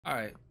All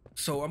right,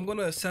 so I'm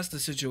gonna assess the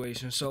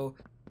situation. So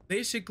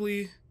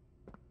basically,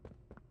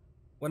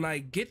 when I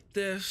get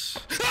this,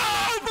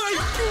 oh my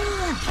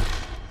god!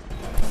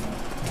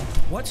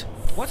 What?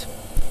 What?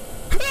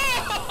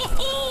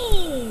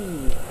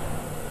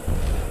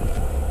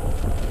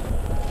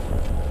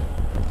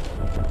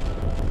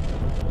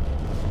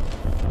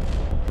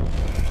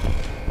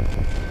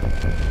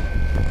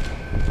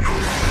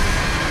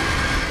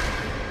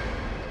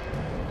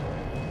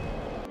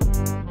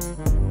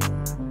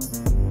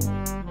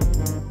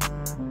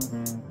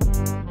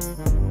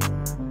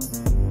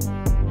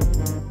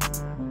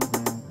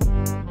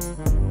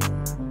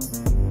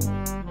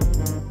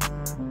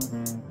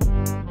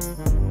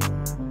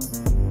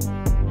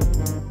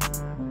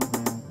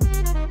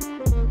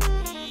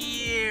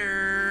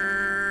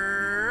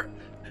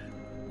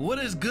 What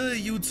is good,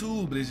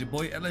 YouTube? It is your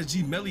boy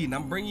LSG Melly, and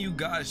I'm bringing you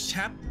guys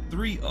chapter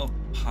 3 of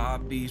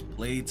Poppy's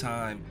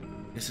Playtime.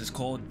 This is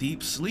called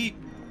Deep Sleep,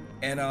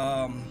 and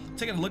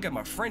taking a look at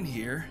my friend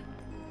here.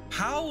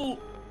 How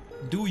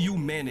do you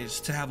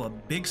manage to have a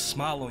big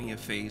smile on your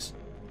face,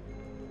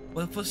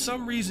 but for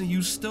some reason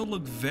you still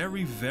look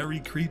very, very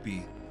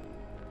creepy?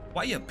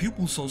 Why are your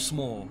pupils so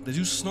small? Did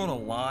you snort a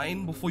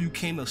line before you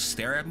came to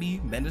stare at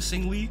me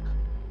menacingly?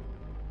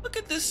 Look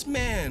at this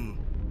man.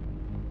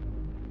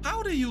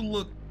 How do you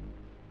look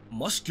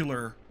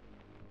muscular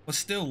but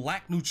still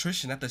lack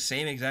nutrition at the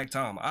same exact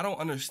time? I don't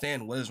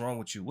understand what is wrong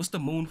with you. What's the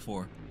moon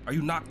for? Are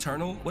you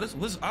nocturnal?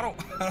 What's I don't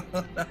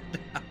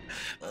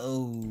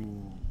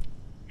oh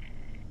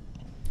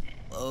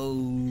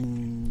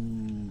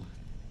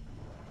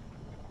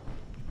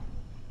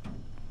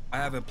I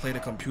haven't played a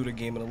computer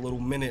game in a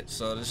little minute,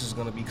 so this is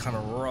gonna be kind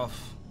of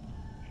rough.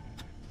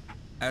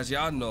 As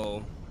y'all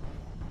know.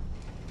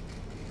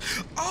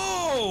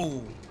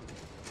 Oh,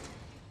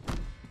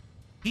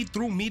 he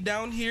threw me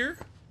down here.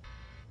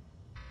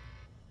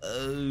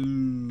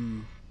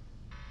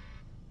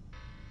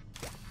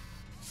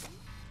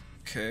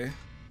 Okay.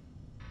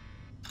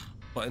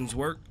 Buttons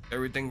work.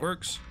 Everything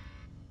works.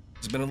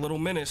 It's been a little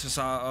minute since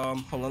I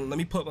hold on. Let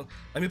me put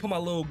my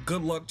little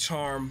good luck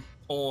charm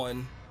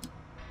on,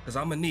 cause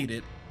I'm gonna need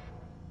it.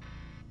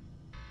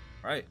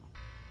 All right.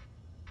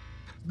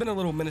 It's been a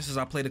little minute since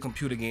I played a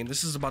computer game.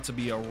 This is about to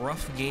be a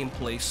rough game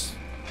place.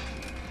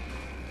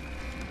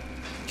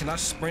 Can I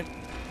sprint?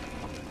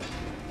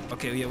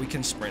 Okay, yeah, we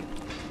can sprint.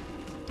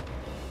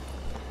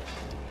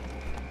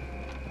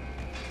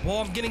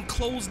 Whoa, I'm getting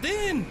closed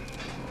in.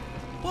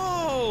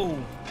 Whoa.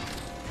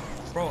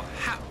 Bro,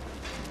 how?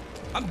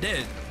 I'm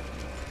dead.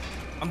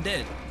 I'm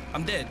dead.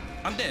 I'm dead.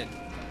 I'm dead.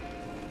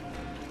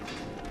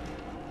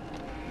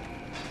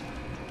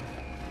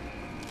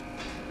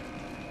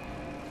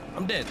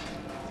 I'm dead.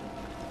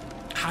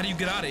 How do you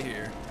get out of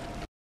here?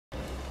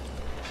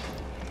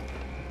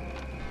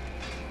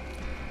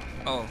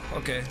 Oh,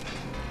 okay.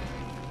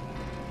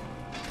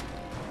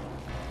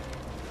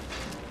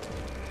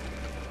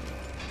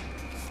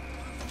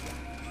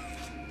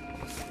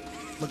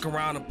 Look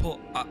around and pull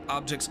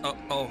objects up.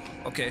 Oh,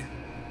 okay.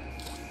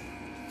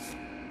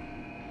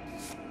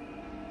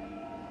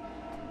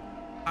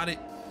 How did?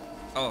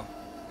 Oh.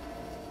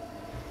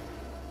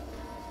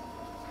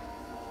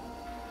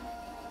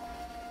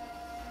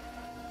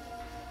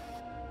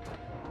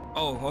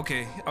 Oh,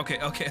 okay,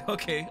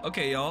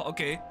 okay, y'all,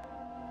 okay.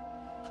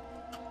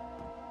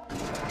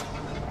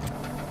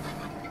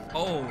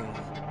 Oh.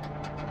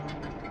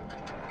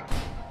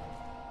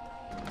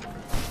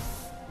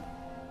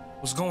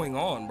 What's going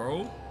on,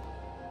 bro?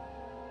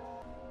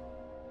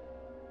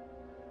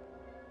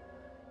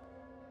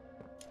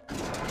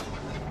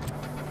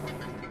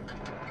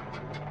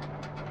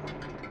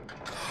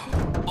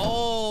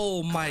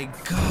 Oh my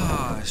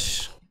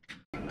gosh.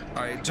 All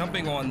right,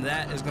 jumping on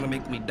that is gonna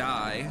make me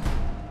die.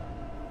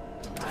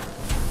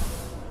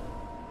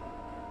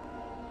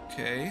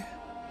 Okay.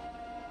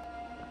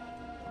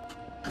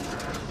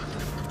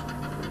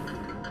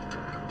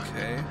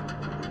 Okay.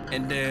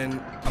 And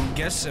then I'm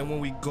guessing when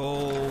we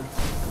go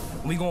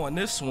on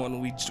this one,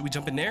 we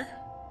jump in there.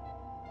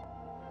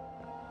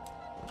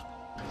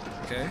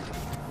 Okay.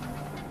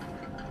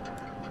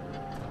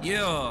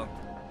 Yeah.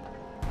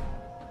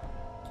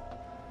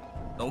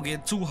 Don't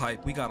get too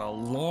hyped. We got a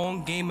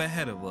long game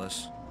ahead of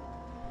us.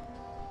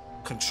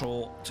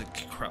 Control to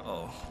crouch.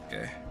 Oh,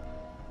 okay.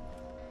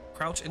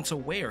 Crouch into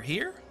where?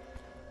 Here?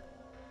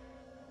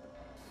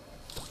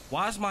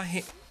 Why is my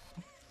hand?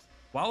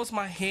 Why was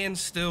my hand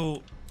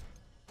still?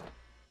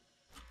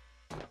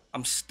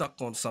 I'm stuck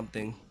on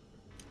something.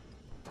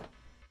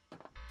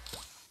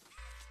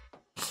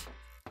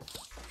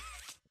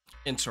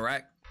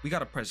 Interact. We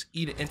gotta press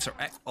E to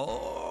interact.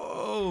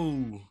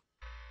 Oh.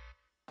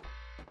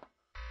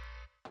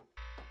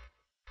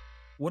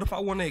 What if I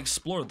want to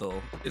explore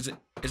though? Is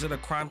it a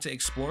crime to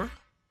explore?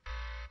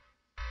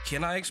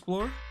 Can I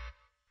explore?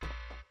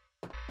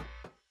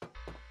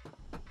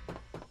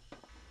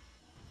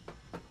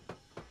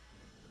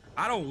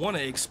 I don't want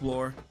to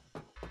explore.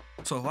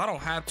 So if I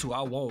don't have to,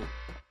 I won't.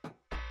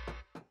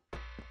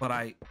 But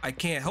I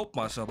can't help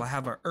myself. I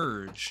have an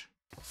urge.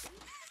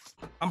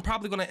 I'm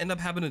probably gonna end up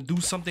having to do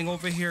something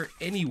over here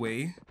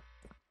anyway.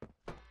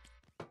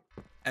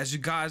 As you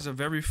guys are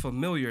very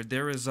familiar,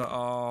 there is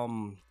a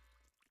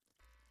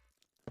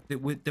there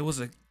was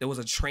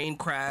a train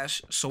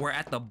crash, so we're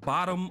at the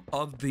bottom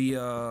of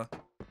the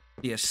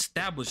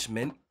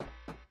establishment.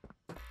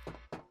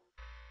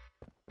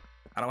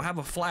 I don't have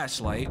a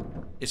flashlight.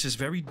 It's just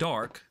very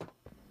dark.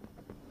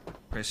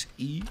 Press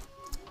E.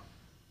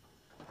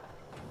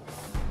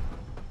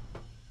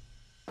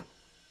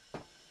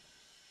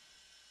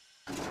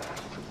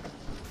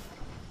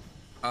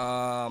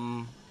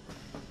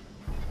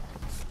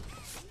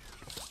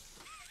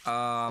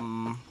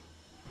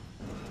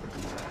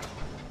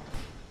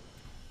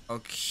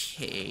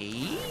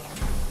 Okay.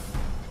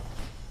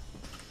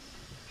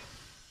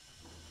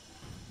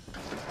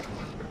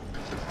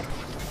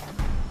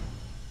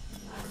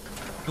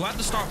 Do I have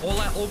to start all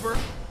that over?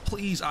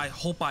 Please, I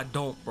hope I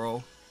don't,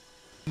 bro.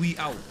 We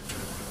out.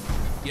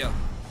 Yeah.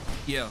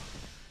 Yeah.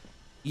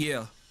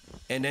 Yeah.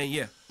 And then,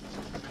 yeah.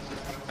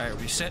 All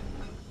right, reset.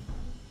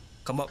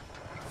 Come up.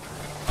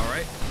 All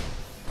right.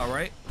 All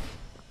right.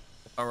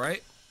 All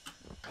right.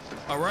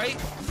 All right.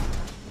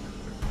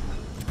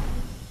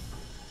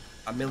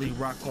 I merely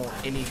rock on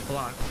any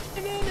block.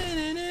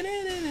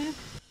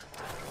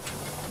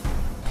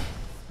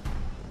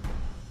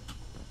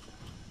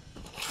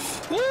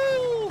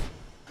 Woo!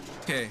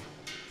 Okay.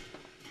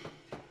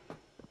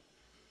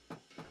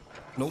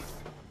 Nope.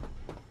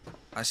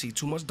 I see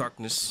too much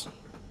darkness.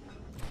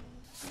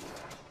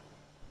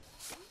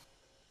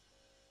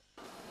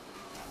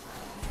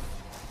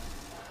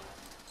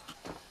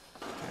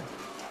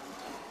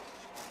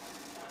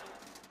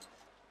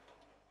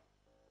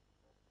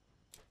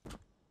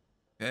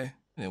 Okay,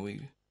 and then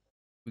we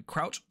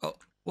crouch. Oh,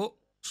 whoa,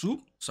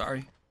 swoop.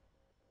 Sorry.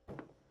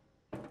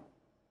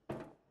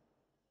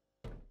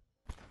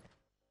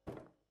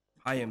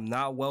 I am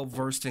not well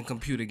versed in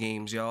computer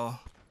games, y'all.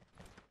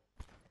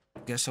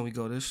 Guessing we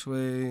go this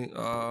way.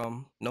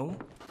 No.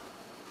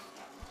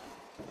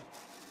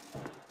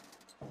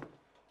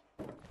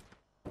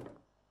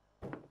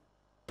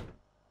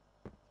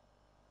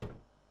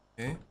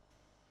 Okay,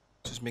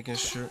 just making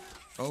sure.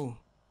 Oh.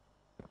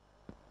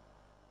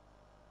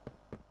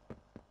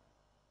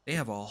 They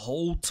have a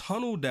whole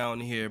tunnel down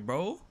here,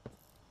 bro.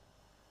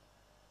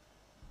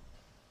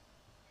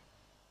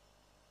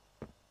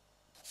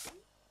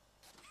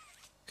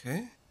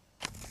 Okay.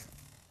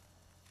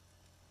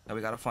 Now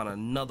we gotta find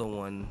another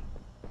one.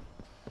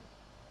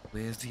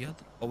 Where's the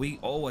other?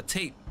 Oh, a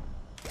tape.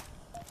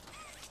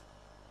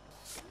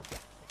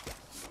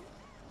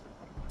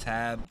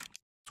 Tab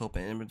to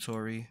open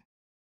inventory.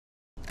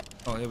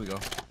 Oh, here we go.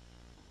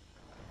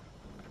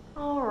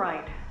 All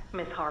right,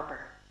 Miss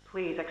Harper.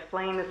 Please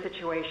explain the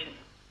situation.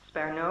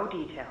 Spare no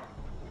detail.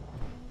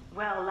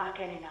 Well, like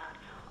any night,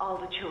 all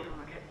the children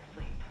were getting to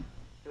sleep.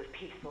 It was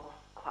peaceful,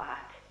 quiet.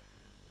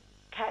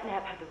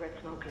 Catnap had the red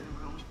smoke in the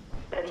room.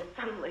 Then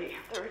suddenly,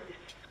 there was this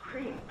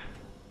scream.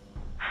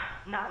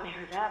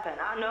 Nightmares happen,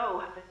 I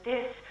know, but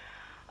this,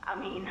 I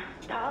mean,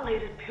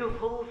 dilated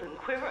pupils and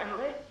quivering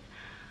lips.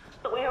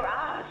 The way her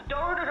eyes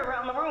darted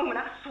around the room, and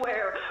I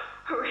swear,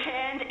 her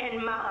hand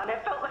in mine,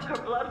 it felt like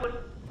her blood was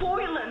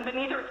boiling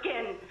beneath her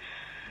skin.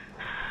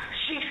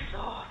 She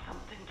saw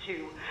something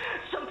too.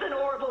 Something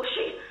horrible.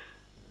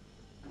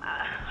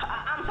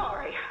 I'm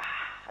sorry.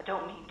 I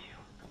don't mean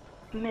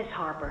to. Miss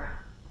Harper,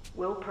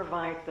 we'll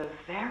provide the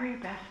very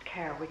best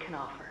care we can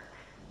offer.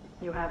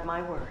 You have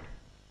my word.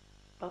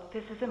 But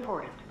this is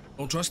important.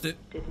 Don't trust it.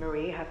 Did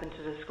Marie happen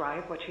to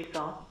describe what she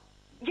saw?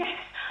 Yes.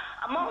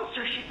 A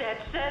monster, she said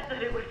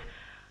that it was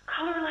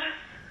colorless.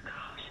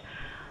 Gosh.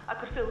 I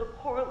could feel the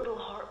poor little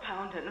heart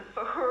pounding.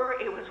 For her,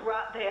 it was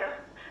right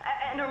there.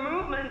 And her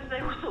movements,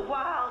 they were so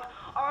wild.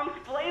 Arms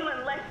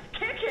flailing, legs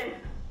kicking.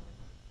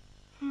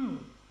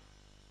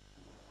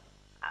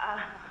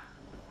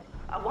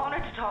 I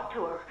wanted to talk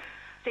to her,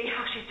 see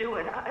how she's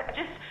doing.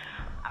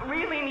 I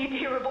really need to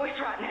hear her voice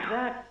right now.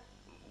 That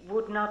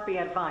would not be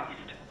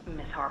advised,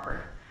 Miss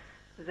Harper.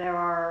 There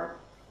are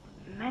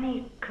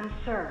many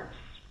concerns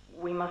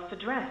we must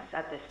address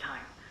at this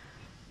time.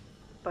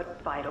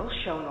 But vitals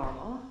show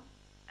normal,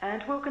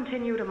 and we'll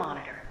continue to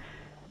monitor.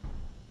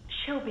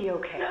 She'll be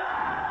okay. No!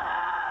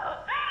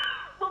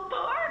 Well,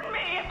 pardon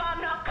me if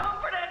I'm not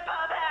comforted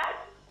by that.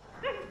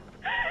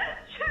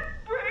 Just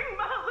bring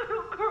my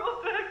little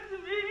girl back to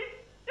me.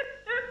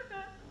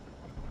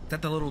 Is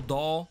that the little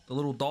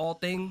doll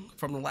thing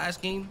from the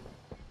last game?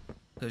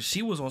 Cause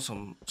she was on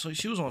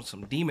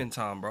some demon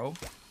time, bro.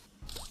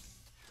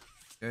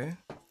 Okay.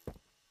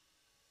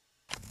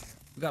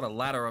 We got a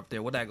ladder up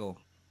there. Where'd that go?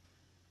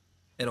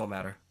 It don't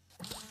matter.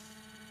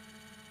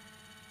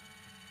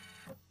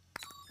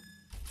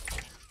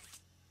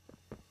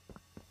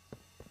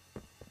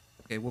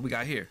 Okay, what we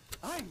got here?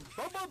 I'm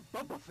Bubba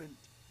Bubbaphant.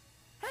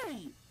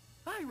 Hey,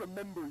 I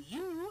remember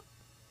you.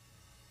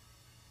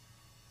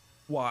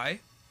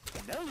 Why?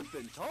 An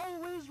elephant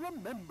always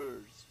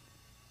remembers.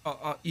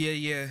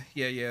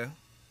 Yeah.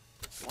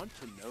 Want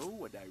to know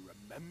what I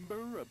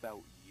remember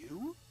about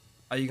you?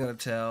 Are you gonna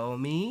tell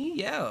me?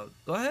 Yeah,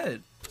 go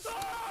ahead.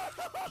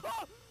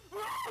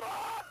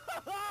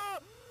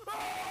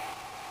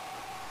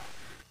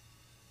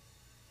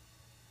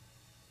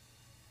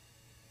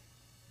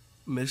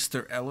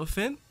 Mr.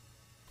 Elephant?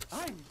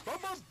 I'm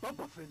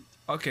Bubbafint.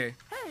 Okay.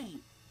 Hey,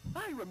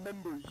 I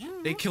remember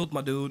you. They killed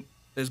my dude.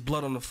 There's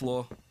blood on the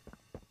floor.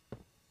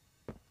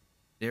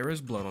 There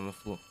is blood on the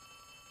floor.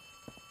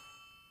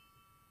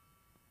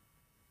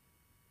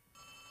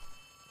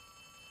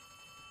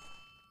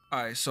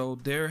 Alright, so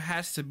there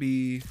has to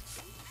be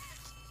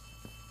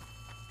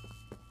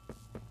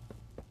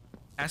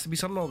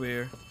something over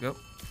here. Yep.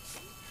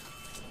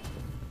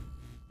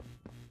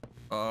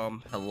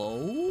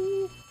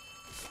 Hello?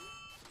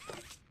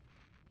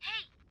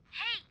 Hey,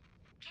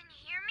 can you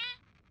hear me?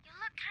 You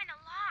look kind of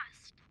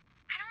lost.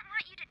 I don't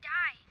want you to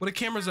die. Where the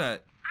camera's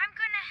at? I'm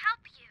gonna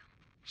help you.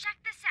 Check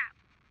this out.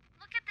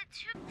 Look at the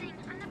tube thing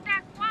on the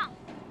back wall.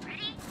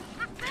 Ready?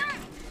 Boom!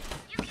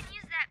 You can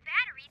use that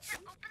battery to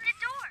open the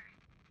door.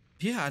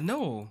 Yeah, I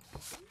know.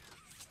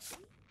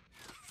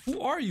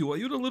 Who are you? Are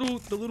you the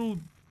little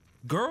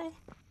girl?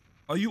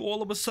 Are you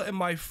all of a sudden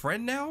my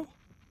friend now?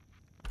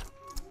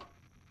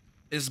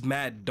 It's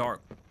mad dark.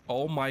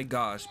 Oh my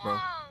gosh, bro.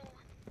 Whoa!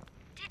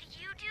 Did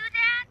you do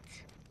that?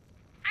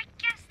 I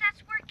guess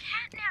that's where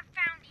Catnap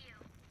found you.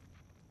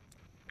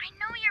 I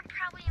know you're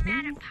probably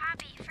mad at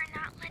Poppy for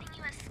not letting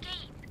you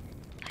escape,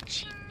 but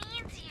she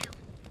needs you.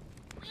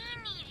 We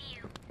need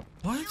you.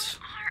 What? You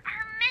are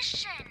our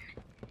mission.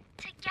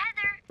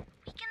 Together,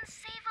 we can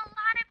save a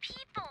lot of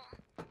people,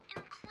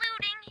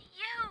 including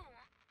you.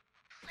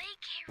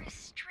 Playcare is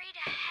straight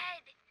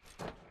ahead.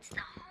 It's the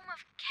home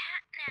of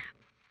Catnap,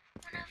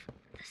 one of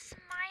the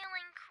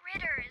smiling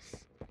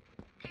critters.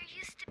 There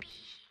used to be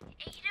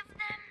 8 of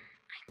them,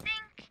 I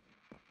think.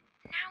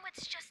 Now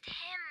it's just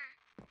him.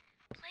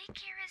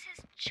 Playcare is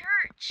his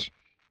church,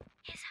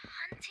 his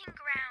hunting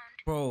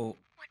ground. Bro,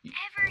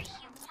 Whatever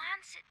he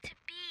wants it to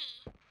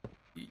be.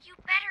 You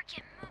better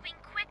get moving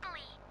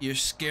quickly. you're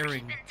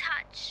scaring Keep in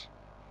touch.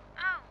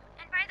 Oh,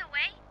 and by the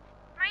way,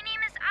 my name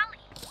is Ollie.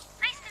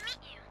 Nice to meet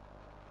you.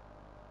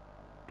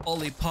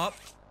 Ollie Pop.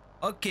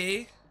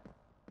 Okay.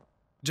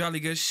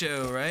 Jolly good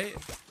show, right?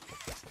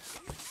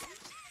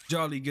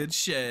 Jolly good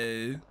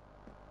show.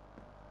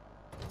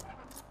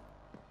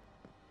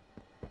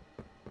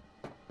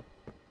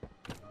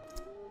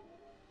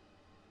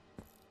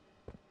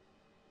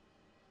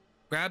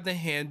 Grab the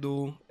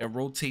handle and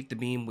rotate the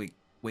beam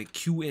with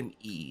Q and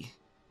E.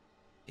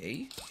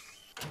 Okay.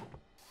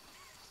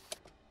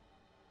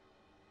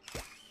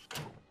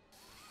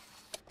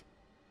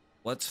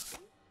 What?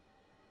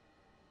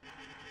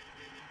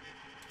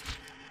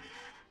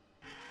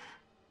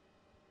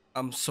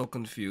 I'm so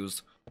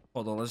confused.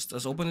 Hold on,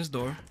 let's open this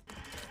door.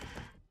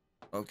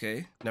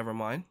 Okay, never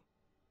mind.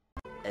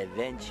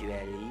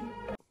 Eventually.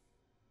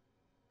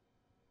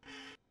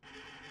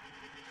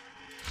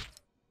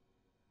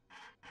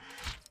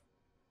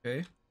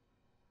 Okay.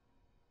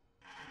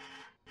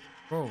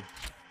 Bro.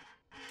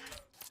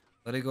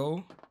 Let it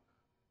go.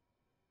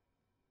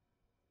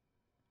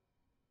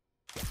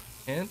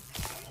 And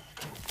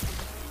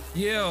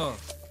yeah.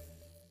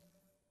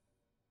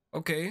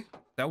 Okay,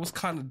 that was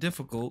kind of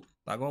difficult,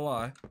 not gonna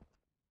lie.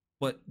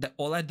 But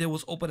all I did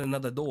was open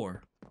another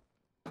door.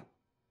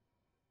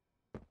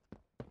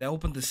 That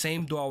opened the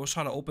same door I was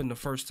trying to open the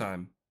first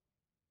time.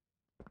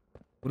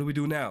 What do we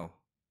do now?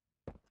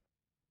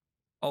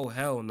 Oh,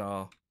 hell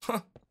no. Huh.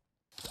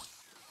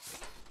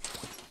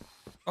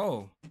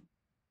 Oh.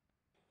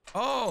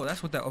 Oh,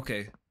 that's what that,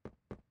 okay.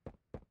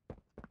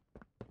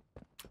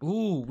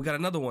 Ooh, we got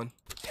another one.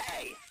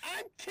 Hey,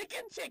 I'm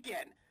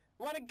Chicken.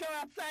 Want to go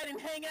outside and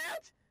hang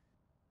out?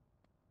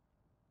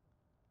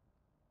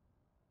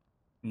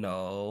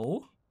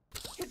 No.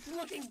 It's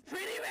looking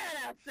pretty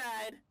bad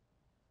outside.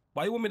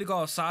 Why you want me to go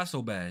outside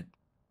so bad?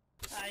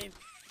 I've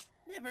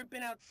never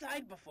been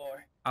outside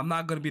before. I'm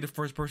not gonna be the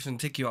first person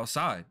to take you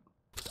outside.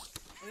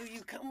 Will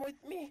you come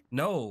with me?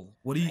 No.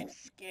 What do you... I'm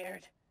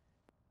scared.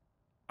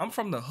 I'm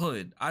from the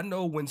hood. I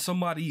know when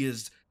somebody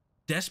is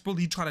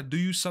desperately trying to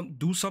do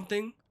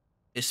something,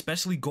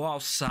 especially go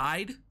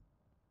outside,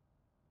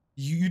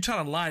 you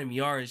trying to lie to me,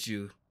 aren't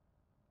you?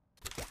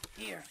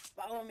 Here,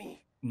 follow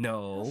me.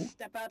 No. I'll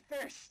step out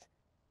first.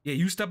 Yeah,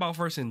 you step out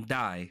first and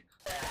die.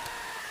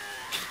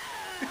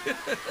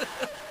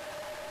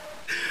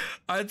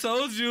 I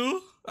told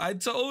you.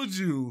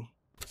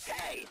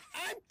 Hey,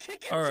 I'm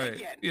Chicken. All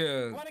right,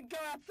 yeah. Want to go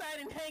outside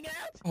and hang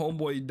out?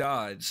 Homeboy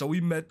died. So we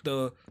met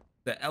the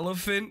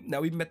elephant.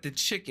 Now we met the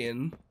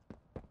chicken.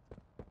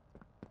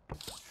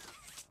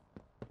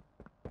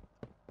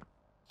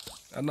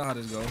 I know how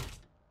this go.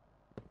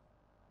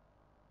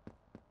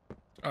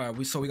 All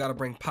right, so we gotta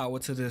bring power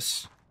to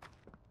this.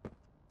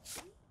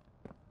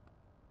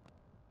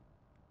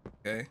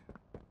 Okay.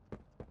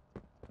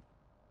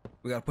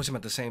 We gotta push him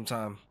at the same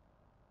time.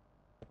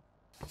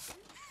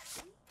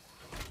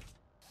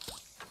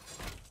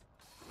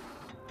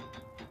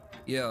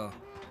 Yeah.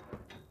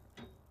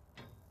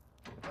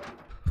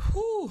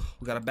 Whew.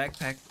 We got a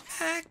backpack.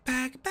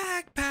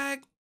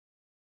 Backpack.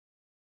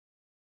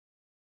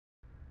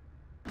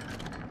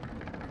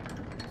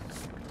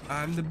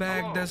 I'm the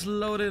bag Hello. that's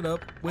loaded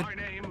up with. My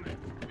name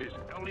is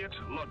Elliot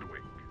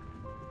Ludwig.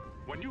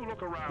 When you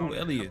look around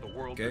Elliot. at the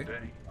world Okay.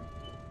 today,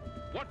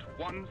 what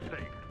one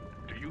thing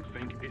do you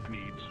think it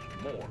needs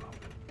more of?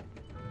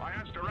 I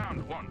asked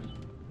around once.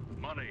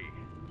 Money,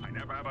 I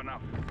never have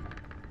enough.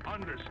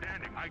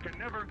 Understanding, I can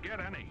never get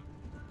any.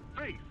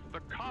 Faith,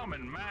 the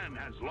common man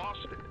has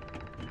lost it.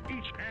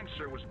 Each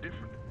answer was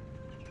different,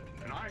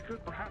 and I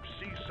could perhaps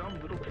see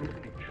some little truth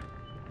in each.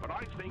 But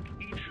I think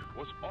each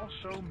was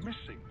also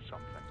missing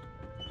something.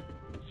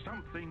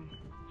 Something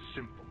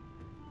simple.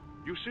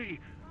 You see,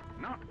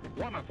 not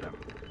one of them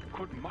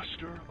could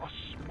muster a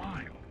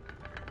smile.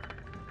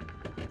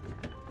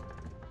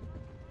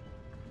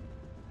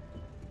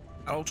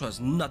 I don't trust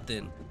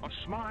nothing. A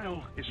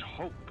smile is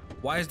hope.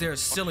 Why is there a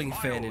ceiling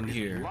fan in is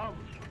here? Love.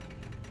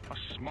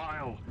 A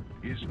smile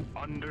is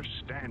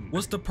understanding.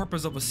 What's the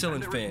purpose of a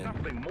ceiling And there is fan?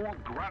 nothing more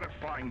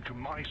gratifying to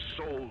my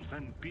soul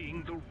than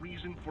being the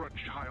reason for a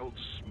child's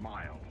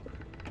smile.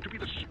 To be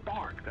the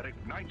spark that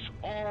ignites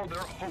all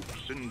their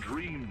hopes and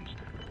dreams.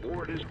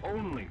 For it is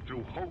only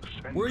through hopes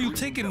and Where are you dreams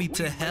taking that me we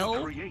to will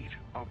hell? create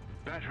a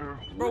better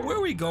Bro, world. where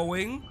are we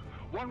going?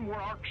 One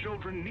where our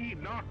children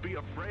need not be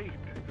afraid.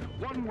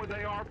 One where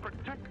they are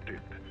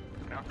protected.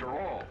 After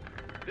all,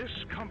 this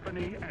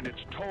company and its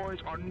toys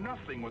are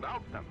nothing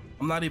without them.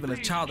 I'm not even a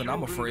These child and I'm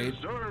children afraid.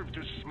 deserve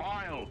to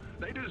smile.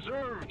 They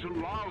deserve to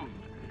love.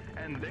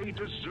 And they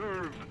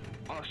deserve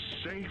a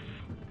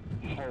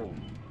safe home.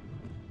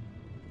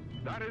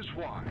 That is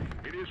why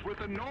it is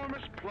with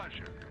enormous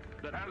pleasure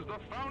that as the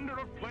founder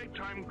of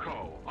Playtime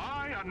Co.,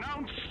 I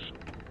announce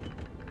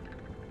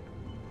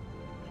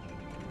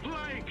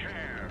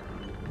Playcare,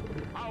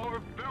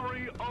 our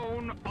very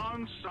own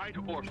on-site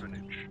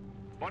orphanage.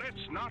 But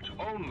it's not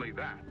only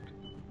that.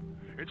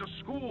 It's a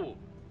school,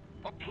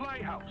 a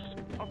playhouse,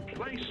 a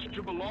place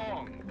to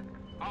belong.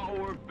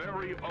 Our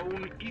very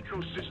own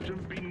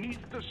ecosystem beneath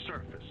the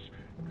surface,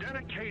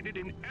 dedicated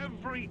in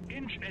every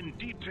inch and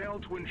detail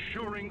to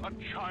ensuring a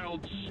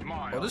child's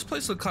smile. Oh, this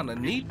place look kind of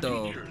neat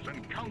though. Teachers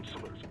and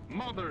counselors,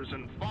 mothers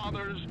and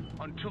fathers,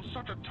 until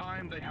such a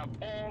time they have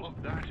all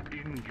of that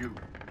in you.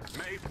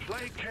 May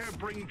Playcare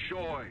bring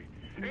joy,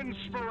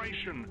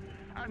 inspiration,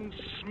 and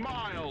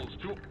smiles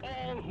to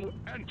all who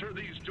enter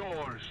these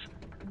doors.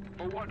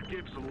 For what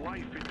gives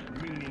life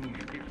its meaning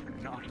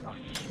if not a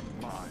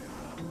smile?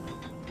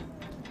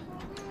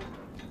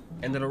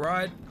 End of the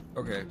ride?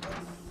 Okay.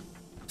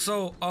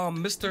 So,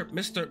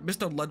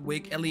 Mr.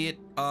 Ludwig, Elliot,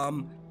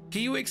 can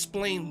you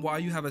explain why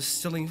you have a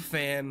ceiling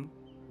fan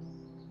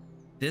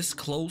this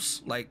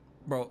close? Like,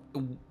 bro,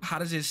 how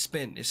does it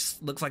spin? It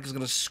looks like it's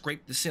gonna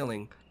scrape the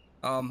ceiling.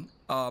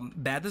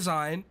 Bad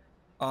design.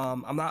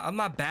 I'm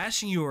not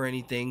bashing you or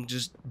anything,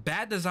 just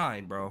bad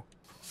design, bro.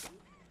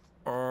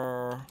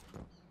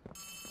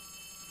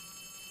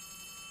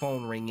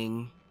 Phone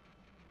ringing.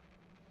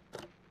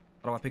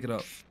 How do I pick it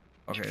up?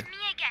 Okay. It's me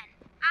again,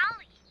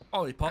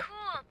 Ollie Pop.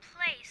 Cool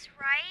place,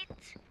 right?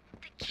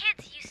 The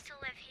kids used to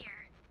live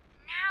here.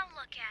 Now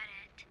look at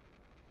it.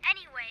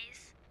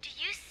 Anyways, do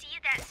you see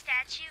that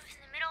statue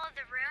in the middle of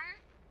the room?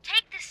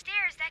 Take the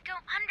stairs that go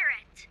under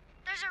it.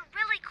 There's a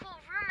really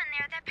cool room in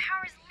there that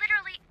powers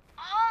literally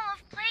all of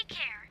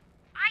Playcare.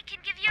 I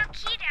can give you a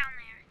key down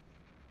there.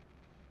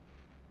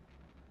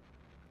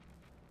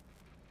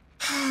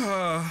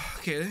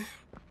 Okay.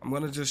 I'm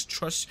gonna just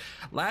trust.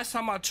 Last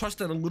time I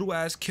trusted a little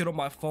ass kid on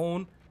my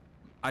phone,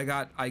 I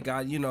got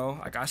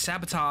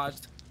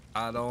sabotaged.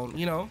 I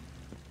don't,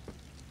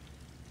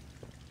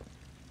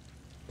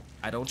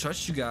 I don't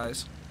trust you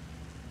guys.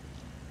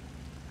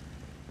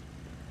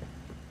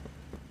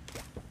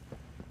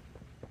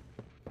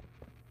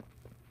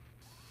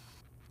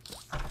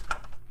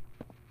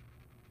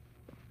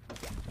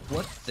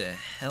 What the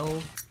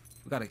hell?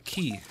 We got a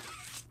key.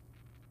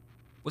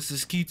 What's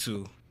this key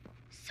to?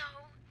 So,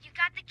 you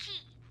got the key.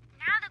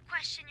 Now the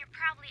question you're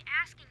probably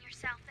asking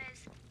yourself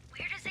is,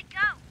 where does it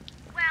go?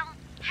 Well,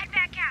 head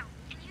back out,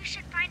 and you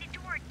should find a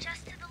door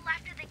just to the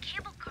left of the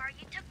cable car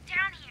you took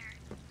down here.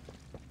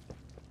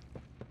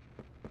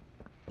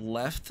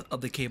 Left of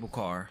the cable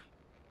car.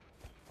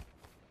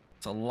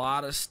 It's a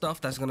lot of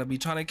stuff that's gonna be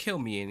trying to kill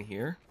me in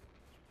here.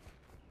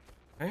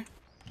 Okay.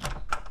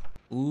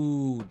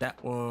 Ooh,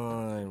 that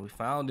one. We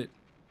found it.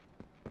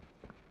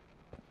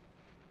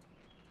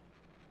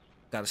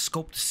 Gotta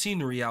scope the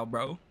scenery out,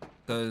 bro.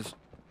 Cause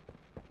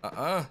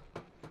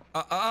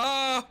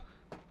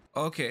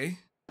okay.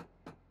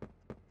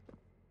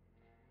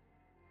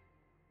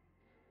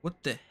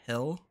 What the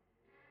hell?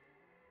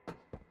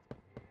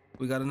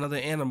 We got another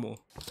animal.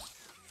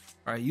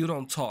 Alright, you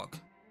don't talk.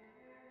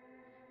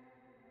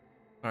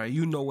 Alright,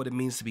 you know what it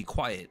means to be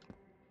quiet.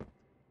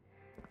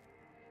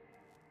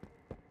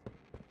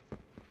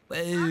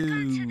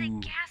 Welcome to the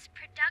gas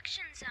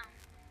production zone,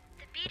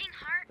 the beating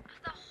heart of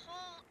the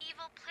whole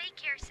evil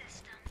Playcare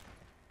system.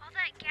 All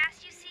that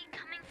gas you see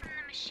coming from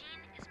the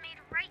machine is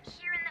made right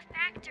here in the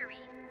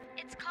factory.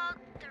 It's called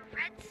the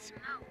red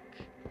smoke.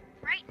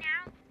 Right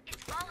now,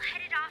 it's all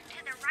headed off to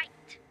the right.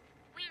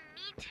 We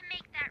need to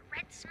make that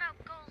red smoke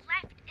go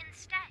left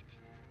instead.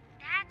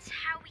 That's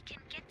how we can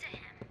get to him.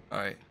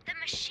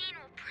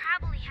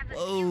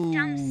 some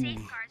dumb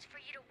safeguards for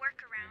you to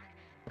work around,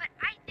 but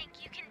I think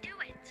you can do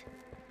it.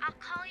 I'll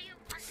call you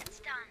once it's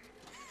done.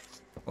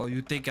 Oh,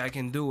 you think I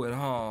can do it,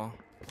 huh?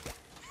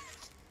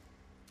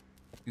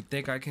 You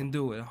think I can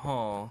do it,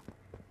 huh?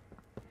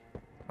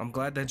 I'm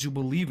glad that you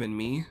believe in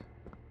me.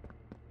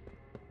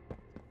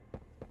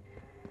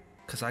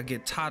 Cause I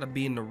get tired of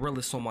being the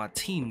realest on my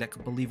team that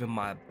could believe in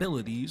my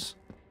abilities.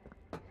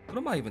 What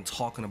am I even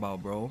talking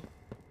about, bro?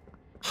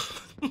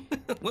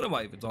 What am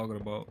I even talking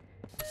about?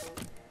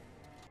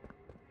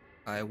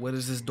 Alright, where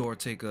does this door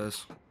take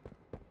us?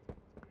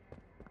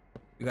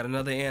 We got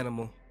another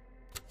animal.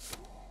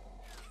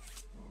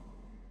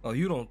 Oh,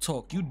 you don't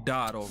talk. You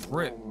died off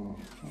rip.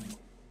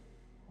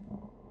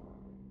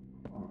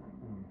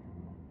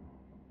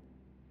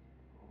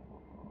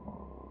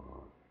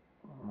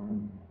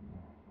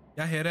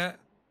 Y'all hear that?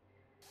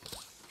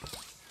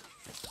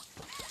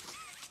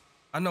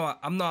 I know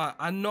I'm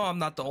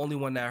not the only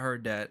one that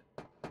heard that.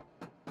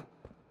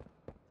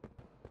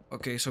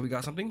 Okay, so we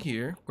got something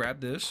here. Grab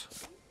this.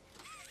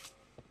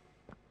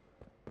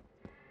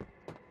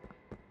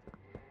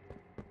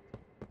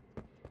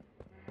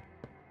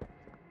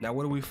 Now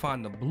where do we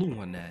find the blue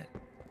one at?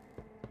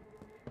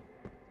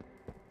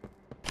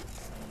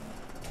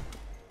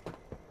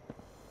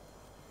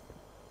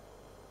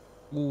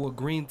 Ooh, a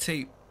green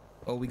tape.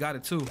 Oh, we got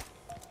it too.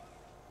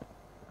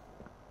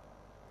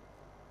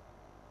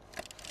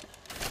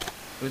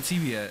 Where the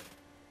TV at?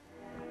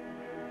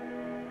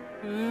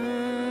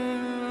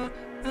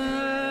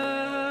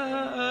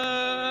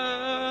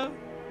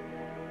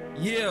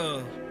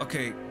 Yeah.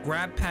 Okay,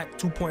 grab pack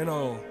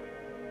 2.0.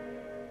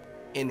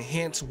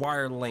 Enhance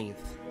wire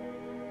length.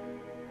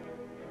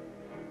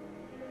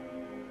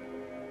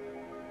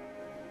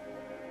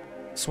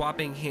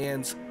 Swapping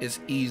hands is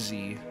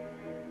easy.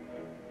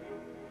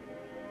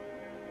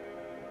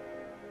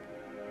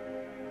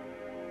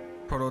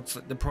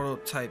 The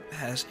prototype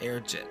has air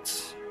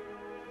jets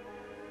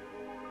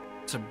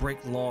to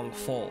break long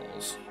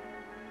falls.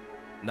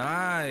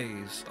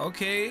 Nice.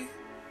 Okay.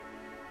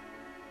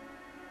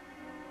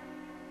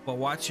 But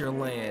watch your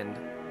land.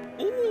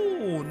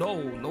 Ooh,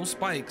 no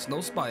spikes, no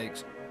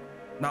spikes.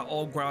 Not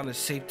all ground is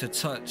safe to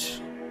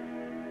touch.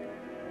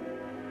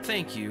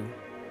 Thank you.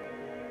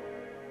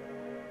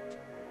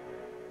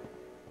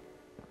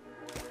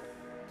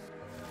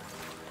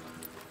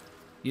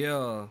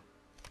 Yeah.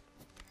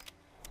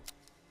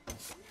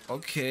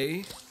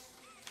 Okay.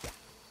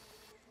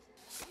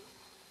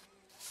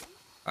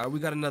 Alright, we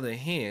got another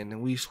hand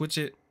and we switch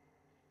it.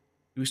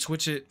 We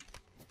switch it.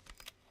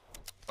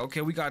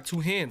 Okay, we got 2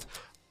 hands.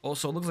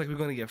 Also, it looks like we're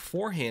gonna get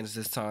 4 hands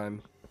this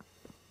time.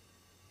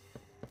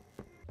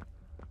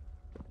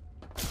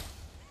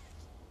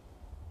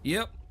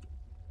 Yep.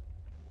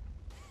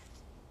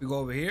 We go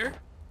over here.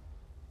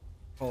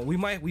 Oh, we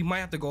might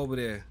have to go over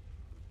there.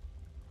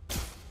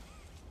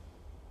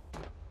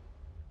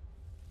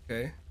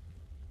 Okay.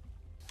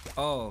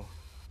 Oh.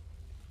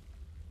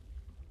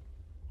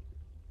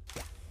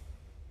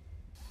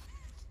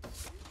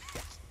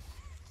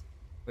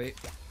 Wait.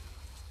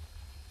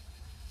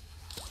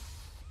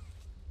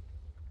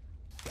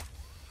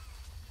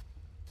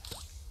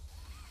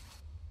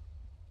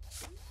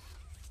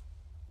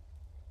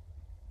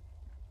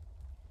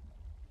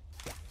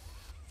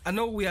 I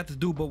know what we have to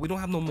do, but we don't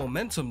have no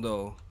momentum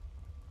though.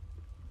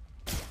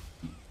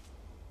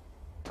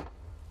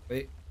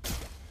 Wait.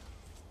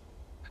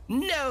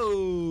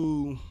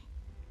 No.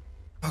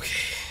 Okay.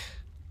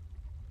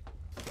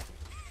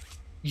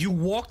 You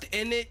walked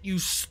in it, you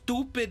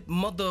stupid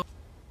mother.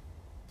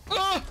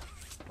 Ah!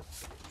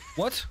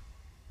 What?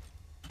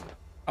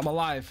 I'm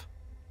alive.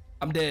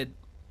 I'm dead.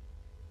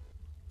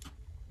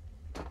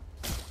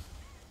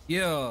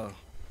 Yeah.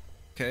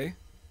 Okay.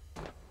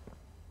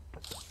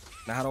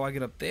 Now how do I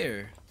get up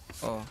there?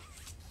 Oh.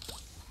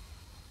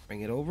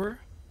 Bring it over.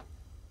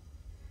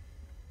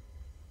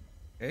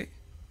 Okay.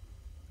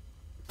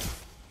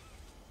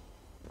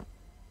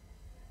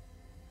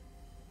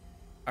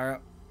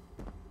 Alright.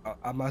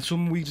 I'm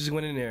assuming we just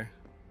went in there.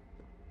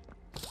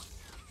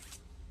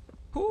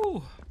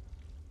 Whew.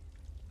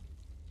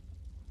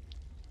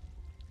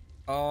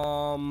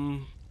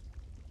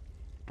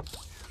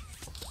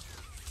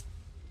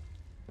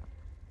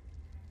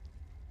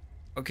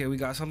 Okay, we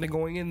got something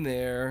going in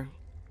there.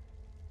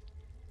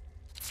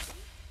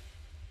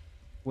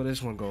 Where does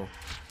this one go?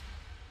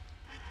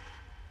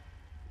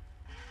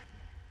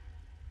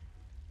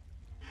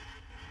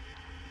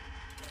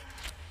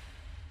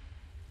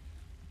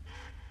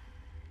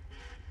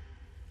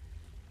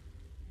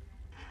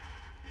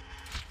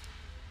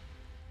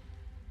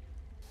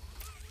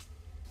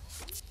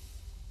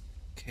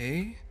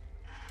 Okay.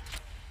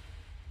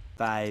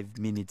 5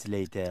 minutes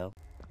later.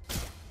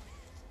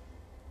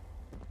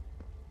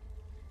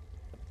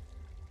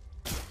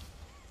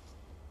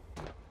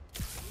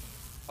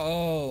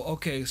 Oh,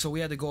 okay. So we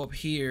had to go up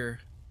here.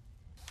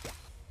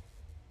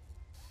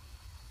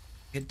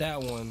 Hit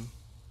that one.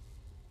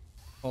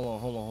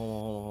 Hold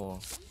on.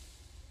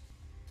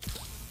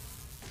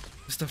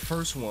 It's the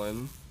first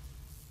one.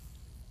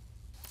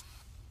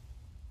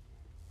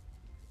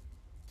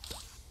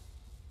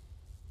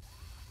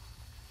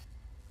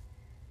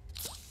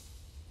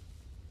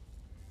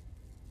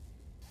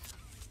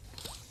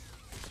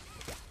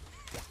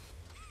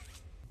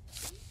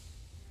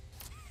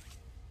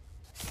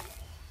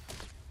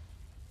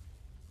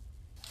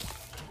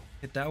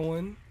 Hit that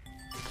one.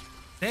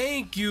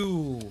 Thank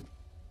you.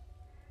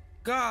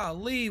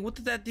 Golly, what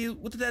did that do?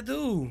 What did that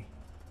do?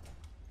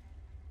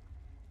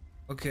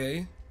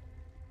 Okay.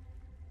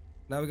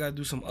 Now we gotta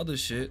do some other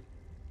shit.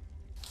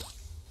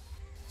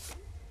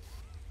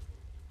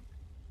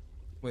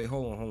 Wait,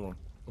 hold on.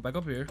 Go back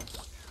up here.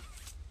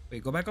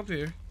 Wait, go back up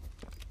here.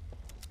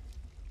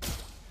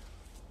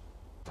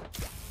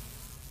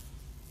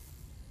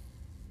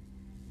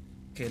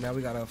 Okay, now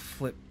we gotta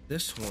flip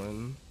this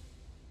one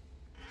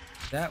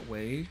that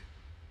way.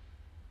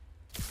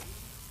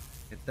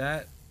 Hit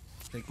that.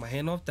 Take my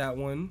hand off that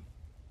one.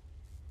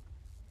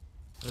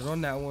 Put it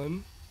on that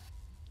one.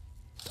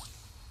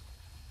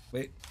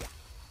 Wait.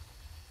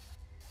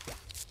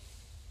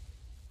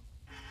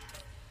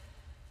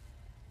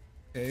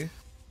 Okay.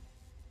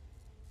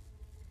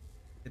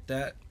 Hit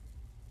that.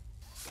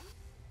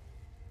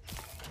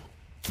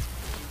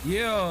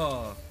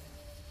 Yeah.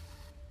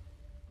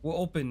 We're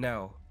open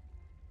now.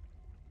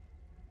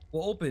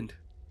 We're opened.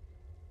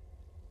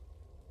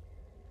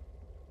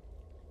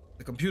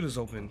 The computer's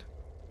opened.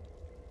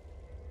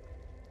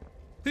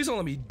 Please don't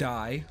let me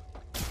die.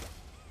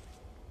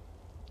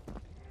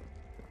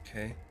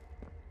 Okay.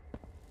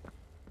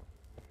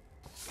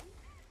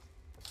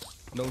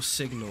 No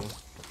signal.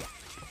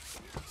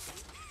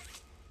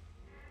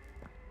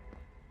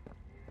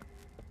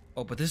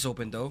 Oh, but this is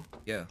open though.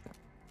 Yeah.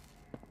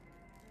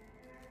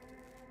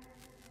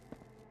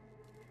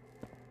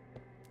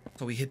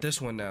 So we hit this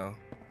one now.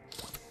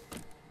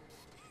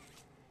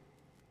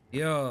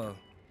 Yeah.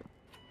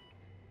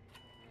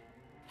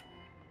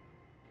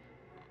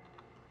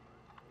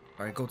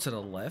 Alright, go to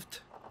the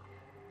left.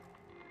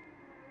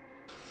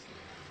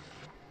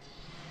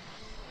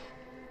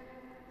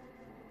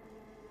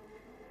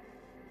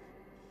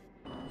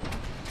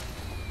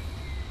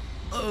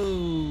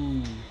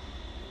 Oh.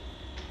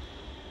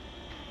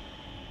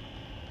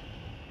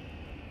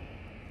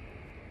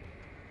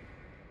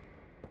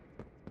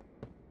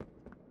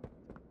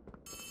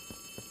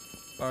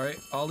 Alright,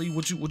 Ollie,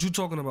 what you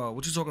talking about?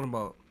 What you talking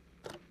about?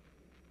 Oh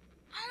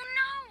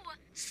no!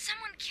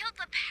 Someone killed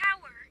the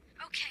power.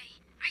 Okay,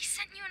 I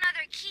sent you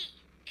another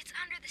key. It's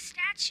under the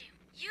statue.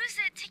 Use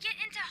it to get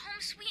into Home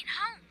Sweet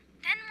Home.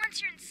 Then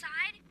once you're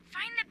inside,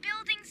 find the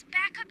building's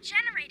backup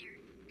generator.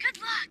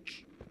 Good luck!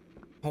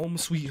 Home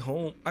Sweet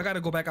Home? I gotta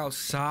go back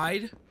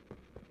outside?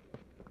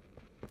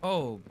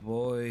 Oh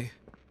boy.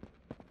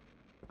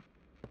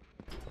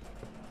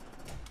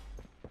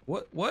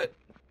 What?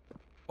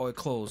 Oh, it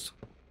closed.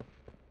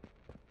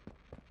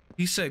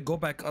 He said go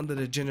back under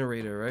the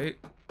generator, right?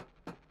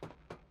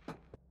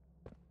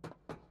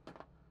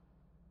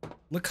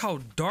 Look how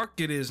dark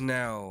it is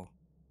now.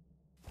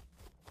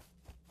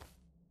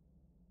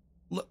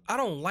 Look, I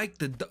don't like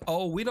the...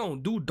 Oh, we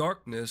don't do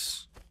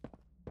darkness.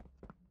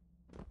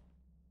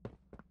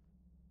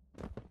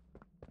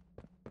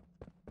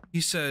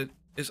 He said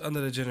it's under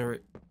the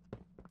generator.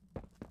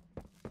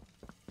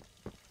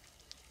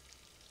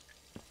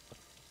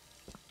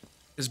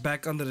 It's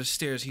back under the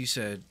stairs, he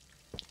said.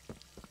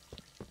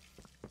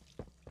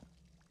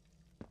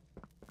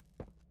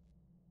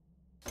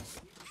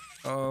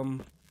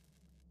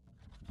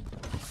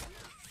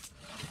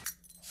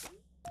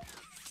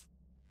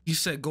 He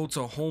said go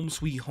to Home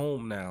Sweet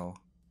Home now.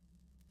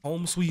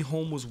 Home Sweet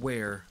Home was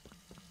where?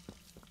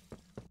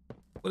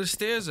 Where the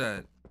stairs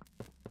at?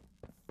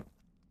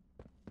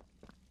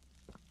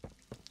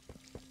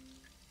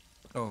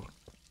 Oh.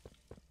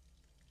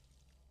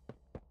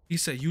 He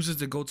said uses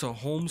to go to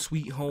Home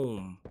Sweet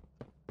Home.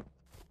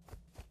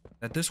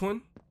 That this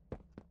one?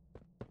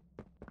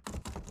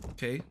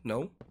 Okay,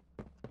 no.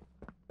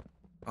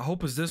 I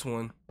hope it's this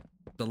one.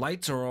 The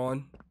lights are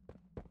on.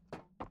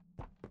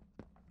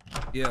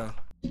 Yeah.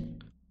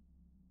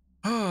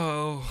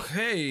 Oh,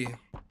 hey.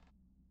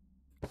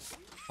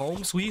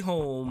 Home Sweet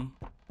Home.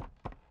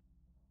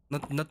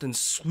 Nothing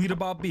sweet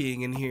about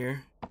being in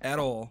here at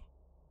all.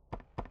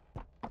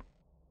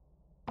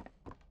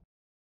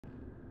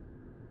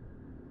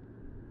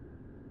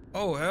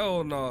 Oh,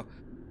 hell no.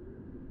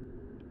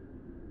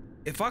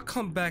 If I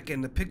come back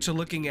and the picture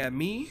looking at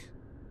me,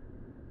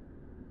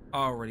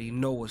 I already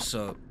know what's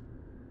up.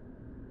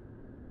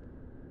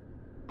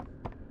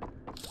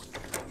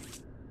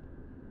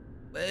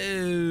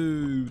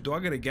 Ew, do I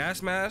get a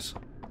gas mask?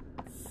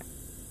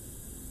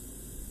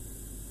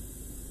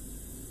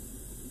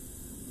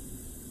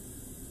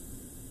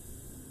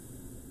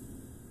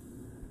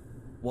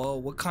 Whoa,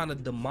 what kind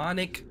of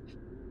demonic?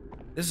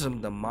 There's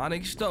some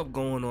demonic stuff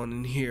going on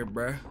in here,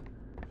 bruh.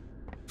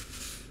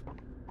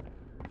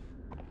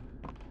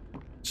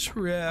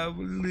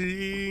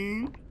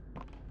 Traveling.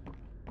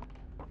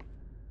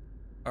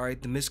 All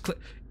right, the misclick.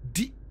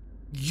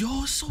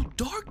 Yo, it's so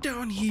dark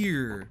down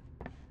here.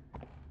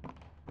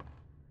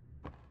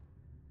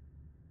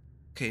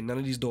 Okay, none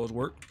of these doors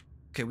work.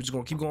 Okay, we're just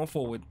gonna keep going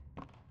forward.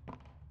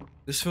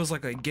 This feels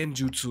like a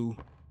genjutsu.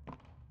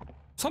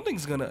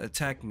 Something's gonna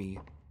attack me.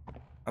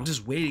 I'm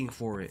just waiting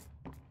for it.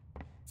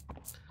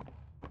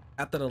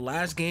 After the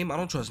last game, I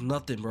don't trust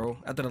nothing, bro.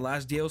 After the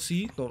last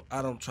DLC,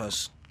 I don't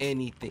trust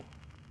anything.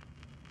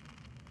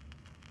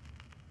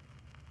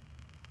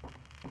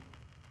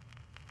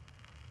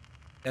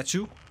 That's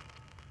you?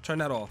 Turn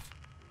that off.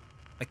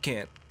 I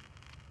can't.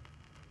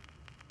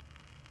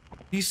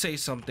 He say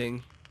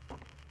something.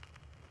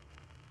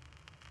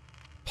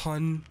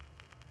 Pun.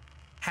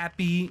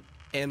 Happy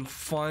and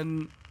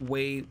fun.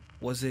 Wait,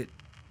 was it?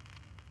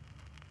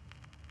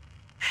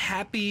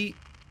 Happy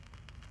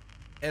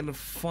and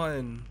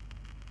fun.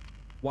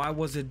 Why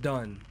was it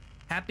done?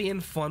 Happy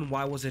and fun.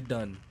 Why was it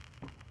done?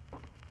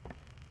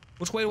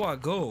 Which way do I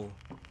go?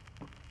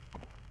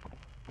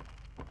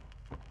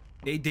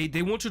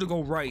 They want you to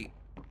go right,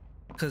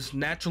 because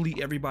naturally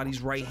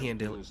everybody's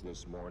right-handed.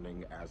 This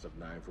morning, as of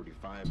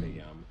 9:45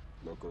 a.m.,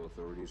 local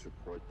authorities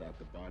report that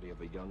the body of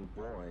a young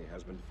boy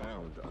has been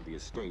found on the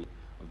estate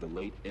of the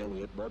late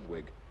Elliot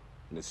Ludwig,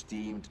 an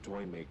esteemed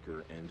toy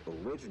maker and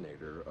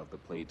originator of the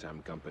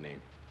Playtime company.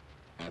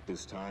 At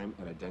this time,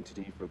 an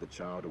identity for the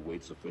child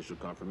awaits official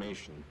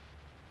confirmation.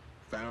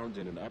 Found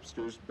in an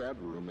upstairs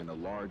bedroom in a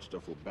large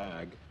duffel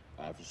bag,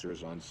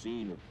 officers on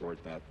scene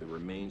report that the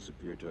remains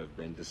appear to have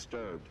been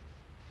disturbed.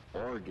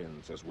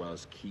 Organs, as well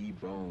as key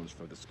bones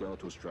for the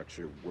skeletal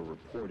structure, were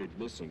reported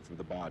missing from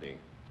the body.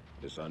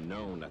 It is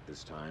unknown at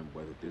this time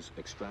whether this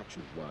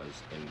extraction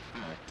was, in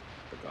fact,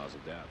 the cause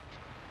of death.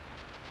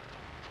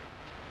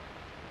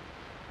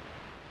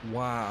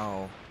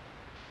 Wow.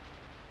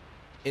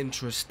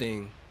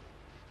 Interesting.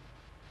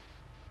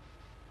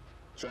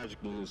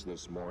 Tragic news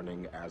this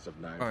morning as of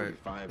 9:45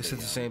 Alright, this is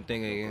the same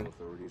thing again.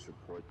 Authorities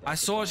report that I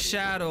saw a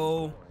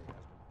shadow.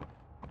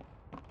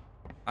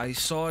 I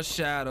saw a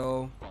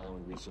shadow.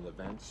 Following recent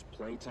events,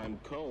 Playtime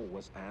Co.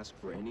 was asked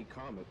for any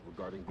comment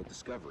regarding the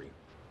discovery.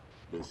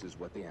 This is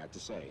what they had to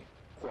say.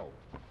 Quote,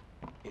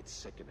 "It's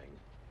sickening.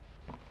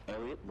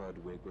 Elliot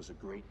Ludwig was a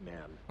great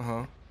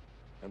man.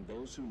 And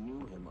those who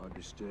knew him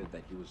understood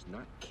that he was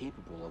not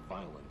capable of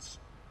violence,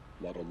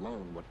 let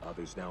alone what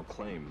others now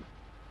claim.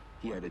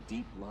 He had a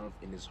deep love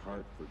in his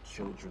heart for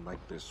children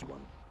like this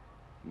one,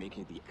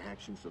 making the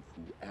actions of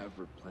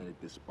whoever planted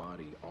this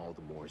body all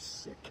the more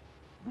sick.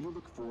 We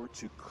look forward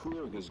to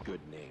clearing his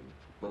good name,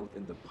 both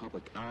in the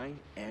public eye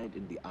and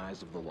in the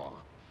eyes of the law."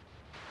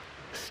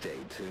 Stay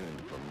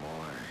tuned for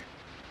more.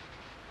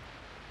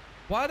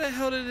 Why the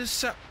hell did this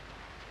sound?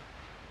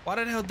 Why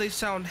the hell they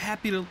sound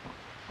happy to?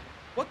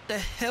 What the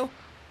hell?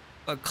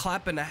 A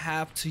clap and a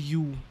half to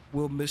you.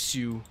 We'll miss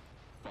you.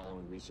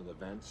 Following recent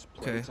events,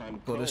 Okay,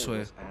 Playtime go Co. this way.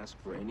 was asked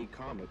for any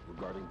comment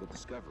regarding the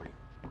discovery.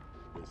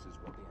 This is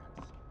what they had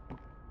to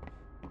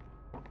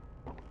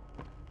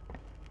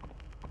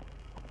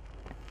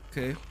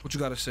say. Okay, what you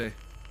gotta say?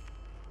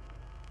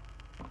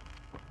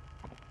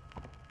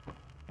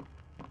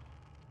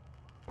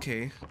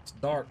 Okay, it's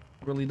dark,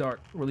 really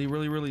dark,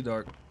 really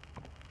dark.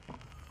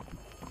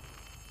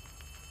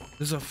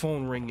 There's a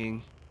phone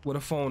ringing. Where the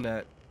phone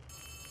at?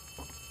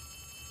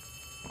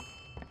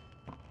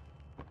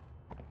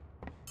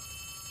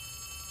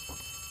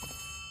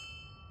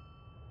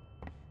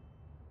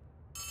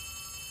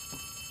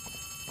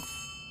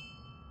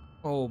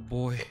 Oh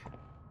boy.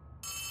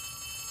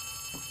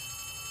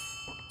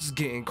 This is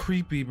getting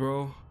creepy,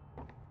 bro.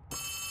 It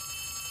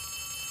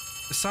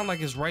sounds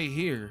like it's right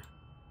here.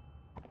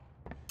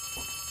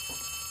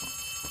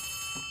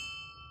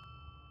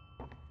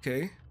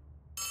 Okay.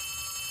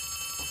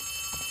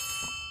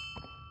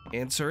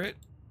 Answer it.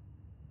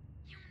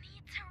 You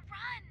need to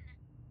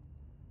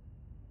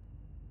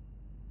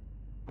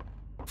run.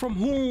 From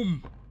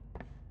whom?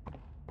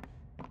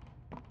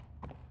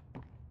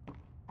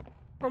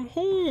 From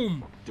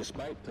whom?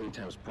 Despite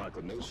Playtime's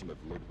proclamation of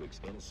Ludwig's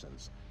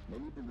innocence,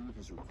 many believe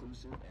his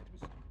reclusive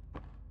and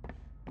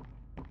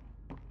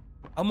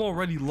I'm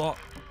already lost.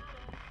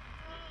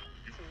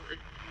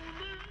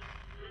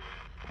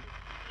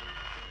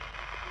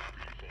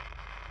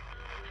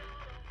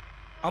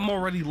 I'm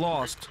already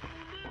lost.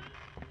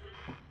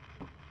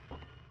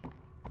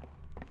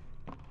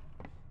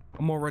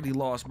 I'm already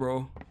lost,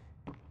 bro.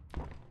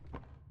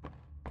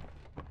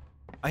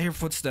 I hear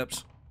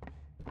footsteps.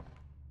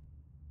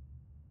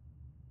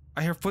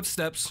 I hear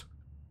footsteps.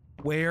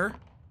 Where?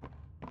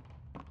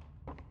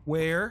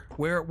 Where?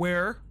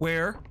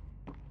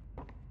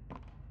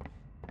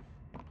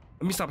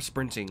 Let me stop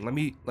sprinting. Let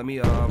me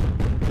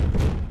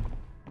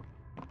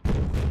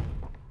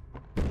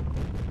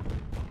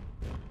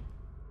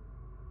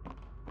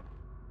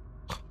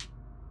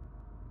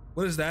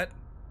What is that?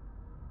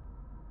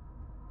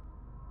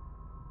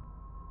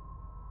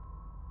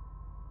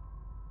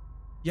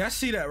 Yeah, I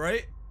see that,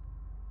 right?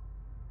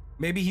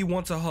 Maybe he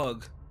wants a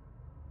hug.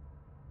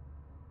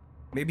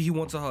 Maybe he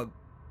wants a hug.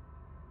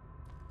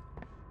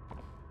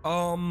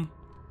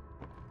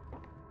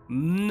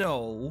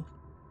 No.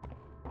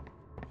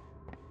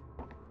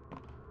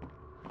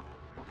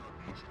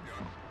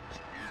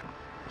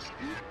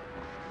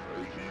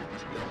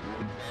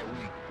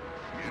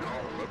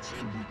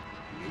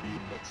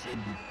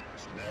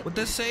 What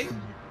does say?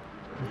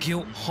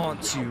 Guilt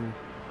haunts you.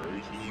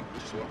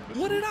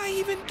 What did I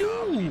even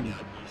do?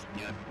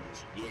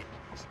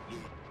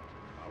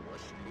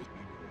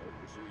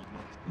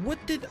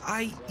 What did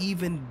I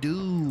even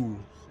do?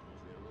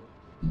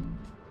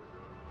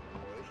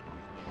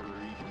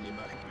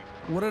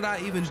 What did I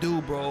even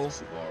do, bro?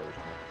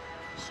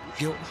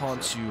 Guilt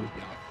haunts you.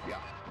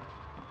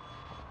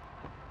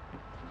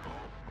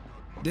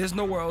 There's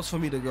nowhere else for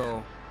me to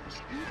go.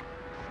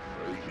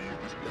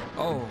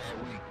 Oh.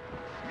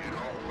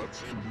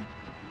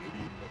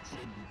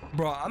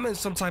 Bro, I'm in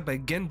some type of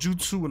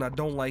genjutsu and I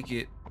don't like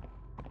it.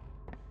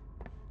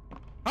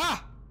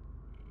 Ah!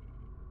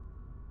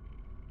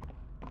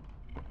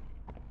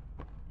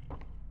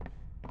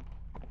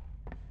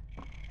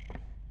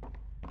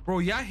 Bro,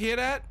 y'all hear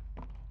that?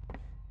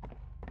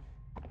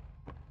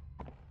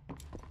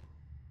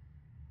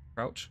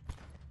 Crouch.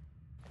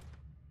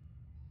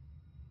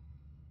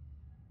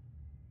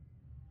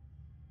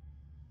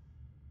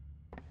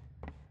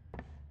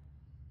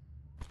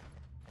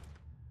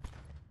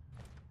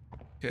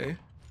 Okay.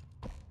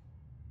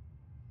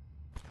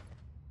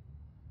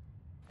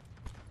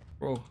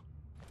 Bro.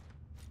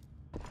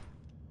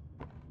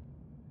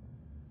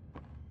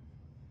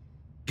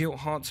 Guilt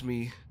haunts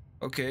me.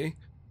 Okay.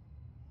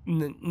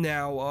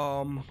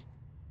 Now,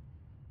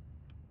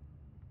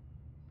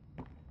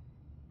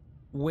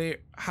 where,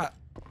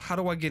 how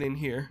do I get in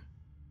here?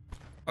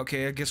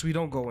 Okay, I guess we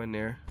don't go in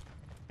there.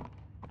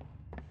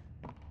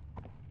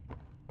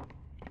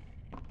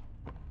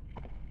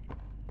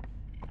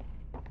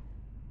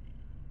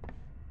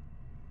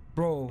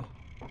 Bro.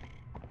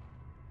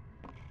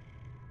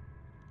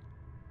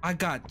 I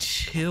got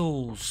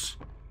chills.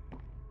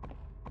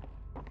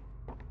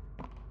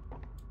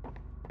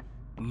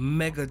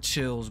 Mega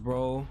chills,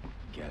 bro.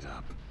 Get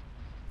up.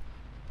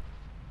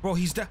 Bro,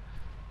 he's down.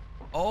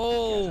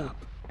 Oh. Get up.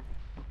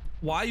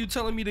 Why are you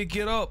telling me to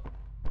get up?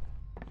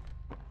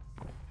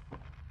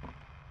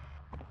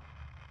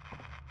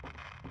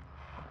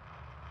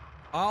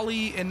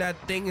 Ollie and that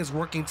thing is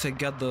working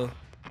together.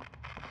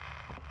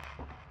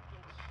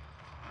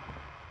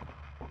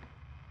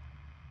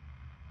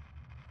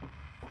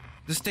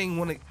 This thing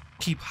want to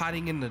keep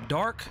hiding in the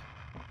dark.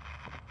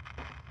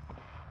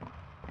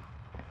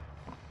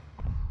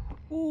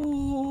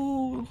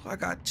 Ooh, I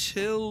got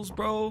chills,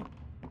 bro.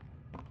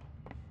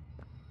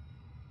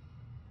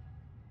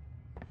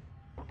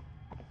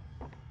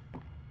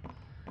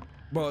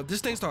 Bro, if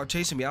this thing start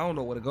chasing me, I don't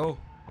know where to go.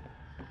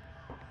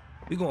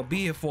 We gonna be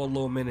here for a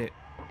little minute.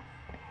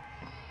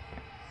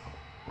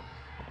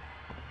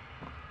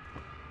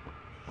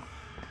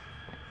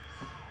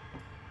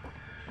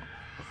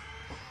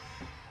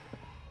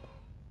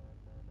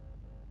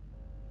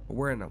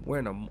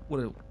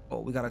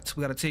 Oh, we got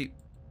a tape.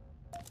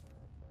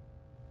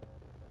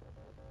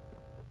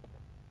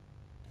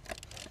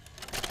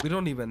 We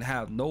don't even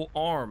have no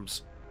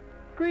arms.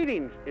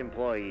 Greetings,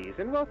 employees,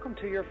 and welcome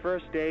to your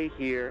first day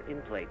here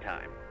in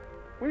Playtime.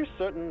 We're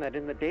certain that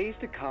in the days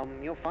to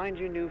come, you'll find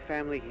your new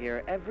family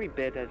here every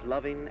bit as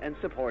loving and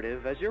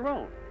supportive as your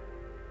own.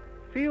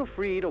 Feel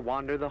free to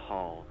wander the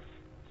halls,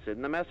 sit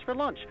in the mess for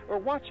lunch, or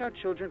watch our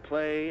children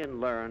play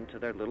and learn to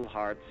their little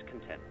hearts'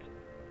 content.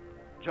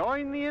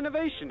 Join the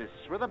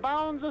innovationists, where the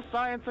bounds of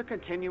science are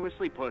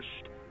continuously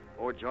pushed,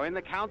 or join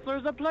the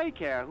counselors of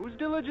Playcare, whose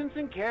diligence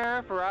and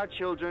care for our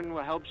children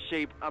will help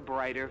shape a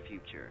brighter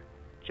future.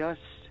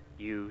 Just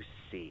you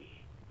see.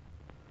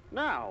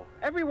 Now,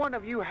 every one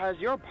of you has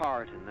your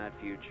part in that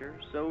future,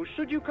 so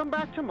should you come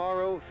back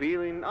tomorrow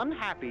feeling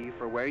unhappy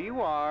for where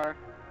you are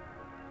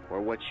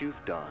or what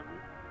you've done,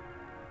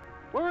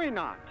 worry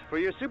not, for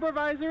your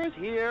supervisor is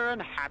here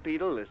and happy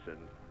to listen.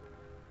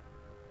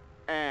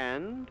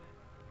 And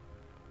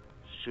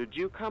should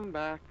you come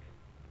back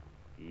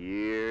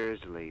years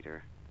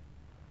later,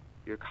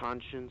 your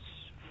conscience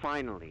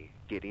finally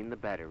getting the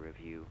better of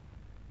you,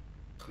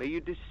 may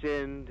you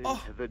descend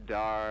into the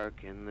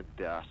dark and the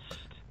dust,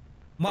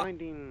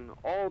 finding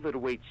all that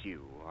awaits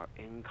you are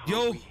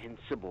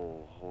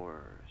incomprehensible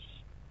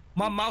horrors.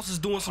 My mouse is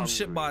doing some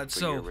shit by For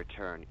itself. your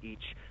return,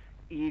 each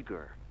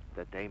eager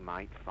that they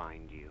might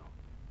find you.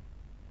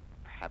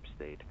 Perhaps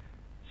they'd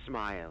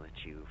smile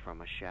at you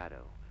from a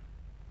shadow.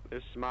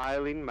 Their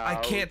smiling mouths.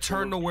 I can't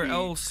turn nowhere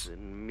else.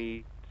 And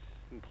meat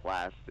and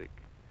plastic,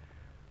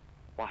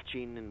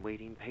 watching and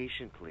waiting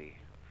patiently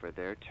for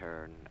their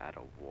turn at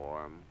a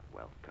warm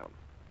welcome.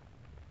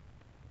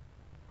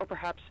 Or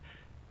perhaps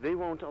they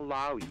won't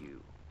allow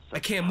you I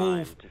can't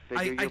move. to figure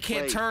I your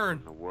can't place turn.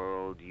 in the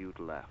world you'd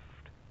left.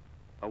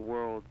 A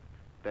world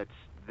that's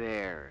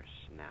theirs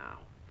now.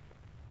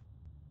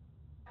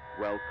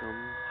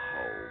 Welcome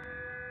home.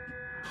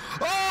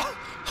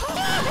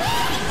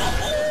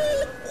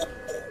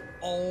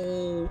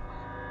 Oh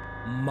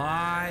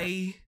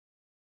my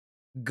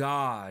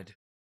God.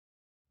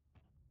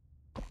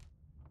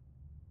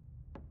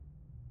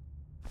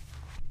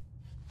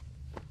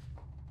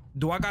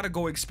 Do I gotta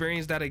go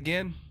experience that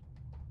again?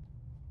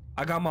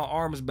 I got my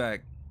arms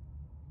back.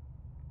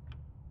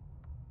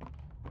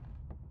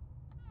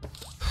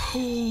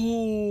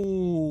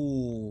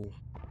 Oh.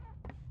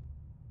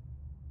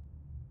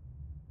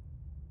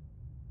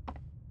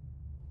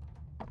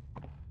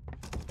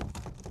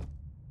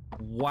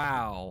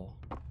 Wow.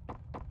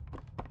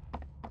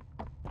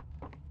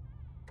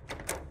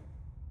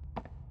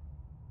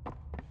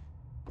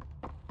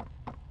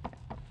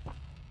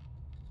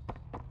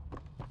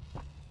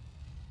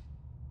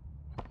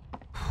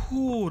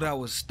 Ooh, that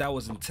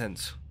was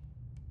intense.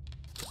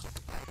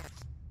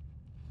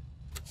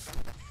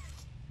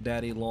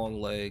 Daddy long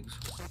legs.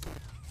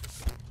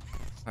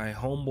 All right,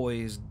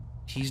 homeboy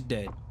he's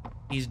dead.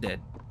 He's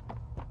dead.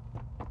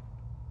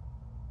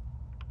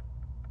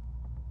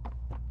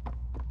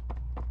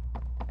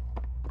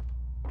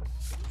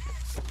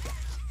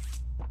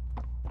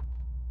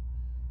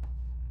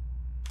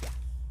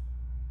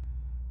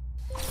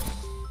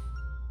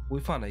 We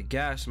found a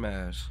gas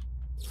mask.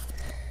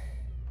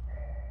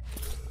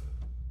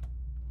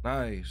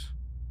 Nice.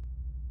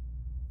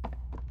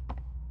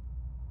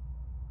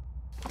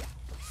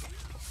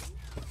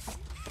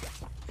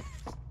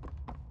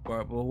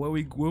 But where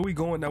we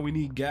going now? We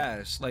need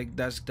gas. Like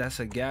that's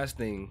a gas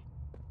thing.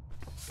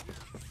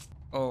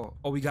 Oh,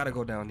 we gotta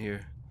go down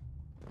here.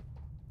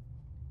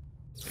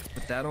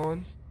 Put that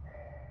on.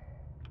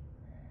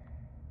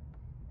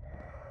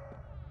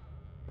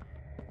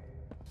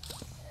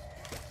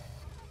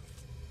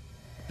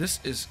 This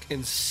is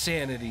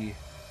insanity.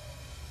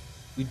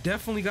 We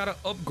definitely got to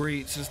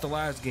upgrade since the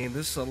last game.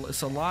 It's a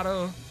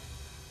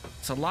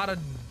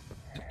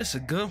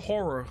good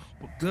horror.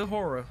 Good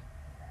horror.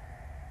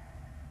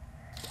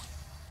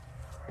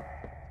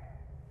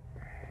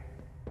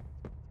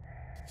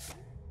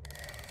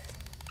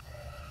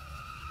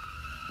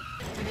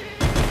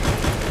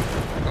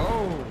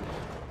 Oh,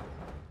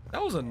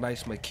 that was a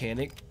nice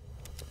mechanic.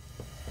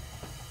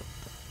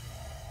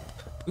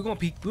 We're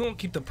gonna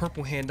keep the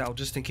purple hand out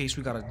just in case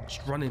we gotta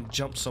run and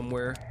jump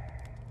somewhere.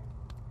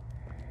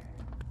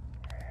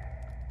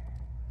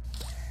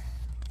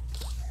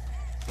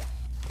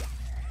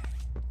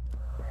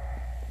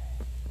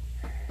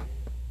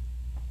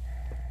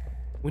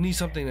 We need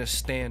something to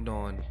stand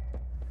on.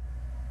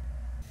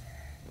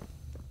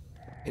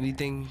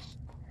 Anything?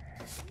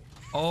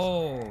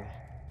 Oh,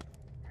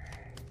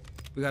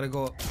 we gotta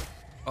go.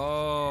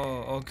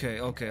 Oh, okay.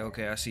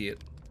 I see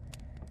it.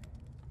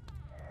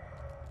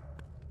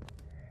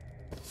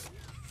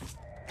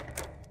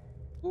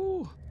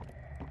 Ooh.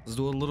 Let's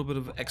do a little bit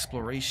of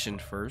exploration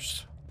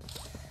first.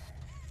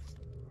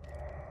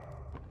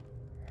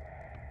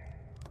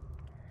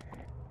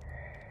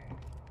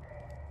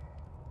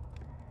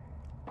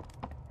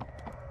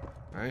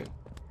 All right.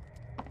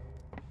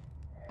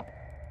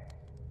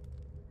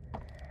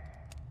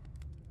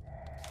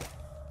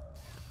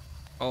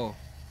 Oh.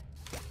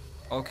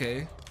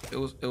 Okay. It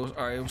was all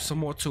right. It was some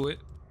more to it.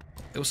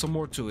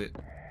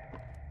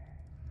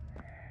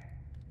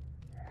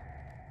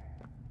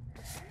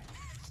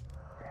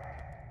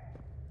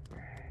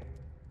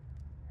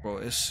 Bro,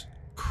 it's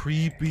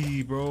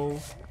creepy, bro.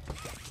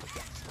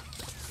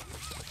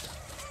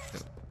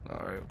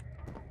 All right.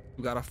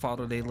 We gotta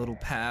follow their little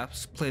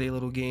paths, play their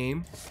little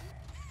game.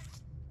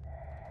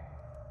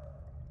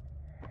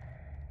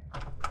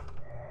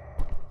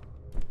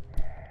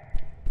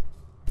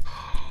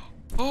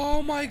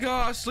 Oh my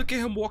gosh, look at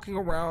him walking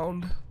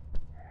around.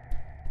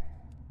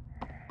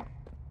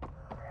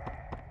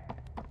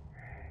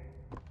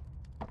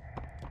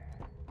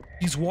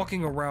 He's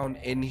walking around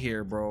in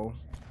here, bro.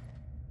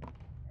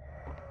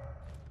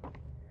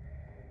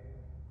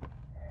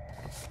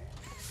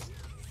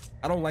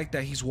 I don't like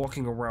that he's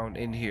walking around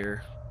in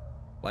here.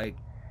 Like,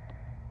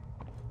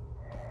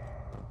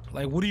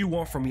 what do you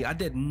want from me? I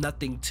did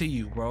nothing to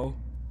you, bro.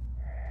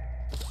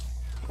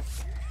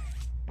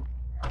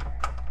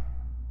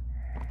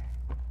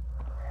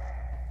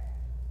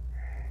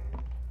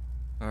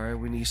 All right,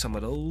 we need some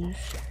of those.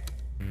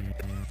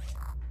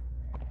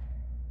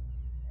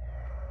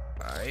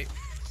 All right,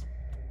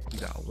 we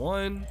got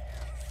one.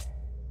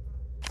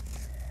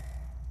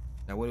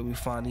 Now where do we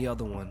find the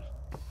other one?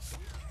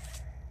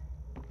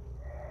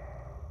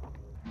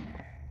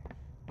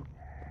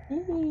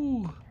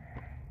 Ooh.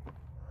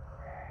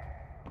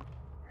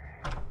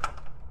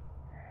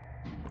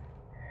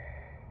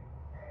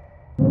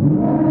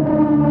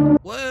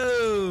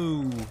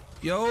 Whoa,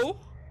 yo.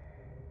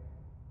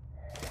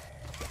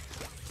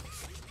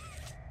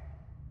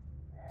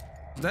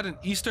 Is that an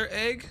Easter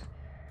egg?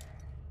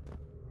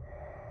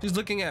 She's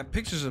looking at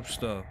pictures of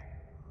stuff.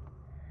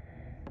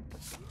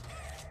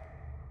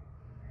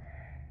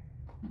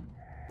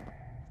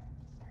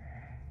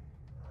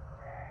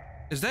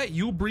 Is that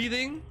you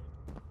breathing?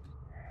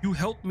 You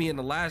helped me in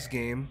the last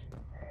game.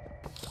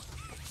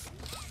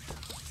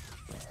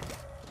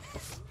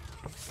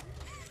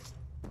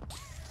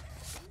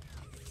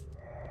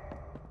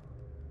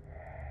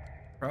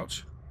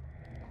 Crouch.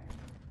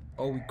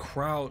 Oh, we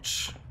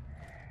crouch.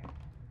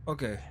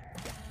 Okay.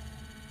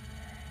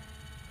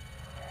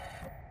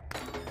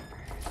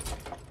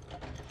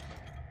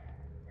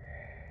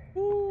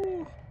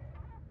 Woo.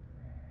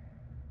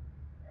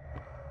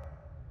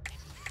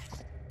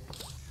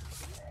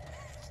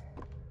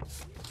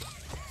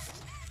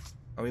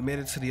 Oh, we made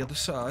it to the other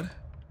side.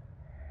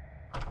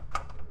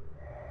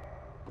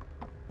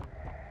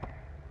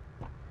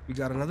 We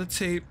got another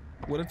tape.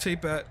 Where the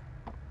tape at?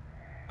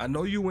 I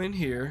know you in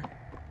here.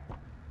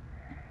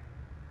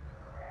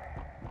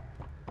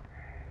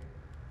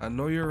 I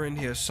know you're in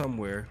here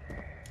somewhere.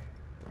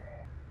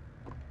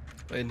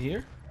 In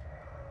here?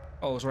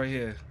 Oh, it's right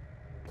here.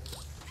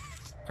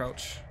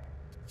 Crouch.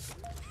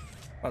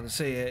 About to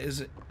say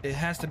it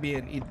has to be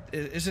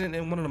isn't it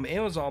in one of them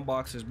Amazon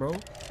boxes, bro?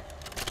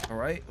 All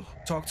right,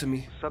 talk to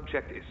me.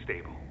 Subject is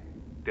stable,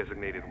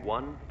 designated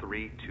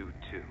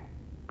 1322.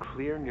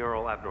 Clear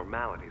neural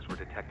abnormalities were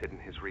detected in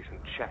his recent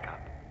checkup.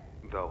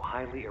 Though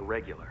highly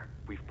irregular,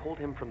 we've pulled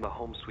him from the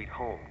home sweet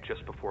home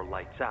just before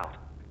lights out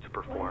to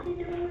perform. What is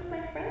he doing with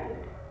my friend?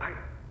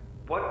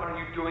 What are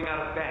you doing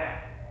out of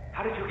bed?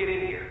 How did you get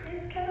in here?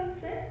 Is Kevin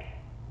sick?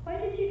 Why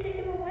did you take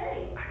him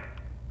away?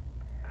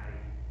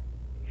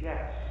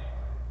 Yes.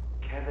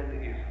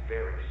 Kevin is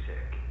very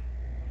sick.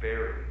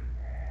 Very,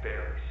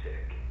 very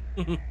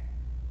sick.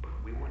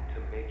 But we want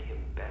to make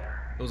him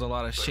better. There was a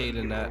lot of shade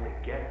in that. He can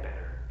only get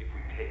better if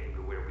we take him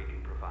to where we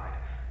can provide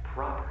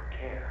proper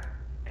care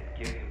and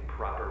give him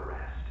proper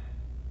rest.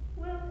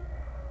 Well,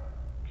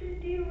 do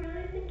you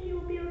really think he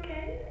will be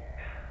okay?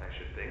 I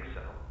should think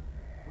so.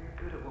 We're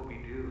good at what we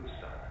do,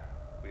 son.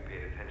 We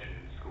paid attention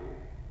in school,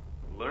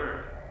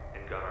 learned,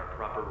 and got our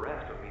proper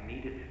rest when we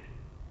needed it.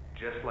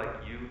 Just like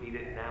you need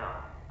it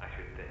now, I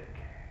should think.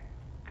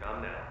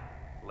 Come now,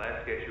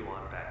 let's get you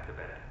on back to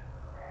bed.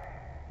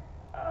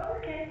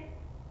 Okay.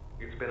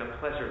 It's been a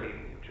pleasure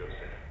meeting you,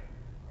 Joseph.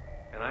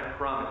 And I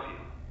promise you,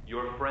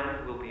 your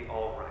friend will be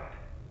all right.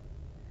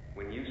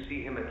 When you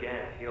see him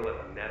again, he'll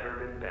have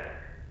never been better.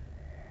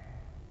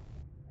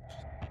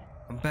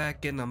 I'm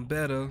back and I'm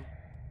better.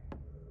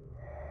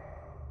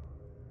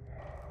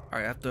 All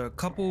right, after a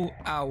couple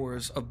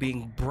hours of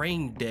being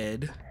brain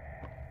dead.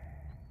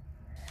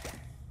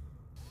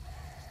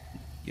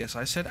 Yes,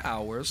 I said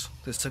hours.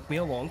 This took me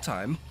a long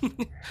time.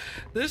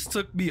 This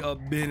took me a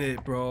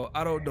minute, bro.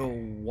 I don't know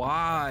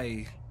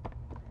why.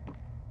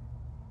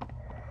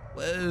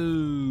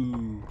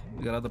 Whoa.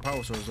 We got other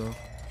power sources though.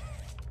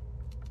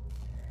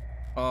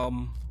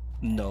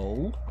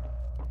 No.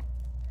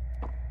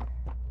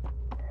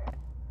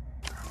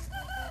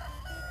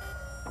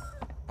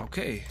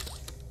 Okay.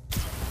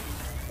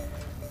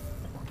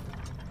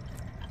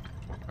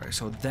 Alright,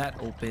 so that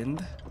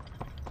opened.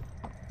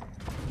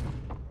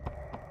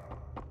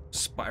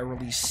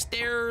 Spirally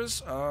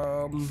stairs.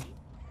 Ooh,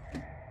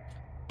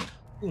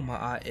 my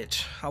eye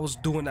itch. I was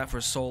doing that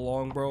for so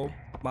long, bro.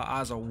 My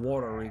eyes are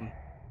watering.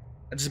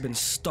 I just been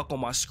stuck on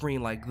my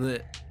screen like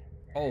that.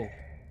 Oh.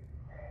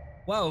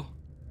 Well.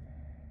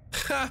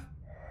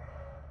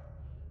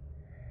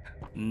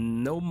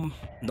 No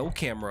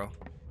camera.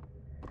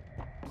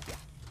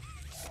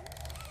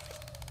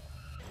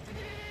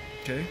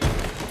 Okay.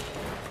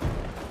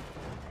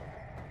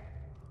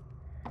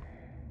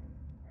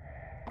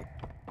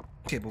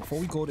 Okay, before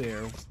we go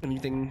there,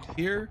 anything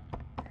here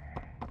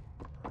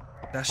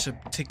that should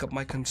take up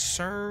my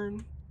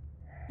concern?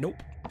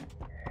 Nope.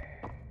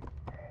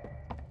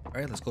 All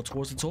right, let's go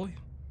towards the toy.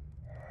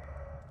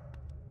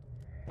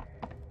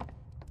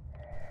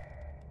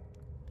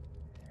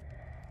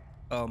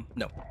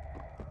 No.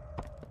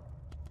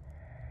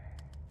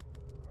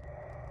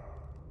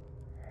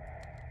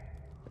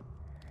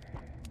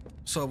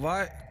 So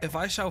if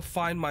I shall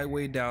find my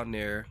way down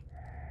there,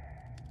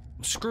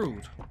 I'm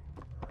screwed.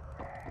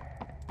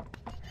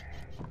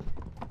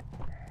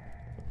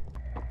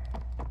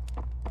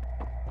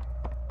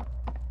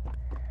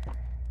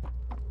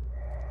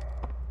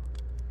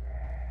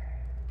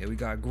 Yeah, we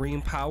got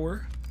green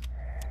power.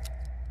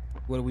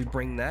 Where do we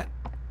bring that?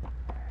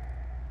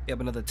 We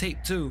have another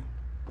tape too.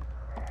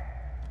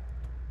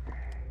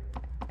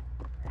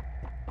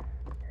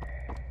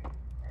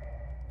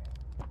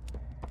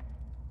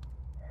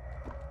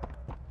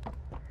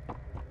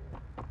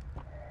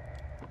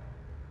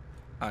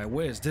 Alright,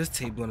 where's this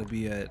tape gonna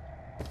be at?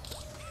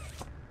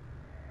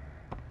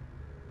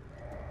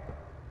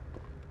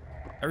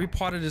 Every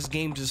part of this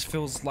game just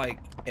feels like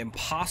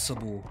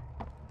impossible.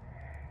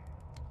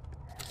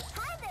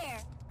 Hi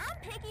there, I'm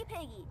Piggy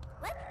Piggy.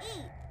 Let's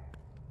eat.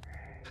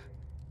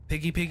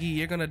 Piggy Piggy,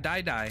 you're gonna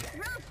die. Grilled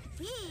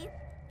beef,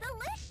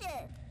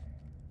 delicious.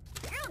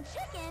 Grilled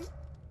chicken,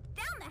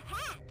 down the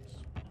hatch.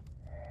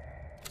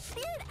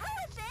 Speared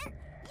elephant,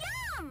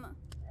 yum.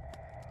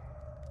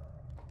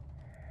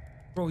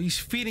 Bro, he's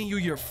feeding you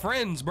your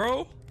friends,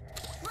 bro.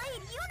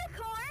 Blade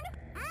unicorn,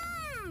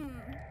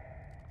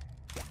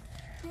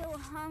 Still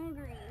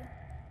hungry.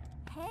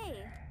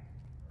 Hey,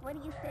 what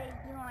do you say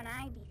you and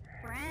I be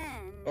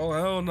friends? Oh,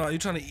 hell no. You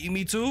trying to eat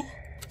me too?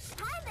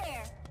 Hi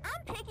there,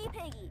 I'm Piggy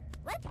Piggy.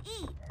 Let's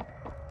eat.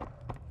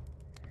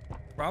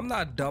 Bro, I'm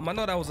not dumb. I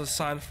know that was a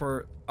sign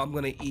for I'm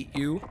gonna eat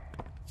you.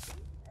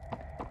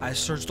 I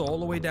searched all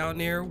the way down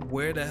there.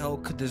 Where the hell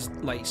could this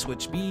light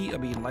switch be? I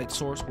mean, light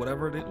source,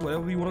 whatever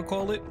you want to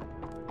call it.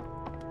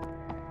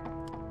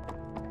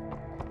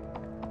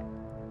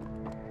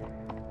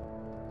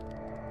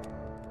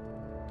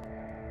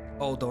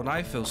 Oh, don't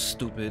I feel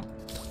stupid?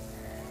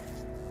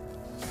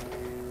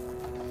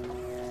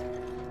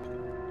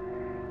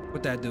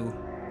 What'd that do?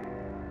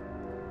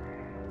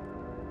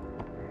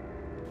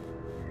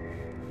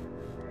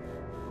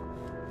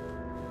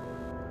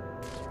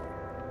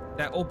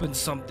 That opened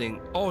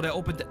something. Oh, that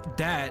opened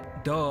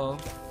that. Duh.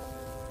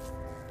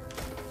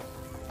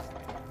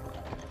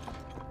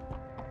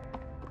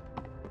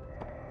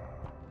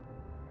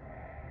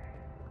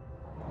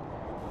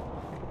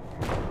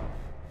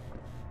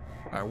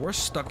 Alright, we're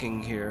stuck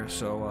in here,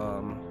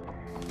 so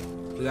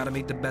we gotta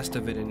make the best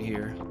of it in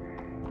here.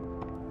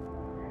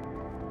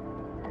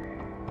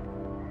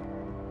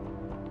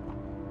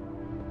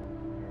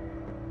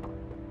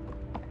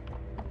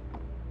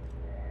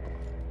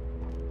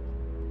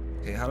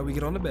 Okay, how do we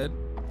get on the bed?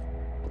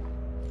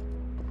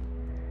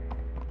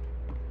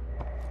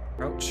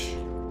 Ouch.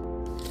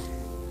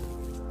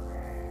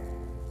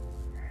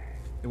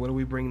 And where do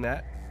we bring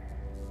that?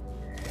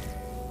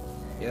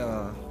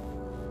 Yeah.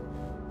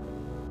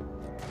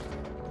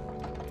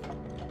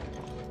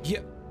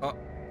 Yep.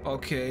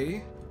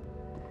 Okay.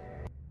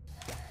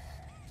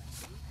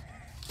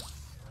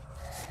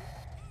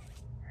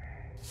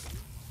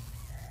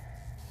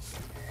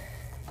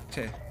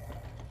 Okay.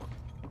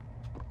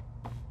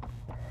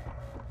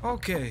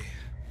 Okay.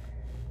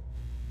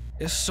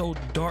 It's so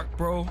dark,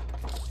 bro.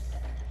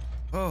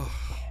 Oh.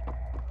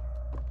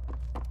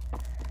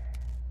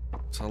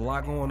 It's a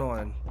lot going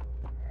on.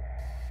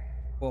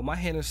 Well, my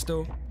hand is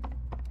still.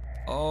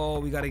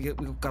 Oh, we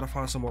gotta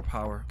find some more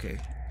power. Okay.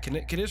 Can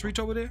this reach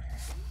over there?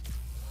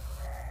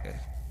 Okay.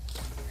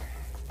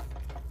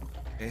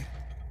 Okay.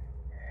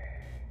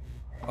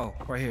 Oh,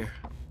 right here.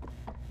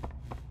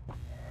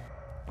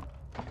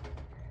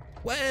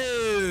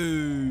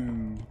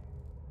 Whoa!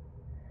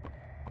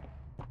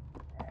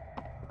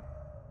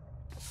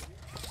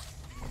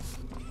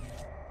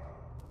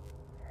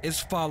 It's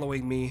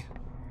following me.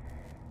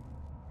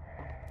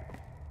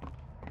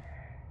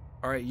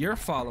 All right, you're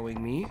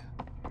following me.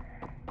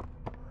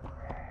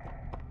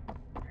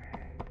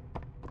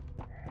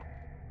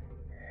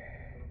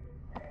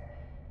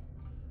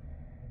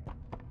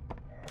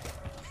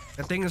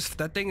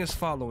 That thing is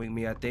following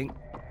me, I think.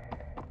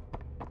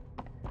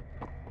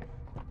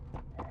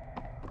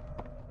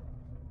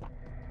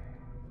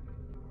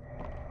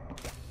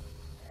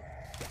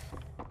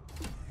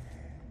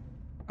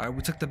 All right,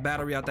 we took the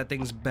battery out. That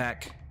thing's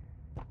back.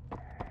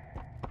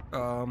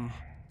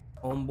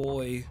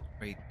 Homeboy,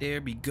 right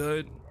there. Be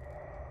good.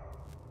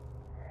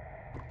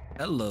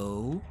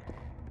 Hello.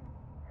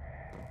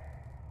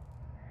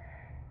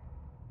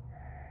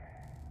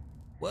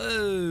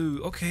 Whoa.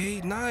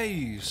 Okay,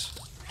 nice.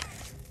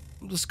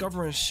 I'm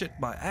discovering shit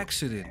by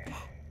accident.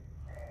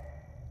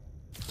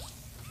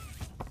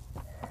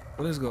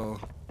 Let's go.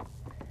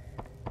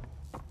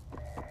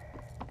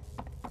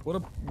 What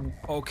a...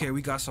 Okay,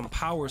 we got some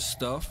power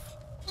stuff.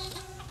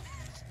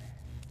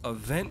 A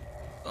vent.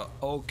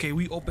 Okay,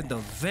 we opened the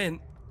vent.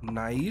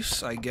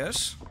 Nice, I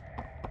guess.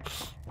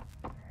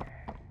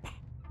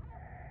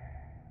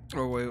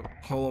 Oh, wait.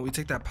 Hold on. We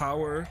take that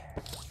power.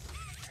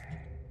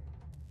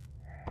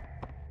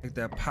 Take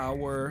that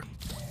power.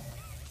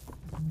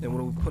 Then what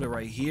do we put it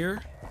right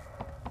here?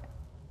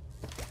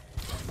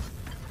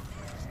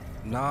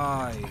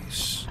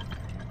 Nice.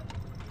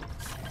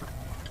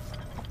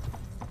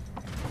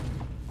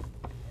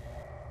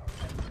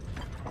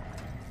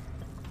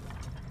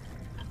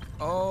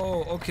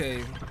 Oh,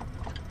 okay.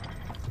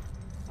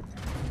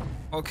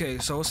 Okay,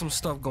 so some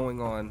stuff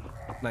going on.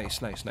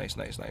 Nice, nice, nice,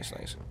 nice, nice,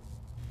 nice.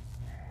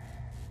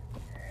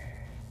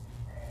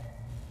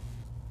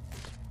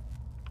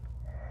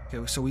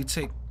 Okay, so we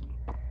take...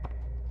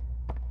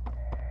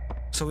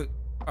 So,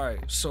 alright,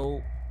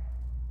 so...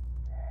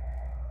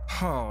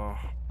 Huh.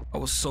 I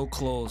was so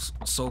close,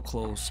 so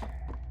close.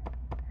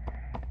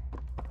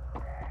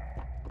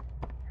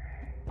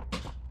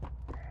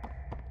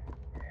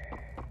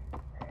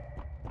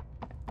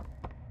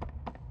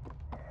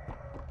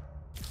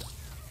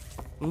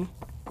 Be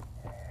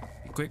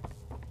quick.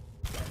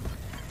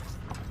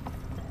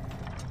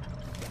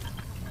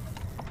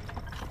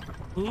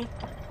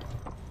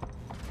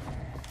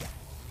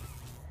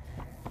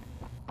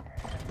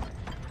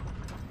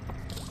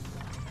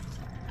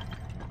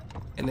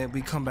 And then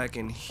we come back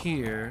in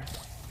here.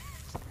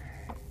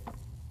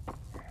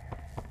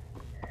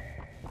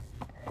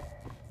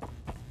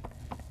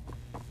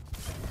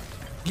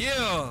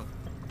 Yeah.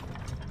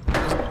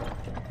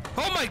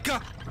 Oh my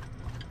god.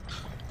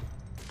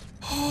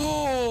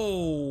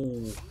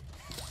 Oh.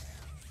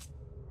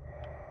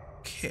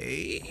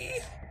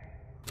 Okay.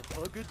 A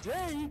hug a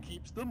day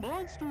keeps the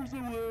monsters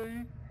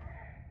away.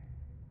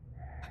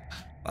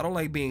 I don't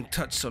like being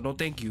touched, so no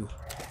thank you.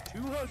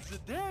 2 hugs a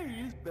day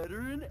is better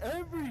in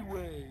every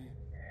way.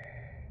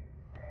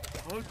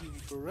 Hugging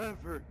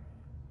forever.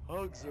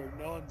 Hugs are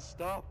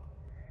non-stop.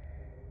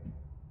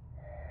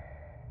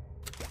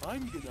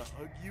 I'm gonna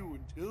hug you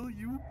until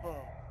you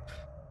pop.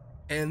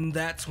 And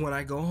that's when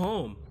I go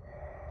home.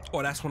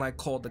 Or that's when I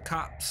call the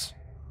cops.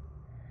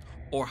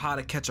 Or how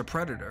to catch a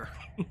predator.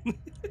 A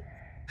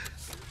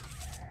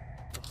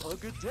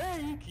hug a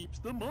day keeps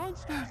the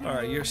monsters away.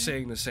 Alright, you're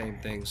saying the same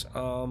things.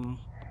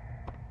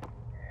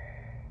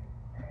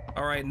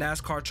 Alright,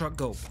 NASCAR truck,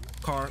 go.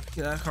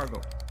 NASCAR, go.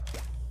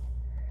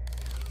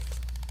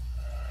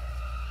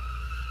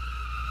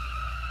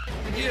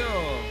 Yo!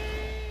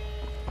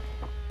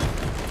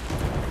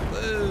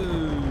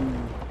 Whoa!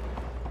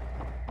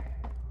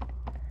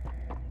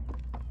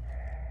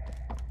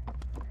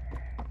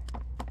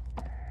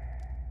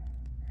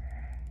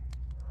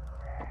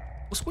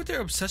 What's with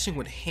their obsession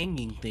with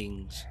hanging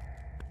things?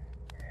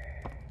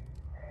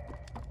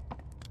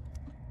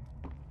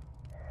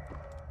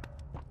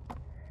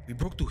 We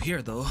broke through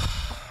here though.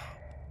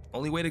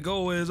 Only way to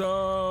go is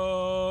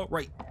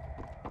right.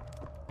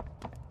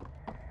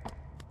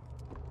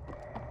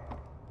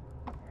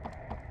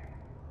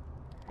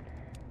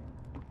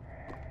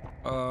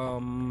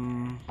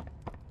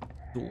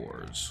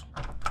 Doors.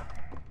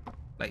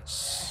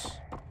 Nice.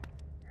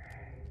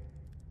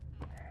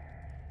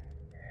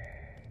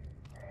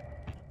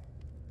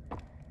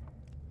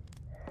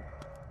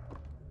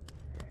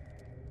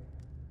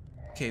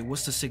 Okay,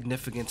 what's the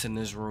significance in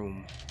this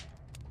room?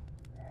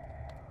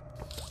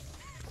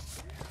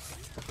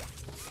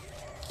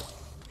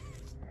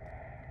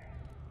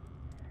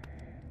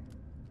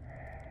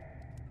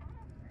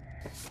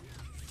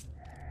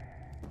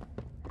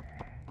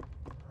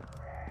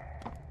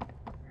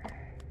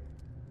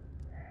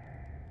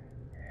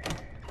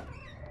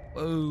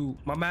 Oh,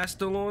 my mask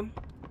still on?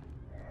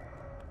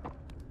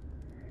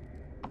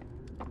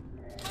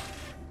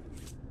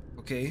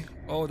 Okay.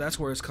 Oh, that's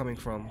where it's coming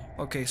from.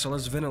 Okay, so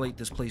let's ventilate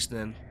this place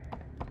then.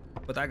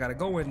 But I gotta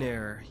go in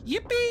there.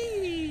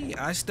 Yippee!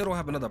 I still don't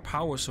have another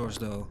power source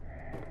though.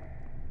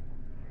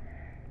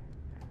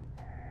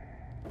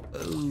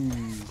 Oh.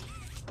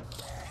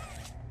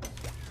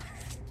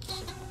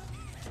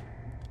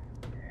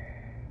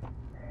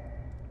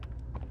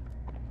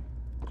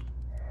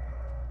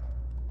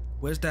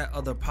 Where's that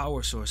other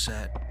power source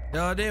at?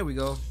 Oh, there we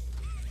go.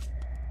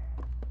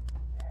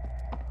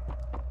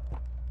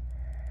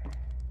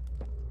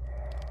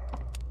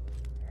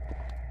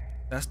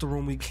 That's the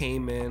room we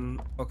came in.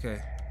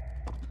 Okay.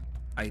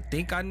 I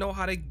think I know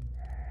how to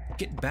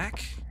get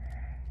back.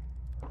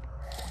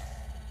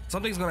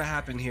 Something's gonna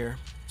happen here.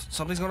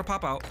 Something's gonna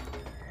pop out.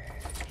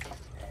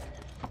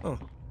 Oh.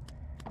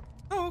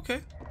 Oh,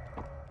 okay.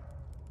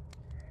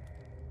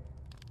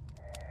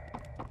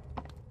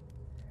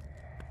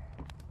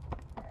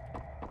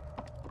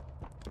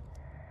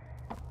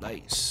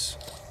 Nice.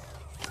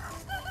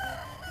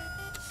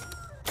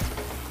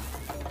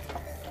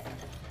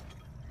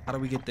 How do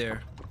we get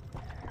there?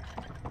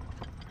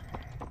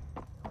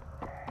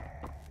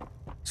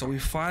 So we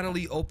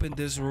finally opened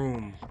this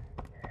room.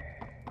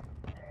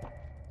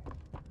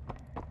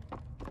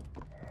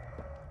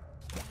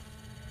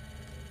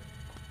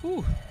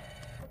 Whew.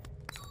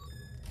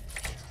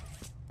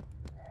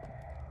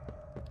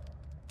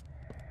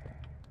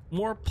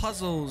 More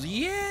puzzles.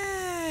 Yay!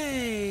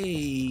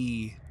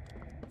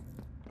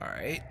 All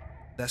right.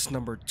 That's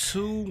number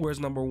 2. Where's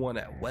number 1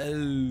 at?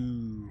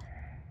 Whoa.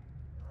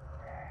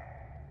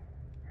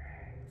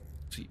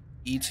 So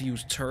E to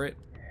use turret.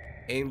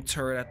 Aim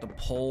turret at the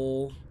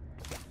pole.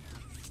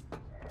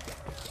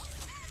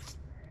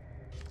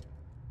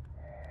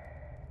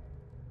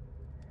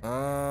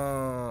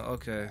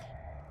 Okay.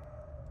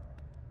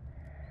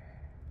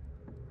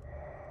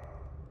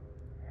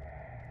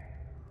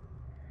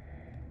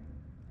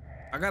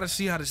 I gotta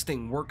see how this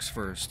thing works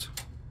first.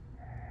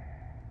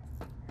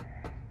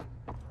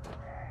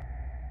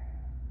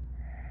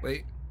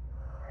 Wait.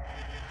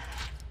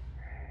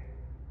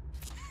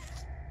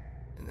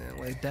 And then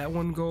let that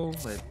one go.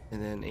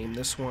 And then aim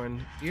this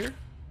one here.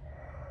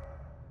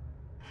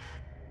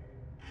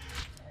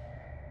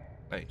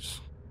 Nice.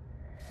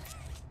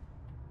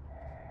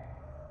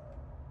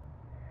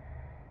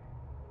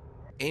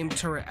 Aim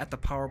turret at the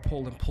power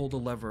pole and pull the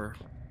lever.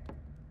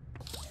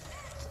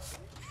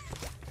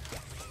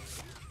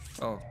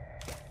 Oh.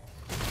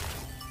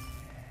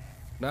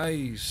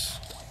 Nice.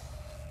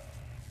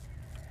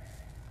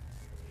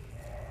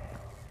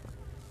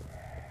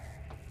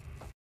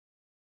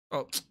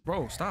 Oh,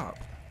 bro, stop.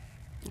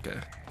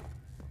 Okay.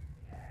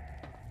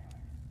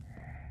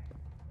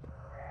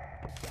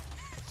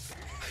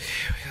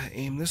 We gotta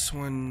aim this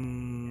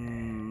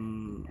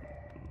one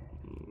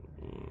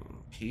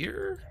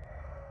here?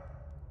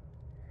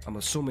 I'm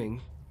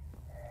assuming.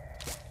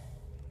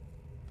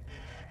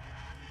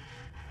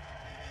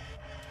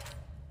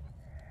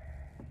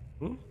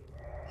 Hmm?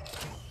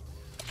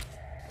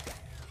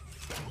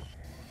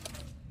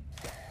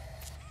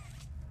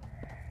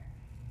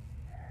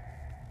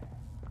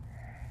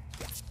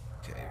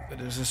 Okay, where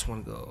does this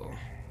one go?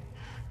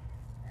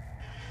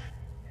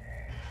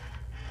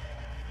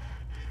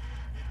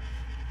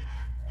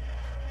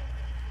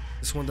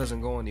 This one doesn't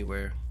go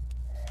anywhere.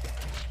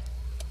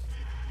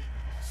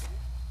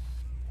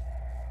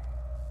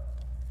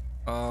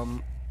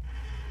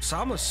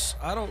 Samus,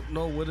 I don't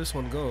know where this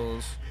one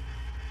goes.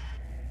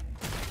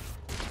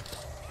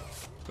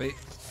 Wait.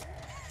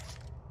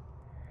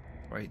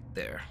 Right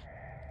there.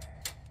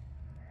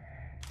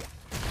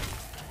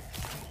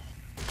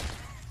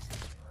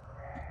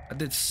 I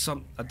did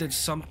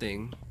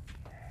something.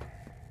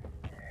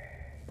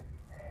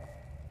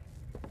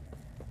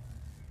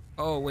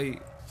 Oh,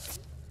 wait.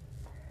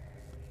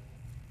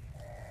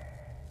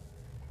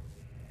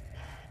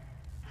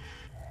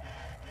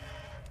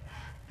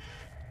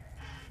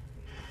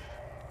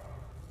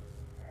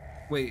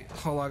 Wait,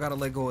 hold on, I gotta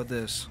let go of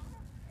this.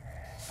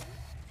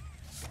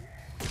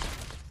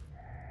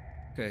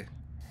 Okay.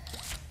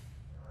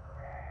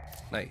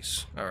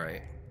 Nice. All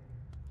right.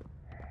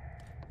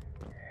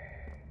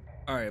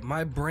 All right.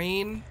 My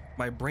brain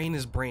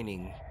is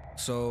braining.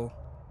 So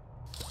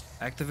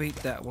activate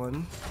that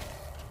one.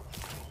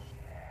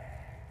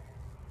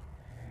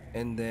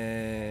 And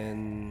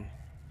then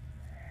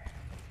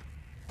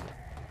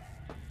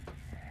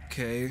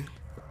okay.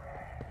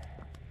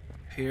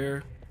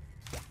 Here.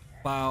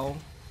 Bow.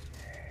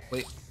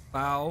 Wait.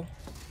 Bow.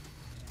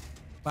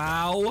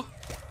 Bow.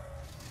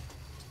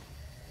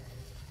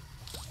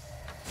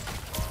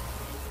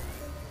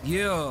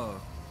 Yeah.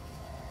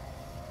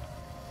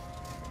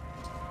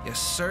 Yes,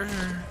 sir.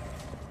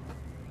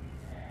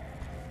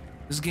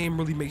 This game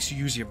really makes you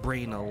use your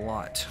brain a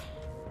lot.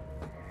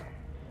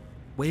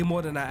 Way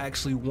more than I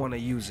actually want to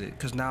use it,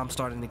 because now I'm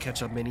starting to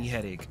catch a mini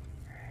headache.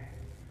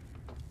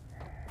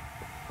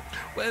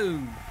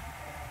 Whoa.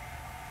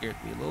 Scared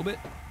me a little bit.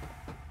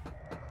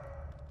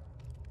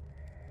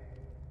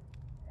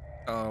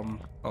 Oh.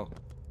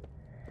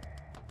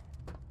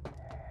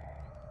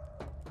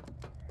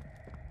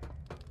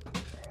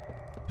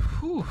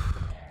 Whew.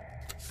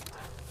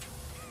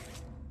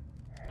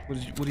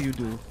 What do you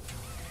do?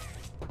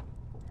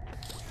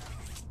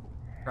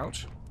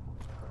 Crouch?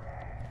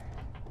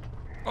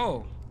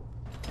 Oh.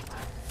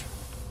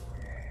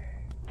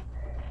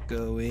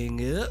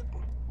 Going up.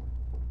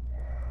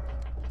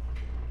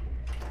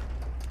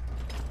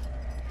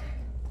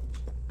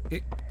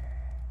 Okay.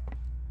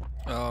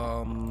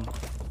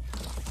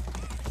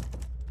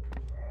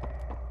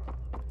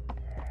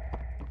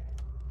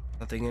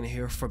 Nothing in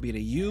here for me to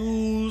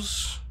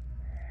use.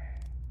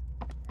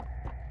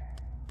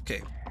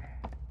 Okay.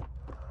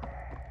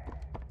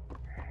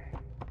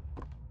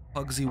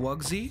 Hugsy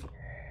Wugsy.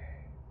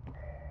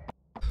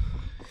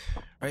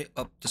 Right,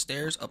 up the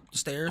stairs, up the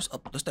stairs,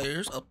 up the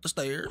stairs, up the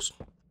stairs.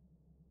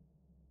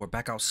 We're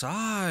back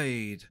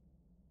outside.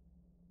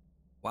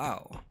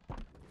 Wow.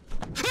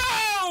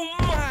 Oh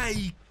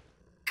my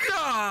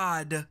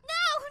God! No!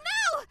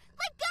 No!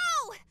 Let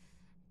go!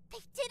 They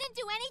didn't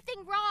do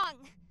anything wrong.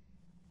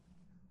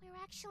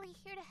 We're actually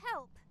here to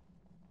help.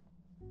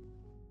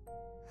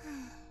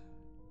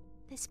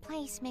 This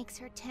place makes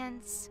her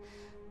tense.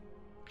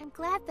 I'm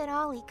glad that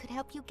Ollie could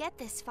help you get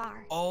this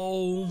far.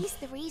 Oh. He's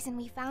the reason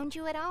we found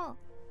you at all.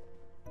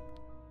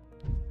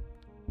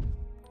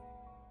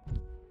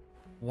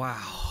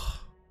 Wow.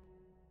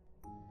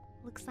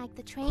 Looks like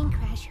the train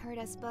crash hurt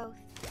us both.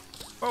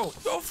 Oh,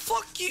 oh,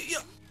 fuck you. Yeah.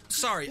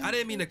 Sorry, I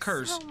didn't mean to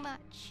curse. So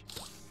much.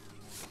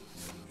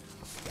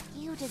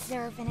 You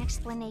deserve an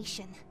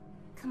explanation.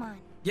 Come on.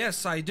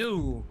 Yes, I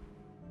do.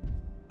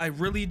 I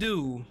really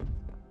do.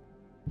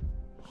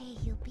 Hey,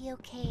 you'll be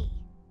okay.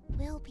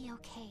 We'll be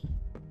okay.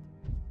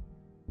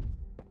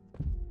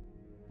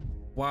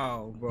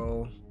 Wow,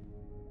 bro.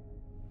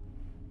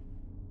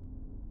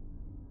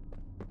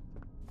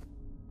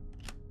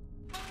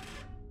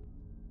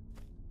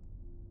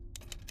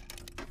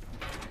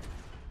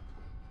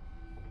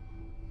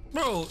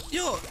 Bro,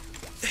 yo,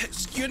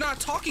 you're not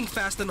talking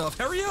fast enough.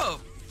 Hurry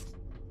up.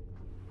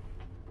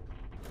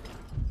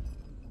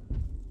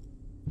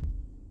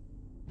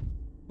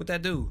 What'd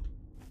that do?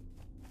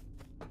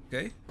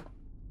 Okay.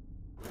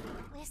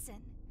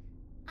 Listen,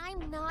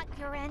 I'm not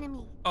your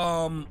enemy.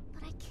 But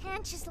I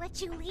can't just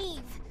let you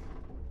leave.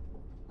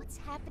 What's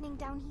happening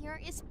down here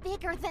is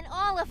bigger than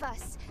all of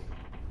us.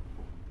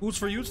 Who's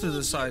for you to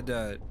decide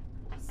that?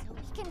 So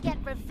we can get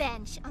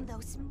revenge on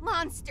those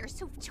monsters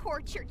who've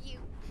tortured you.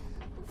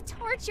 Who've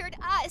tortured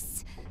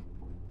us.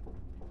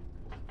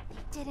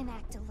 They didn't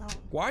act alone.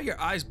 Why are your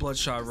eyes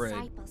bloodshot red?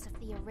 Disciples of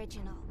the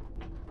original.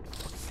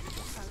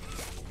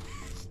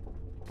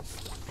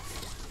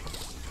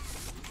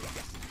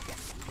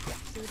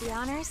 Do the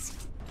honors?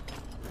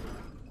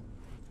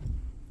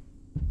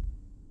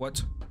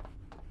 What?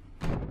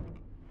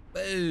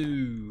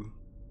 Boo.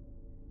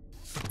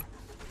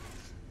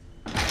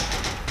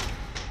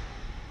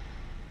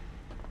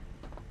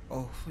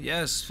 Oh,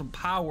 yes, some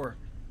power.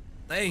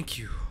 Thank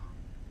you.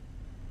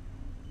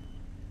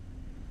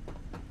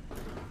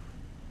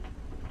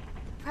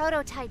 The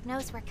prototype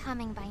knows we're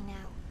coming by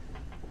now.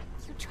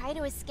 You try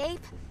to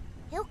escape,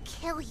 he'll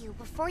kill you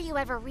before you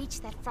ever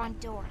reach that front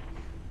door.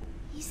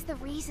 He's the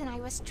reason I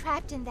was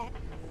trapped in that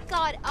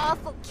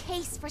god-awful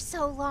case for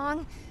so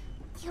long.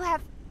 You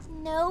have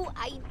no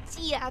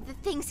idea the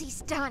things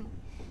he's done.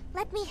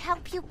 Let me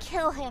help you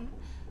kill him.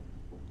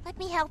 Let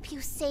me help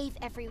you save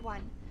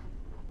everyone.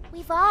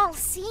 We've all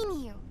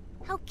seen you,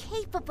 how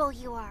capable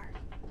you are.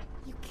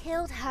 You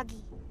killed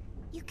Huggy.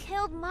 You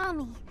killed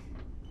Mommy.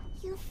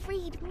 You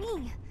freed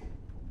me.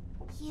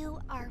 You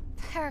are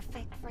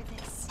perfect for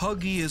this.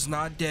 Huggy is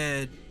not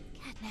dead.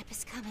 Catnap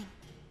is coming.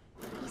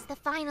 He's the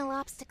final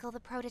obstacle the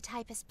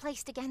prototype has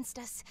placed against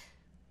us.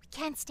 We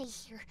can't stay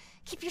here.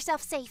 Keep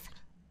yourself safe.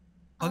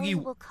 Ollie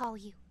will call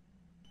you.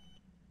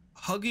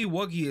 Huggy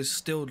Wuggy is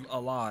still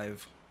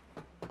alive.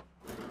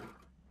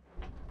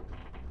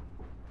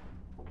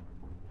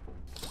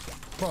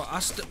 Bro,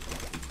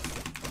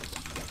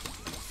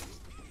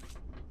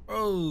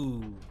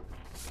 Oh.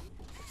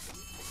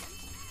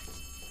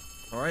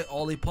 Alright,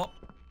 Ollie Pop.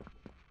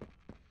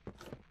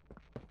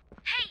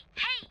 Hey,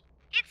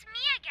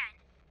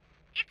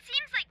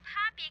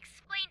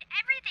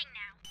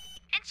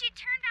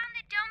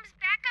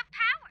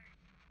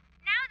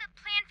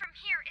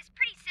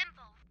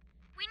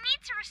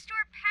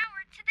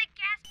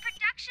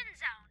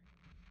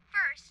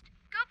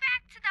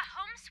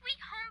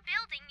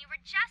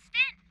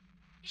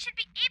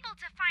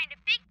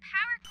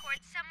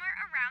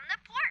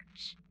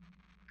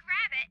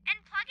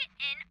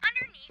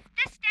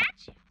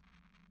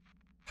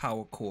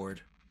 power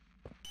cord.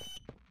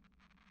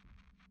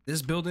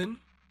 This building.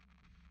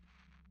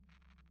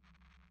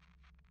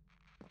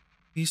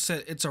 He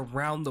said it's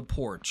around the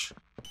porch.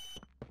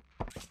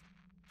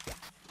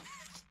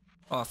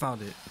 Oh, I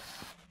found it.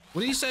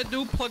 What he said,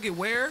 dude? Plug it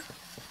where?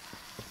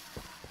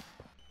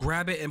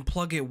 Grab it and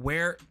plug it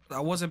where?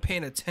 I wasn't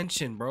paying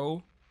attention,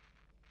 bro.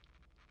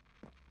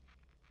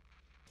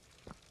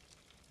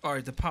 All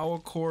right, the power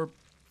cord.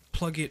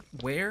 Plug it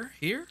where?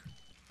 Here?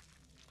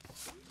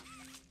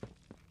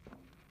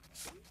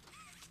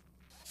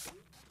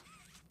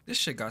 This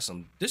shit got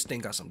some. This thing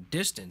got some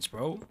distance,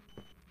 bro.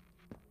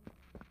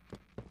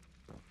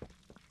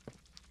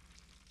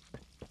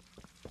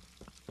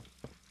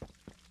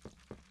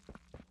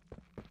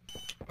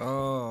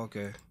 Oh,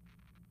 okay.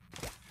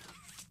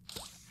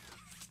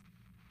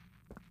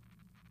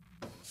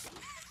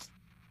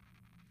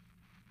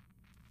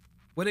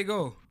 Where'd it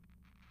go?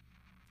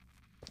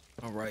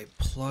 All right,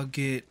 plug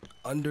it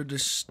under the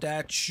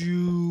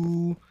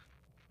statue.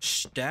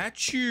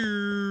 Statue.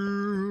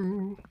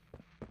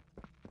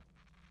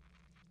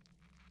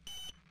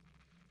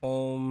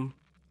 Home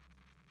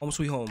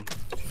sweet home.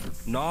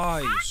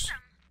 Nice. Awesome.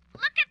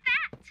 Look at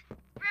that.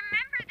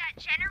 Remember that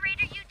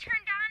generator you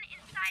turned on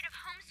inside of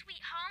Home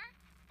Sweet Home?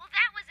 Well,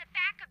 that was a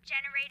backup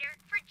generator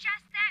for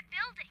just that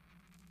building.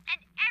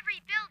 And every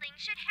building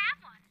should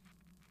have one.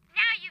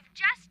 Now you've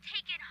just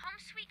taken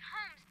Home Sweet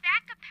Home's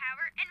backup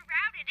power and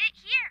routed it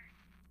here.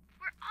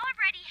 We're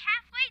already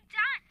halfway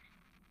done.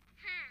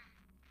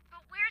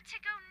 But where to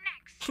go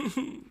next?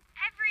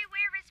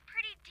 Everywhere is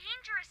pretty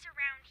dangerous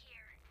around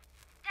here.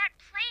 That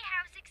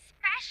playhouse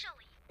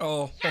especially.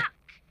 Oh. Yuck.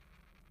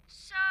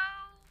 So,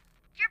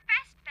 your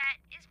best bet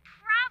is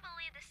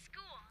probably the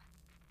school.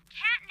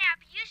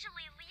 Catnap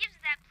usually leaves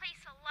that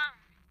place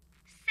alone.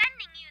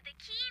 Sending you the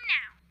key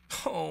now.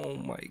 Oh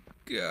my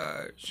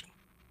gosh.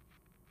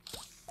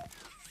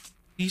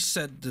 He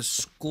said the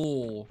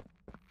school.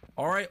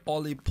 Alright,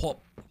 Ollie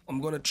Pop. I'm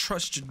gonna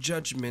trust your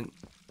judgment.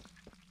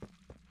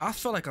 I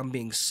feel like I'm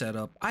being set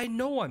up. I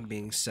know I'm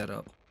being set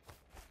up.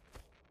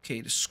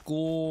 Okay, the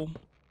school.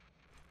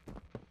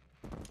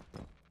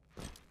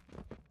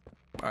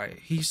 Alright,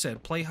 he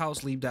said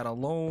playhouse, leave that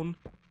alone.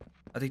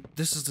 I think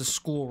this is the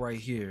school right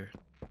here.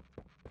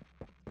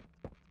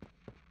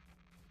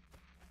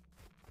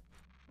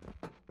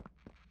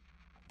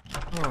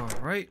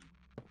 Alright.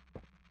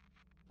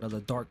 Another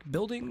dark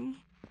building.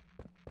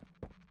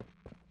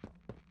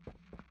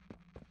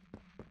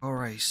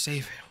 Alright,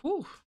 save it.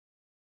 Whew.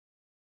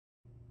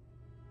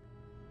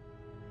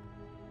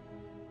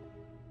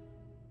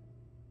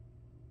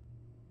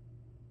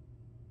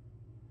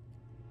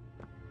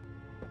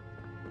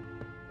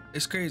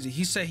 It's crazy.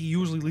 He said he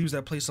usually leaves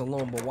that place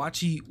alone, but watch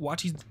he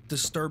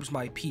disturbs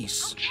my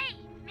peace. Okay,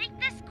 make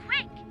this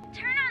quick.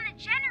 Turn on the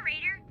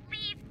generator,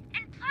 leave,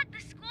 and plug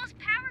the school's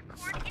power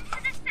cord into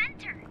the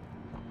center.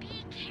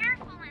 Be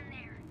careful in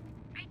there.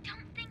 I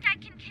don't think I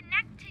can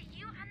connect to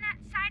you on that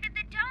side of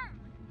the dome.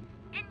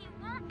 And you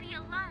won't be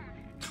alone.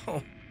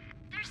 Oh.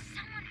 There's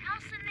someone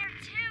else in there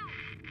too.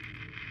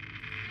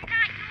 They're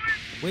not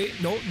yours.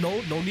 Wait,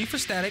 no need for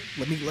static.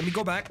 Let me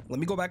go back. Let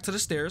me go back to the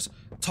stairs.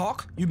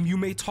 Talk. You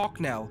may talk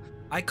now.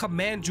 I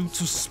command you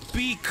to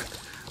speak.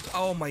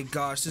 Oh my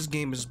gosh, this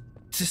game is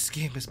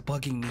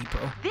bugging me,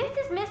 bro. This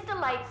is Mr.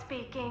 Light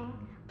speaking.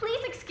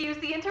 Please excuse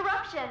the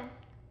interruption.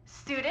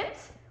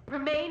 Students,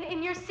 remain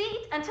in your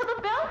seat until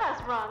the bell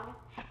has rung.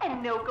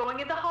 And no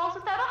going in the halls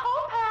without a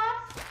hall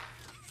pass.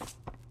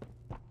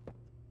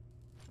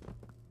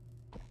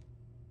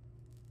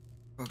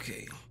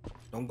 Okay.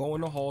 Don't go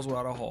in the halls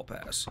without a hall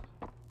pass.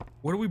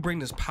 Where do we bring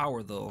this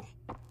power, though?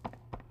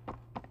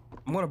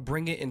 I'm gonna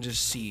bring it and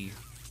just see.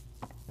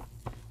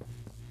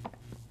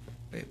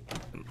 Wait,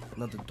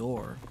 another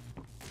door.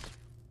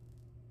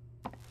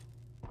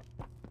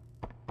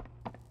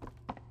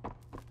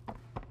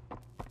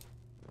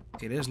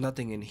 Okay, there's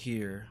nothing in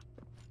here.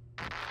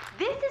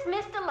 This is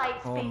Mr.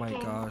 Light speaking. Oh my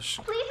gosh.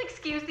 Please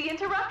excuse the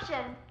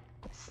interruption.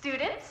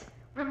 Students,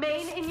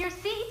 remain in your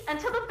seat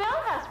until the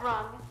bell has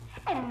rung.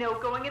 And no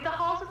going in the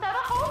halls without a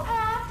hall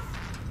pass.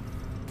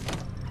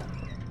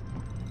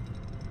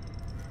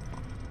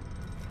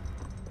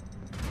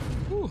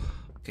 Whew.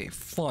 Okay,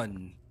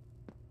 fun.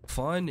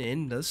 Fun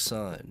in the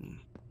sun.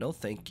 No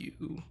thank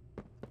you.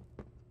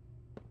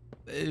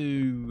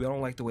 Ooh, I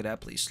don't like the way that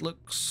place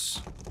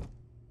looks.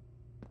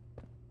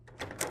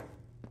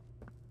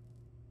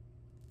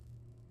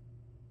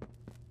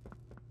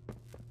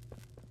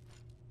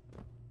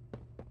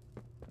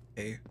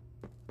 Okay.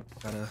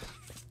 Gotta...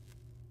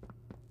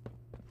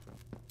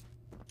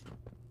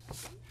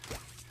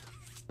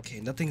 Okay,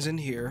 nothing's in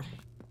here.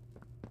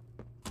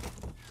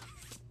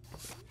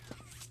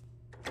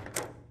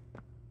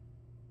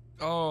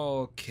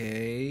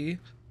 Okay.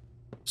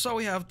 So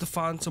we have to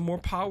find some more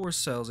power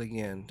cells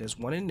again. There's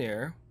one in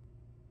there.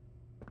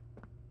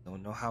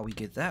 Don't know how we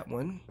get that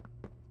one.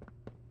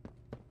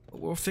 But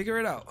we'll figure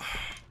it out.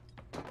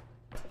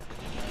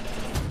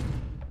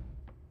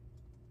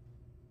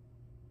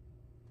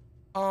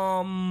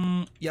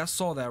 Yeah, I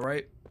saw that,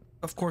 right?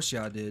 Of course,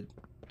 yeah, I did.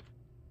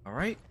 All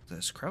right,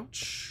 let's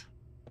crouch.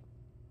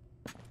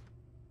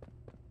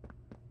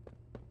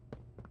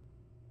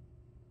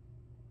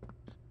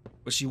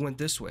 But she went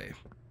this way.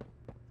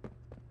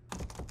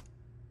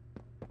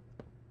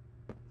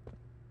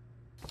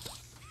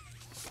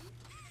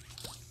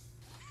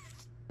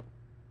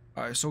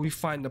 All right, so we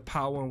find the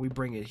power and we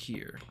bring it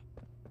here.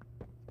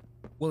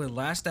 Will it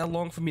last that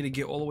long for me to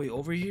get all the way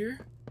over here?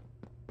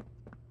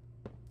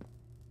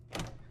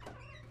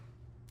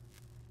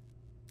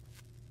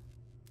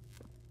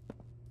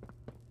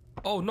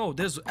 Oh no,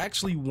 there's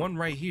actually one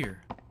right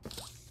here.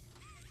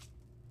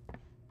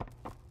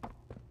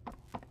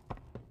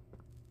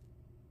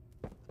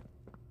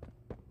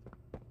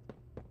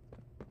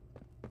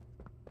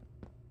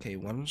 Okay,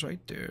 one's right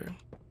there.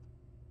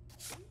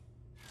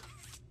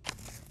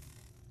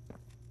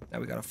 Now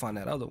we gotta find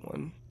that other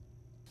one.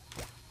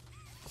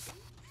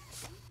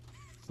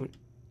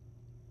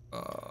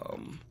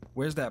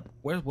 Where's that?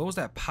 Where was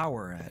that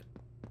power at?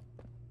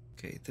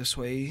 Okay, this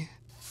way.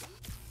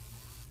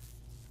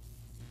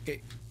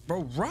 Okay,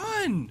 bro,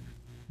 run,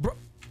 bro.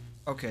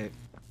 Okay.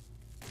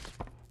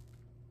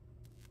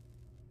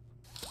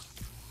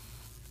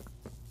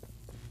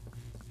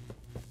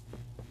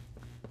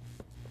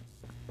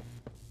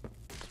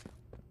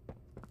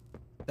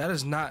 That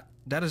is not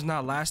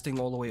lasting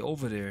all the way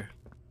over there.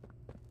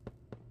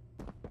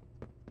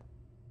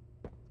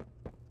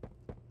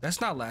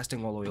 That's not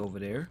lasting all the way over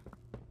there.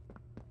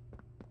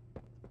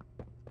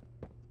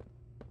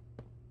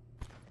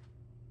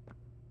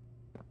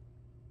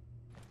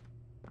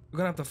 We're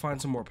gonna have to find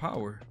some more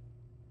power.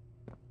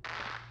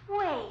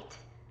 Wait,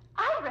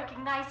 I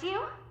recognize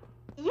you.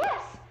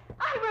 Yes,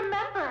 I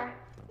remember.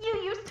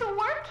 You used to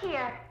work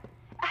here.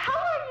 How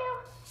are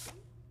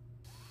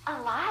you?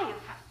 Alive.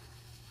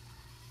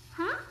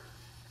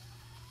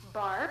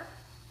 Barb?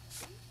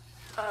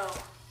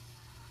 Oh.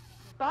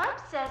 Barb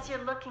says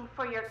you're looking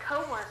for your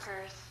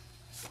co-workers.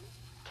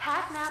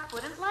 Catnap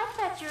wouldn't like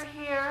that you're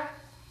here.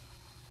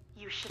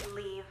 You should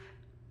leave.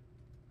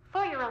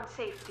 For your own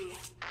safety.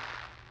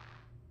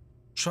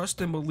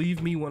 Trust and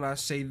believe me when I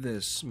say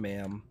this,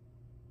 ma'am.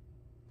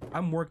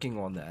 I'm working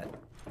on that.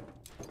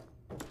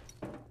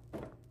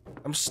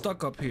 I'm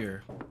stuck up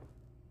here.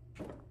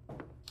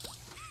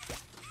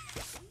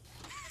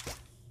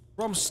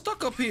 Bro, I'm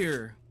stuck up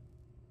here.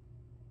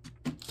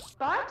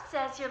 Barb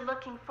says you're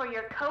looking for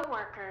your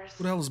co-workers.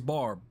 Who the hell is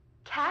Barb?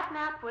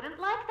 Catnap wouldn't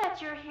like that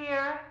you're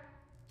here.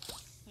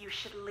 You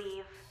should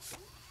leave.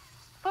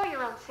 For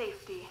your own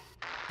safety.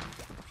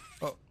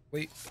 Oh,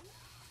 wait.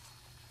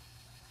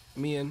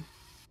 Me in.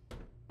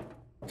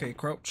 Okay,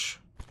 crouch.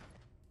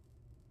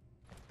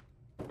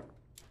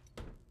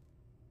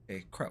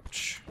 Okay,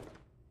 crouch.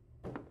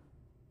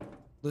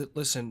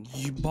 Listen,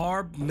 you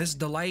Barb, Miss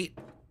Delight,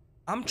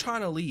 I'm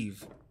trying to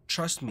leave.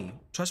 Trust me.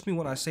 Trust me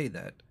when I say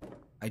that.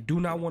 I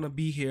do not want to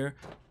be here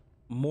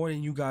more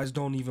than you guys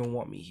don't even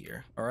want me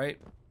here, alright?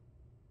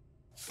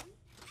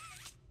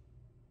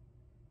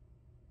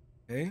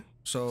 Okay,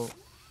 so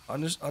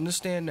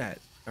understand that,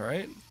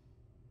 alright?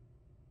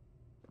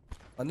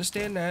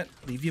 Understand that.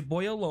 Leave your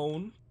boy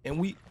alone,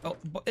 and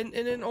and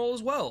then all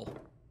is well.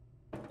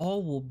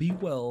 All will be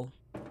well.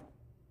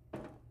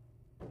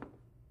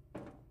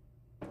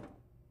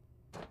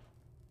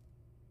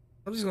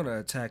 I'm just gonna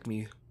attack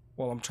me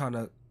while I'm trying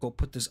to go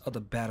put this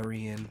other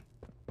battery in.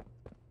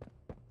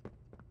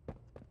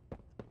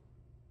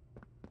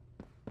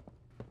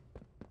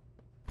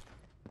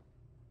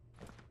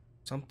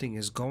 Something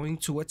is going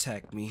to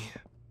attack me.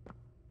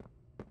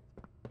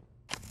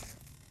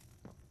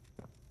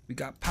 We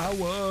got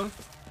power.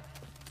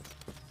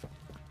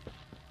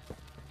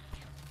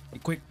 Be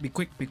quick, be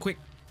quick, be quick.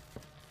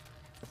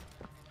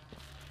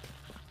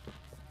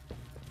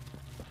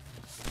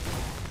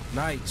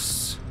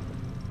 Nice.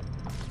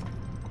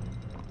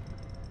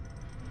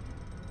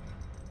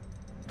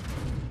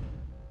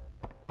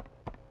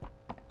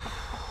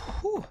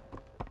 Whew.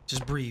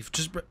 Just breathe.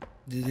 Just breathe.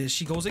 There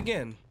she goes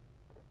again.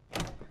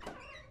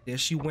 There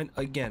she went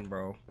again,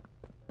 bro.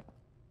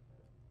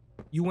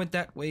 You went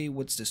that way.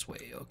 What's this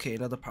way? Okay,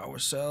 another power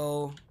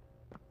cell.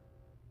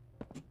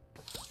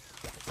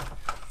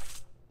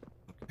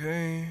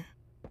 Okay.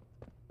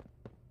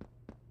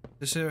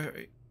 This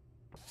here.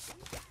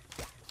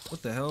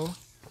 What the hell?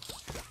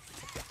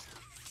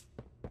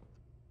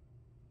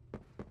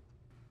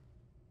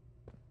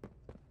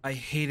 I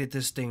hated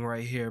this thing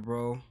right here,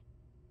 bro.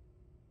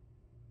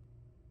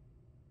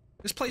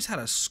 This place had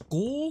a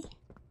school?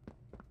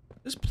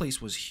 This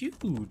place was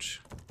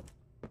huge.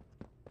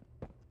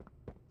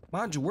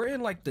 Mind you, we're in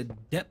like the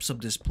depths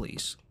of this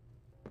place.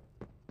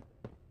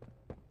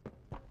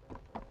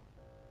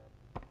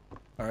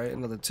 Alright,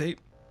 another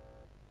tape.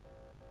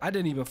 I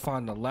didn't even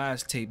find the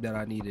last tape that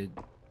I needed.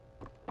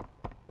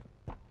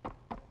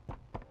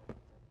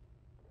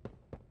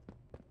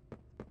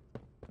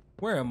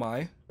 Where am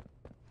I?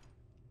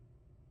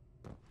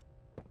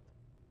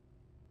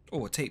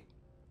 Oh, a tape.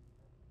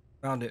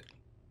 Found it.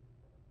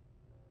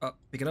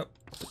 Pick it up.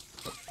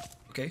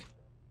 Okay.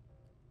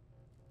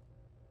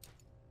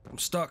 I'm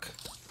stuck.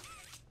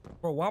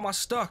 Bro, why am I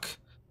stuck?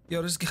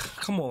 Yo, this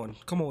come on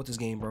with this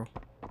game, bro.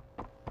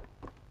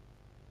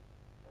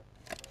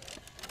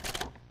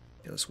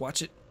 Yeah, let's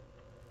watch it.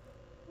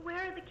 Where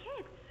are the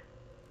kids?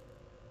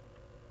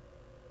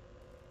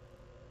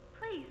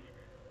 Please,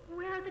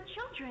 where are the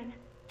children?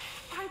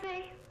 Are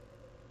they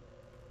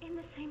in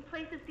the same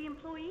place as the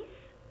employees?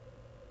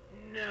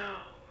 No.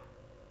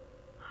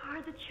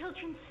 Are the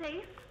children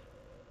safe?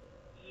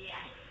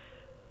 Yes.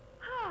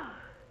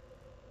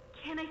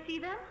 Can I see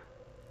them?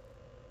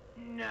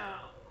 No.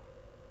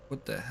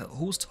 What the hell?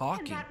 Who's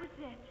talking? And that was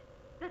it.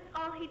 That's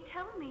all he'd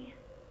tell me.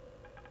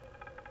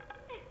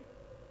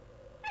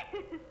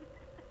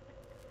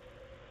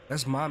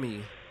 That's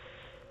mommy.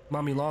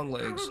 Mommy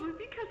Longlegs. Probably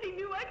because he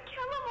knew I'd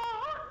kill them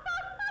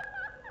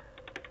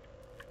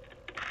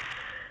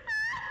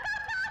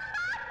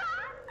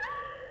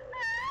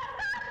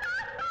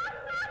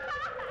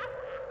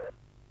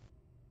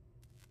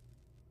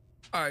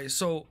all. Alright,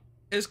 so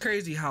it's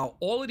crazy how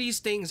all of these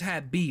things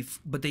had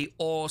beef, but they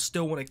all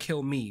still want to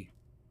kill me.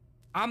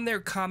 I'm their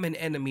common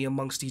enemy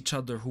amongst each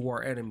other who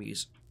are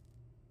enemies.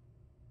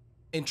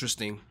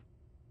 Interesting.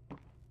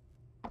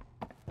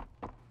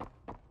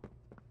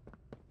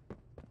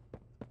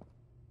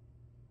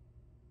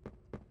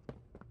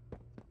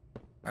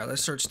 Alright,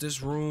 let's search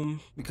this room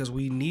because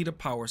we need a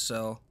power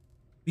cell.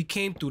 We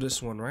came through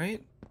this one,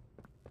 right?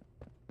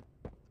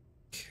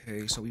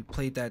 Okay, so we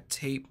played that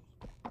tape.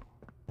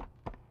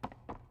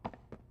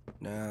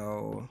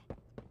 Now...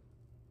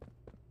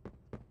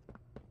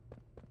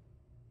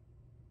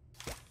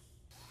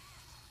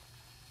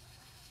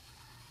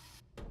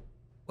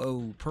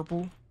 Whoa,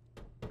 purple.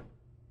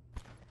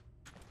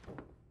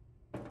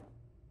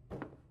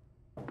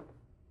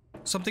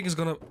 Something's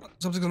gonna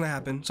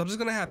happen. Something's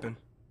gonna happen.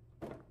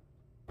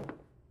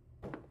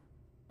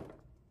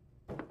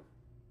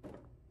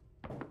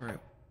 Alright.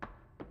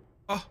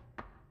 Oh.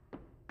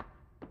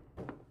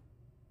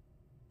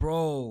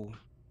 Bro.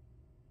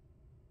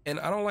 And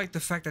I don't like the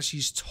fact that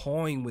she's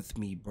toying with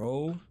me,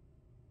 bro.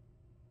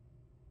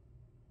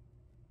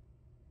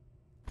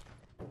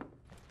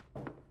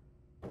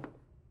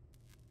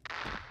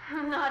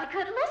 Not a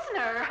good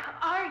listener,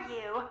 are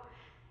you?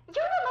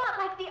 You're a lot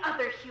like the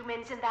other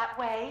humans in that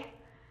way.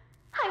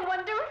 I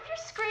wonder if your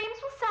screams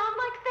will sound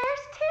like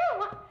theirs too.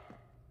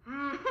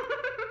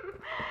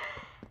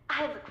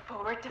 I look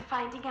forward to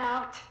finding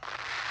out.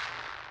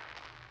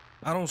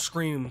 I don't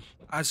scream.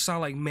 I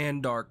sound like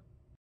Mandark.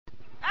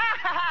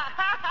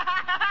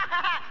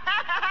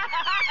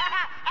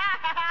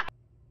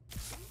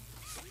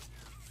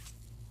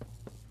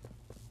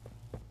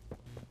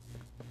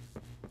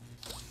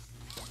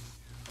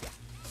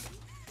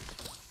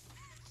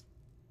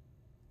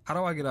 How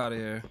do I get out of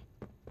here?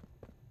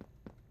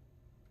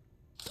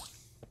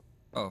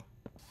 Oh.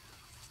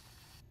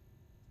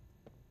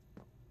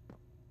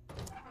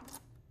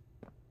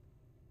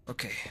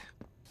 Okay.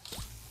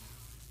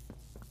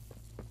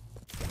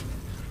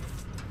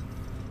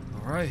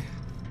 All right.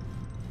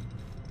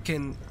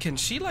 Can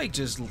she like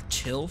just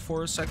chill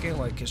for a second?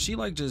 Like, can she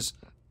like just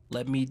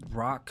let me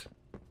rock?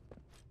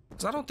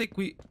 Cause I don't think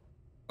we.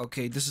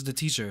 Okay, this is the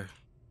teacher.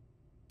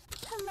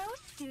 Hello,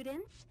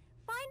 students.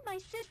 Find my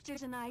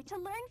sisters and I to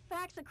learn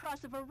facts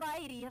across a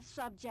variety of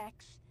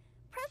subjects.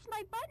 Press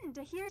my button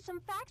to hear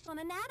some facts on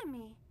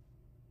anatomy.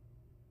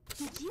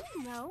 Did you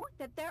know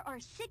that there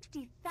are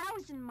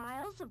 60,000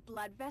 miles of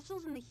blood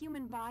vessels in the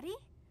human body?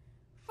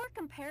 For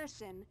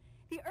comparison,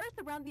 the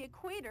Earth around the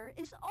equator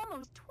is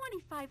almost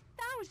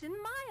 25,000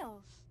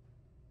 miles.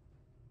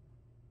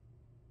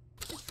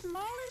 The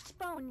smallest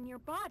bone in your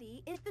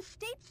body is the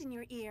stapes in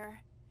your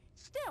ear.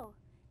 Still,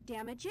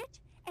 damage it,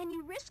 and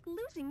you risk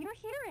losing your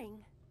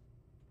hearing.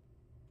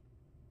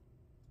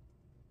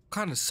 What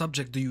kind of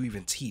subject do you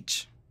even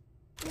teach?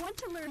 Want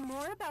to learn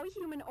more about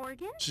human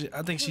organs?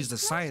 I think she's the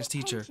science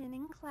teacher.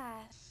 In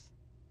class.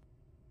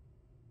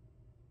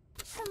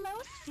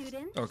 Hello,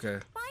 students. Okay.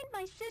 Find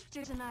my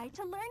sisters and I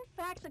to learn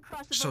facts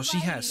across a So she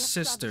variety has of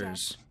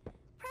sisters. subjects.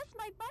 Press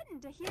my button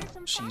to hear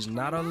some She's facts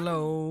not on anatomy.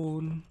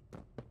 alone.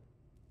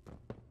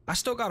 I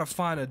still gotta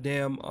find a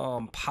damn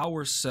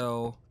power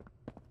cell.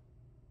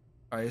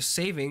 Alright, it's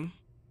saving.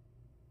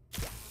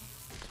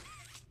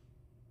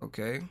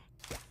 Okay.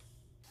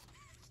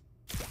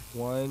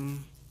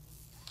 1,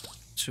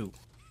 2.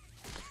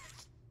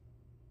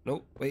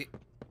 Nope, wait.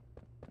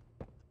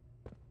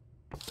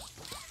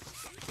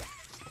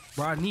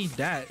 Bro, I need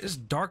that. It's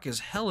dark as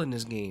hell in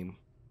this game.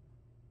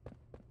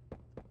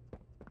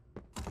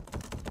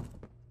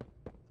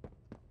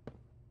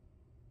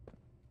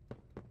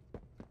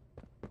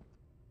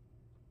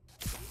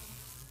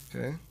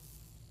 Okay.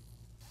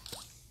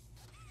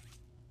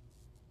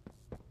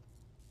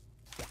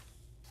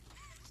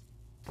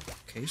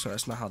 Okay, so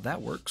that's not how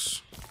that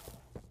works.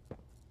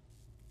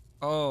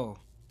 Oh.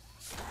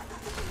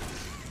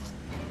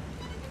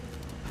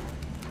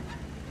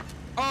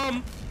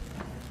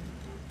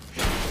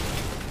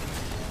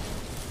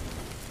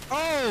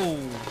 Oh.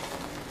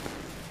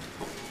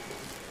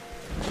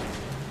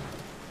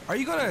 Are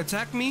you gonna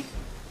attack me?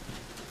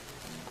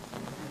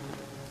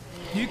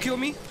 You kill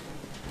me?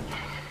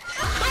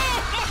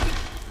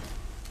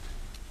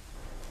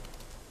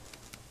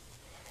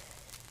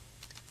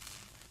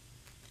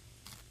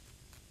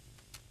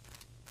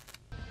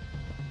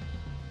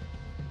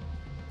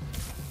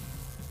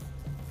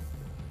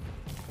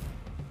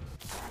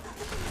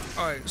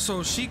 All right,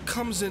 so she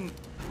comes in.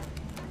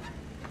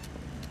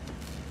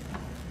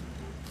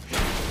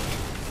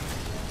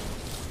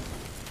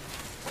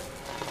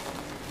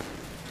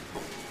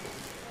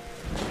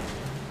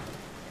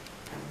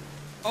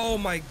 Oh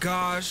my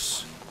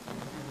gosh.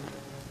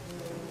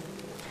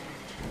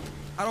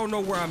 I don't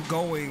know where I'm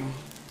going.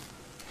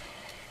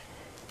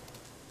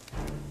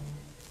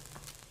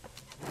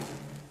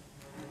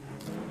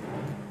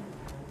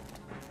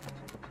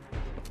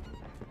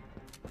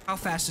 How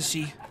fast is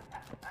she?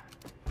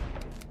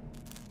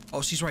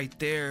 Oh, she's right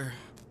there.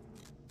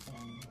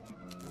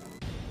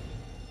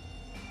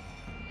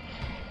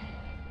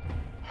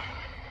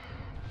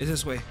 It's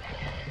this way.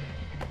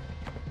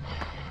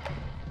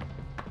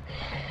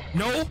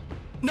 No!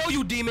 No,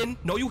 you demon!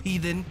 No, you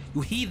heathen!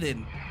 You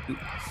heathen!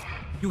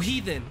 You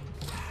heathen!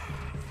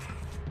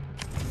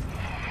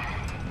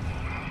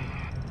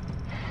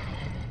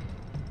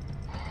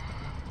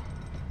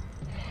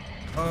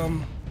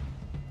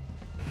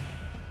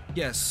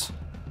 Yes.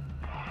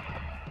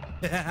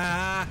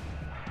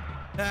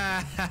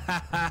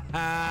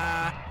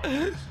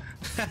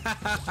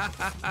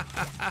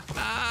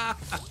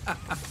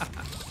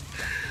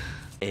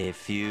 A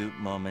few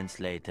moments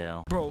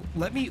later. Bro,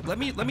 let me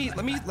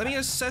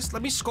assess,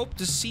 let me scope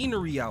the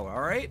scenery out,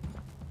 all right?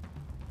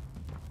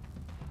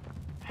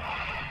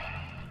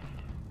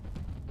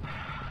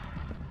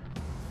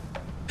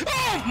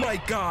 Oh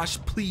my gosh,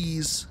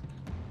 please.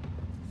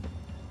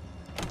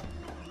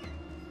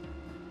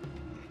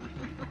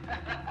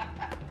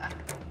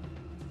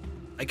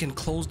 I can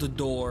close the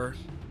door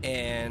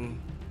and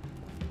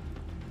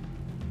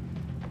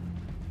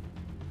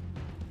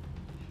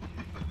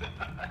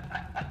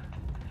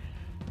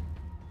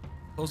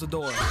close the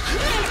door.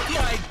 Oh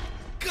my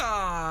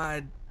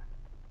god.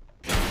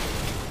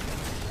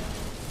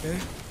 Okay.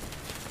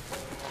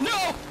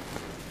 No!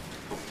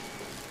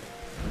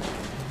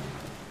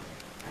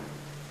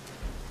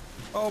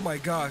 Oh my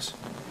gosh.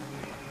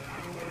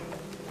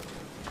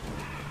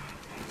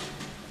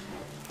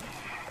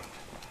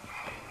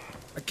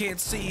 I can't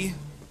see.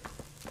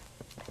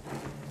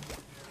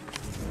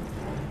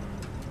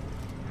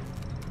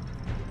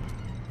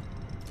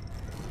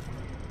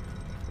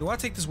 Do I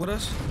take this with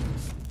us?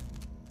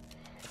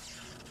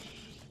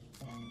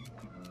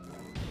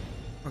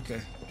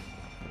 Okay.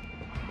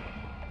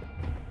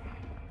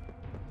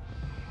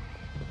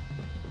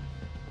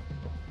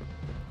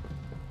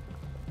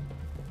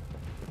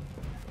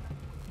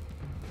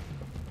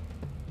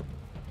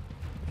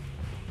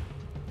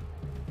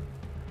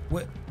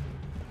 What?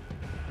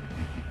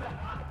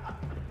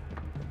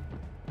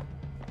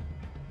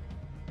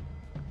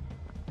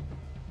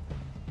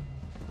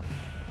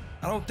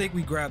 I don't think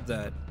we grabbed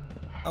that.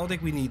 I don't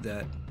think we need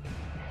that.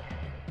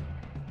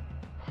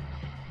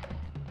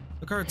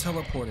 Look at her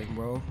teleporting,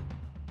 bro.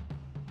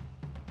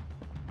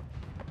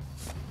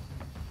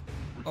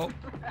 Oh.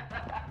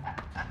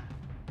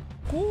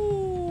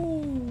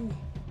 Ooh.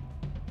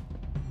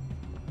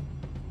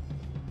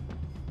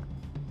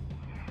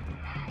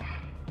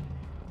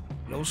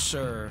 No,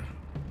 sir.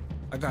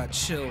 I got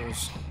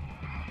chills.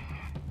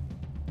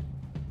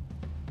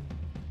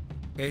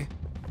 Okay.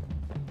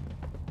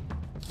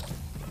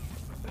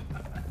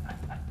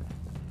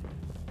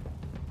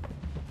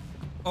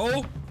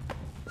 Oh.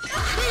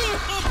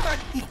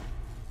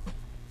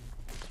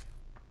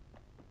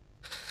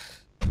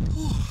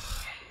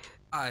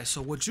 Alright,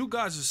 so what you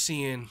guys are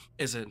seeing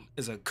is a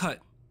cut,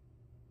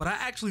 but I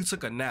actually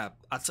took a nap.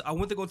 I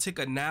went to go take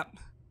a nap,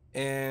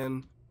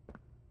 and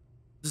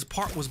this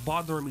part was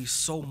bothering me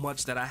so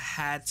much that I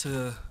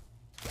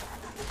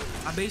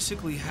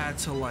basically had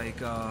to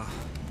like I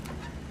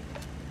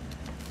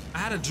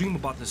had a dream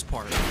about this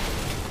part.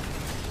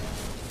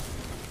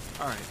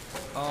 All right,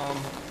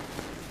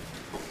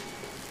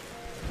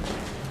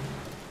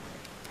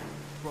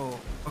 bro,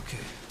 okay.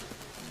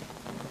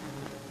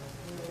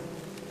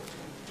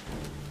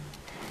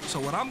 So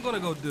what I'm gonna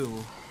go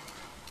do,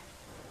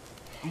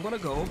 I'm gonna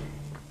go,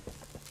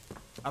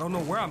 I don't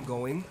know where I'm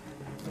going,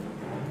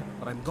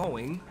 but I'm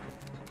going.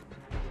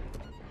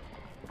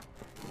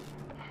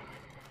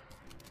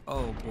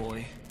 Oh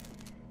boy,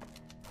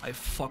 I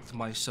fucked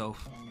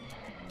myself.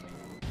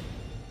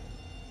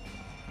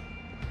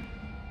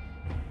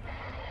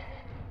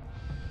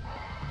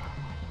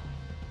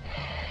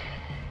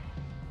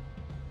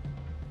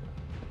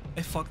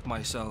 I fucked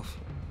myself.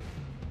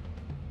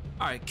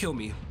 Alright, kill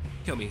me.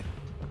 Kill me.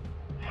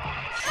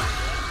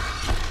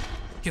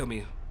 Kill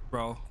me,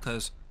 bro,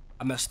 because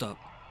I messed up.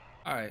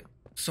 Alright,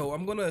 so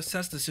I'm gonna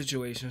assess the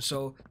situation.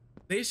 So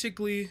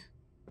basically,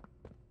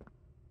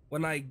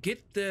 when I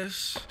get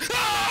this...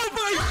 Oh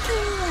my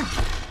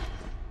god!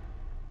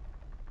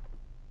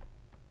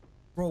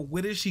 Bro,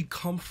 where did she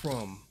come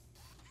from?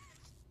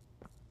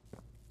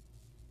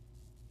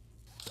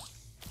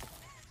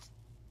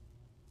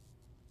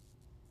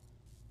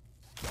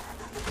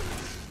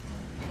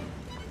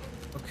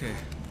 Okay.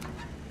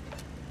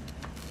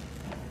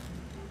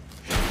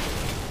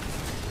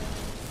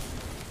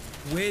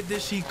 Where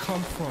did she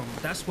come from?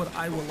 That's what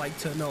I would like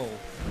to know.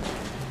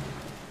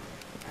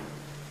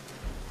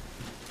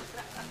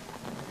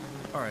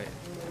 All right.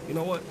 You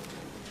know what?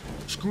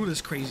 Screw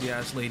this crazy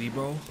ass lady,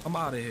 bro. I'm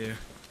out of here.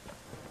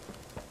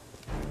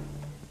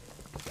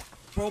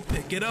 Bro,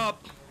 pick it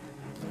up.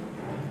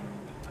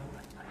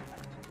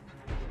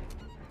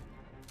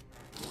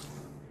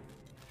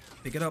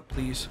 Pick it up,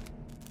 please.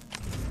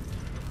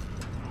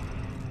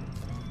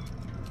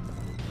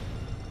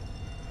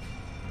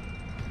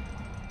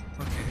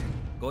 Okay,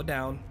 go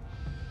down.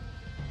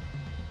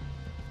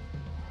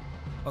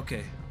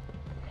 Okay.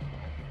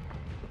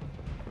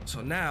 So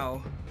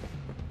now,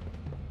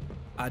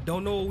 I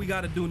don't know what we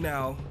gotta do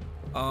now.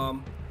 Oh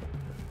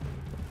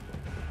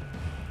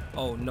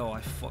no,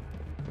 I fuck.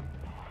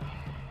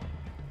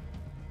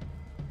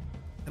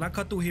 Can I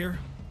cut through here?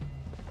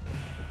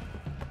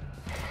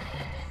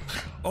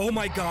 Oh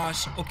my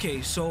gosh.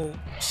 Okay, so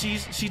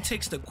she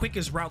takes the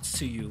quickest routes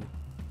to you.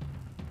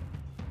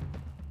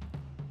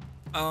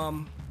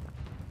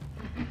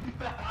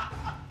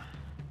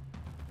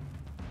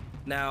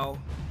 Now,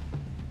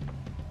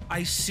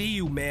 I see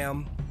you,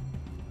 ma'am.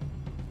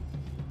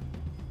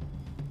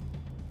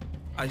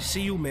 I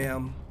see you,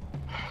 ma'am.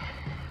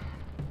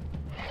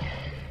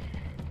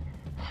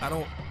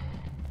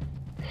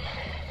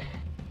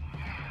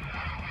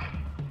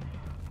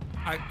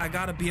 I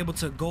gotta be able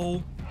to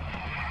go.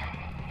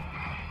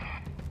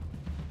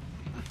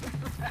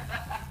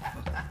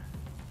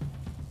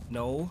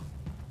 No.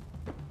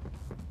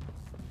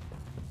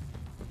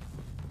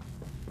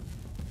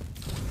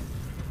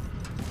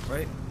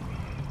 Right?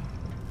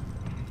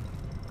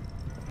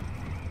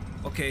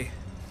 Okay.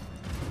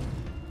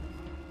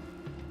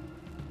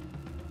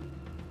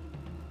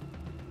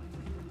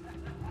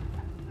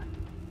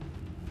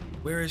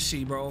 Where is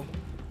she, bro?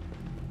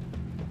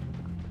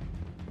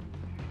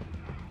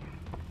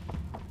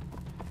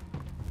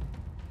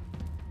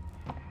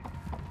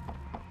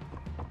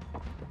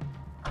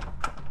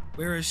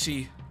 Where is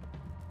she?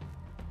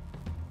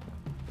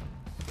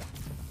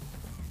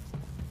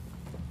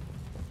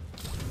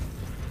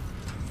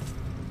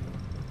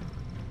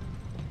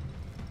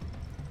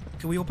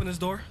 Can we open this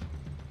door?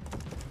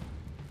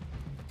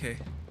 Okay.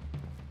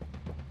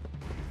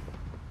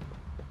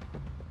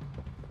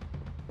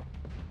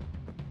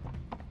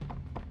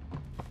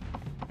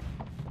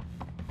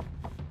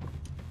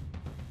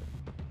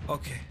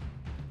 Okay.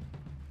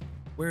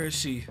 Where is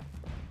she?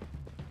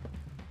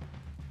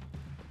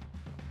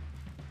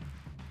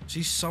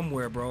 She's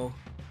somewhere, bro.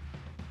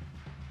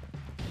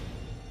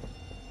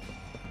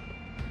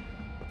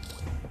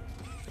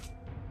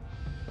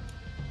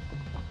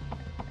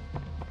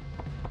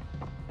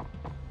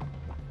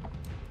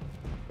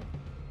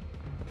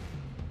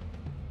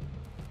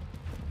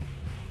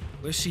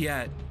 Where's she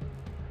at?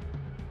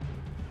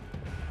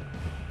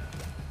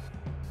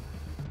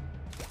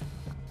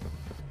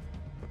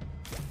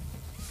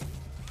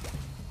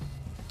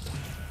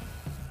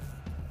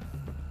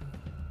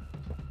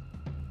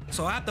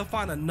 So I have to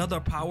find another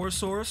power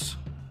source.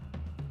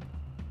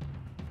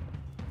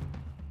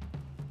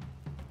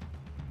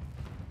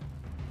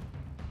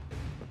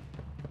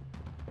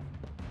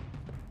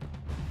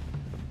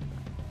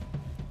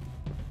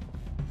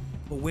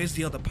 But where's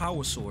the other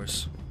power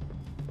source?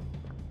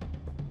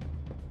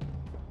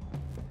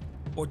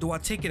 Or do I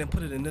take it and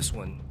put it in this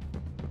one?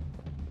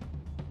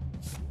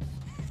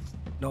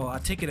 No, I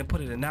take it and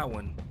put it in that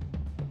one.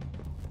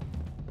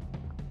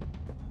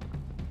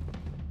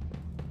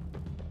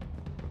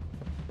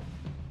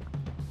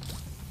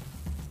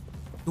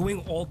 Doing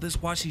all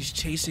this while she's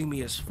chasing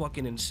me is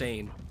fucking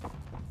insane.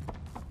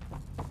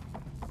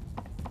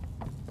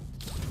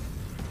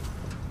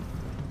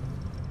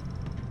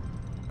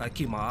 I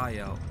keep my eye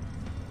out.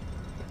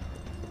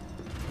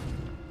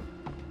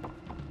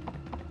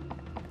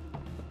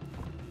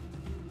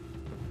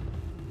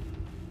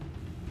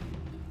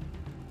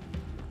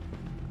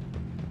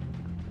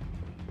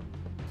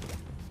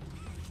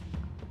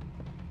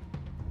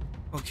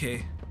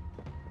 Okay.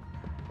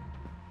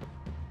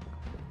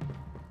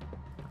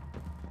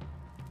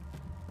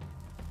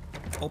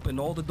 Open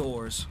all the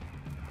doors.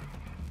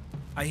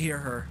 I hear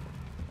her.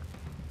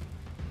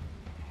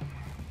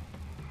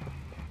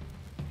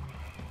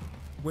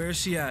 Where is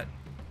she at?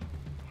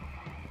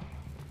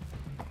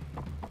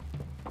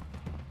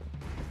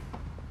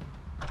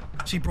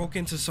 She broke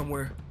into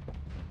somewhere.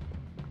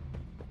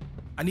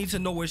 I need to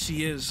know where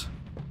she is.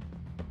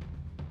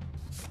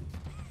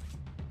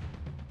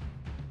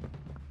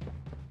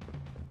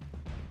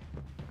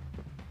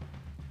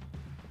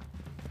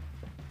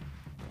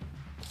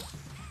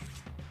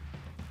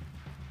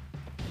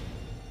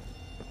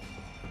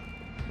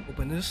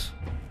 Open this.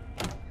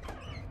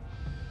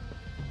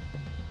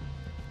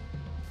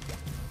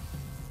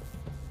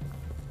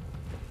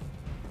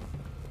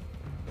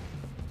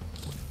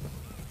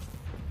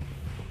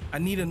 I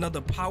need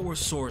another power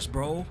source,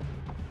 bro.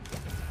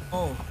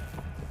 Oh.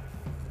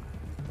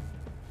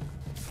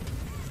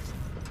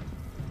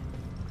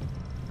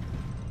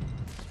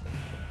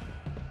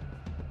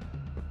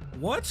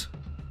 What?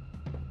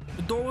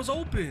 The door was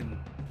open.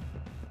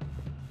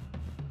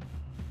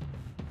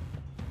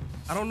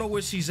 I don't know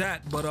where she's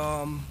at, but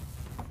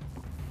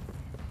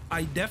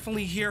I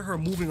definitely hear her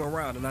moving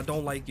around and I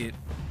don't like it.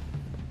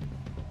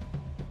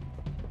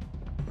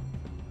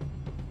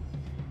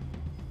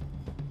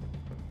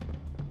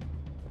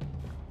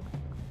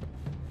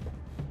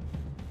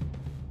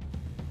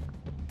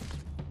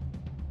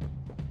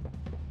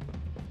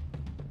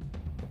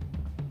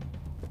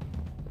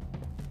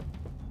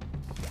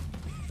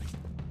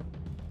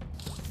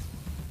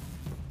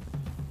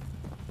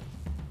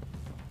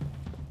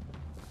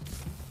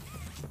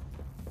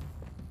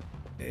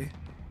 Okay.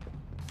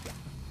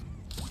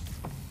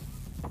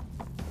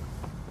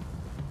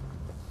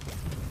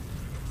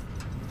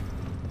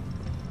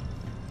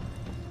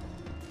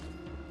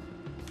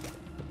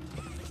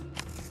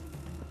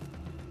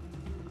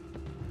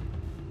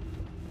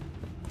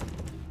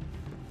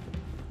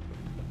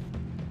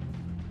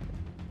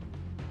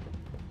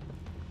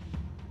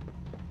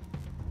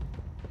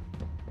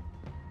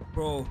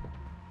 Bro,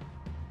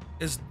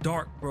 it's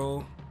dark,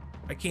 bro.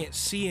 I can't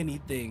see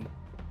anything.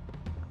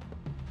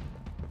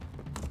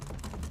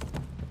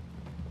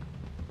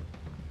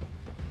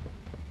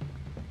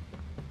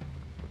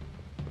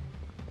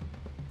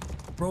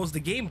 Bro, is the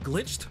game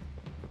glitched?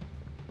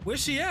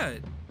 Where's she at?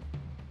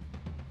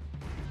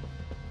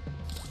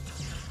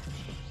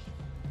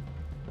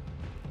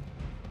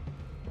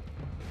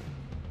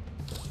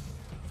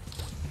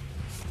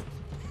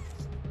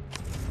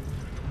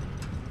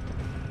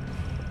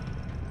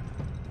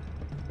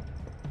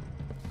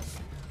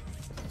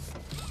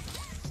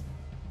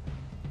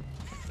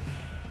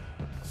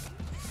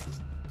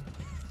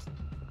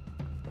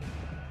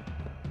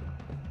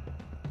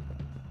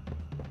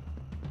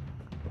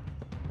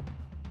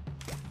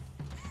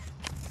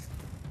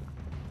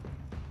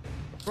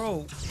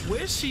 Bro,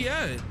 where's she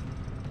at?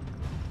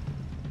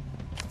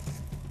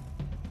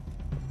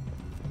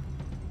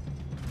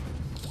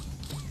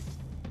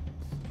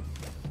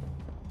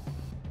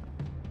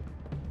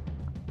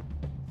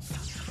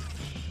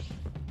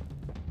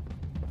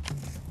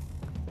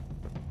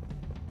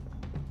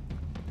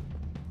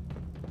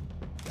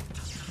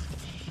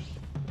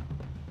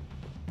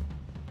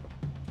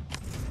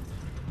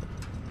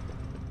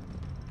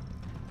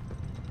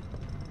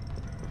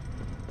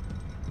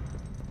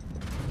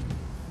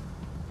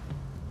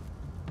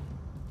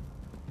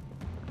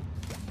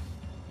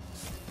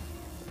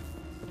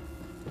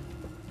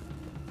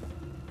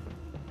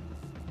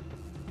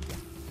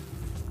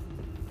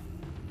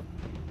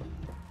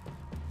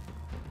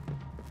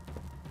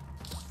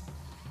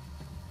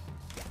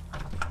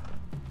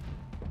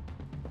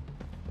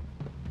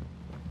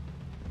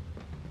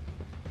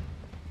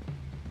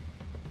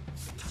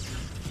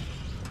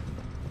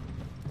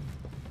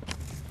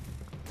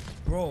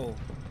 Bro,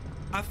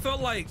 I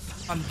felt like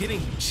I'm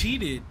getting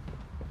cheated.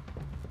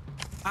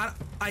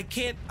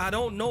 I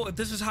don't know if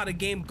this is how the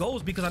game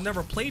goes because I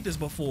never played this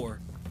before.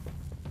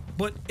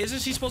 But isn't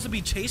she supposed to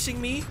be chasing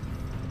me?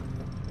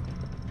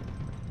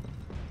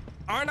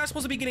 Aren't I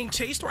supposed to be getting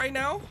chased right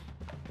now?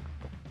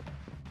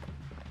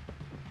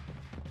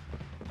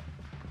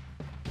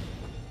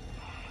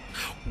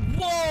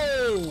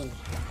 Whoa!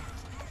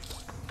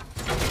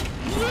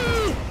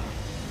 Woo!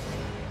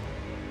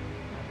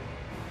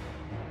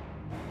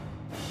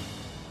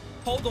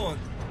 Hold on.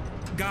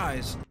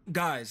 Guys.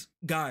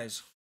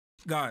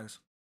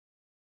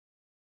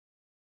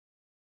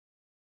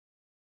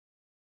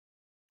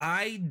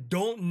 I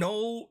don't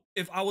know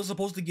if I was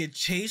supposed to get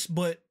chased,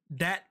 but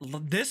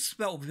this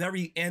felt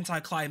very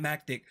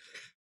anticlimactic.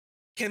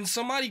 Can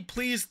somebody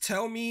please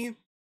tell me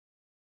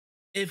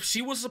if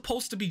she was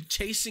supposed to be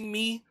chasing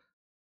me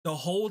the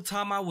whole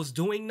time I was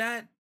doing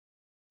that?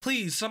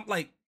 Please,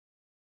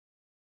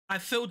 I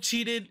feel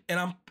cheated,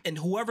 and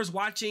whoever's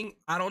watching,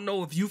 I don't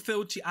know if you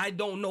feel I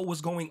don't know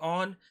what's going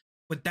on,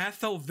 but that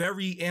felt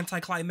very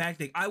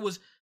anticlimactic.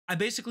 I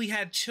basically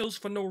had chills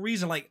for no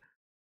reason. Like,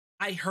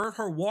 I heard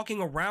her walking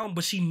around,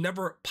 but she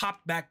never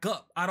popped back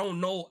up. I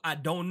don't know,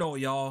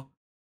 y'all.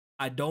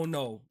 I don't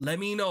know. Let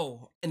me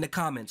know in the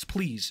comments,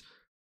 please.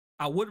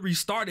 I would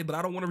restart it, but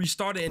I don't want to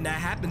restart it and that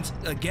happens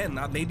again.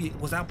 Maybe,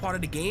 was that part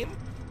of the game?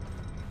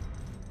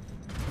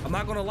 I'm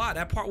not gonna lie,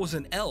 that part was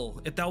an L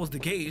if that was the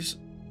case.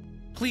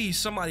 Please,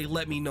 somebody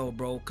let me know,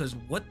 bro, because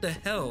what the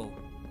hell?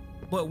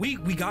 But we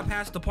got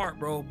past the part,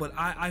 bro, but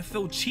I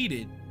feel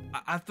cheated.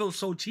 I feel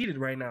so cheated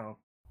right now.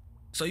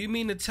 So you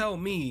mean to tell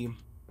me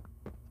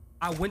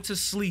I went to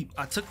sleep,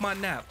 I took my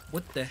nap.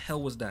 What the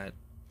hell was that?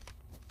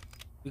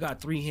 We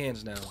got 3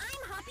 hands now. I'm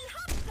Hoppy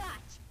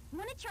Hopscotch.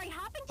 Wanna try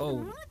hopping to the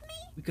moon with me?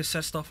 We could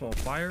set stuff on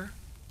fire.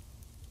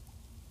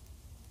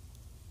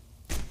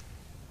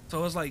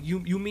 So it's like,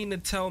 you mean to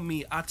tell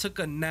me I took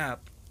a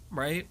nap,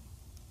 right?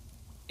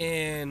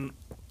 And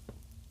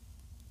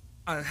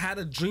I had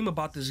a dream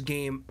about this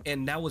game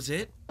and that was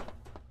it?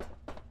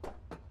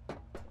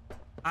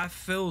 I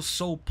feel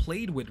so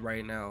played with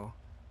right now.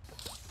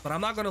 But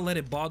I'm not gonna let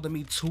it bother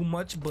me too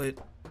much, but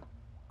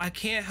I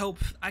can't help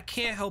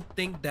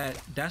think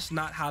that that's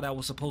not how that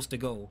was supposed to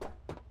go.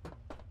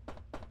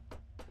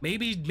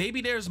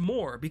 Maybe there's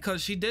more,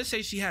 because she did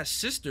say she has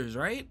sisters,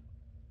 right?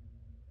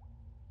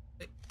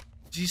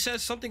 She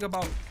says something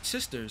about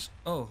sisters.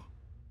 Oh.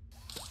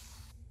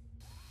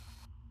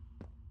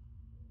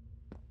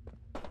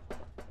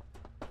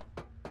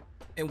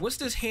 And what's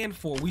this hand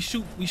for? We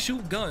shoot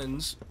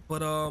guns,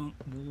 but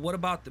what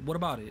about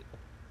it?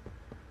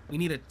 We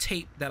need a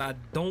tape that I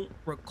don't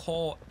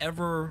recall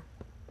ever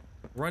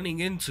running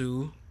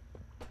into.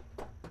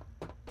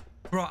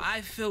 Bro,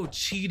 I feel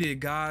cheated,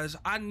 guys.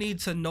 I need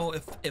to know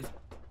if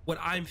what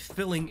I'm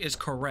feeling is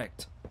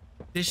correct.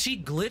 Did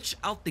she glitch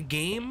out the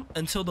game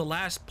until the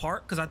last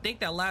part? Because I think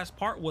that last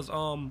part was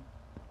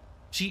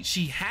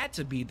she had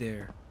to be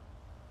there.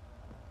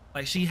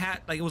 Like she had,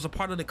 like it was a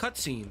part of the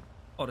cutscene.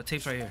 Oh, the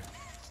tape's right here.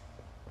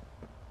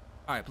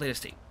 All right, play this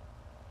tape.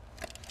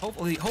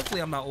 Hopefully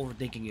I'm not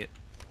overthinking it.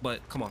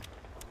 But come on.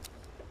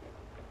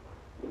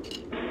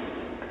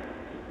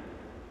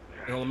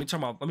 Yo, let me turn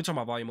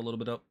my volume a little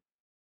bit up.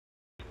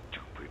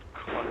 Stupid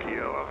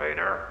clunky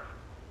elevator.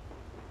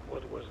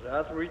 What was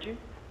that, Richie?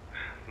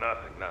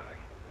 Nothing.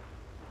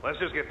 Let's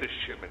just get this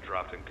shipment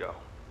dropped and go.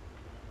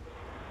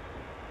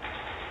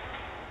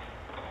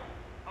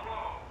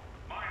 Hello,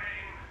 my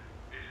name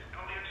is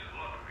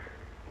Ludwig.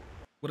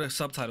 What are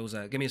subtitles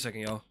at? Give me a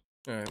second, y'all.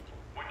 All right.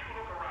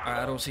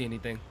 I don't see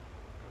anything.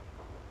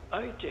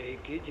 I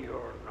take it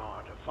you're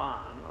not a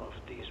fan of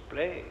these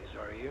plays,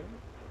 are you?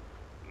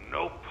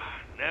 Nope,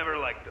 never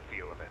liked the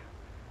feel of it.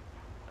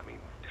 I mean,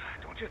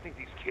 don't you think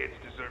these kids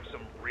deserve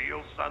some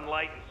real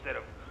sunlight instead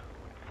of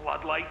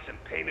floodlights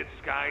and painted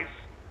skies?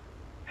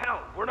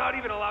 Hell, we're not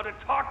even allowed to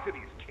talk to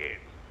these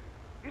kids.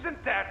 Isn't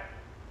that...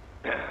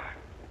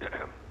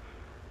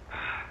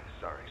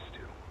 Sorry,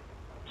 Stu.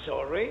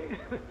 Sorry?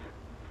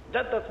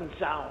 That doesn't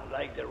sound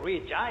like the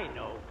Rich I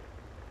know.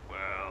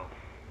 Well,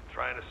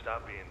 trying to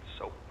stop being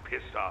so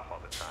pissed off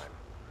all the time.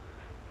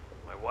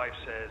 My wife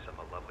says I'm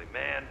a lovely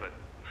man, but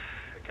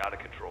I gotta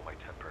control my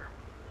temper.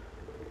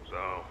 So,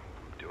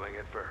 I'm doing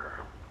it for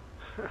her.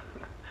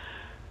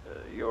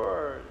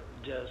 You're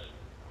just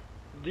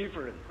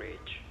different,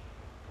 Rich.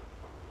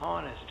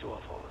 Honest to a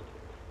fault.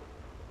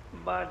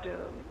 But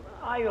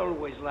I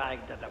always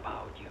liked that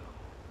about you.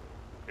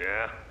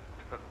 Yeah?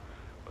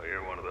 Well,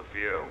 you're one of the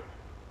few.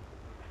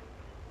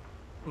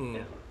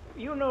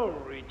 You know,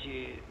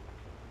 Richie,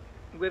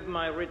 with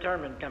my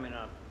retirement coming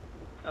up,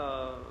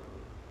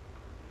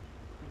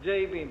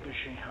 they've been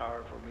pushing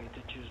hard for me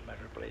to choose my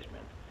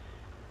replacement.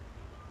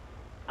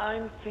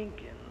 I'm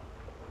thinking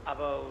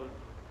about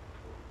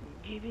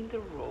giving the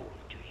role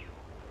to you.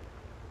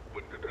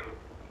 What,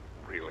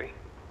 really?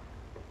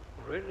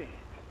 Really?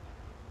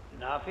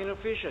 Nothing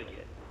official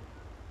yet.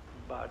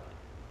 But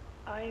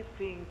I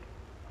think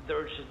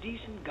there's a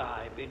decent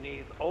guy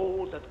beneath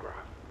all that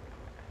graft.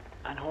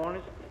 An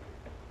honest,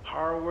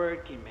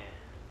 hard-working man.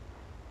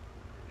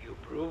 You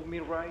prove me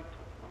right.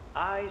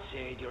 I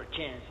say your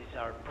chances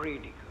are pretty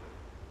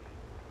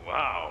good.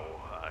 Wow,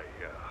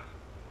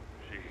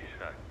 geez,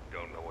 I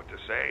don't know what to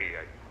say.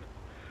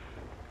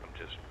 I'm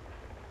just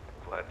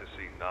glad to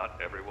see not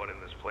everyone in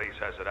this place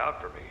has it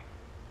out for me.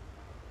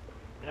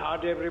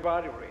 Not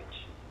everybody,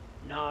 Rich.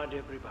 Not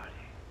everybody.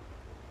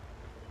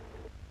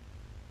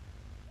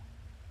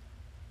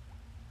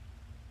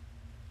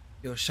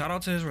 Yo, shout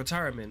out to his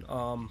retirement.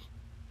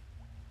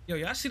 Yo,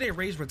 y'all see they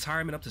raised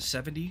retirement up to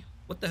 70?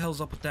 What the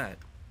hell's up with that?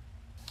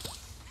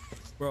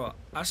 Bro,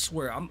 I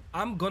swear,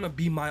 I'm gonna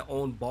be my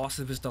own boss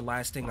if it's the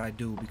last thing I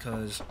do,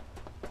 because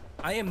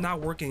I am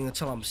not working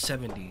until I'm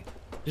 70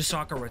 just so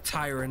I can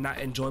retire and not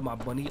enjoy my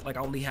money. Like,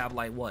 I only have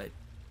like what,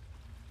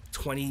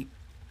 15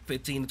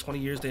 to 20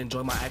 years to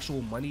enjoy my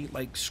actual money.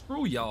 Like,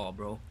 screw y'all,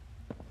 bro.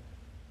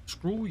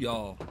 Screw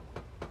y'all.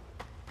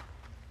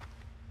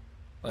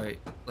 All right,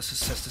 let's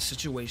assess the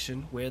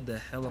situation. Where the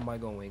hell am I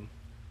going?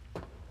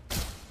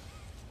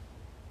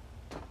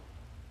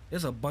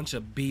 There's a bunch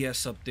of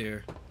BS up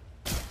there.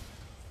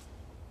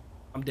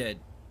 I'm dead.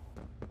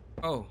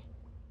 Oh.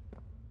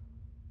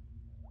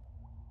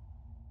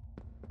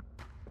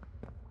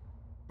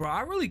 Bro,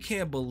 I really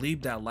can't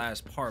believe that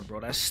last part, bro.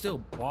 That's still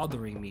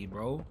bothering me,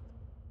 bro.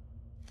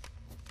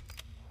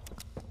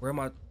 Where am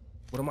I?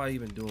 What am I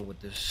even doing with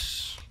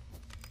this?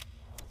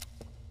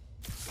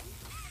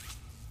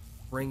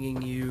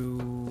 Bringing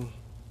you...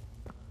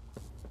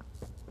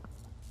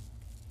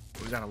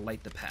 We gotta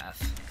light the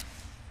path.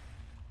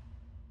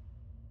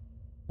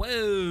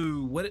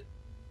 Whoa! What it...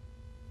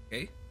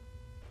 Okay.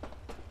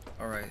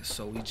 Alright,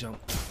 so we jump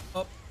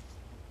up.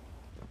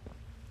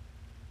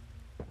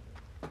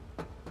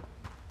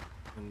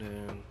 And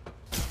then...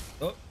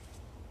 up.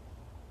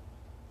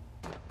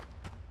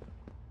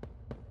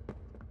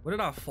 Where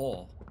did I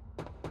fall?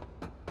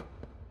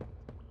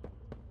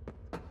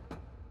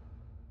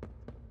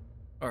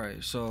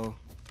 Alright, so...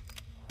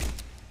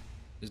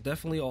 there's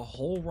definitely a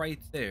hole right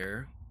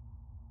there.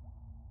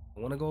 I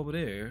want to go over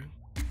there.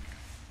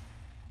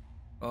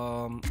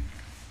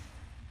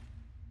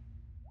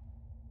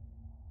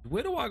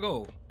 Where do I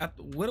go?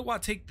 Where do I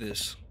take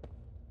this?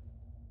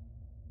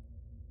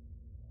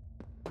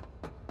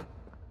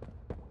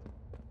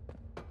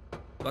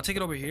 Do I take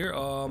it over here?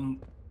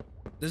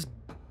 This,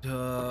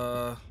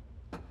 I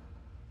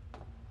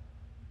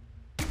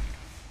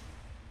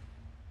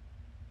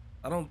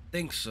don't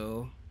think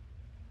so.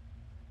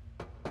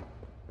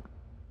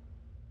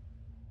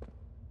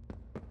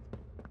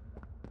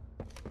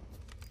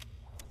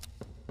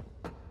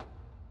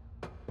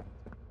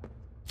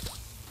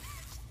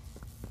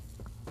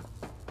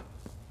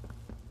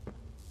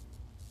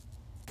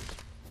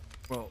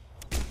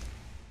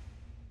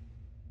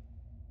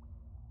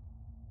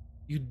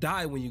 You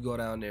die when you go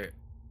down there.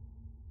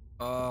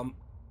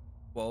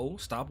 Whoa,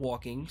 stop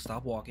walking,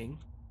 stop walking.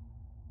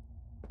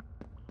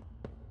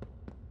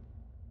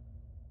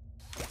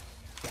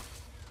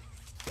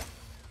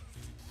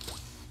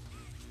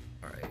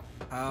 All right,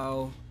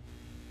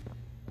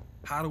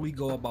 how do we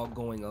go about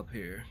going up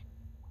here?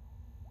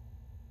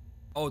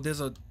 Oh,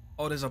 there's a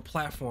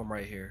platform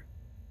right here.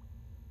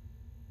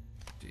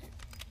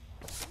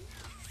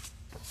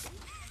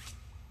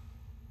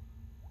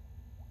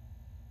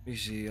 Let me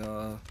see,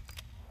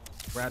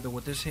 grab it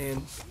with this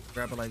hand,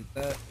 grab it like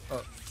that.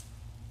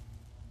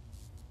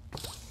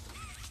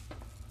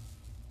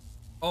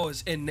 Oh,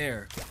 it's in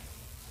there.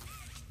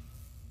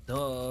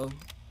 Duh.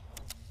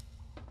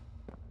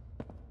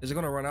 Is it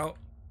gonna run out?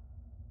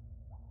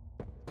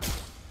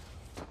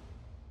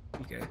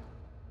 Okay.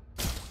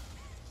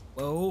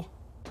 Whoa.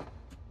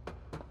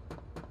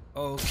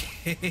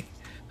 Okay.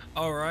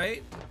 All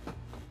right.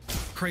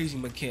 Crazy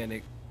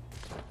mechanic.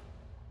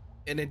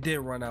 And it did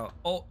run out.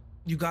 Oh,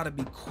 you gotta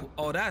be cool.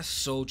 Oh, that's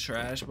so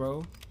trash,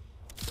 bro.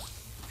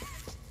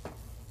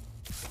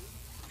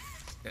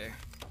 Okay.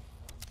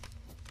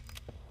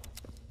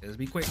 Let's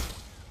be quick.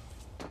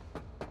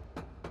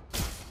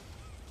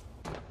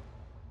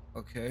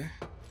 Okay.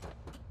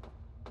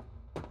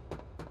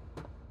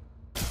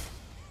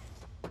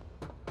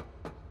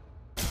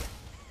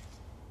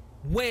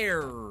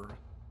 Where?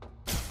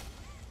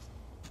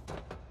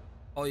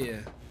 Oh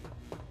yeah.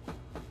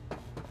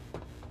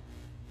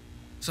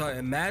 So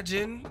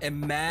imagine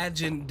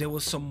there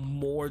was some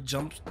more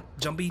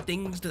jumpy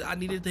things that I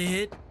needed to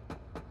hit.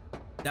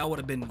 That would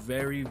have been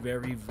very,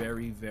 very,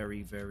 very,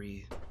 very,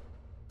 very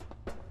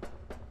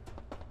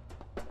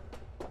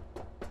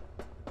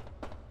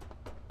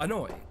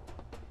annoying.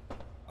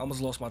 I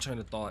almost lost my train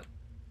of thought.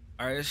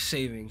 All right, it's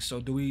saving. So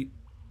do we?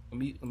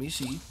 Let me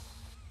see.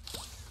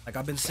 Like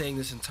I've been saying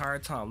this entire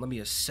time. Let me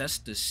assess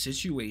the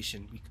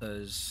situation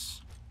because.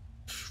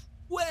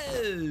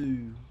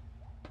 Whoa!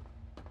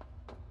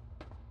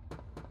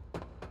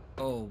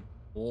 Oh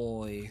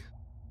boy.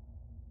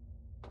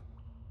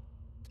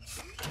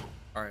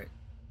 All right.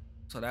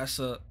 So that's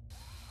a.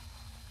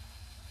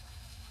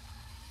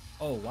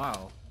 Oh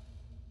wow.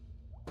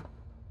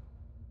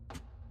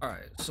 All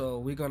right. So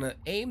we're gonna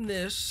aim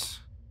this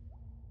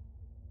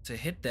to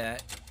hit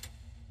that.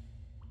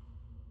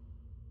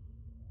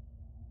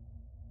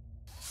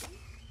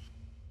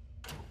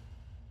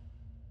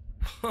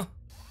 Huh.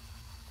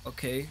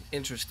 Okay.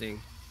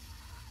 Interesting.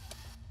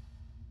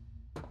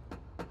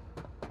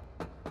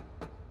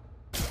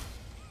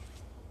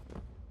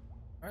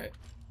 All right.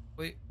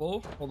 Wait.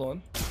 Whoa. Hold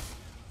on.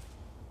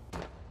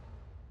 All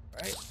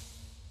right.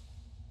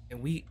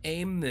 And we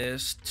aim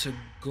this to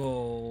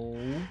go.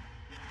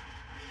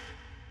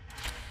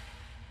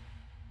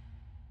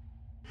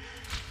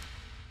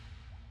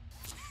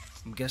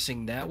 I'm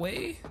guessing that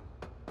way.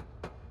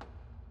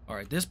 All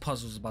right, this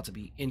puzzle is about to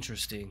be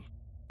interesting.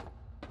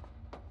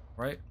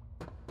 Right?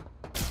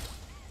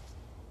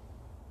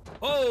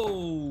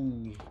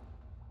 Oh!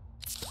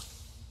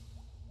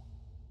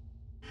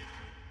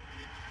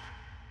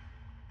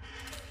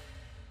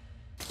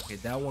 Okay,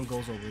 that one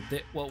goes over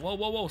there. Whoa, whoa,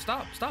 whoa, whoa!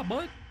 Stop, stop,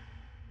 bud.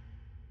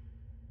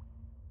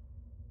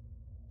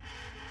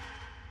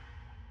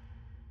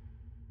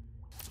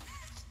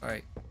 All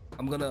right,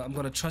 I'm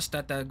gonna trust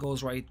that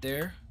goes right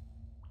there.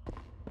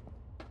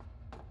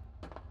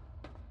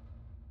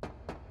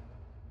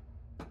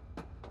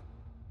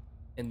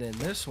 And then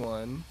this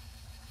one.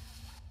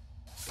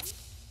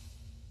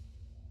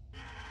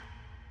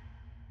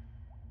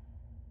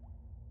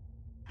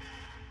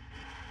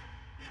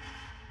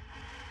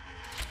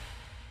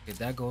 Okay,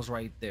 that goes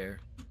right there.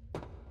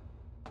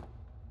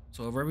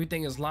 So if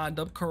everything is lined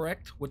up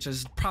correct, which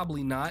is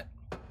probably not,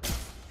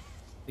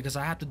 because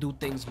I have to do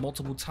things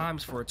multiple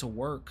times for it to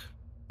work.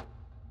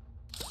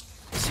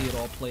 See it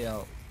all play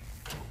out.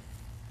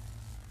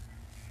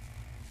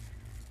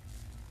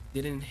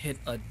 Didn't hit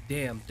a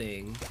damn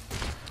thing.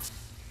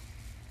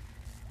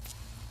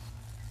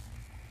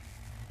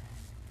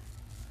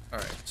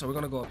 Alright, so we're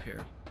gonna go up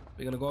here.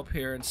 We're gonna go up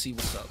here and see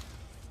what's up.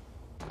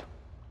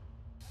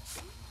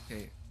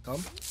 Okay,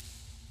 come.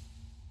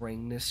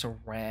 Bring this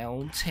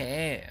around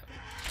town.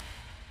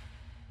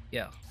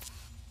 Yeah.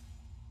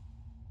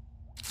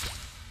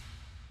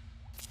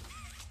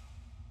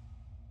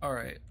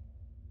 Alright.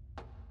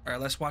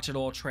 Alright, let's watch it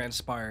all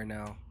transpire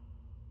now.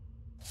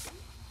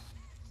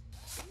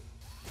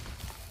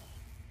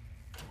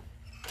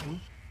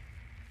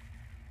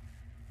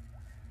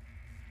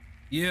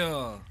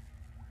 Yeah.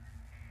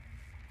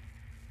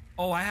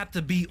 Oh, I have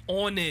to be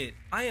on it.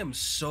 I am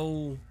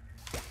so...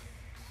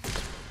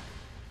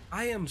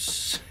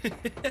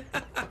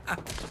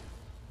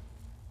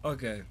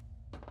 Okay.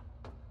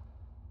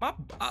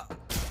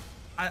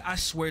 I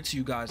swear to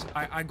you guys,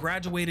 I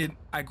graduated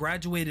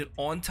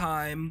on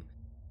time.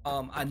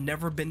 I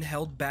never been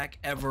held back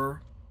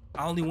ever.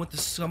 I only went to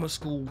summer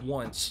school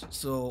once,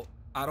 so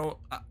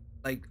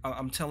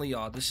I'm telling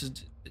y'all,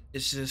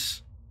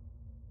 it's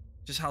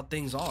just how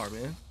things are,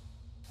 man.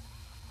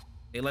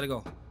 Hey, let it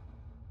go.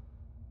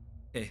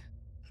 Okay.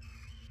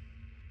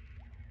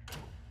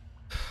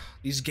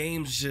 These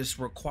games just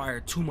require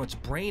too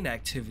much brain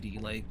activity,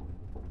 like.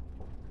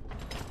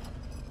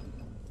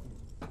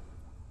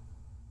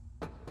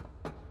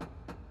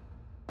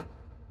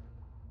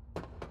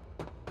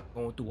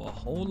 Going through a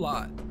whole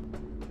lot.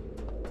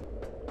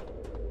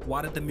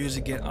 Why did the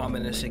music get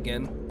ominous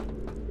again?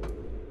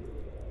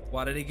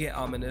 Why did it get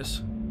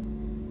ominous?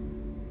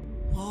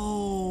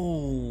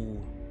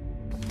 Whoa.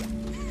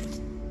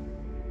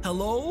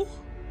 Hello?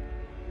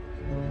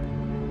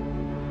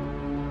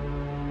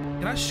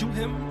 Can I shoot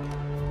him?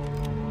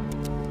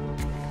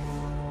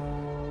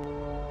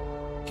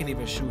 Can't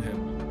even shoot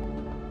him.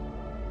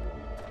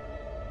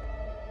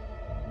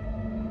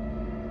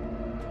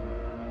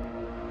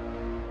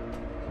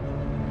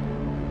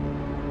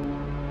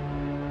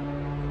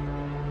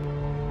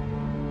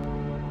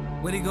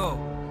 Where'd he go?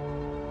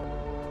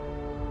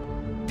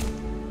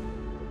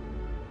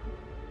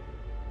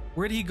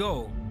 Where'd he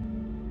go?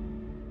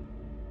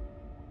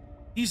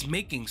 He's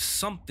making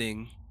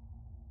something.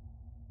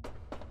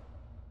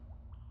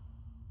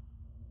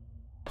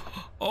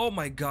 Oh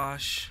my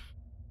gosh.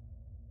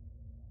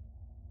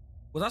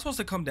 Was I supposed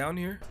to come down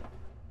here?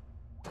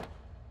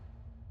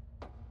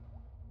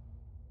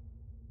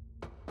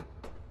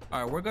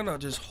 Alright, we're gonna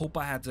just hope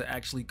I had to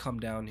actually come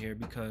down here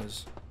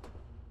because...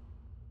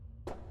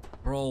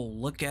 Bro,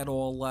 look at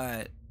all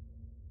that.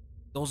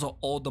 Those are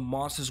all the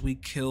monsters we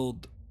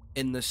killed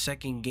in the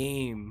second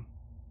game.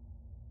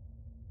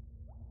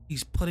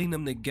 He's putting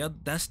them together.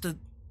 That's the...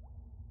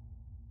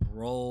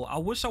 Bro, I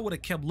wish I would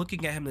have kept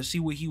looking at him to see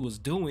what he was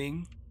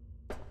doing.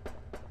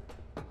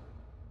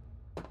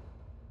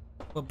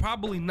 But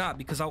probably not,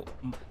 because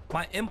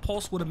my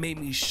impulse would have made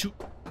me shoot.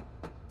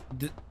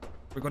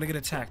 We're gonna get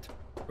attacked.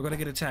 We're gonna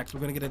get attacked. We're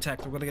gonna get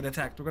attacked. We're gonna get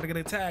attacked. We're gonna get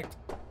attacked.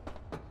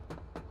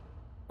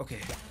 Okay.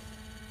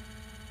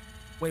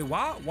 Wait,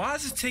 why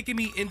is this taking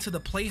me into the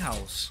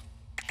playhouse?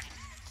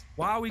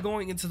 Why are we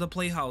going into the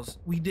playhouse?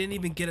 We didn't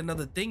even get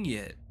another thing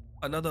yet.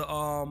 Another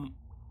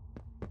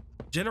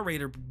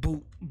generator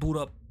boot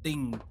up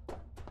thing.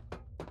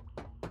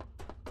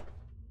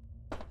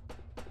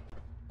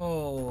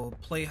 Oh,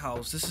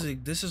 playhouse.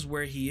 This is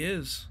where he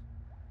is.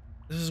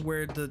 This is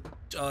where the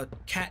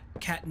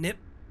catnip.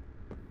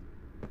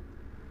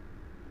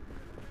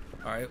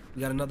 All right,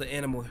 we got another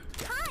animal.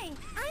 Hi,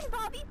 I'm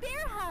Poppy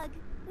Bearhug.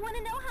 Want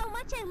to know how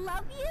much I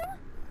love you?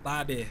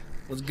 Bobby,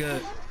 what's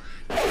good?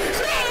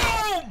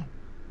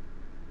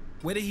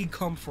 Where did he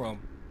come from?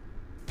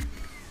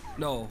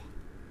 No.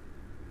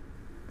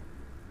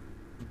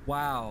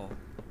 Wow.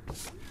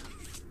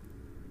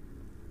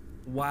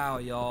 Wow,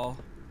 y'all.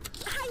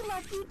 I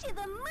love you to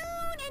the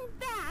moon and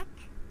back.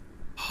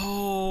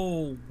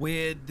 Oh,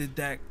 where did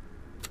that...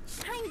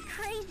 I'm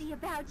crazy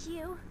about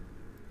you.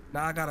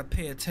 Now I gotta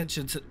pay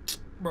attention to...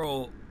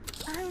 Bro.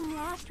 I'm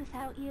lost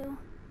without you.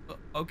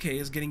 Okay,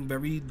 it's getting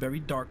very, very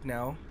dark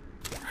now.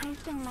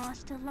 I've been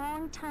lost a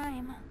long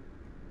time.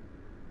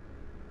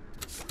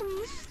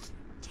 Please,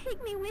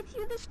 take me with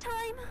you this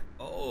time.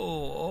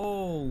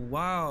 Oh,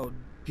 wow.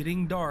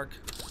 Getting dark.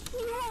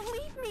 You won't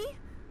leave me,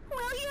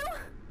 will you?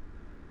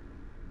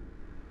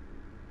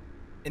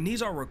 And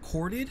these are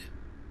recorded?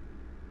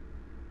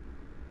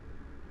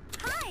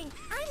 Hi,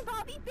 I'm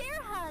Poppy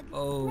Bearhug.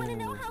 Oh. Want to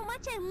know how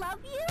much I love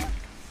you?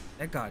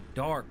 That got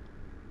dark.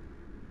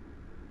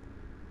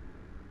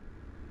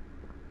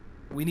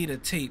 We need a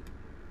tape.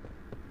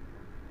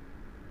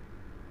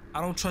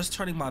 I don't trust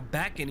turning my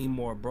back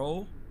anymore,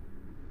 bro.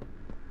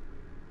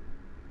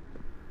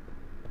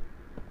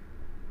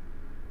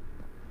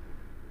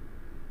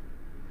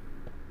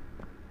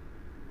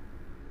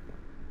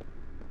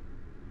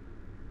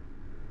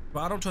 But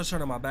I don't trust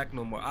turning my back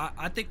no more.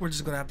 I think we're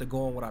just gonna have to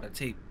go on without a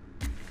tape.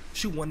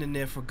 Shoot one in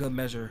there for good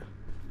measure.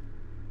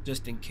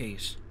 Just in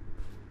case.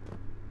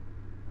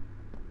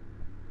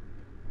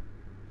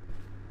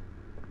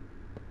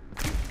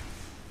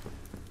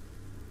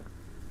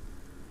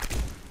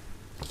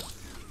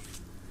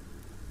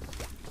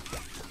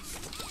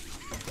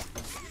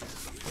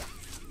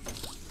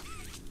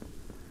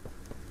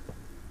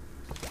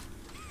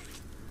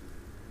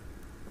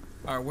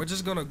 Alright, we're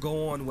just gonna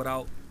go on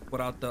without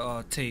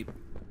the tape.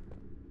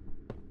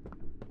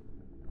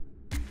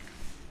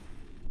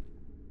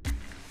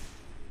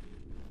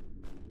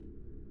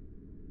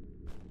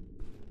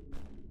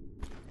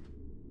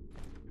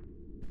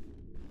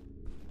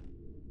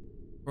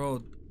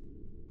 Bro,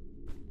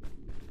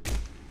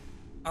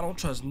 I don't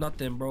trust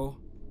nothing, bro.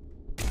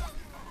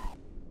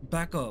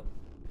 Back up.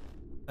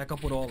 Back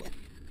up with all...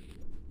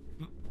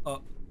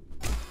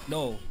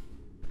 No.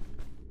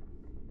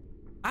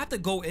 I have to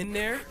go in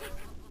there?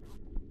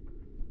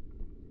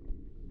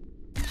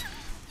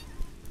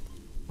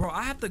 Bro,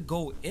 I have to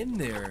go in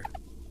there.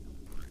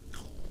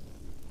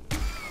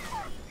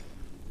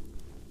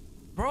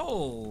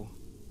 Bro.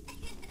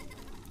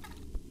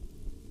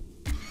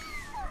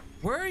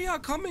 Where are y'all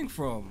coming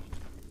from?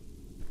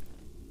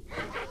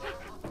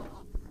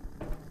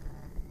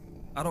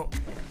 I don't...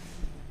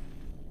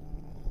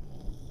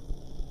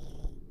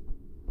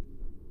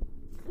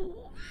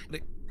 Oh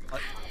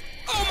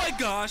my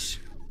gosh!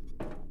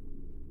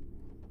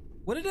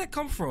 Where did that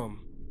come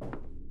from?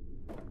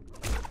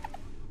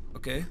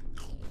 Okay.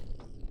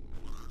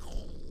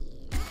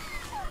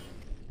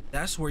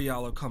 That's where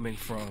y'all are coming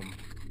from.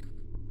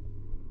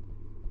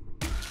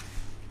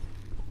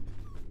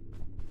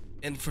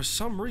 And for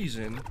some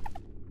reason,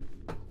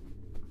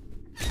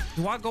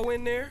 do I go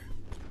in there?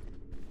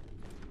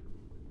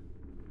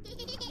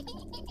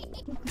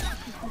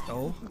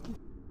 No.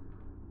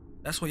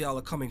 That's where y'all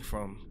are coming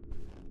from.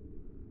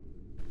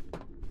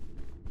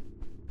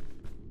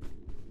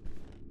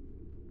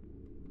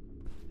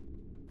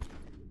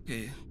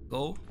 Okay,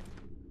 go.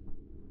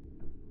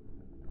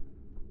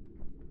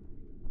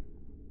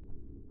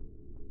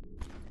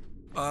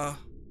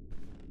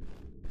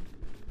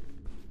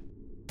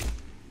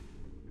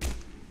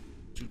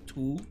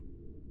 Two.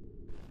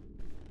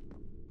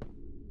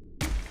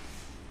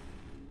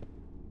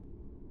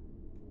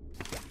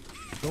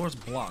 Door's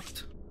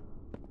blocked.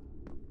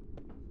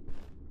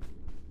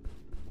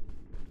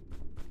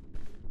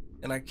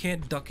 And I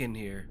can't duck in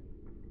here.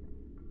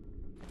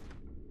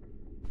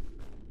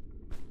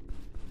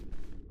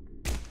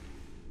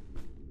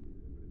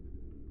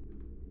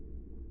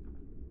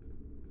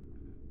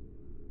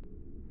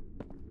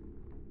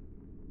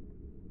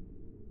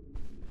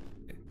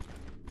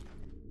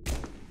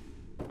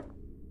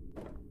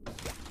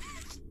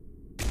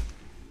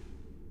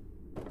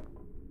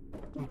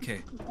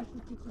 Okay.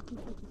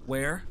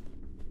 Where?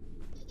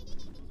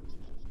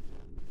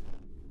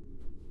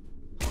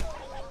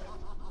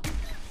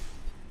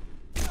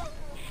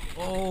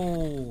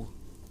 Oh.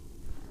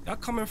 Y'all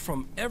coming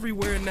from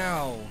everywhere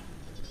now.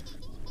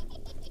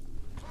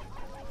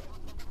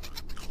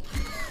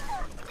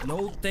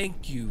 No,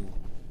 thank you.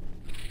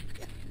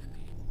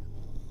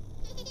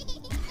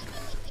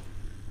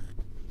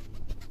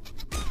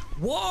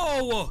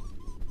 Whoa!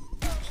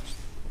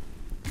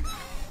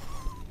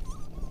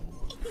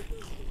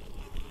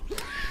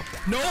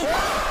 No!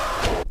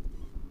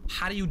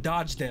 How do you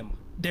dodge them?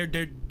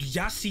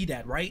 Y'all see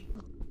that, right?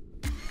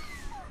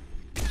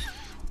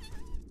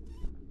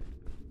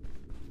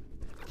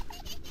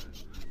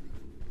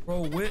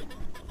 Bro, where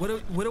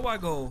do I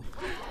go?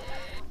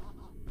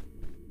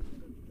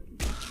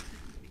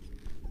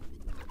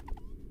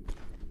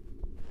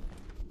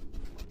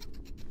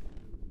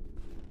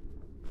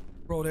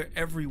 Bro, they're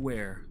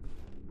everywhere.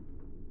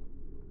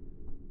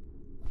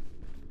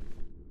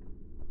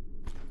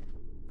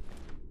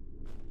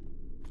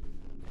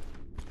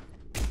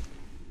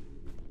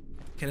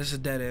 Okay, this is a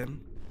dead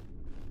end.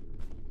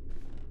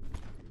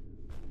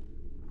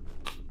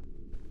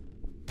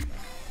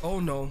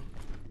 Oh no.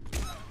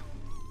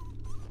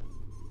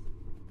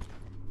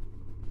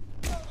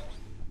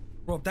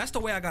 Bro, if that's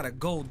the way I gotta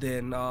go,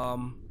 then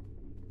I'm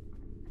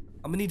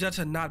gonna need y'all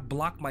to not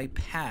block my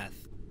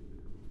path.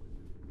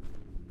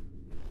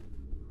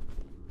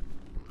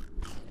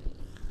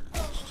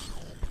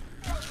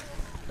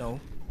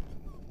 No.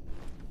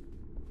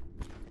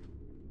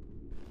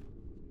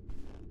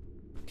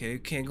 Okay,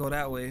 can't go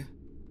that way.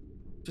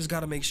 Just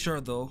gotta make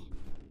sure though.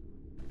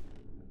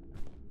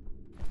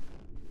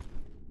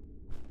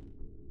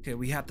 Okay,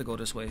 we have to go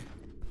this way.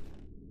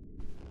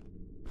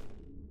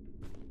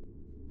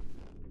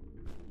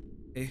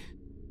 Okay.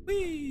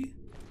 Whee!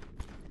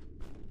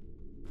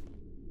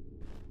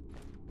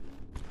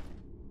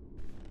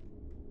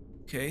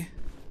 Okay.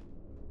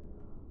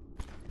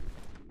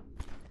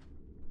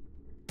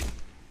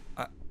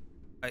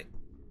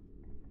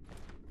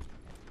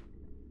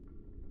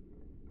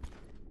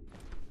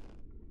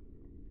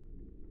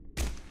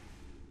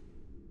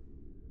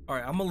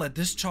 Alright, I'm gonna let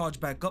this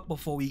charge back up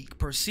before we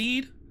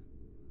proceed.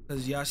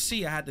 Because y'all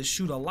see I had to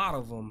shoot a lot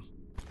of them.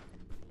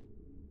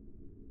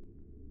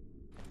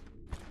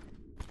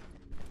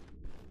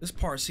 This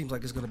part seems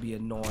like it's gonna be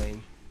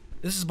annoying.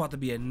 This is about to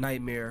be a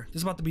nightmare. This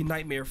is about to be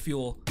nightmare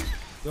fuel.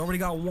 We already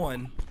got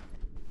one.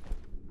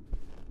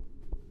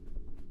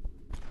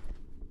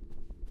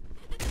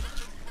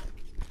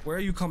 Where are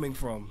you coming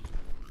from?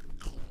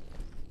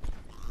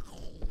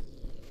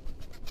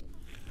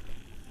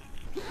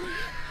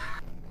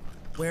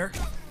 Where?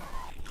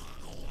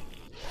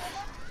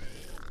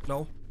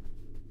 No.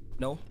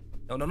 No.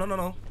 No, no, no, no,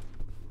 no.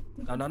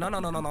 No, no, no, no,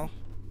 no, no, no.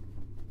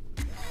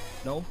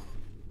 No.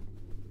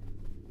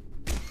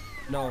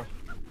 No.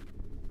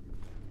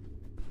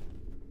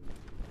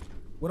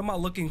 What am I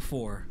looking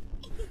for?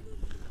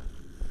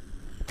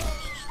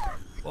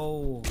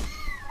 Oh.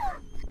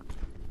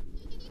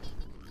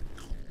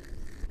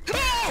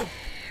 No!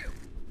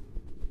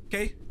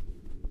 Okay.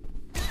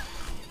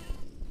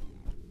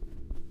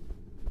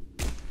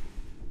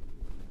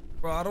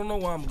 Bro, I don't know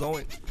where I'm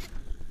going.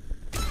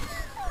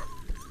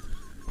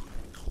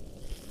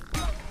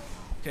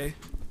 Okay.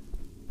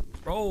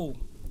 Bro.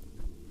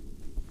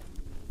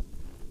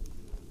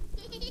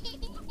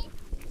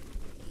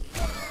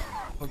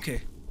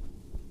 Okay.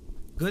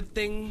 Good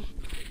thing.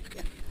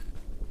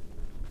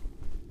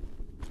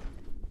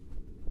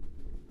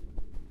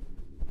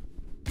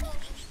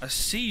 I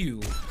see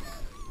you.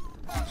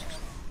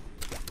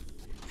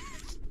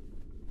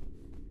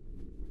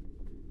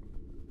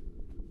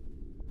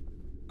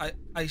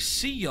 I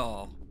see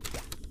y'all.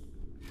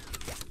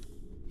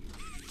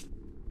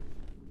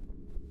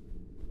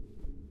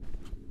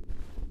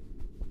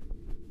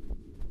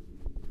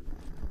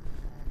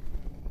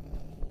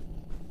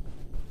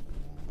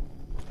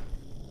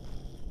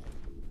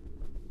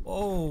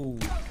 Oh.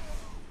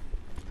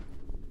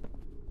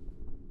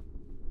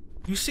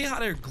 You see how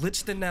they're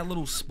glitched in that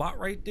little spot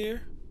right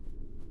there?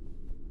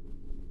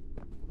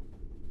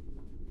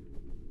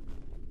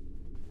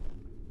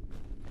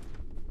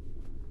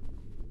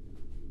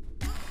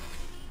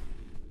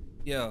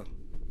 Yeah.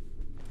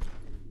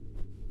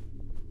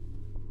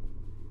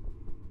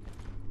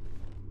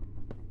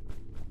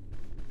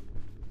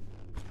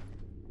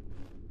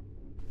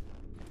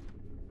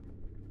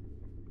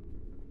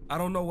 I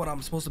don't know what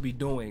I'm supposed to be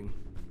doing.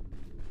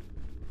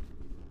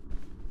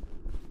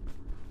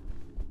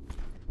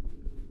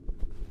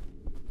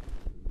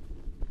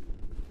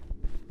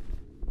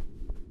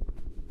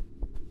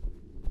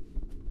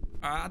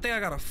 I think I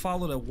gotta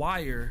follow the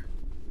wire.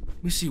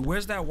 Let me see,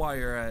 where's that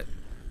wire at?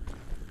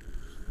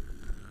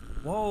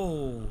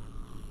 Whoa.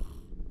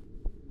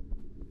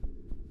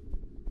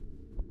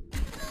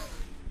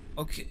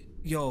 Okay,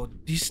 yo,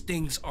 these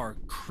things are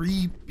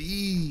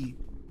creepy.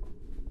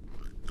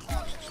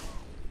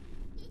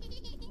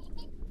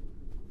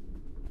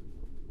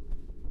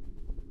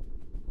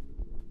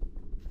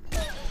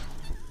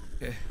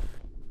 Okay.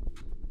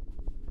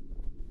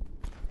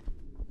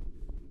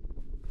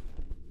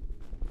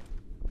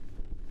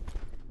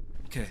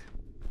 Okay.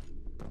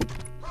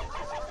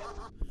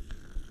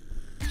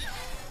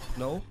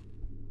 No.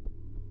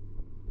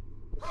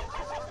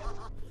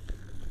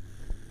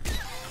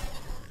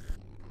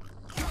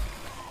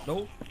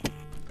 No.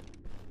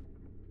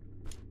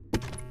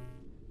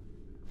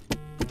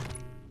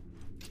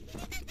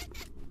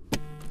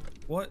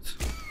 What?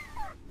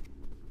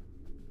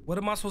 What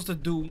am I supposed to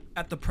do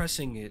after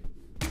pressing it?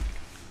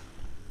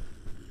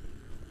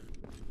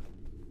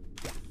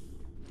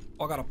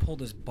 Oh, I gotta pull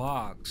this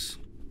box.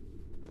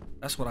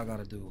 That's what I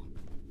gotta do.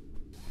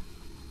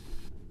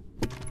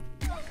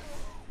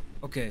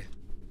 Okay.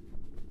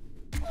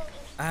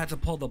 I had to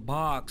pull the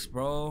box,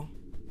 bro.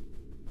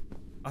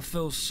 I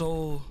feel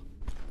so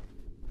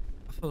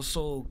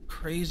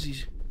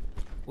crazy.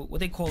 What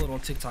they call it on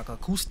TikTok?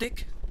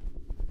 Acoustic?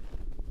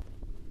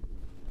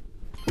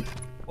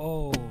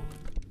 Oh.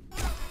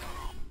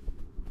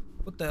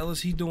 What the hell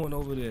is he doing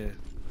over there?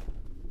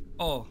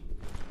 Oh.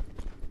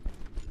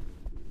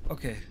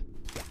 Okay.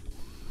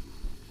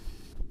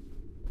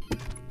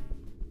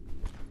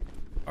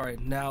 All right,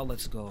 now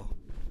let's go.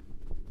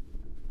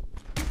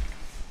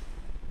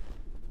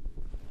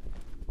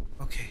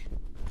 Okay.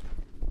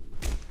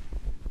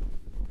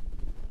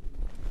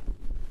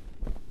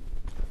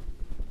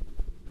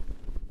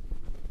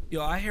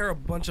 Yo, I hear a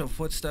bunch of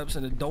footsteps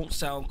and it don't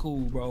sound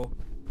cool, bro.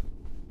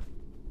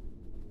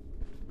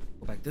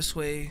 Go back this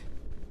way.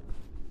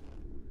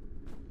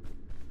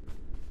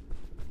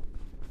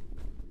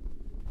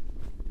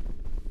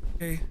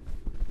 Okay.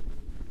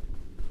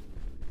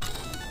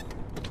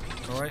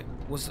 All right.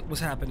 What's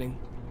happening?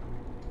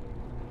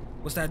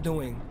 What's that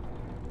doing?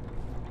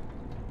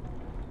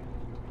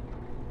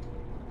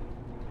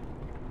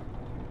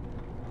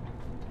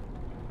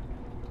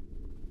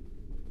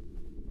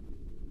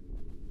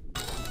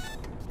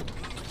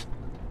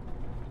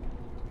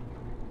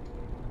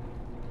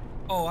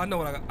 Oh, I know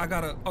what I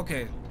gotta.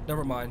 Okay,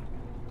 never mind.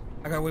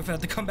 I gotta wait for that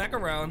to come back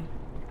around.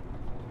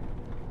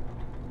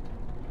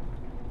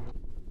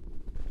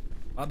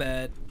 My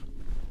bad.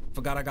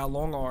 Forgot I got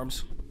long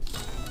arms.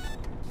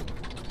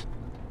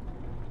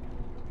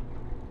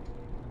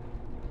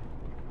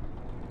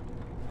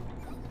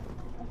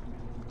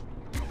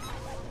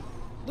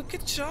 Look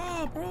at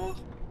y'all, bro.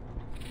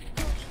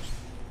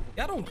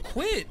 Y'all don't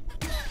quit.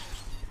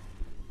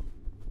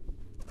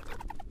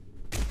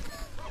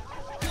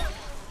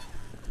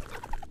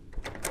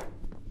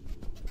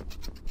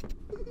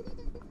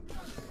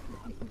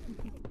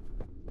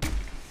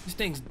 These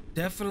things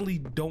definitely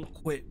don't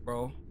quit,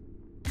 bro.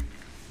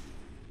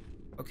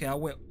 Okay, I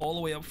went all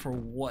the way up for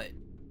what?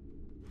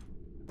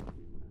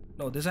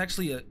 No, there's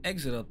actually an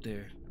exit up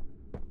there.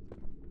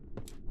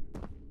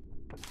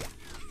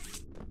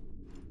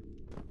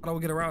 How do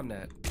we get around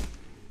that?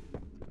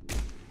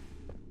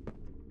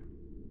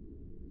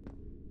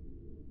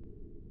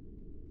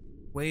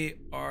 Wait,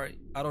 alright.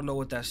 I don't know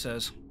what that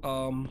says.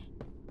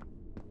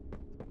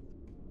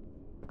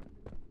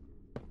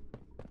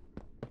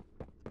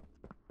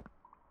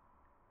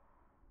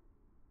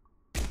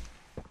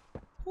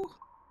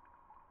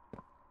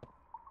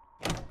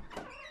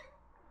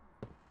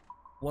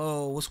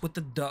 Whoa, what's with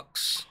the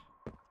ducks?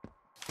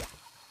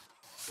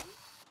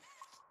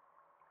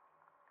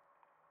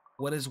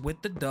 What is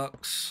with the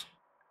ducks?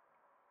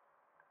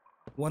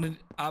 Bro,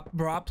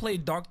 I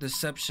played Dark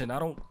Deception. I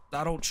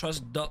don't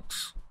trust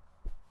ducks.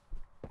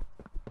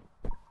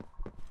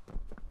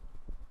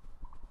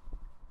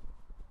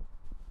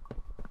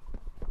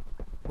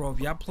 Bro, if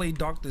y'all play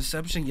Dark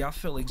Deception, y'all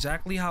feel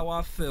exactly how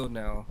I feel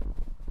now.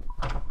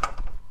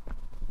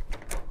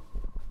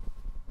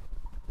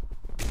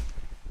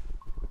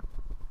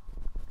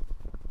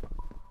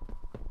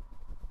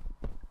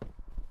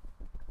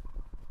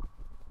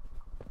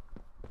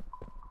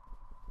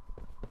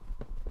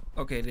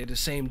 Okay, they're the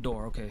same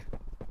door. Okay.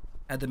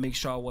 Had to make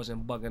sure I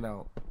wasn't bugging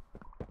out.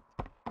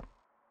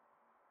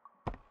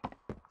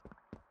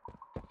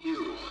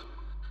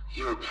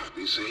 You're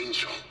Poppy's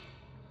angel.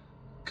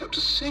 Come to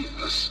save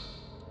us.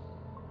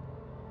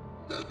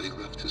 Nothing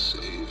left to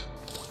save.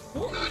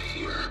 Not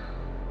here.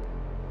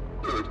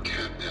 Lord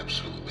Catnap's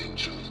home,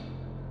 Angel.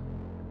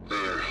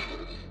 Their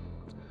home.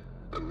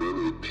 A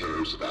myriad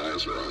pairs of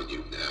eyes are on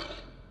you now.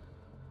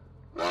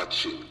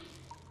 Watching,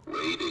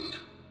 waiting,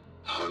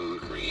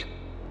 hungry.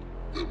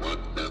 They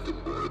want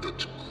nothing more than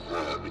to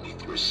crawl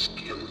beneath your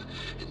skin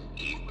and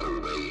eat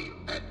away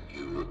at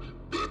you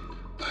bit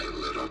by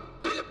little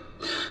bit.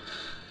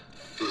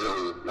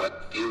 Fill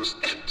what feels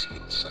empty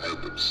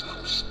inside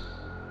themselves.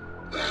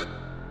 That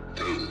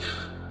thing.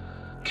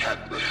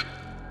 Catnap.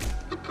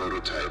 The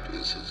prototype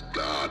is his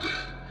god,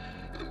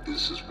 and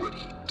this is what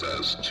he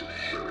does to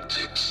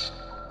heretics.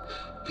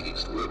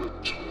 These little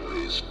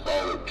toys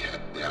follow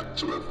Catnap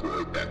to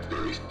avoid that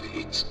very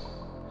fate.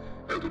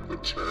 And in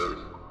return,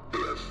 they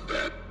are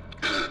fed.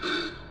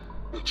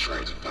 We try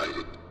to fight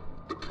it.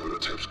 The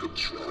prototype's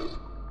control.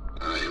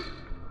 I am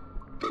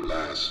the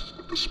last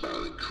of the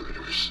smiling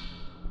critters.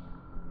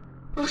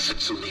 Listen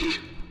to me.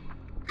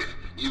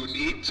 You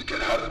need to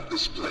get out of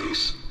this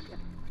place.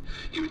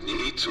 You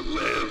need to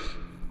live.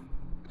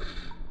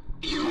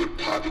 You and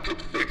Poppy can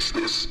fix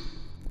this.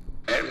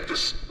 End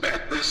this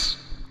madness.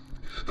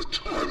 The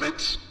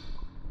torment.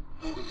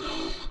 Oh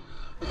no.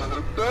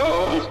 Oh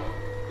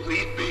no.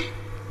 Leave me.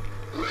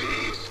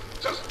 Please.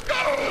 Just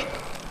go.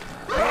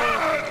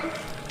 Run.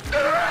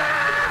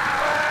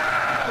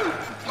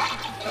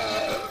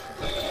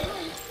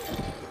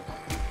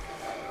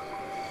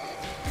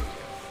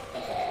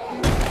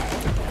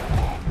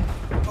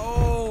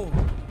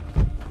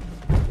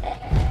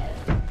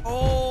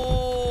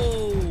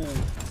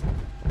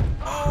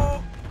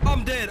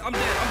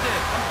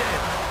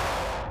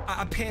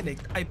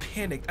 I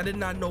panicked. I did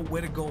not know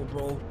where to go,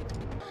 bro.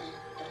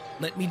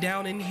 Let me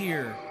down in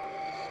here.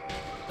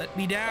 Let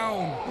me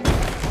down.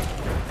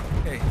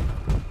 Okay.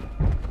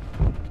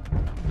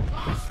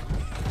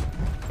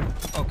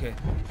 Okay.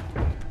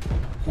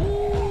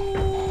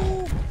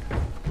 Ooh.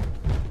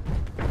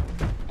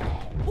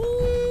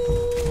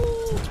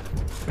 Ooh.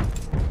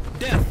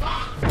 Death.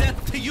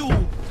 Death to you.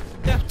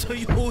 Death to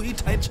you. He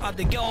tried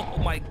to get. Oh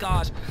my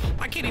gosh.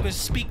 I can't even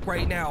speak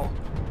right now.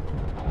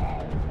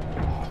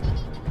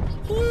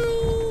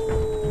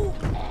 Ooh.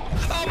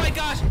 Oh my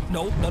gosh!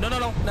 No! No! No! No!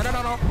 No! No! No!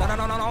 No! No! No!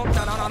 No! No! No!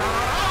 No! No! No! No!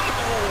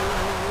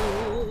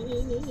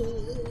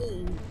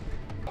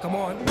 Come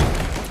on!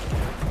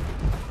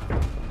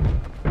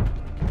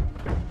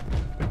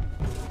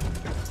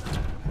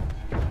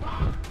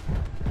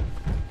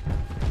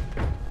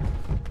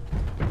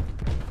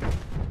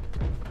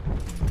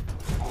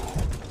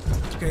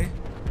 Okay.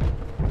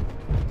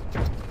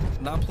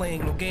 Not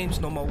playing no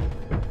games no more.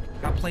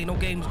 Not playing no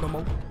games no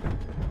more.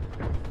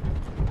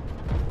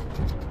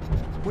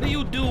 What are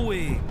you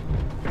doing?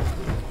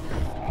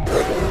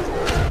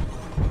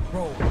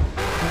 Bro.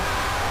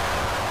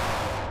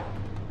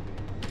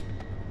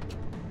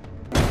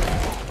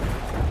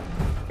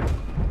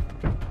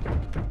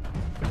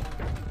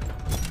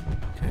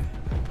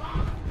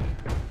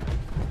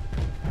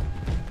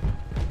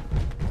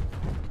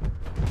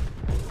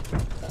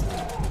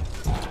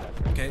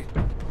 Okay.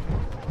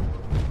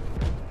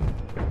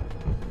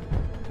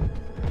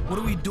 What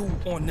do we do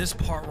on this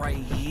part right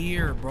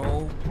here,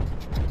 bro?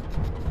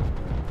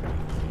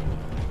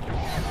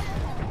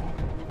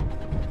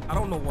 I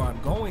don't know where I'm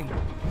going.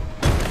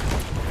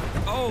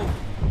 Oh!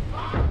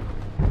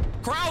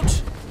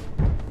 Crouch!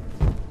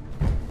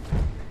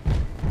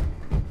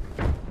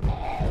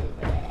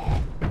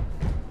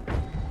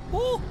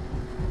 Woo!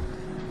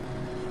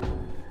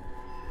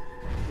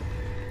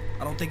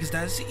 I don't think it's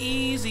that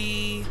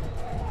easy.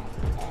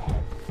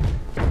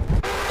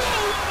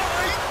 Oh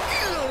my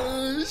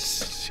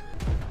gosh!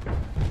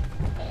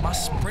 My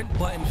sprint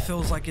button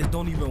feels like it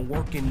don't even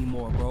work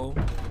anymore, bro.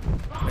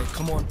 Hey,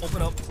 come on,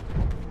 open up.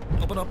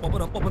 Open up,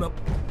 open up, open up.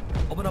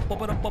 Open up,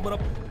 open up, open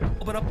up.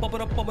 Open up,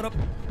 open up, open up.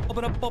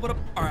 Open up, open up.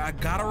 Alright, I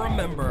gotta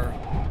remember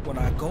when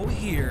I go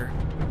here,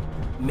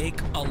 make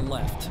a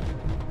left.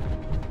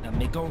 Now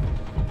make a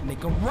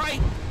right.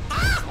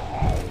 Ah!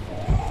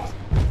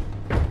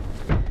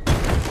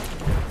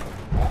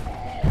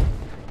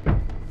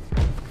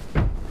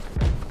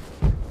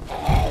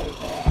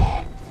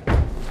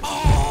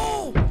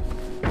 Oh!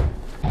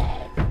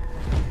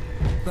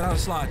 Go down the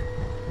slide.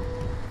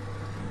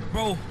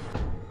 Bro.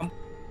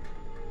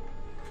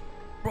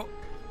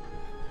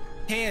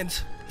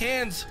 Hands,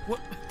 hands, what?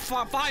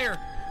 Fire!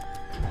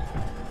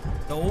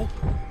 No.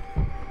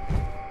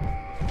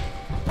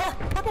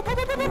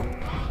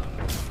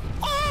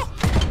 Oh!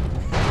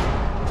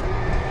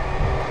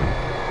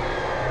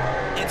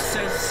 It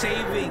says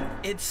saving.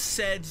 It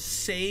said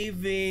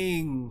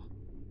saving.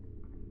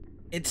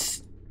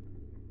 It's.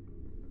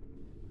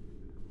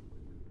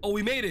 Oh,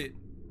 we made it.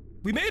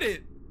 We made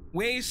it.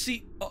 We ain't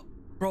see.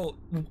 Bro,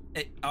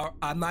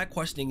 I'm not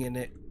questioning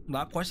it.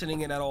 Not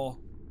questioning it at all.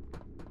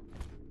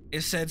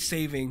 It said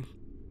saving.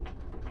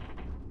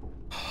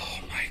 Oh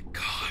my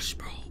gosh,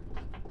 bro.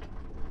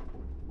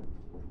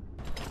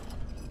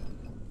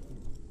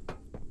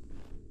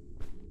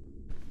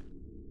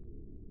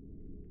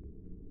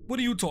 What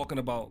are you talking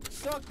about?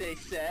 Doctor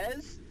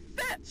says,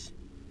 fetch!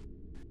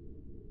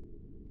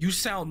 You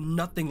sound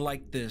nothing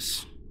like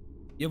this.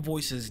 Your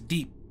voice is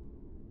deep.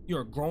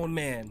 You're a grown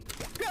man.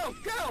 Go,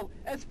 go!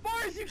 As far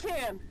as you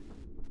can!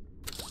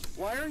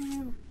 Why are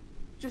you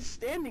just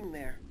standing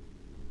there?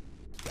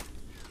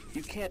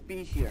 You can't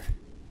be here.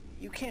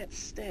 You can't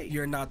stay.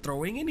 You're not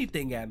throwing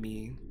anything at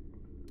me.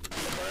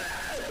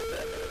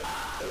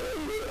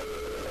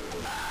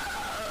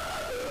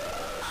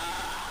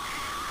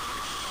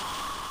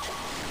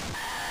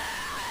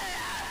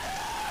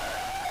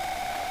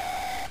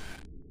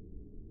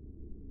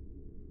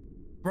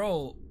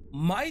 Bro,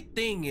 my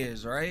thing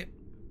is, right?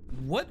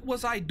 What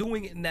was I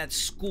doing in that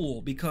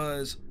school?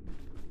 Because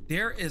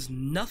there is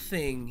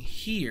nothing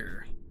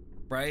here,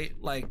 right?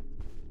 Like,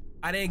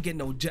 I didn't get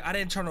no, I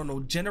didn't turn on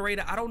no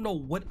generator. I don't know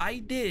what I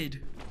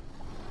did.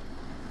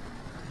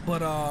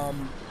 But,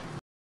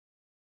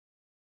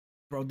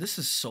 bro, this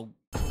is so...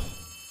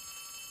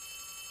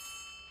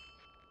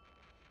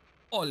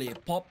 Ole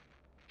Pop.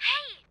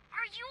 Hey,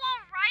 are you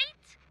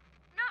alright?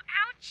 No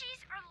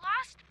ouchies or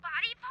lost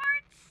body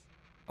parts?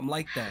 I'm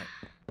like that.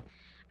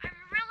 I'm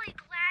really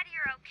glad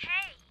you're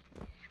okay.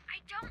 I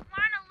don't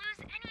want to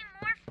lose any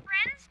more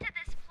friends to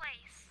this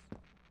place.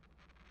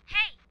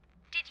 Hey,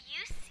 did you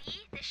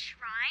see the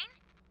shrine?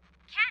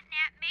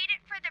 Catnap made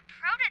it for the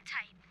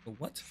prototype. The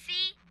what?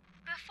 See,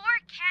 before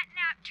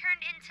Catnap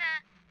turned into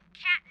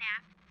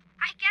Catnap,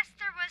 I guess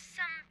there was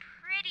some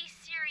pretty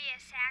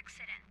serious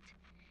accident.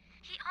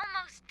 He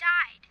almost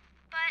died,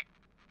 but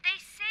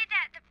they say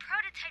that the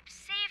prototype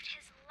saved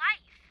his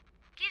life,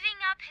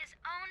 giving up his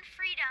own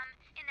freedom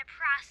in the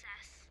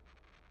process.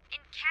 In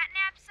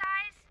Catnap's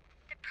eyes,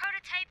 the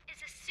prototype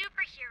is a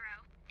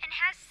superhero and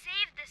has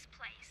saved this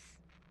place.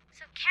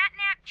 So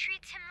Catnap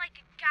treats him like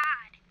a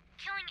god,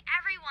 killing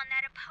everyone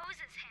that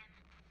opposes him,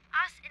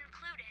 us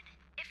included,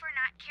 if we're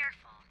not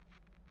careful.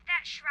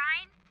 That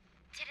shrine,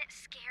 did it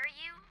scare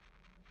you?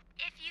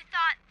 If you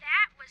thought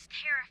that was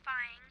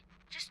terrifying,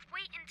 just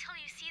wait until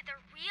you see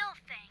the real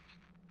thing.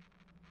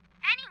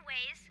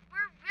 Anyways,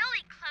 we're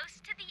really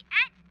close to the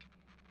end.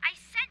 I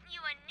sent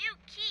you a new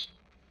key.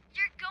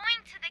 You're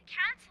going to the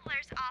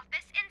counselor's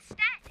office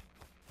instead.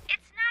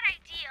 It's not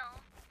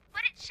ideal,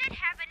 but it should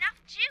have enough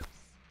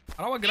juice.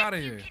 I don't want to get out of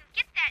here. If you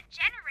can get that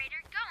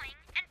generator going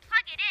and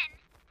plug it in,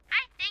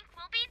 I think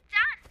we'll be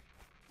done.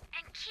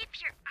 And keep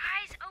your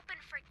eyes open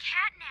for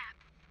Catnap.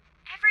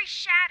 Every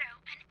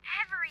shadow and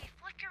every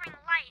flickering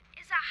light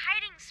is a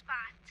hiding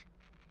spot.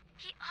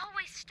 He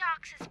always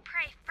stalks his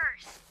prey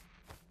first.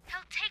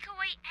 He'll take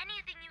away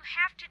anything you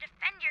have to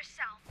defend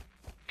yourself.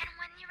 And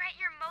when you're at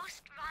your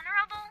most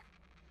vulnerable,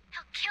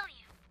 he'll kill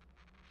you.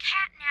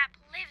 Catnap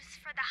lives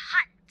for the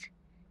hunt.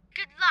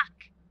 Good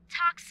luck.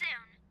 Talk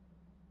soon.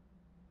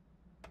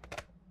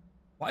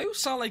 Why you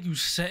sound like you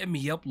setting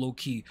me up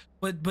low-key?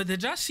 But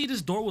did y'all see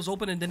this door was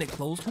open and then it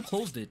closed? Who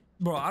closed it?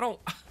 Bro, I don't...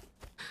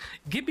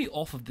 Get me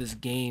off of this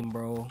game,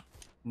 bro.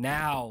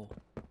 Now.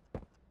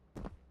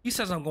 He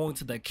says I'm going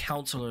to the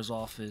counselor's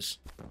office.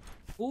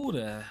 Who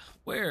the...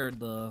 Where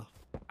the...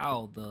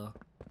 How the...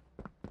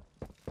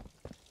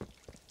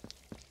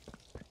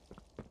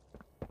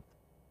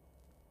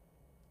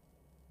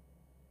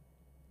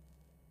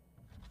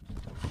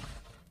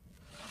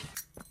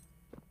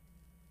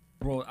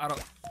 Bro, I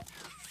don't...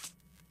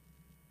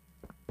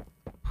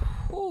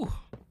 Whew.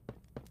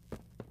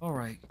 All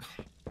right.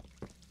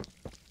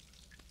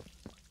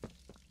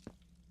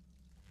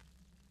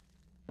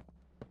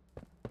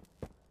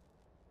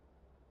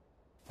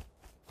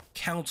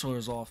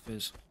 Counselor's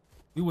office.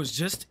 We was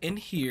just in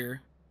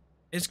here.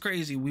 It's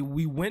crazy.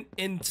 We went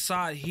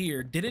inside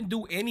here. Didn't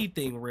do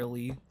anything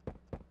really.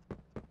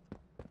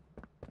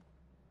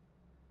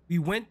 We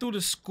went through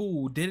the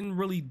school. Didn't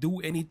really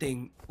do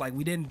anything. Like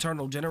we didn't turn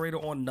no generator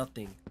on.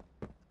 Nothing.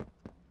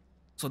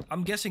 So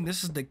I'm guessing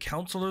this is the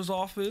counselor's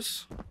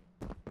office.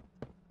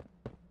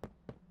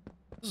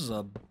 This is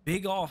a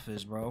big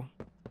office, bro.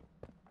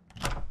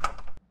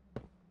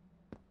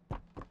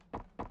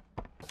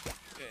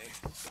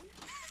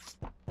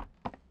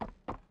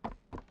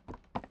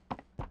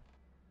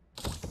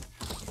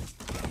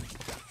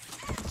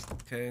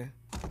 Okay.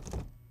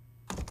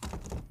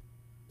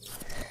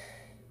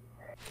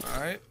 All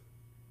right.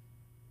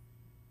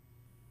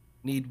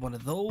 Need one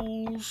of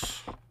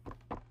those.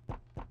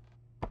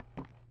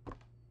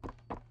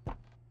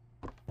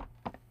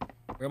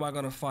 Where am I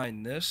gonna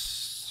find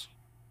this?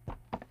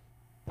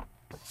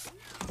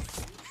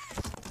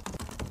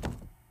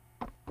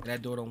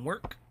 That door don't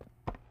work.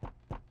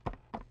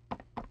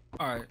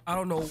 All right. I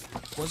don't know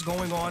what's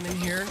going on in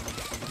here,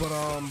 but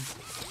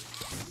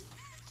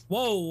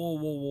whoa, whoa,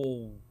 whoa,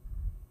 whoa.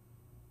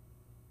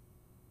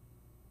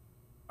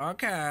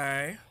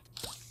 Okay.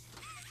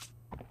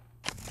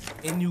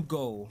 In you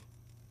go.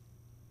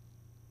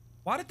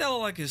 Why did that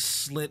look like it's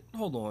slit?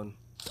 Hold on.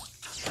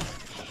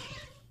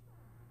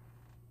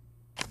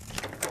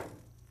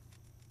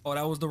 Oh,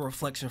 that was the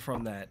reflection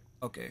from that.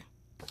 Okay.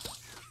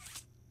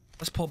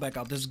 Let's pull back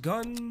out this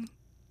gun.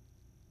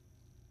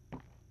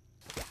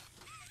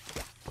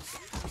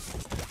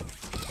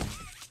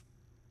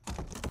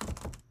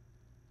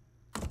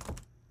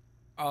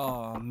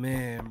 Oh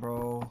man,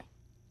 bro.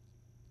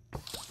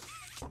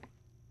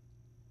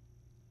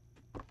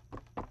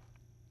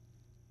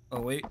 Oh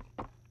wait.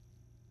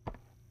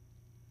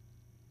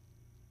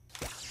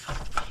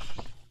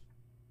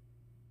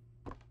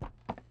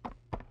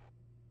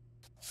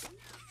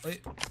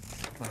 Wait.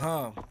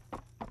 Uh-huh.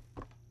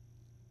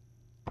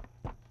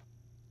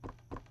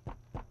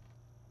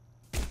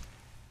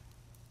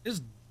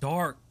 It's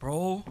dark,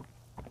 bro.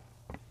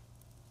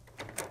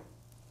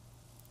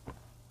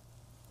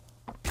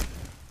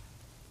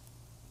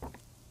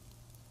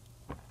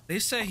 They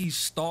say he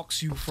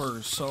stalks you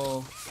first,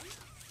 so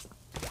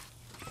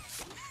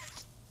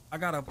I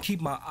gotta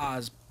keep my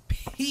eyes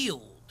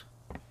peeled.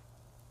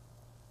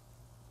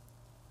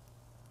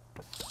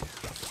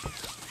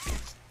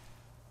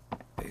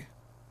 Okay.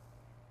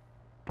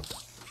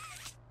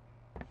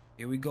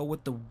 Here we go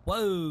with the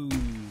whoa.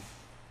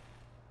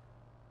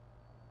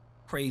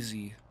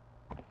 Crazy.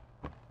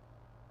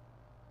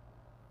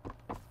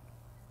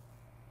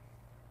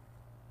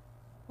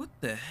 What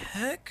the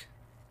heck?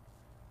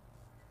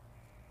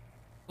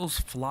 Those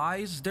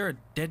flies? Is there a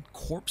dead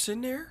corpse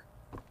in there?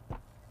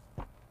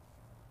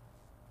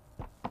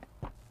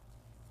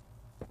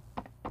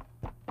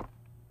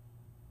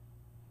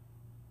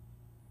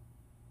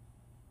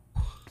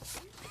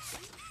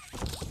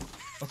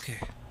 Okay.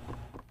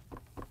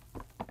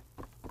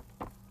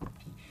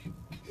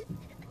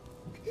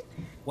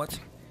 What?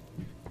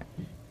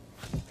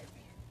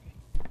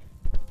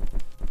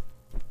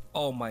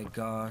 Oh my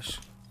gosh.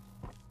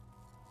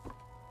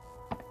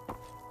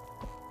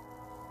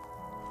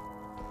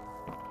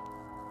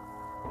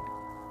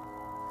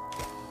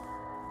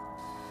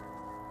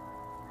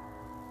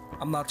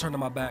 I'm not turning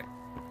my back.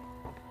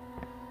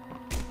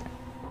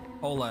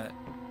 Hold that.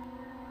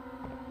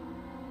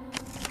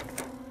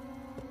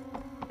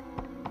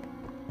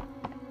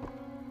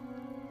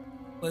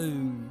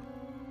 Boom.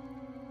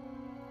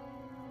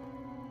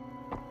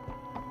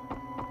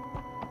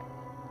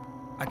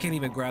 I can't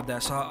even grab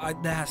that, so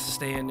that has to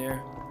stay in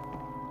there.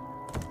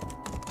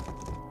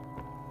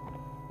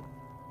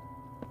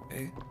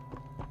 Okay.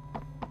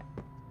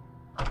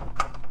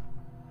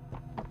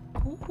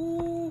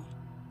 Ooh.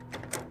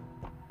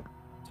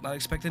 Not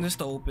expecting this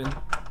to open.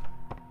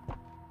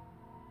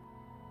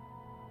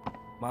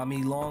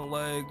 Mommy long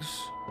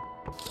legs.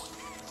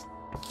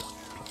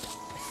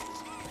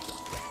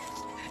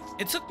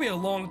 It took me a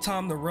long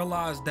time to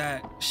realize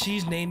that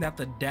she's named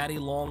after Daddy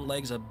Long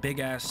Legs, a big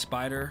ass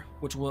spider,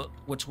 which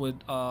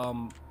would all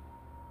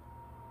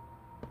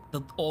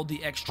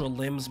the extra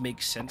limbs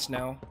make sense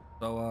now.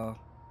 So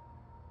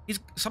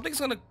something's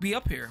gonna be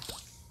up here.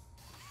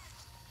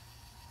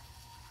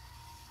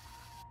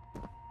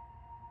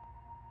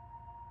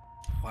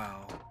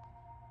 Wow.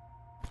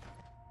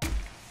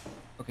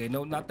 Okay,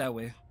 no, not that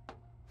way.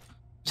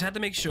 Just had to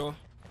make sure.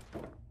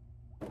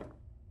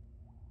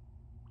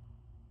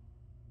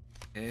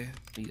 Okay,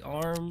 the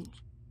arms.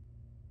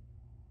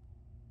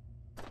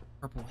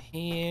 Purple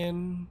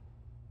hand.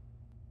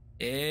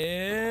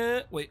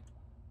 And wait.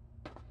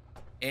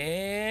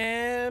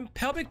 And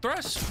pelvic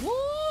thrust.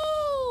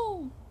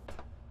 Woo!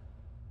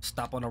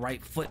 Stop on the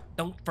right foot.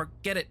 Don't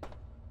forget it.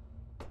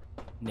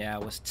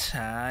 Now it's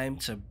time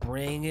to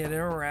bring it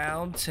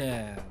around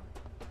town.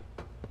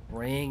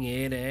 Bring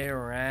it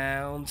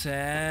around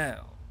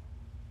town.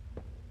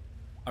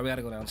 Alright, we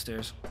gotta go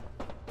downstairs.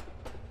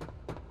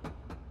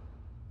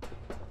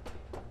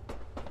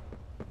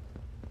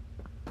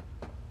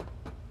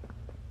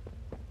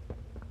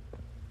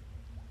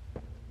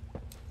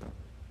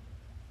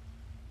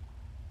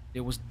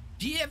 There was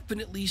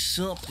definitely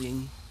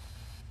something.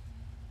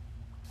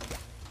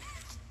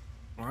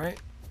 Alright.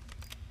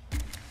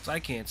 So I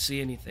can't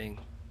see anything.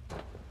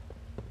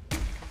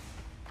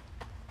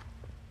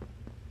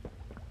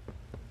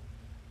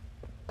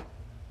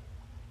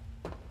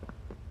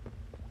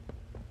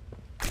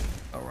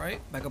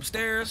 Alright, back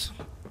upstairs.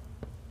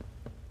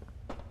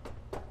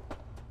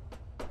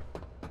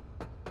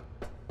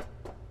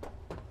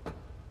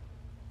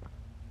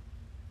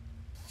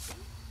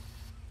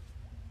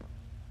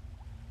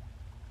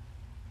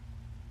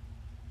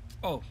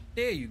 Oh,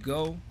 there you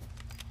go.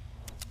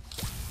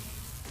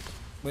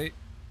 Wait.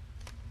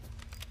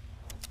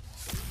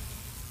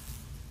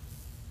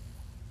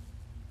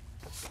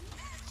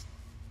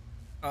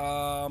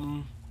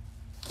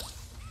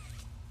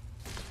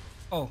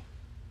 Oh.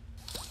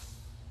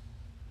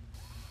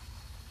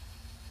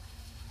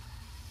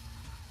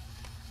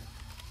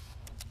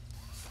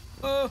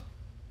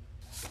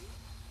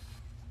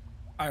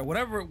 Alright,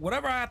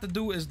 whatever I have to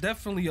do is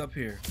definitely up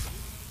here.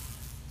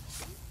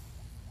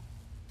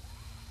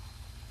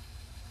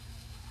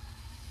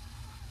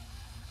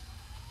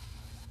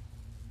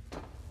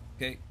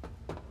 Okay.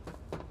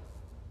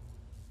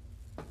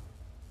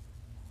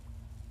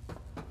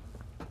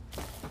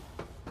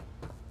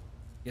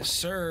 Yes,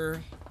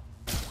 sir.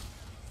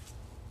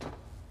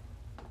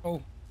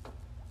 Oh.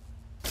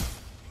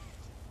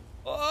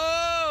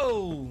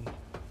 Oh!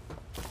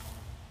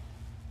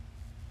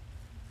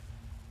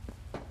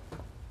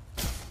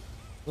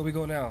 Where we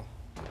go now?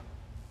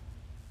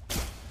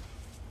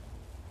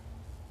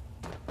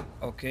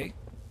 Okay.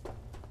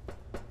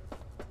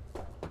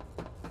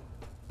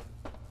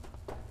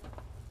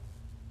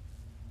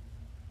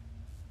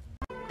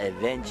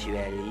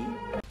 Eventually.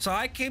 So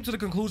I came to the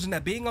conclusion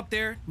that being up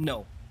there,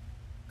 no,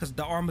 because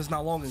the arm is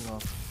not long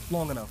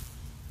enough.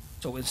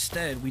 So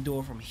instead, we do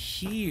it from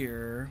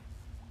here.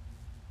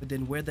 But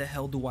then where the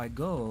hell do I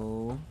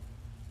go?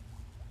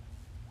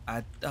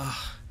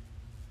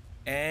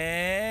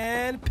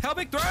 And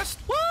pelvic thrust.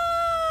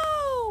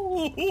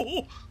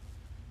 Woo!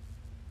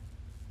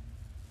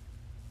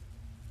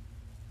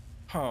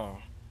 Huh.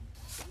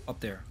 Up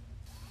there.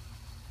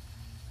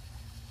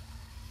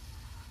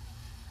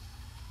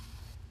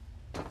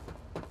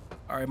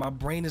 All right, my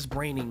brain is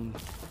braining.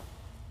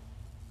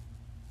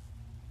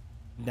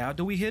 Now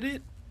do we hit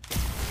it?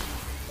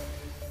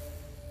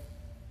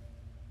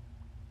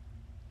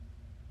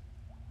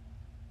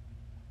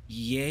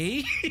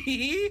 Yay.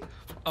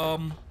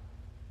 Oh,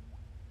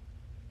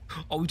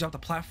 we dropped the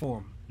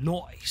platform.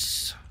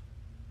 Nice.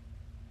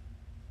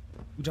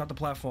 We dropped the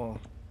platform.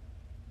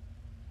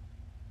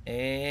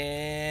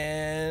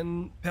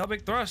 And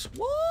pelvic thrust.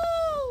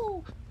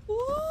 Woo!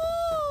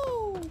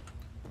 Woo!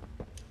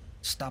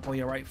 Stop on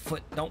your right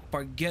foot. Don't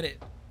forget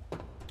it.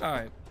 All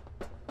right.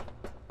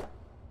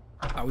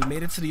 We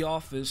made it to the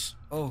office.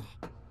 Oh,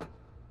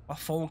 my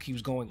phone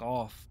keeps going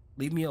off.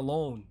 Leave me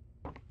alone.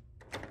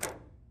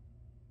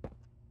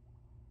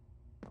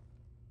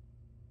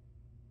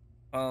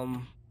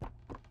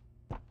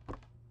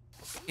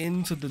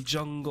 Into the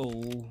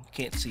jungle.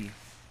 Can't see.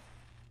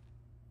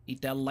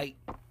 Eat that light.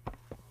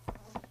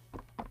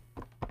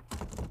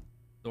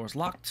 Door's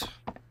locked.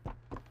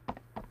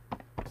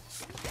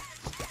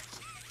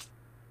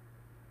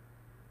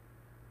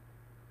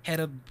 Head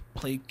of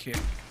play care.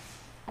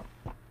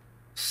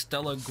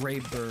 Stella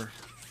Graber.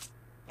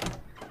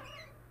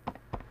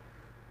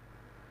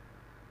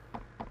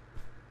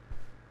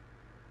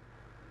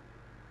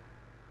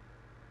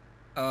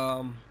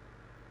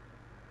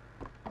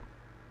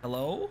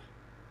 Hello?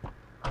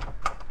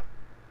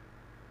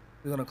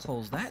 We're gonna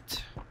close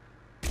that.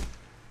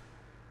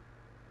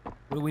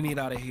 What do we need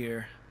out of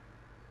here?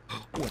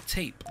 Oh, a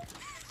tape.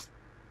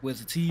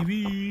 Where's the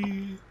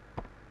TV?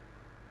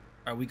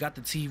 Alright, we got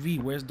the TV.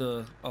 Where's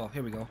the... Oh,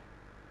 here we go.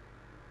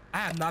 I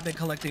have not been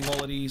collecting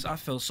all of these. I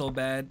feel so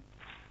bad.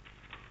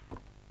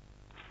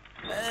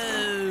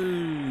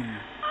 Oh!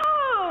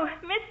 Oh,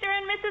 Mr.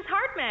 and Mrs.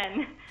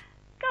 Hartman.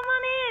 Come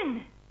on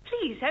in.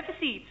 Please, have a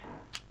seat.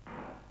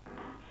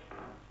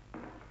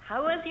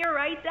 How was your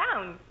ride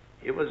down?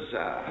 It was,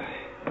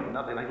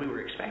 nothing like we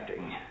were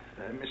expecting.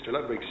 Mr.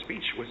 Ludwig's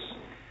speech was,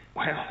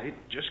 well, it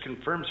just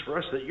confirms for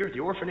us that you're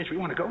the orphanage we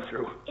want to go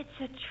through. It's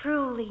a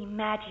truly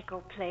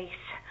magical place.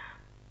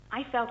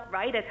 I felt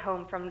right at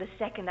home from the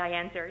second I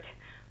entered.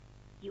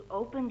 You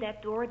open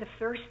that door the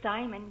first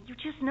time and you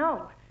just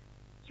know.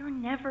 You're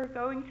never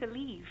going to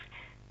leave.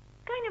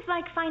 Kind of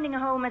like finding a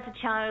home as a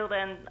child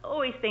and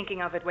always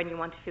thinking of it when you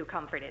want to feel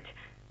comforted.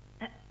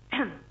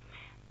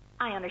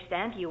 I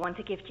understand you want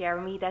to give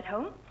Jeremy that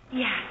home?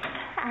 Yes,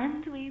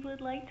 and we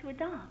would like to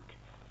adopt.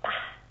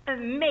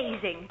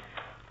 Amazing.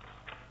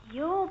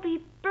 You'll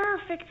be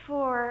perfect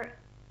for...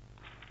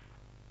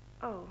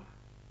 Oh.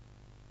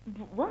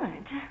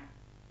 What?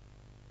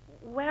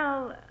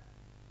 Well,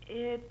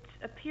 it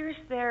appears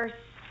there's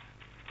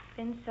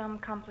been some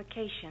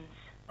complications.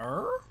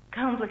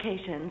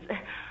 Complications?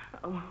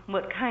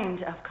 What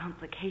kind of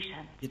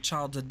complications? Your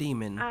child's a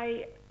demon.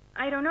 I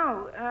don't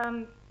know.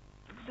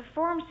 The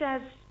form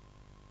says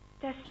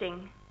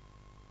testing.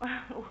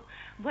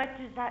 What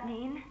does that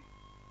mean?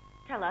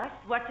 Tell us,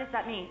 what does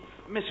that mean?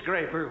 Miss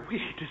Graber,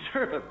 we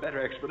deserve a better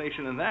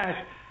explanation than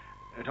that.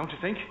 Don't you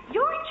think?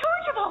 You're in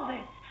charge of all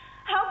this.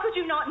 How could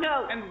you not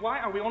know? And why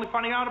are we only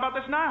finding out about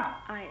this now?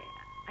 I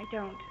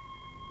don't.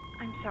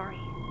 I'm sorry.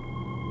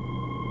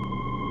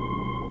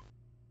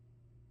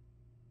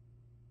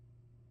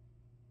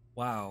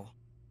 Wow.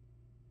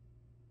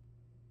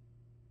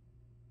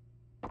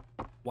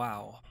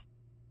 Wow.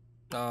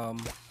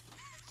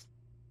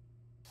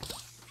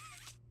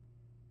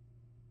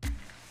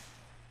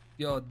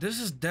 Yo, this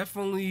is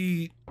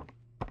definitely...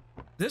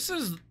 This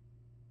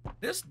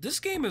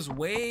game is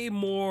way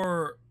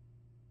more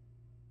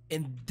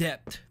in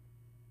depth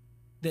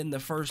than the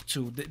first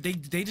two.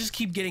 They just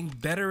keep getting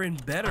better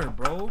and better,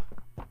 bro.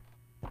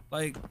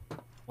 Like,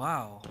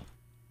 wow.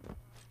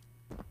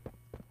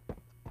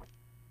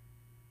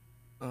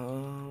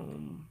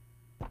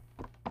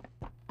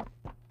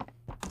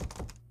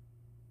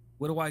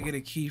 Where do I get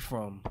a key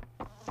from?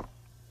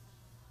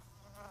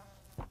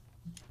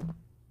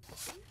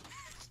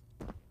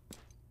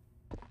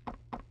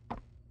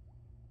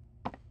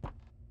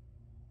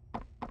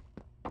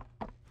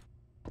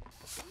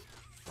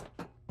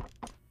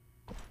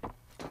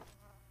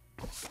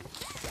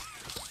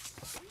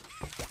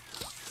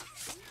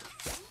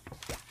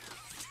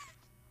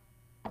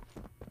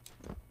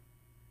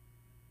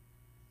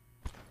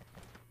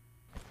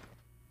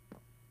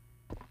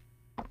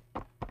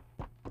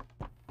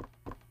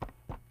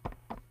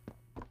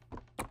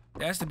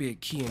 There has to be a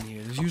key in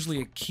here. There's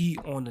usually a key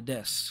on the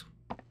desk.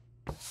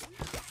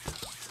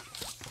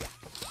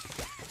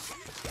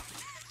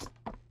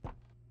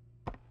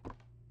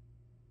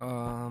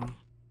 Oh.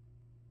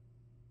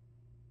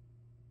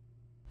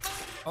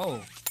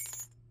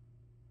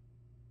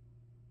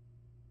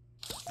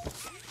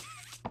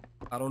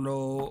 I don't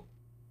know.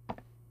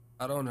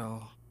 I don't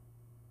know.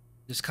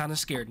 This kind of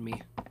scared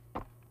me.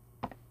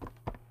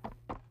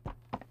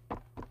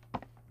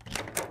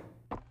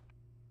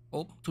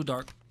 Oh, too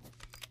dark.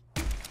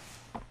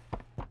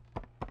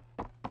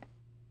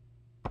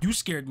 You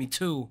scared me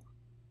too.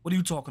 What are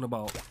you talking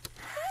about?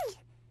 Hi,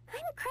 I'm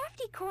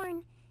Crafty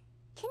Corn.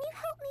 Can you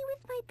help me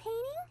with my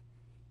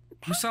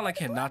painting? You sound like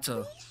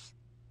Hinata. Please?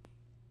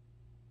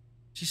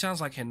 She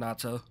sounds like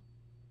Hinata.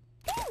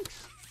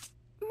 Thanks.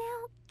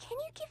 Now, can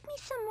you give me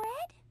some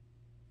red?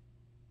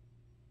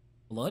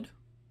 Blood?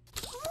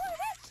 More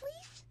red,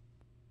 please.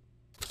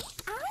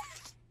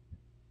 Out?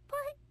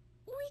 But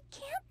we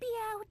can't be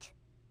out.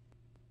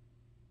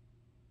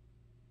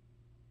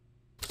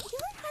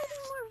 You're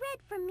hiding more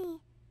red from me.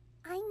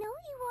 I know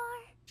you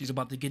are. She's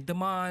about to get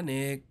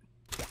demonic.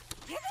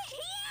 Give it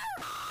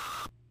here!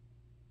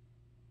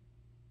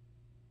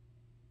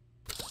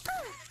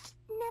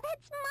 Now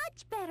that's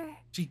much better.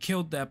 She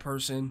killed that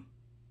person.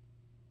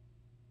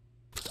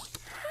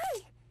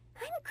 Hi,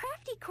 I'm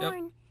Crafty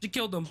Corn. Yep, she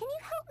killed him. Can you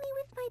help me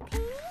with my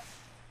painting?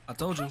 I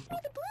told you. Pass me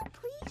the blue,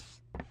 please.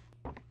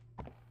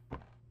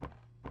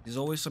 There's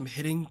always some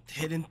hidden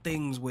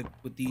things with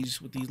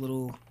these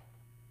little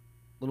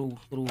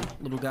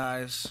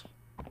guys.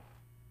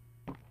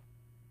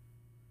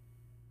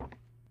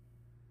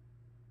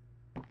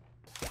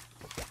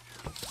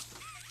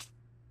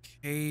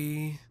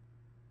 Okay.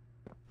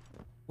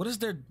 What is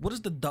the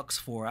ducks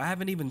for? I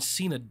haven't even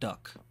seen a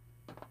duck.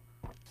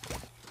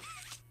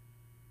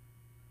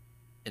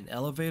 An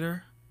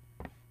elevator?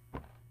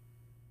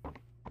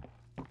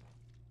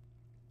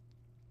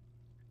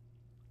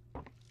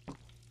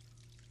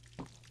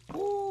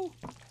 Ooh.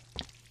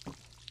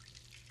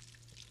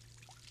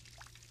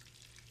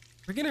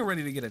 We're getting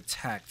ready to get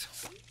attacked.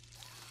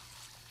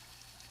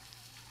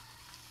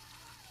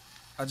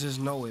 I just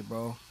know it,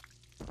 bro.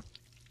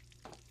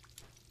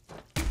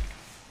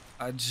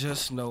 I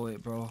just know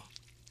it, bro.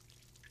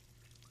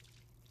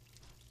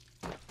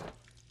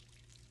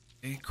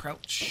 Hey,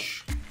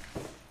 crouch.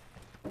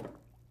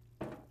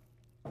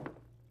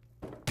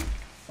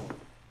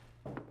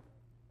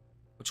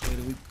 Which way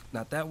do we?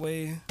 Not that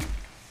way.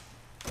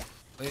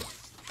 Wait.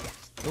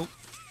 Nope.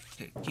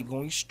 Okay, keep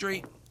going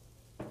straight.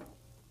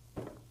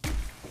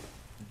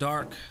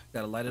 Dark.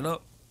 Gotta light it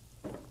up.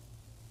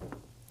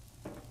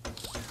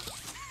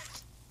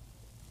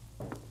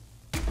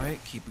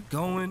 Alright, keep it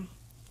going.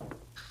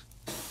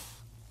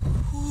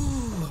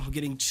 I'm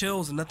getting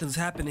chills and nothing's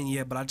happening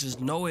yet, but I just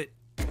know it.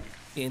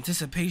 The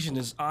anticipation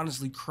is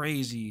honestly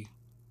crazy.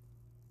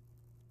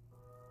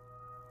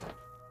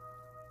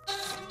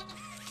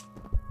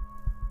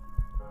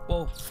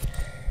 Whoa.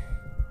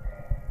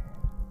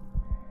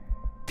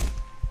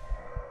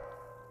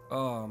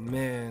 Oh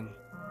man.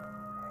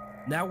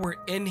 Now we're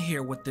in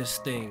here with this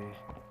thing.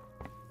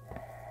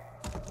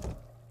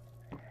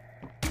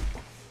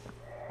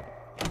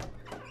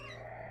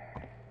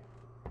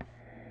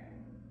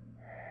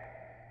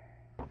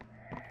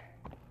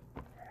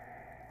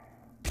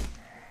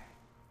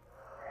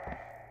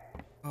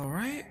 All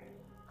right.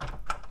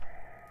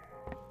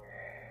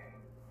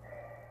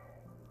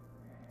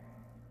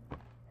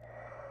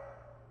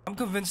 I'm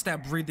convinced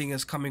that breathing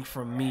is coming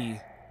from me,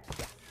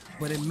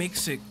 but it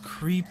makes it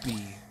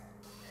creepy.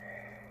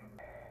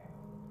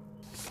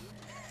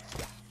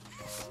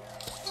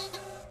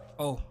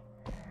 Oh,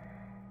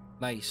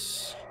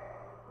 nice.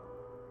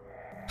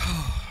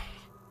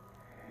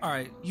 All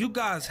right, you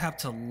guys have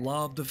to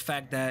love the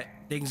fact that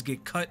things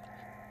get cut,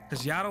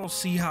 because y'all don't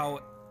see how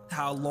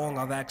long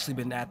I've actually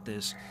been at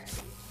this.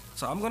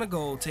 So I'm gonna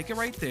go take it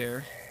right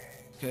there.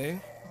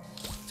 Okay,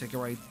 take it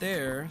right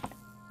there.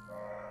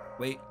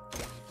 Wait,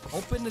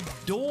 open the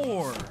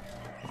door.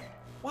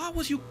 Why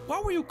were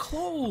you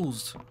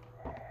closed?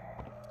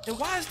 And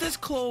why is this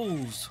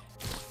closed?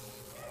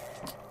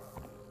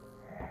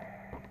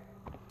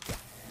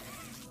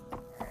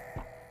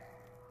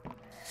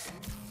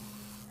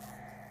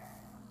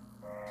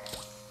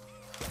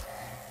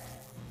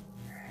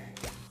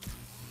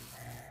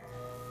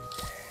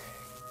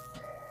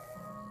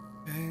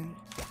 Okay.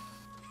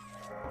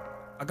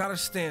 I gotta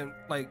stand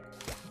like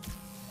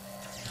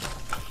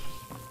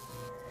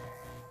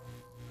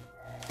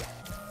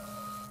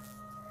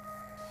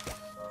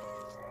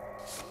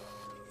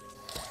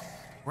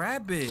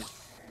grab it.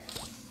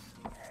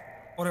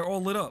 Oh, they're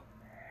all lit up.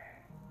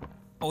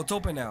 Oh, it's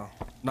open now.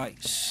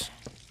 Nice.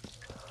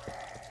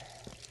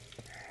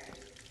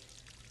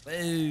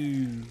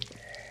 Ooh.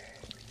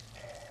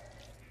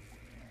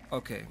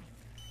 Okay.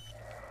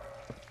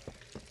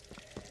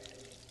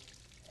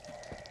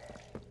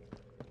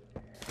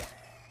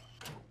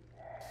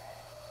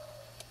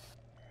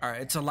 All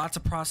right, it's a lot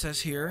to process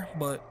here,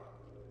 but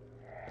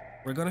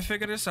we're gonna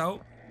figure this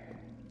out.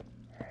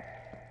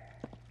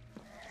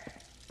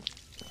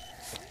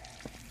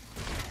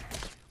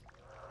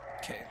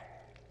 Okay.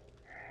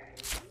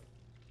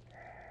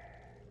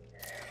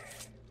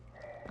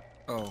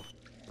 Oh.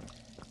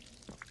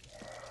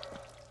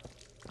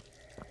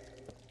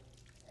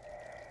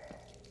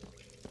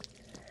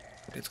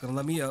 It's gonna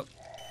let me up.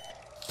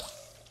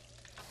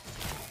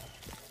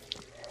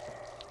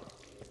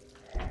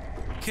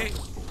 Okay.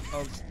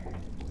 Oh,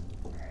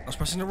 I was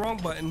pressing the wrong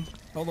button.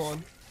 Hold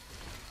on.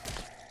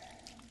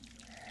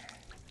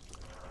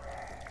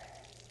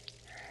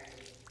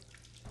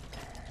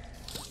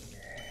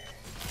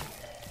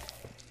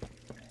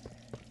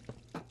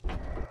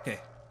 Okay.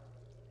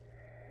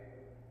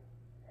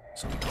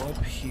 So we go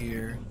up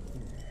here.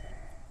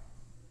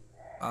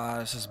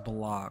 This is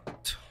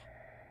blocked.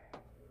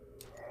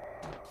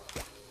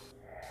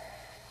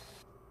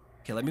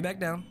 Okay, let me back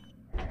down.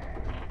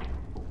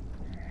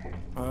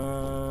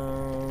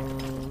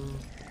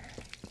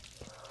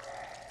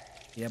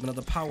 You have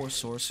another power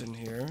source in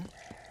here.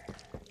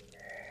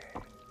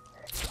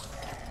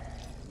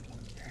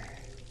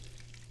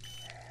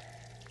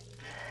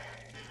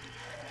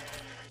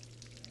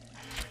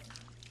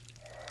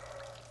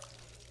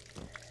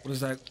 What is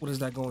that? What is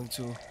that going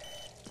to?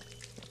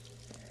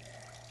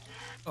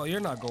 Oh,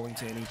 you're not going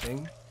to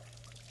anything.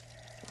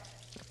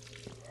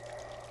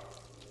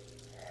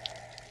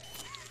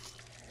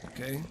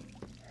 Okay.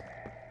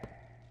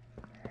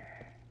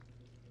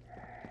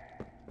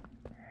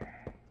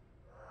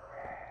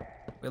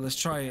 Wait, let's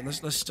try it.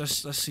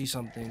 Let's see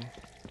something.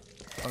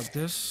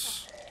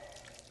 This.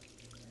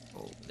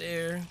 Over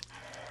there.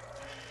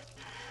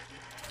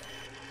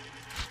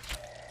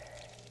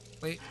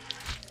 Wait.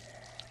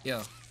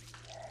 Yeah.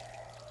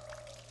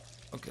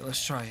 Okay,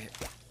 let's try it.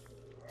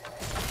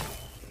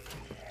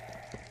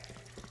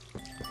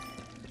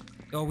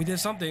 Oh, we did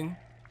something.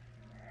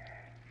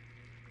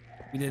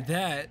 We did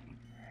that.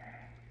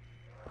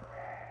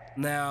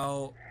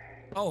 Now,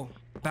 oh,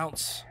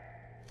 bounce.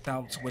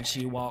 Bounce when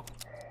she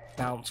walked.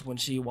 Bounce when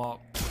she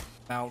walked.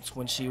 Bounce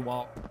when she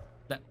walked.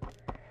 That,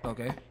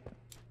 okay.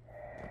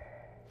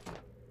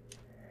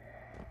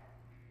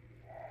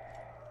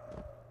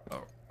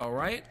 All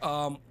right.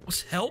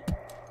 What's help?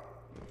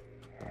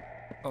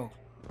 Oh.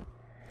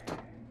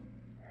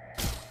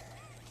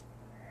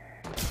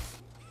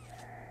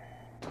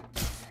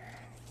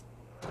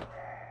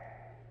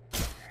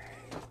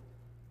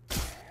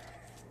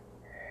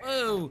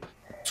 Oh,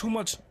 too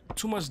much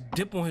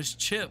dip on his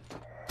chip.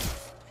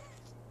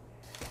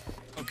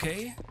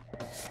 Okay.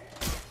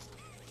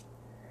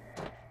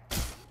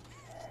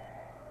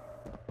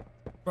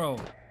 Bro.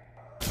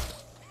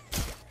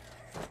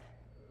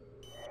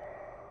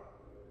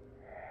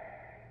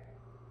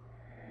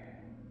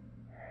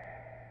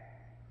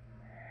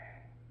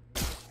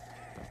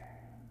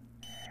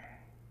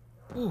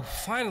 Ooh,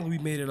 finally we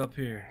made it up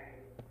here.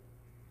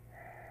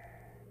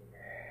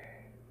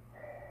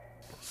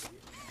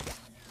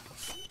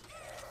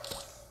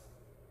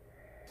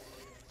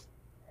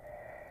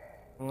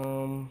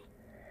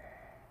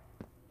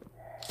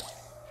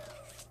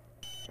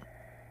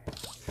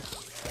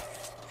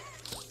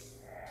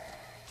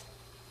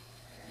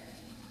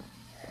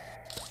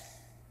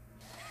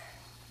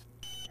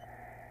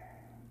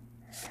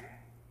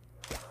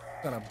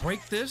 Gotta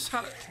break this?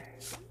 How?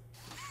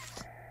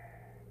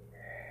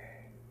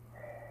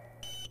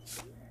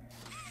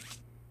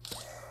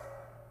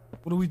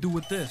 What do we do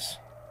with this?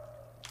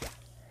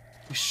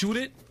 We shoot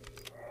it?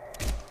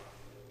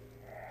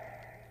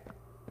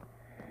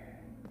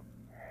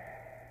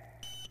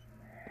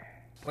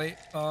 Wait,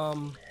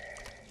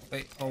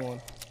 wait, hold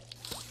on.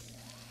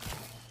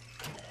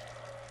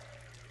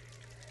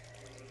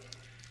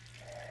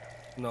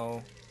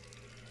 No.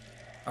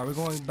 Are we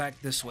going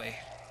back this way?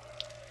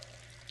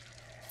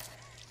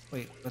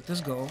 Wait, let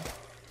this go.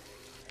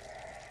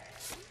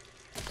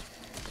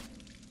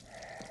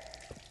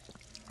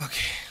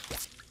 Okay.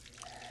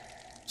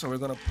 So we're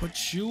gonna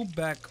put you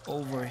back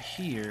over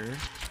here.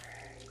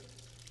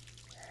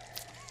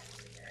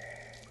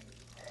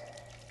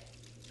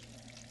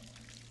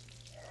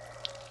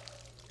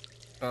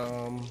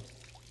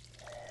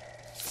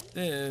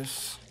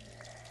 This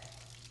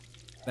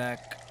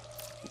back.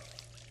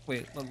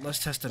 Wait, let's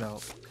test it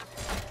out.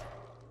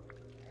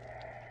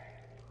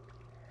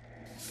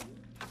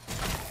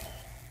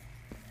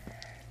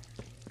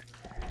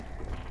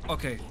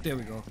 Okay, there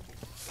we go.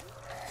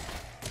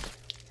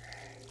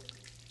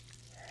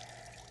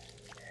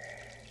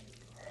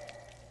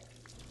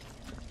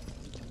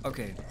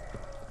 Okay.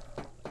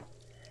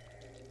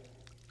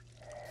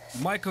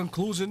 My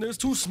conclusion is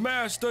to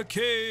smash the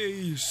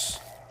case.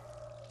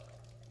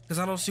 Because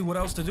I don't see what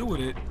else to do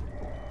with it.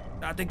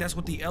 I think that's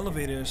what the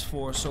elevator is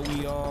for, so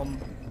we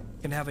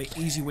can have an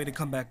easy way to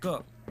come back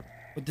up.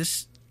 But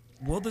this,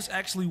 will this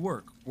actually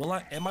work?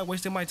 Am I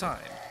wasting my time?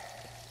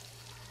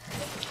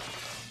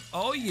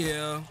 Oh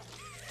yeah.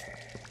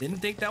 Didn't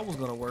think that was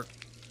gonna work.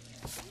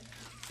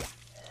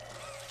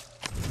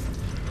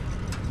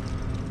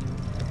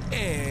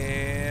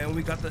 And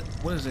we got the,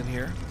 what is in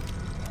here?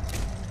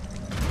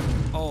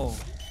 Oh.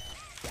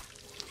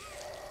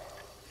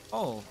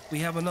 Oh, we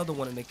have another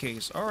one in the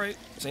case. All right,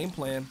 same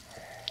plan.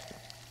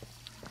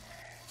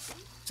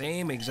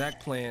 Same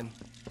exact plan.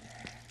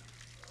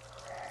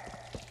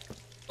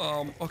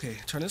 Okay,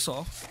 turn this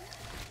off.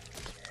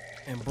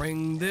 And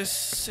bring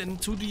this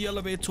into the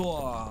elevator.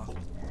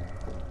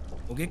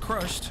 We'll get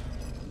crushed.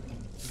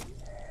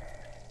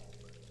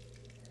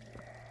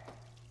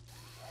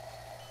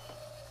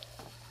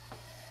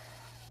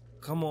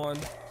 Come on.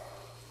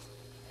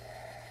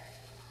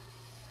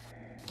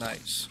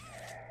 Nice.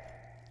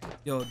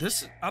 Yo,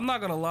 this, I'm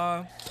not gonna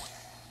lie.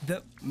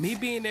 Me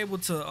being able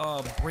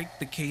to break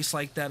the case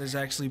like that is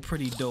actually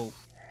pretty dope.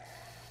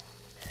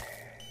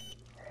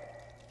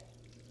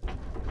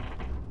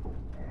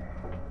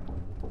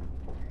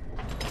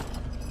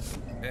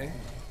 Okay.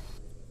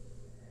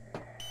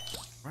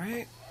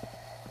 Right?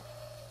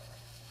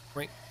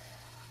 Right.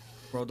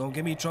 Bro, don't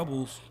give me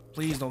troubles.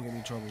 Please don't give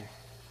me trouble.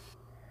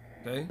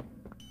 Okay.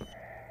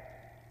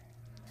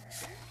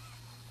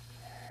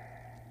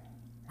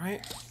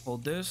 Right.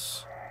 Hold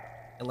this.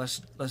 And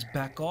let's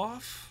back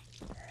off.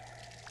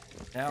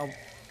 Now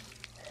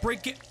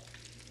break it.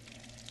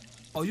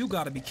 Oh, you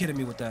gotta be kidding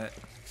me with that.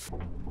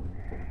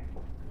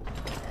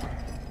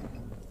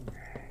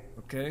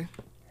 Okay.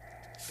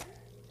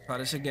 Try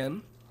this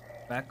again.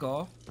 Back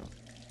off.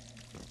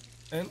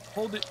 And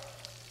hold it.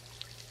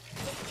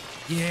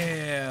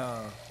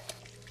 Yeah.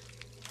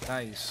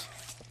 Nice.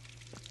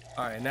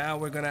 Alright, now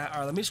we're gonna...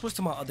 Alright, let me switch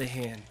to my other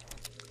hand.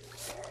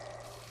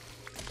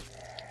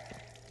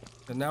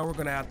 And now we're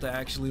gonna have to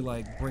actually,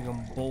 like, bring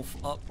them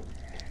both up.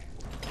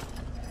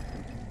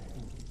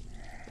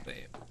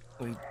 Wait,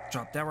 we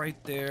drop that right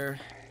there.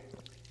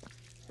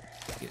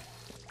 Get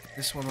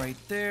this one right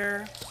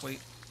there.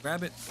 Wait,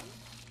 grab it.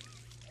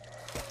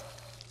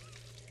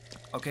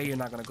 Okay, you're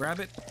not gonna grab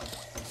it.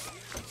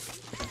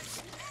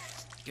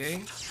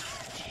 Okay.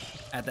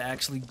 I had to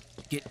actually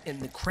get in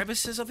the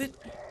crevices of it.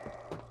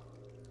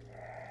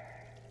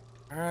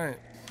 Alright.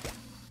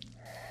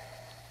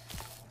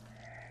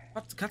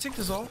 Can I take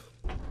this off?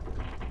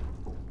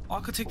 Oh, I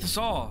could take this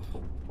off.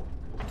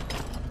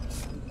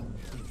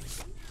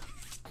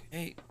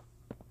 Okay.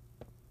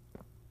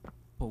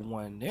 Put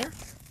one there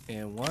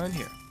and one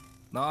here.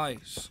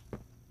 Nice.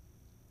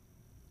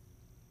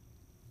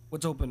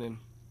 What's opening?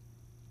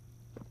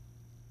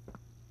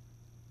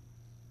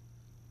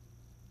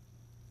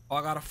 Oh,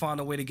 I gotta find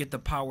a way to get the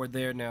power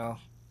there now.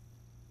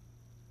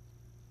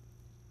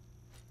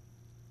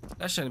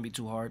 That shouldn't be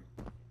too hard.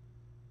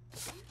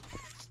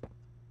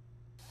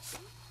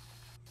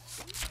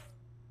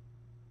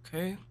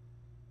 Okay.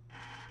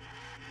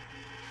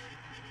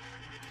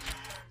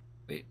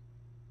 Wait.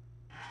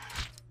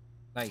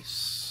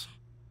 Nice.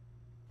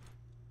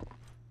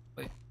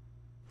 Wait.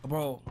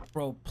 Bro,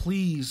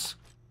 please.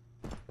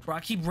 Bro,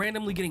 I keep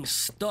randomly getting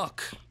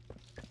stuck.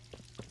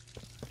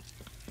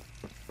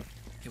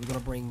 Okay, we're gonna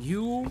bring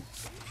you.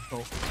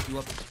 Oh, you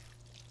up.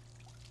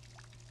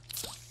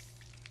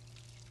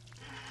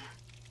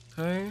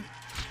 Okay.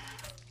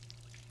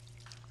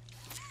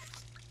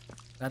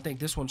 I think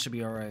this one should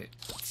be alright.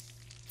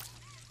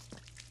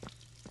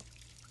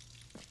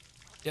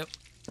 Yep.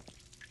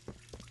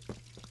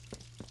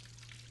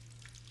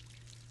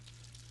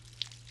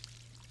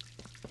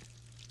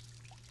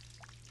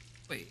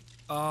 Wait,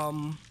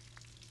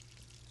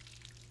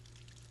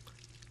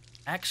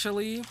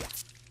 actually, we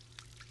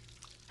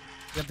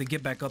have to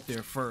get back up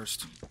there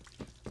first.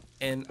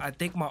 And I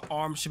think my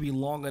arm should be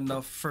long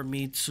enough for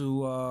me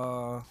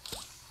to,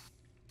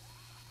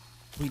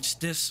 reach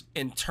this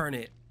and turn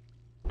it.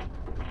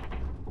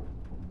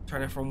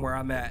 Turn it from where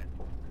I'm at.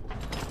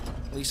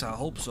 At least I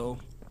hope so.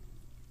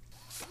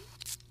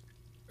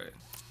 Okay.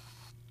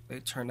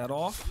 Wait, turn that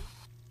off.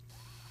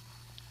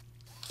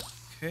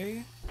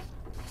 Okay.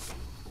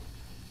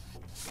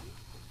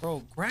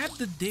 Bro, grab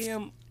the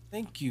damn...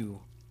 Thank you.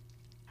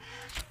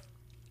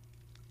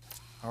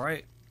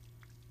 Alright.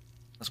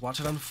 Let's watch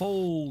it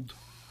unfold.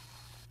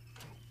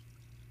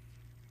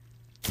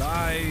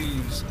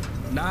 Nice.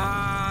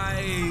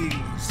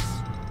 Nice.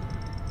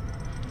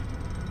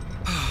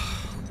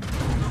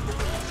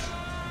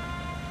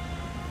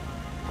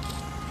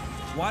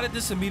 Why did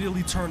this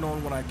immediately turn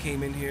on when I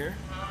came in here?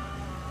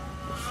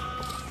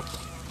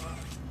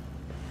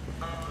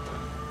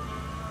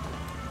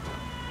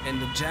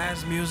 And the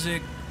jazz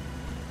music.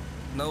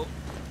 Nope.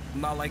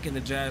 I'm not liking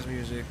the jazz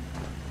music.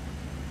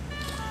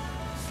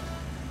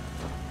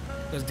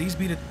 Cause this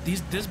be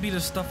the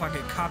stuff I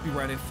get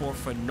copyrighted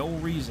for no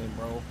reason,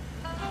 bro.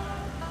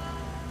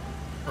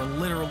 For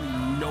literally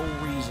no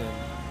reason.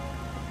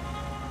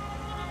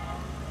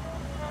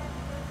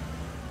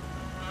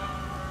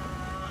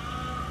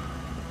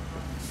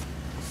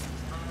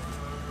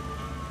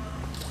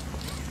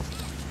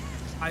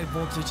 High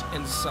voltage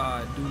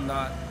inside, do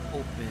not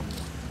open.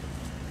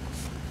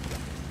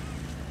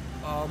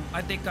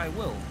 I think I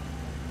will.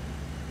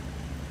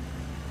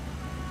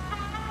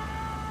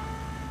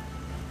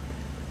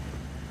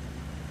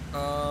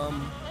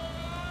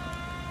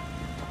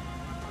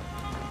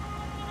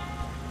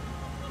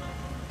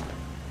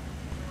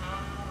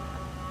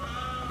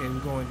 Okay, we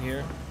go in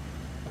here.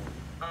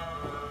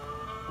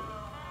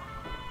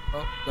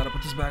 Oh, gotta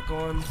put this back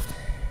on.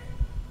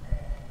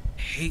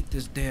 Hate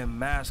this damn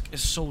mask.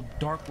 It's so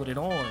dark with it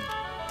on.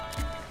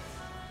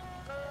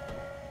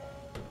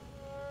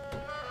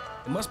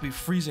 It must be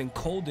freezing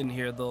cold in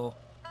here though.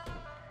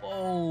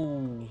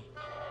 Oh.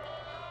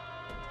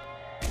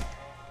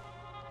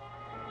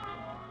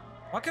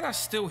 Why can I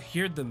still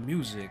hear the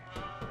music?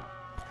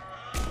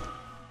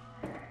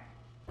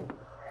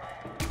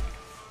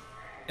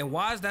 And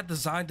why is that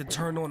designed to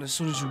turn on as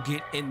soon as you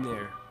get in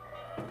there?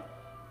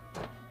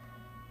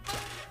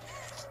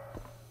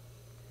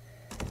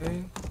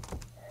 Okay.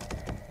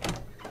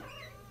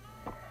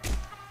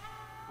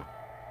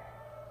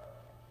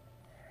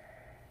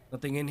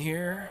 Nothing in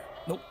here.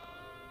 Nope.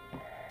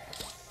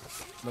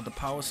 Another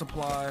power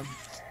supply.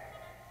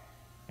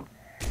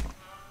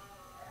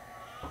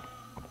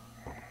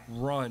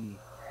 Run.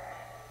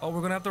 Oh,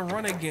 we're gonna have to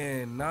run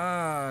again.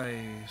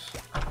 Nice.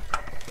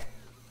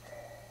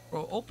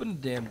 Bro, open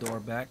the damn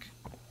door back.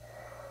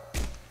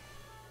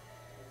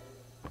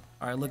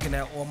 All right, looking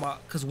at all my,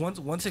 cause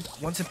once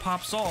it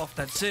pops off,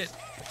 that's it.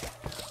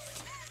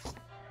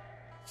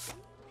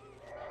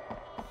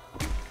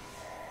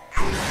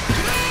 Oh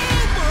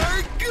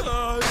my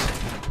god.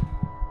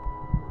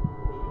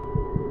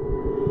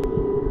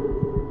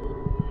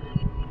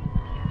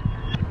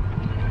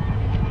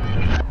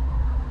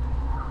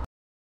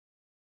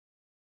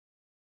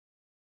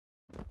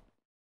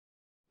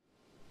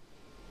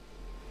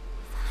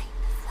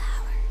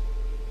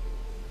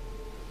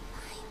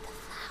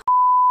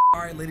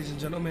 Alright, ladies and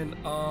gentlemen,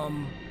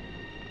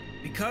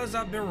 because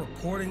I've been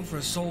recording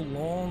for so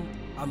long,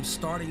 I'm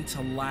starting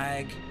to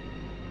lag,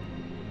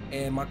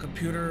 and my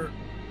computer,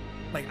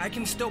 like, I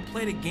can still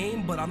play the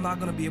game, but I'm not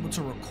gonna be able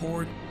to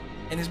record,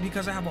 and it's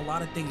because I have a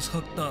lot of things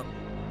hooked up.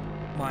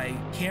 My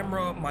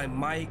camera, my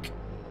mic,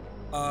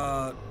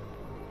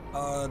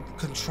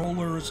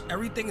 controllers,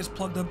 everything is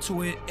plugged up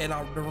to it, and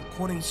I've been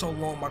recording so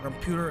long, my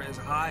computer is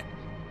hot.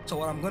 So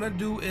what I'm gonna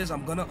do is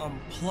I'm gonna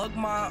unplug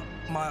my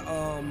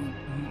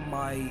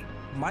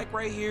mic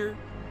right here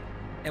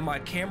and my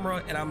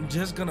camera, and I'm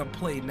just gonna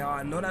play. Now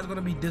I know that's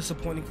gonna be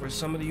disappointing for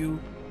some of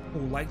you who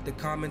like the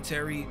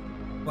commentary,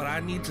 but I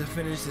need to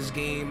finish this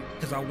game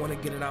because I want to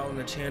get it out on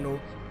the channel,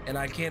 and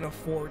I can't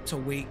afford to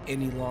wait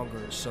any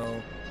longer.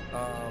 So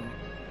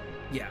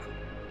yeah,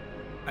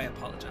 I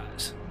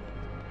apologize.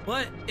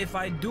 But if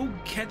I do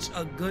catch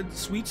a good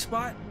sweet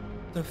spot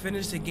to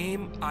finish the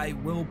game, I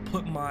will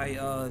put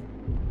my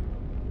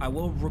I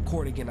will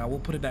record again. I will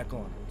put it back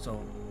on.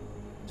 So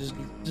just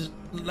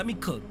let me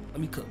cook.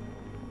 Let me cook.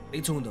 Stay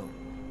tuned though.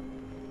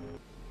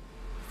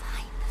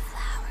 Find the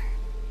flower.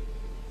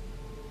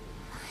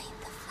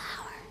 Find the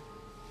flower.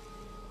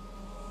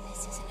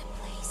 This isn't a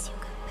place you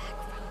come back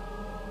from.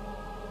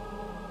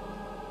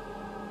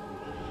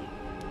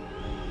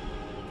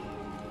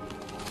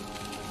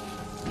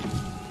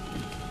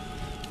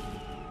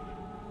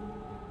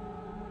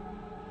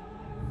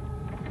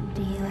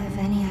 Do you have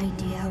any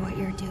idea what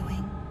you're doing?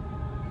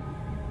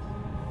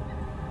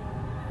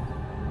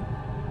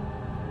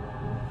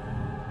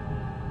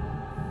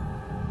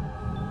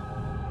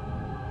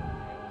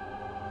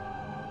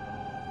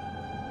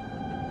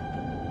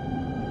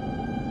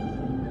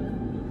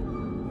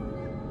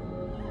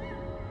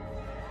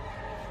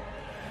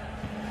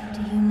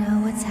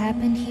 What's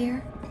happened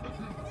here?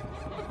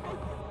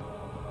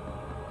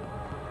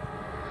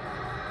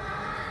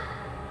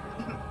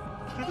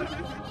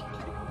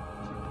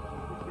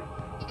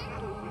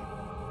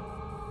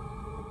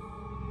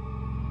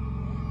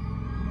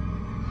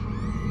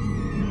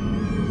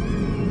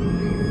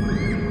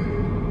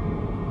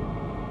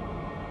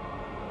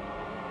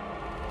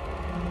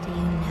 Do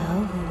you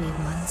know who we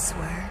once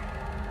were?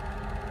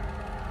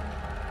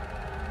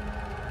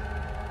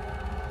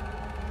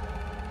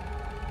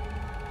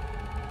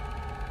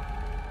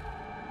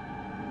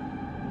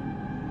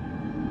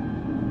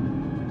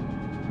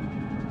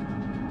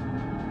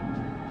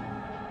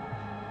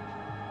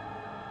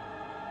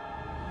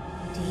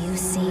 Do you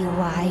see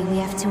why we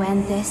have to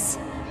end this?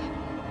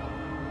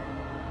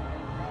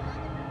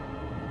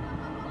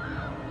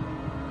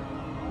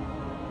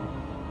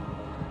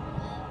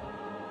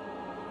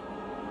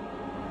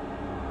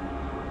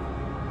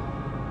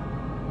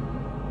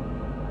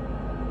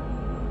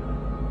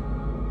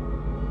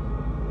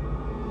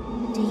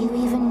 Do you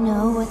even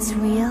know what's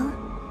real?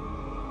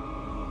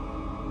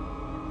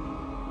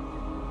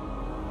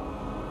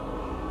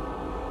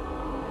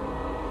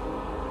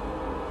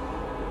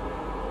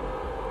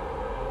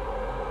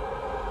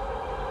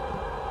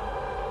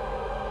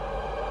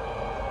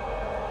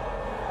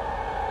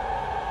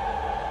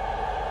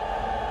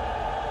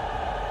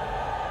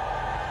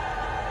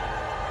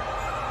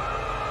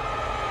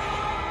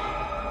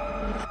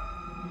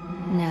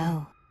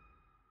 No,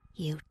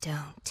 you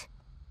don't.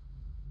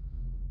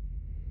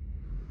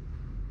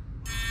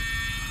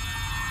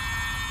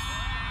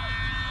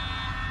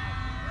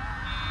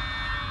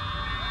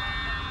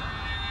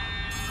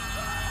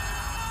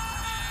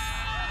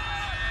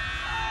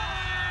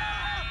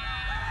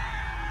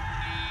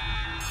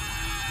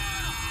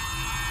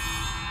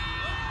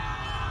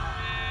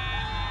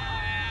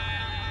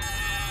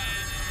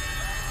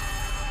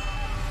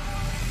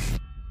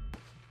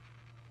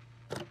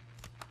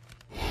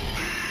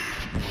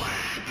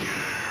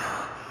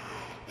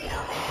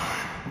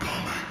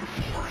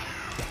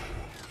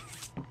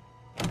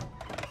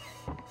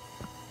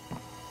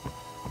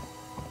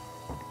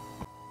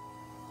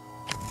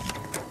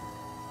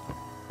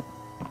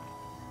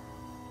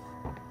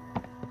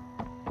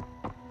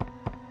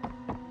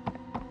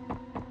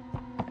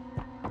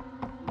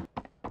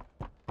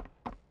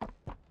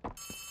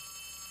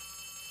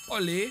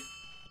 Ole.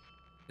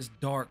 It's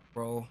dark,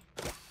 bro.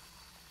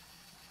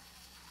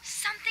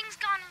 Something's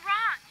gone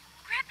wrong.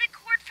 Grab the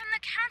cord from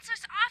the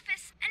counselor's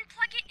office and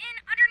plug it in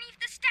underneath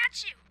the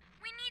statue.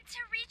 We need to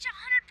reach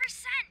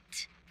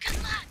 100%.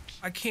 Good luck.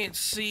 I can't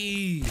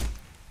see.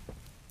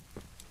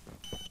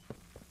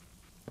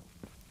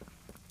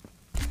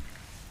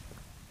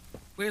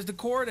 Where's the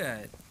cord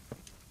at?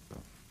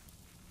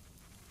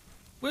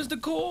 Where's the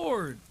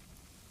cord?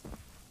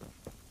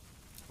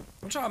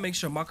 I'm trying to make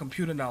sure my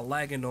computer not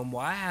lagging no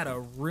more. I had a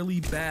really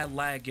bad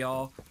lag,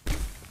 y'all.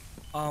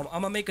 I'm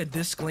gonna make a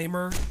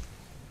disclaimer.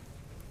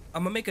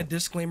 I'm gonna make a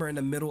disclaimer in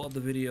the middle of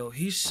the video.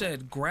 He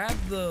said, grab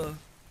the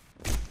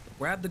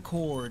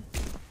cord.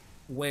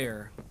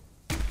 Where?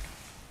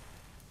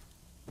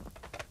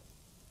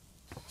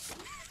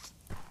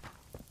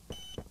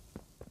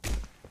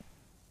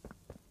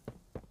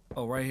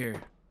 Oh, right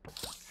here.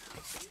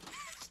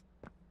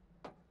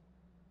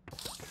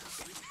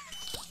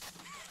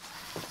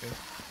 Okay.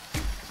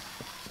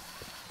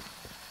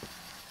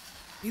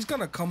 He's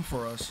gonna come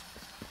for us.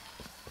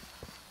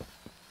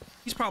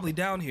 He's probably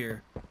down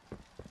here.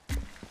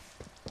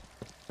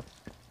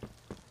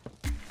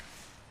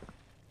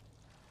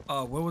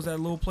 Where was that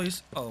little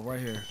place? Oh, right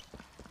here.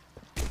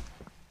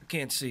 I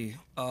can't see.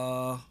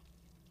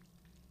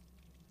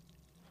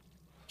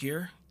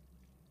 Here?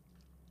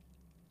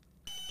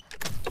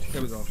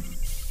 There we go.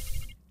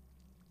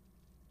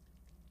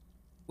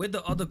 Where'd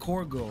the other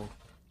cord go?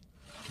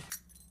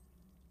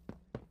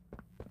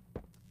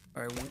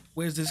 Alright,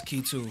 where's this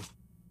key to?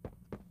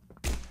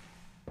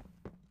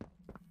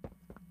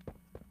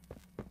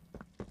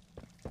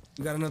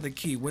 We got another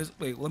key. Wait,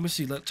 let me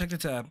see. Check the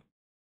tab.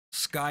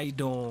 Sky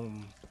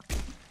Dome.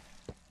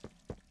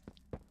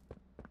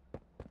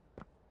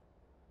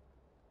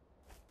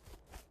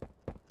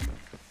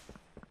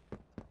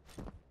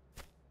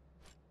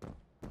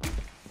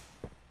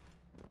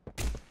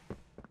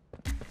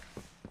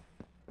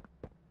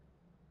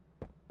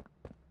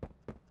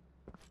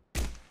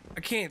 I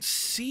can't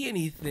see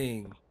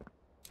anything.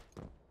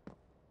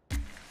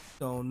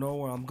 Don't know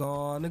where I'm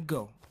gonna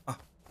go,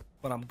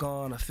 but I'm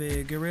gonna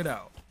figure it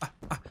out.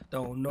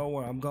 Don't know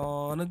where I'm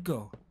gonna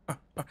go,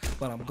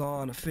 but I'm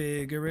gonna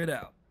figure it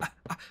out.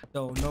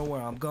 Don't know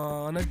where I'm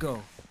gonna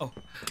go. Oh,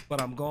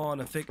 but I'm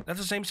gonna figure. That's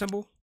the same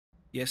symbol?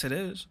 Yes, it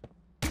is.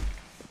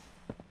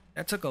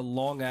 That took a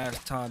long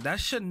ass time. That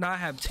should not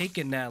have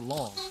taken that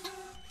long.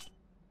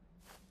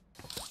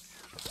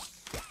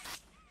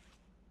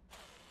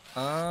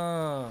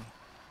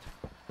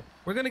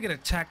 We're gonna get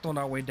attacked on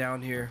our way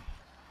down here.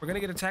 We're gonna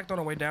get attacked on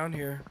our way down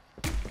here.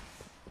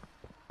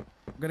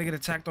 We're gonna get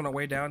attacked on our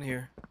way down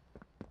here.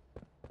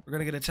 We're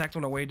gonna get attacked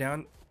on our way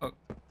down. Oh.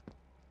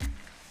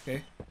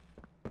 Okay.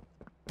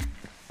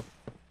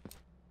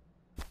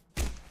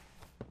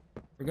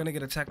 We're gonna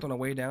get attacked on our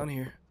way down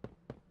here.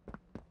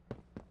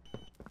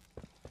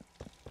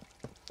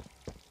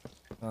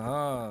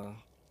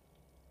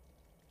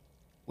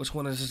 Which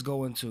one is this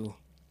going to?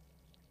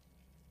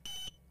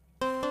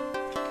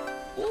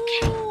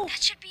 Okay, that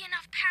should be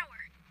enough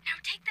power. Now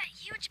take that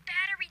huge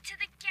battery to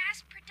the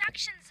gas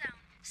production zone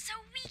so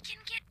we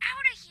can get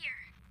out of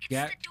here. It's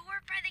the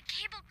door by the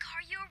cable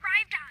car you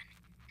arrived on.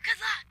 Good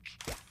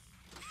luck.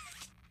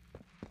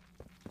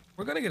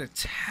 We're gonna get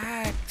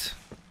attacked.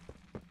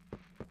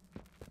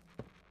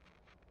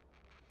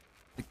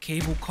 The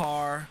cable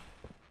car.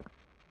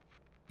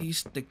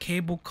 The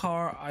cable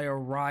car I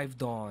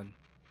arrived on.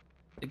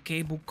 The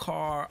cable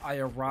car I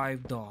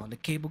arrived on. The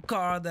cable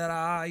car that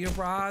I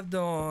arrived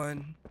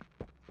on.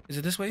 Is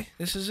it this way?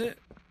 This is it?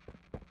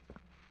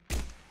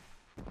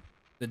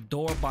 The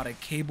door by the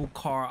cable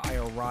car I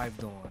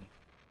arrived on.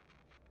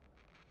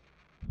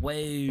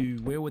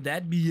 Wait, where would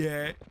that be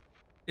at?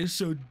 It's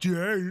so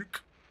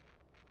dark.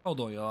 Hold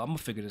on, y'all. I'm gonna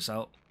figure this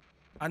out.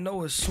 I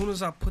know as soon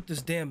as I put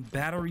this damn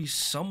battery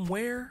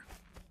somewhere.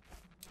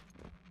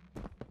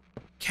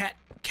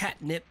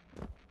 Catnip.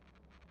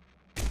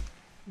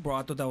 Bro,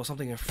 I thought that was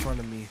something in front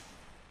of me.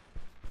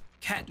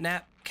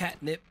 Catnip.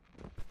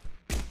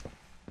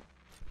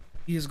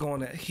 He's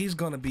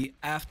gonna be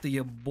after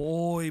your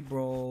boy,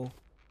 bro.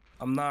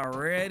 I'm not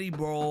ready,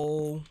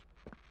 bro.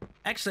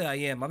 Actually, I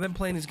am. I've been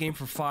playing this game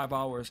for 5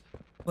 hours,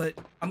 but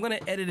I'm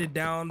gonna edit it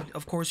down.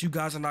 Of course, you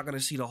guys are not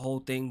gonna see the whole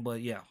thing,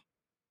 but yeah.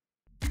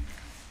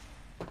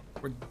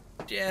 We're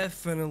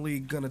definitely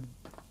gonna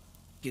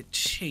get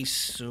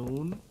chased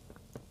soon.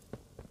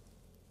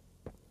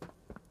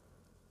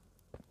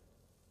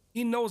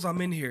 He knows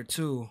I'm in here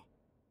too.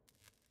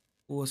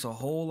 Oh, it's a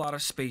whole lot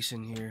of space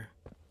in here.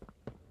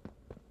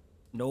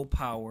 No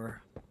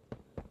power.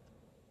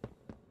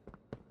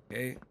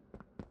 Okay.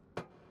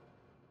 As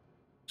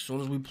soon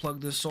as we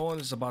plug this on,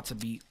 it's about to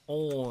be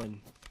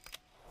on.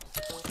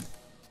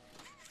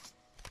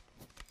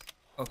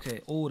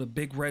 Okay. Oh, the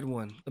big red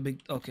one.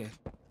 Okay.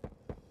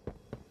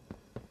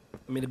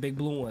 I mean the big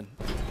blue one.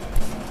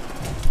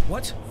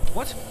 What?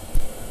 What?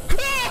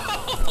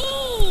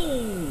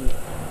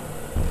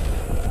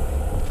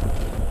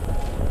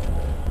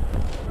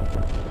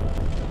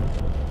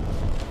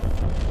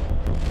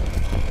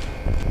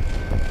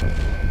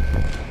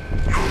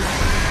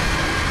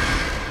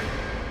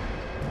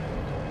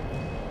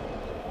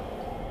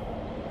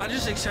 I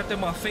just accepted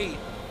my fate.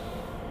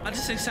 I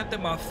just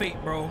accepted my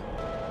fate, bro.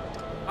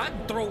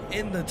 I'd throw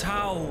in the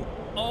towel.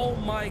 Oh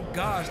my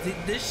gosh.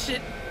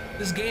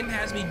 This game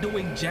has me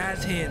doing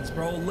jazz hands,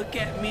 bro. Look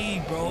at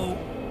me, bro.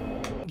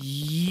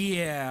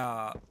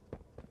 Yeah.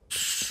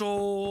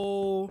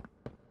 So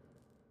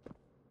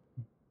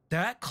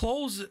that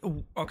close.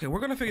 Okay, we're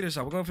gonna figure this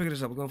out. We're gonna figure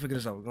this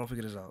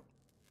out.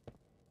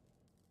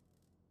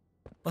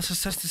 Let's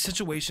assess the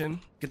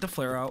situation. Get the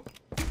flare out.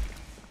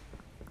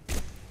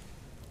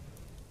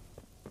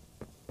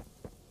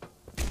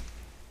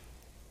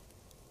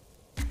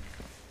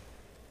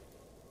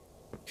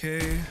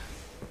 Okay.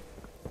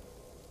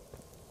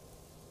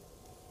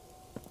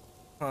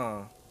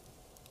 Huh.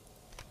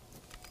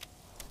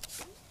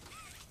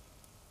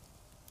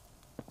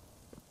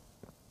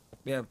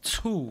 We have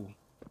 2.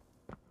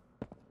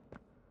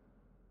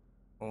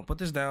 I'll put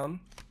this down.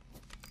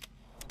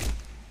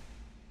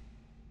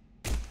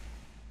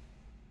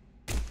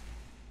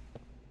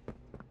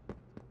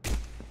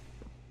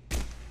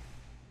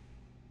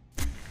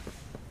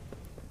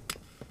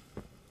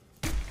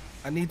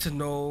 I need to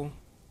know,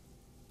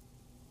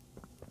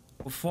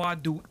 before I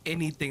do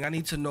anything, I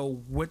need to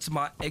know what's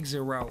my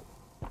exit route.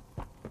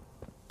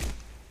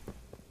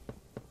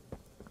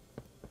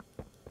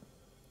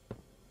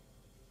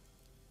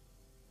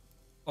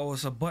 Oh,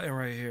 it's a button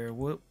right here.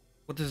 What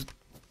does...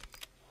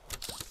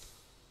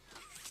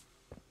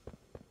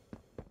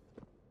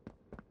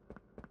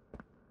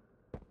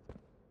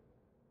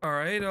 All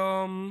right,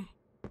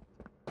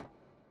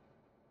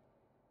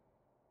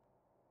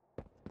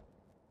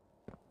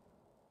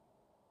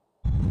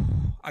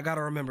 I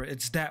gotta remember,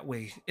 it's that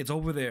way. It's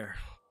over there.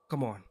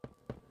 Come on.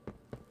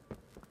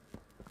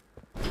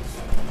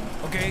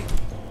 Okay.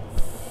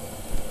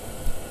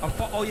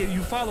 Oh yeah,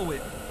 you follow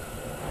it.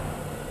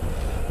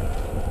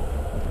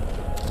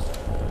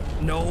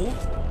 No.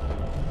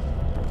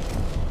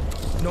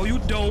 No, you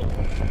don't.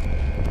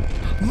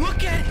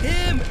 Look at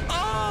him.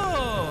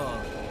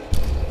 Oh.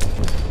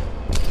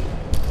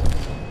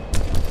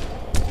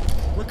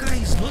 Look how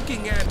he's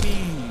looking at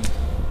me.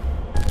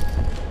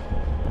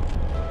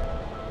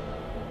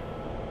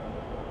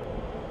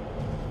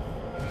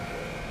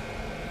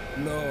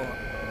 No,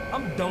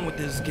 I'm done with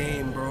this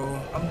game,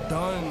 bro. I'm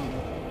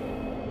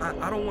done.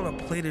 I don't want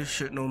to play this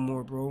shit no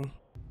more, bro.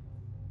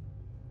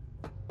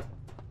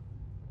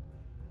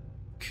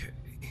 Okay.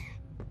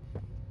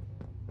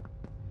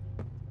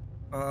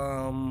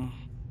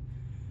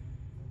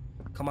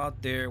 Come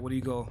out there. Where do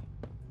you go?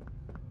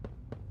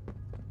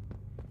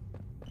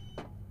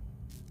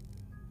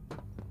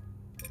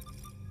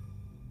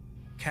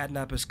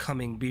 Catnap is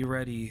coming. Be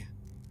ready.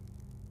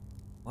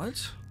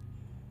 What?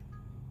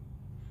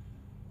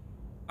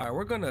 Alright,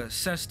 we're gonna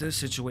assess this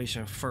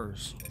situation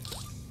first.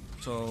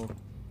 So...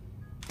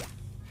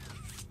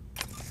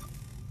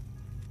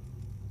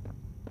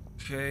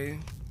 Okay.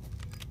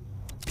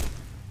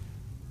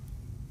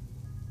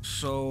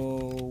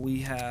 So we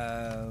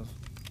have...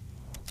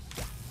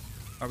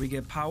 Alright, we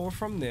get power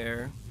from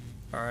there.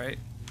 Alright.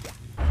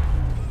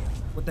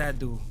 What'd that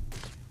do?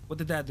 What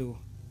did that do?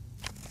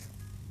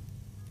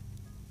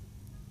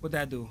 What'd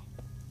that do?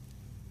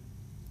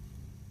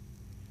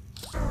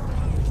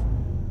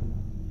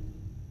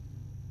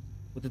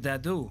 What did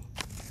that do?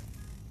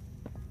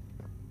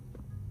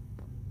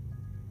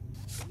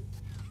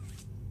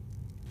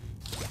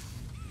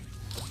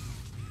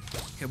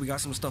 Okay, we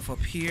got some stuff up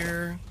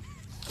here.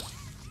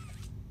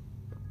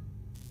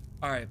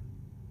 All right.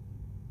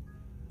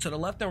 To the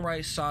left and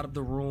right side of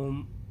the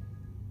room,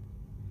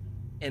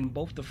 in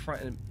both the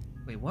front and...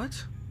 Wait,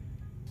 what?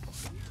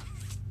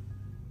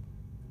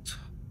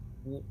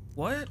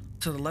 What?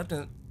 To the left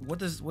and...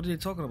 What are they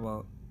talking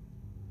about?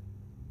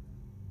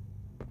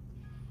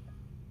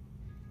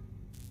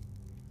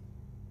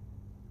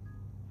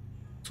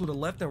 To the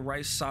left and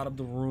right side of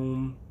the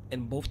room,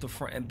 in both the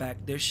front and back,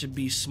 there should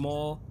be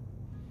small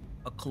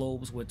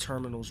globes with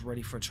terminals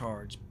ready for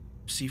charge.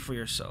 See for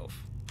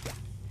yourself.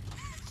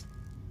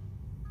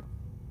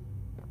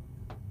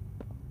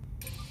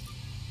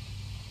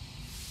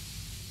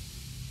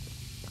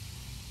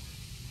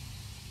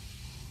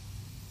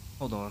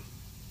 Hold on.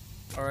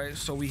 All right,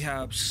 so we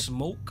have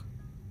smoke.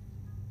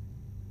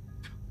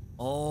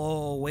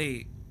 Oh,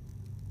 wait.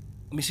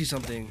 Let me see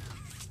something.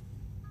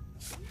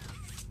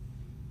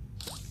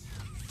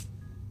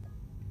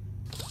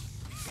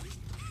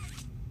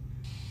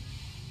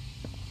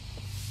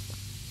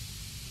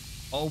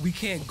 Oh, we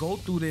can't go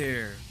through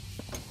there.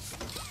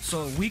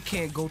 So we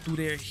can't go through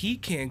there. He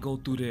can't go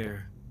through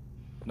there.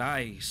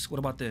 Nice. What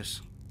about this?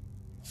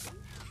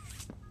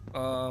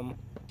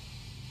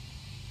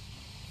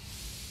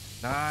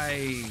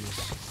 Nice.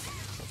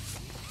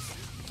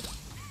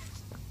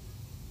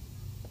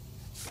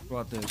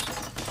 What about this?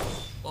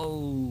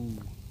 Oh.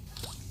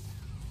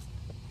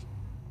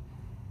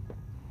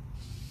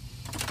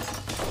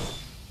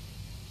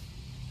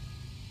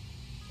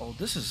 Oh,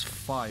 this is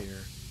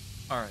fire.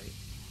 All right.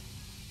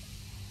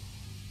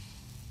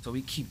 So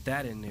we keep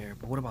that in there.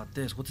 But what about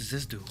this? What does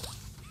this do?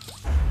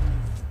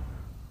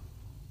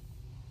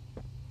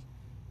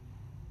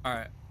 All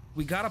right.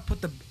 we gotta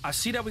put the, I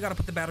see that we gotta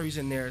put the batteries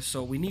in there,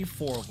 so we need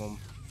 4 of them.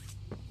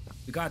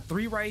 We got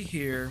 3 right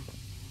here.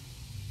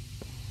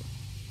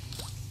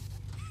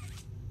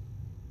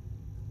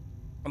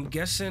 I'm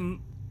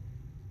guessing,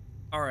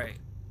 all right.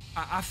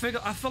 I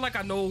feel like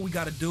I know what we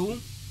gotta do.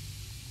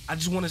 I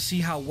just want to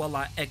see how well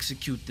I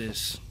execute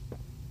this,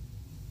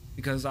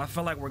 because I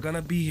feel like we're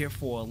gonna be here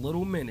for a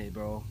little minute,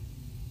 bro.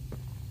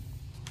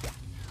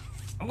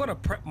 I'm gonna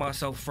prep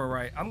myself for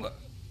right.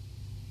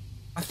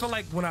 I feel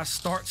like when I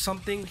start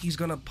something, he's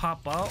gonna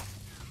pop out.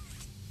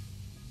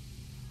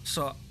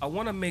 So I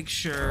want to make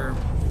sure.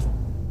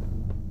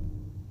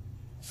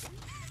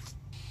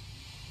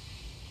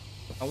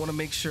 I want to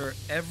make sure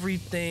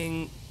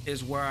everything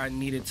is where I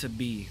need it to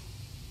be.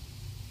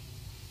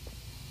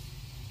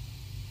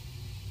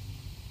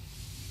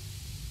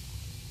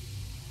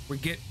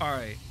 All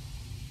right.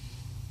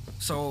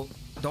 So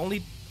the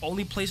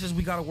only places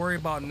we gotta worry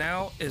about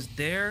now is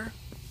there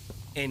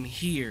and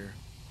here.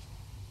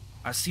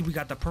 I see we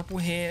got the purple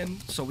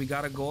hand, so we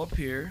gotta go up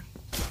here.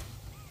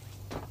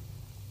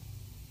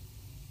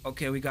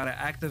 Okay, we gotta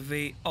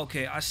activate.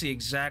 Okay, I see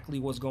exactly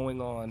what's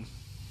going on.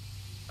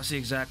 I see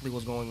exactly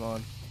what's going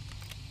on.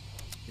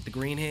 Get the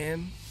green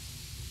hand.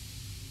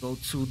 Go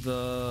to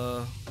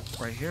the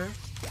right here.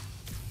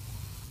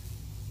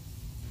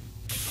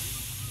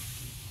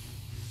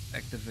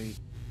 Activate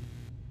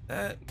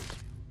that.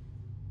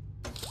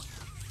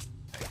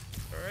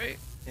 All right,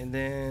 and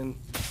then,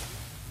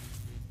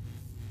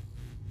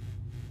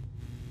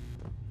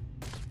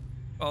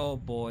 oh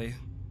boy.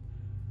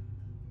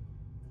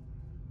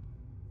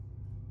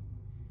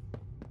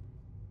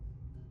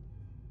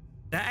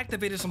 That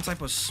activated some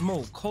type of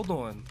smoke. Hold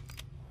on.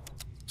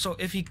 So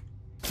if he,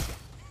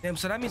 damn,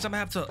 so that means I'm gonna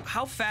have to,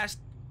 how fast?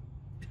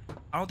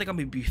 I don't think I'm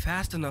gonna be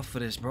fast enough for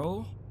this,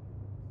 bro.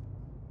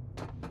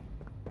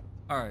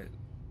 All right.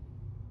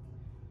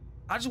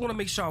 I just want to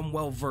make sure I'm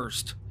well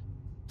versed.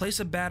 Place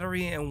a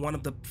battery in one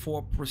of the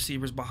 4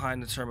 receivers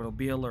behind the terminal.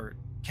 Be alert.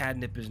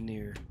 Catnip is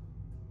near.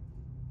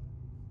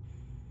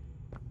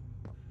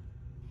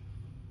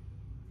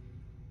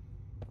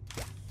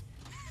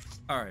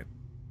 All right.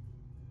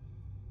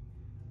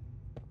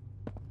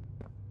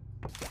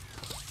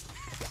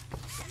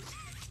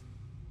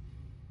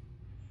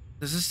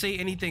 Does this say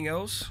anything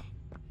else?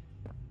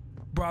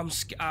 Bro,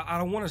 I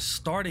don't want to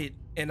start it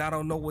and I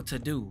don't know what to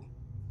do.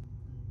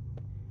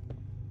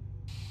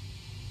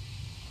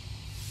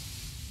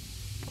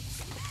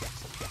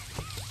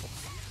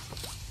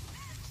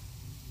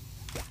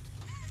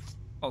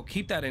 Oh,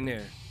 keep that in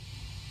there.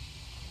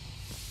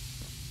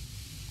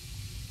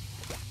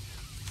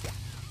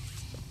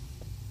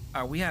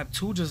 All right, we have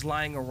 2 just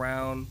lying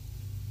around.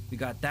 We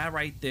got that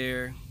right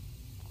there.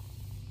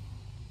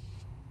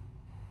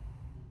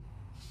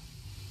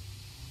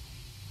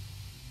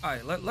 All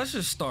right, let's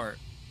just start.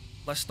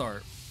 Let's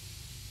start.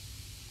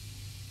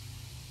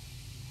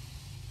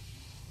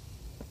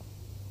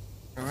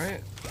 All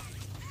right.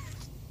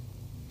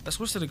 Let's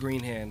switch to the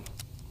green hand.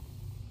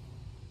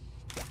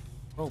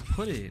 Bro,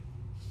 put it.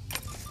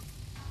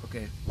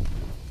 Okay.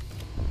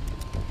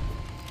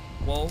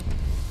 Whoa.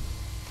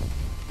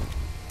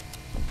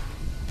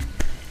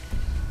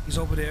 He's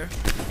over there.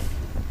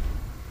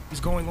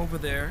 He's going over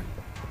there.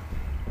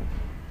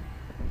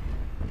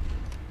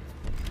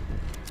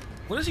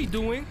 What is he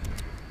doing?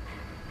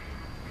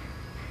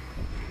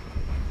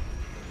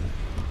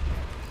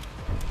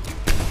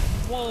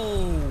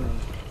 Whoa.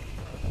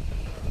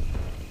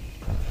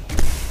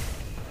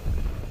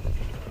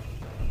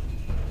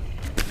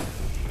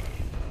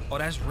 Oh,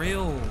 that's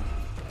real.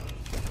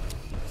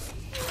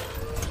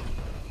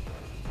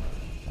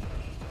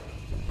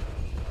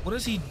 What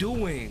is he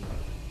doing?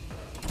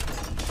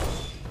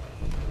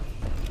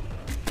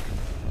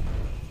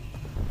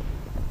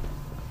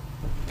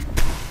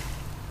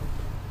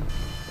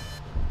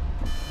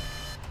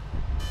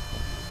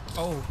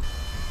 Oh.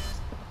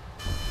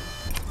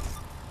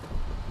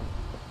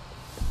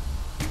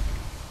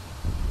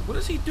 What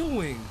is he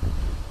doing?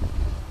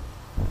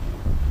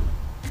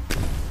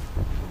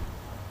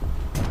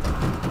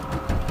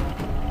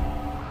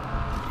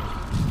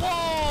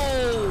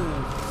 Whoa!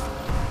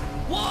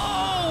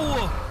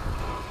 Whoa!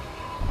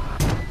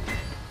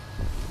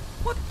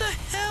 What the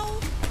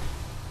hell?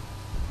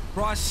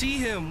 Bro, I see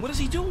him. What is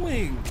he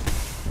doing?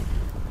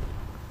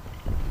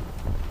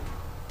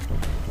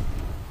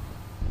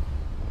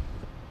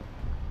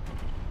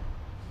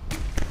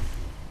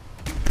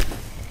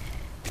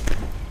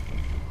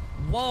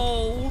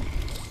 Whoa.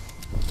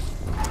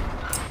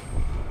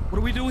 What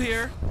do we do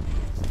here?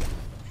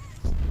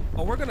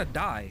 Oh, we're gonna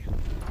die.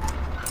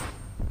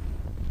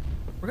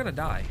 We're gonna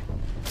die.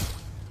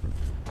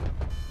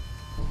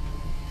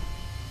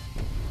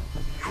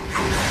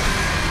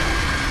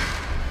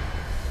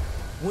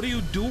 What do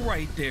you do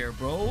right there,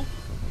 bro?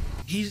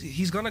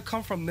 He's gonna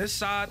come from this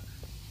side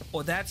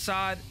or that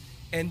side,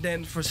 and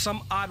then for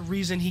some odd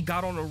reason he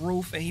got on the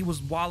roof and he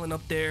was wilding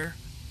up there.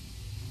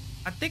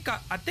 I think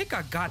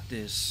I got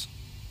this.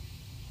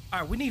 All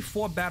right, we need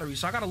 4 batteries,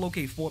 so I gotta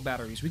locate 4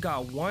 batteries. We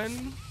got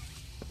 1,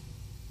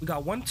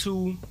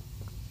 2,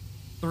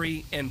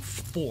 3, and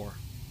 4.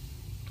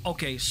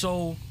 Okay,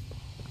 so...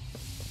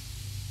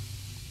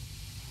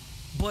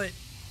 But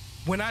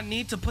when I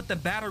need to put the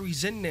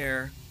batteries in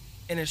there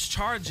and it's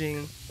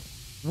charging,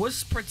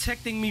 what's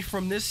protecting me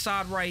from this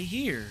side right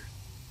here?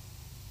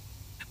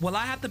 Will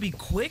I have to be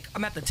quick?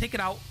 I'm gonna have to take it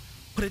out,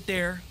 put it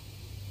there.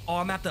 Oh,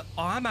 I'm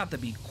gonna have to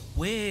be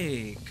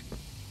quick.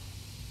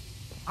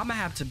 I'm gonna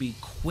have to be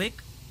quick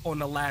on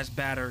the last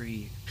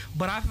battery.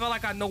 But I feel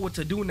like I know what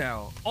to do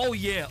now. Oh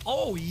yeah,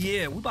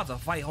 we about to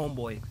fight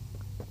homeboy.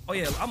 Oh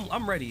yeah,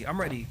 I'm ready, I'm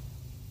ready.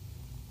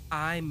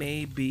 I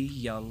may be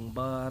young,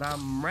 but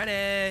I'm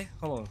ready.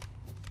 Hold on.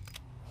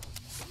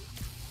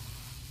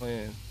 Oh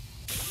yeah.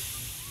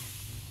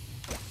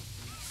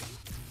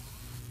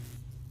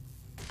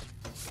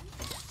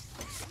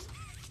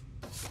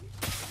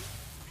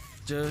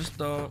 Just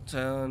don't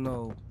tell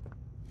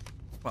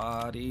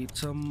nobody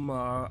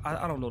tomorrow.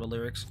 I don't know the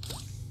lyrics.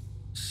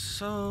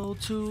 So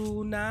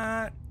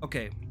tonight.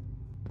 Okay.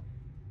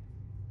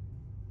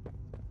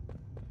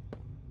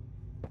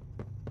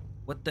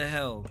 What the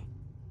hell?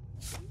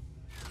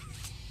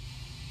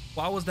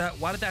 Why was that?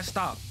 Why did that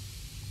stop?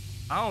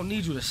 I don't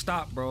need you to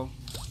stop, bro.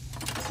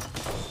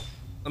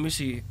 Let me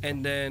see.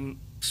 And then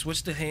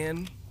switch the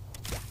hand.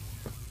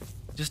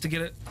 Just to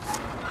get it.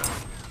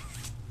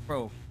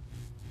 Bro.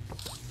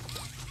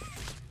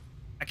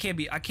 I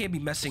can't be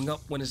messing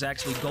up when it's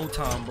actually go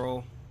time,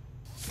 bro.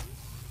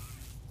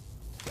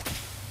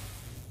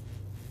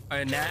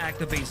 And that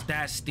activates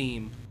that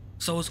steam.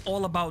 So it's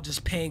all about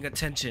just paying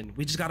attention.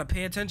 We just gotta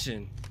pay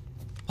attention.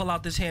 Pull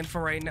out this hand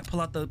for right now. Pull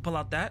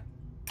out that.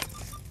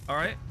 All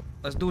right,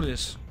 let's do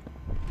this.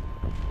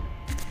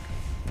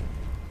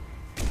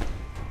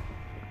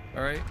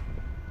 All right.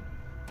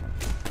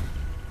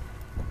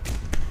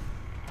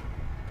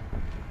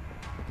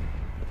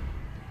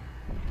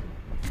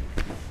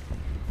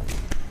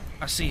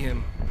 I see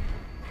him.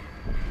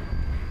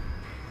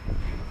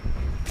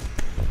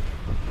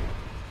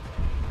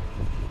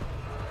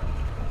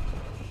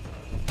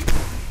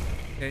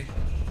 Okay.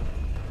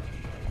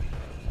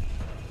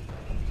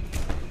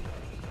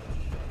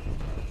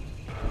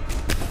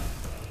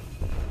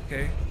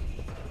 Okay.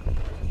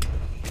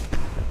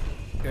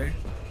 Okay.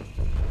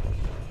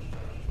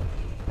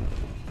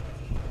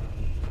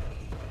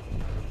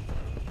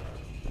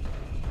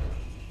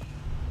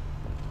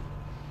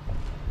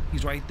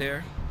 He's right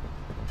there.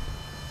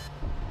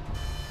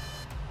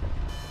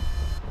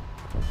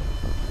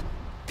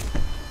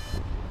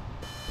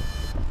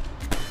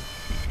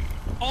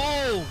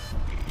 Oh!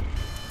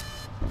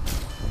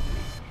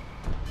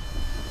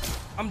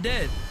 I'm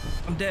dead.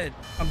 I'm dead.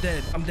 I'm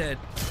dead. I'm dead.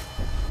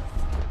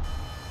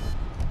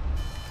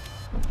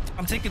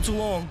 I'm taking too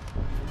long.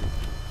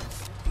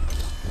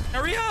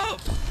 Hurry up!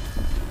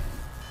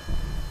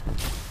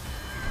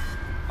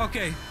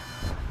 Okay.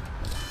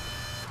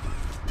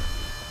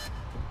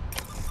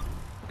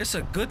 It's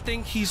a good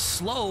thing he's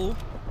slow.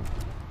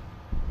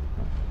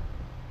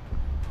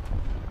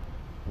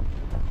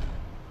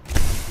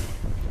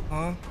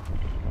 Huh?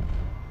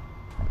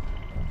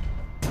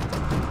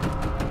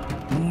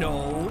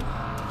 No.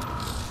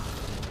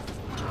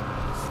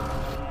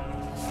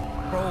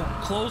 Bro,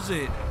 close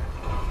it.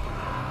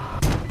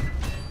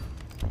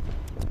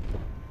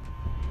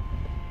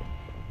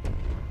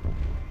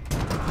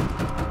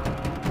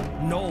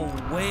 No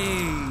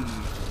way.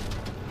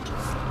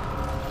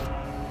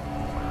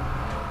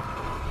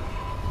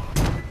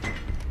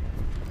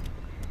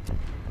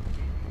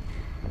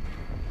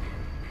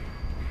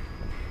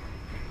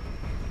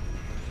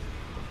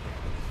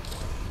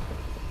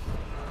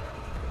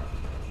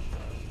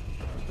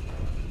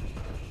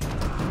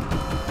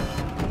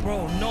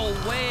 Bro, no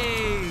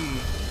way.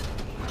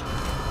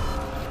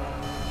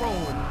 Bro.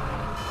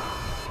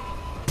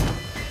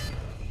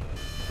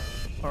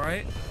 All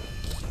right.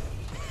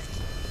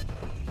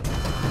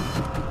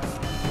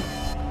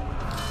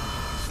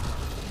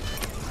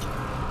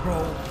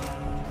 Bro.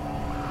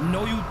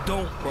 No, you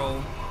don't,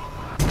 bro.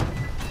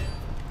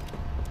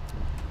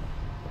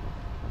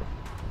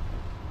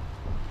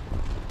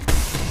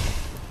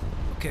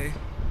 Okay.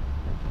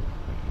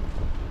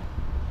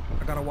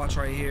 I gotta watch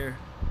right here.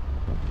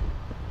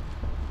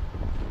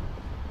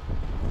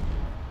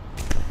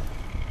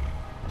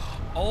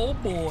 Oh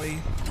boy.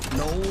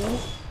 No.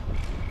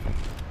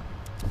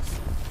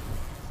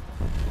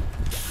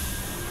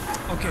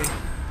 Okay.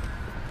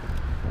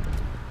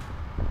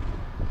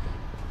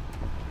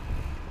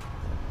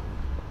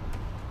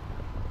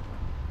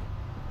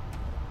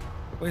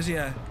 Where's he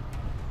at?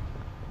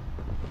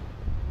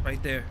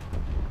 Right there.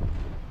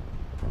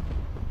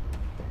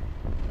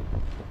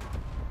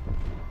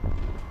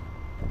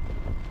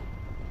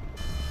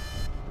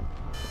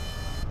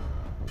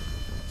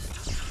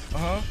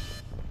 Uh-huh.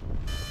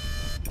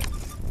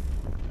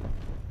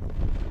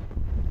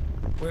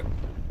 Where?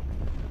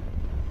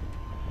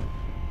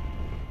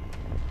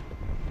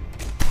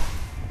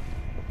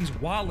 He's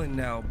wildin'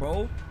 now,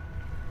 bro.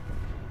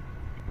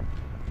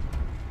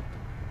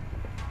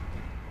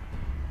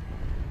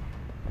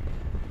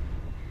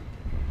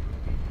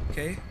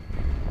 Okay.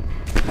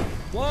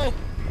 Whoa!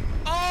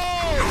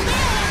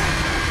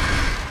 Oh!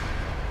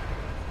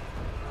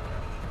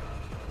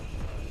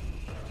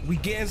 We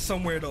getting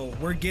somewhere though.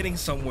 We're getting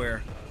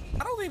somewhere.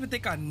 I don't even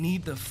think I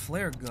need the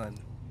flare gun.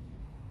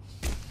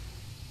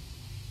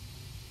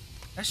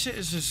 That shit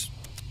is just,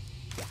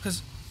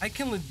 cause I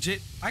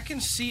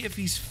can see if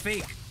he's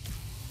fake.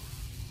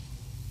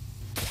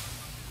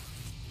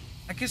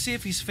 I can see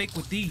if he's fake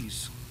with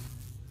these.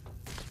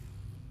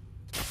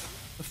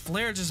 The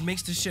flare just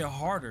makes this shit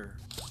harder.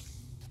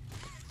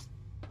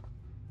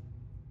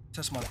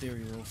 Test my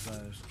theory real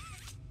fast.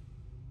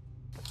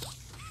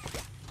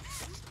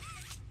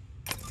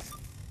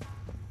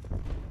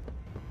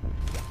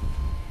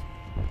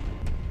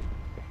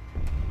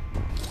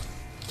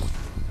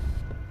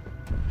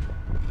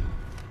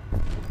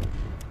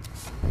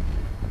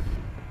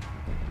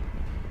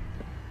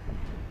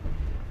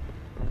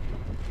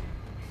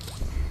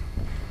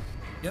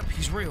 Yep,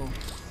 he's real.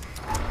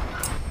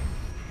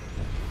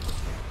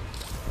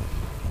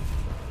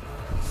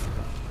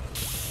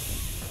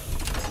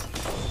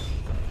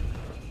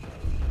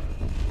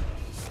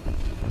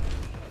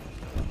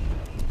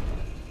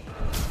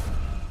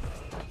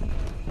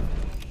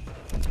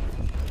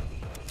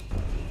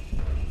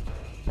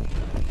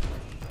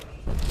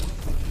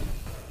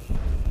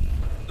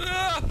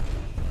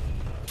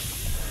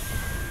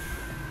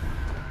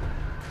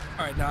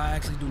 Alright, now I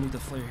actually do need the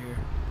flare here.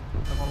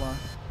 Not gonna lie.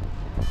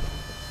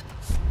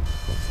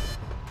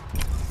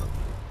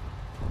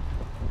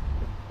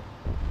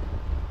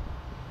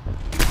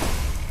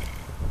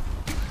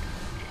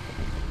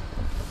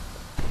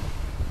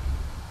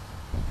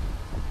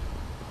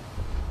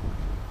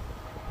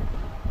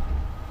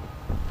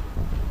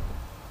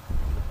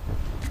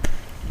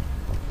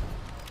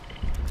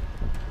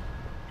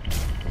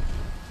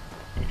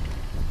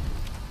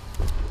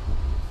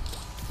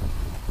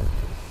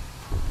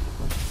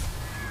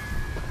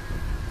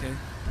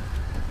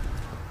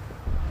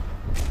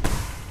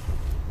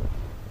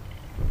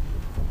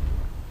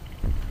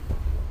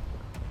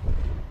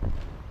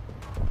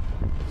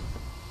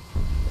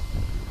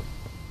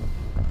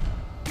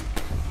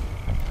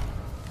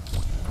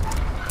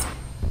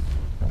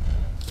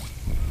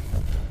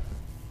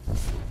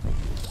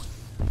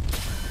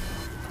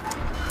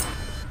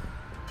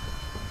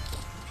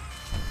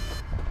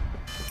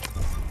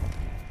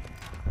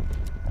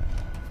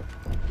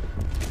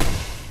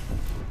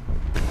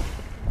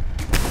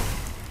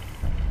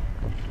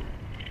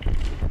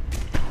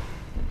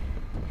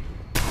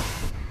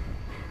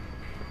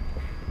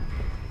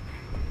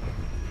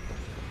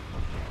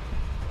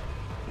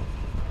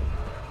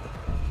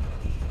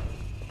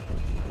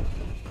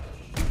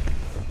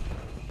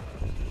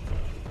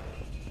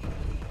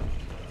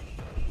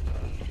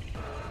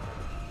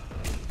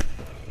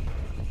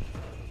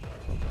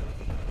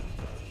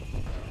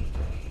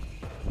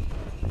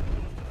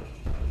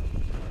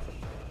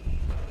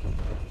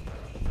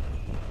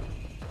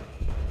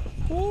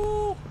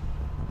 Woo!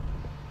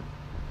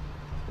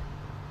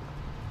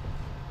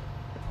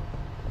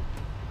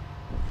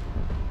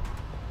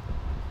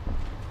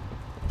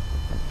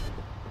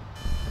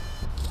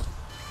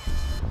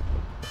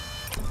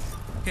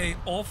 Okay,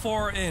 all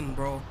four are in,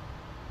 bro.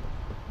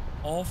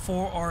 All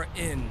four are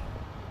in.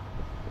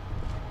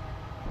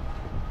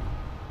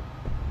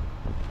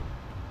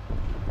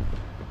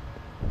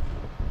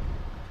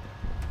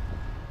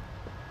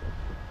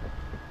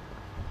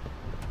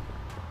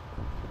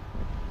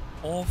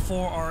 All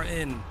four are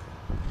in.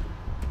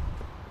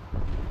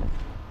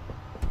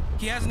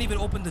 He hasn't even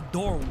opened the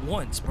door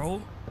once,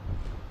 bro.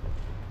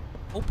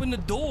 Open the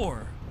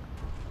door.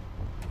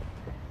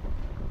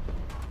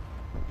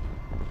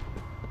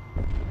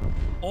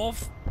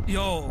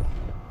 Yo.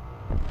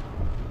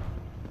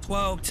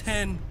 12,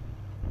 10,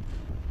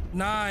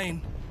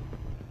 9,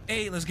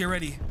 8. Let's get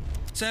ready.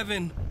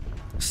 7,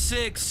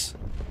 6,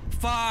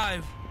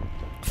 5,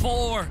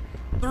 4,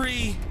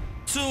 3,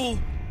 2,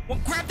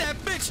 1. Grab that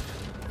bitch.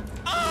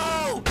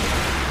 Oh!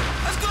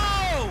 Let's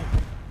go!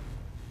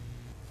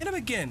 Hit him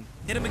again.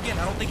 Hit him again.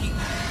 I don't think he...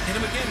 Hit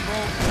him again, bro.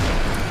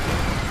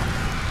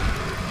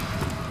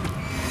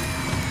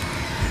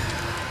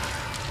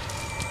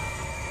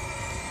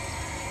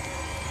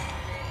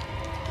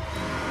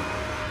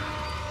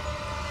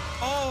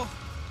 Oh!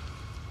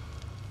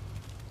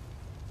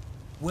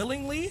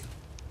 Willingly?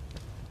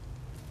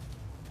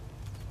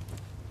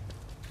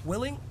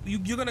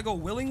 You're gonna go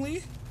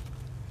willingly?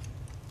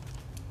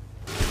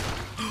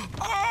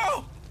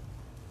 Oh!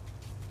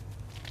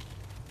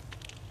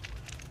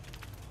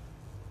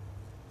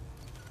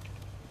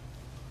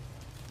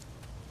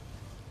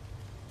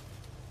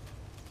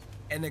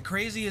 And the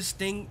craziest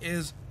thing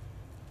is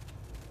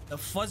the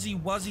fuzzy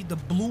wuzzy, the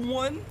blue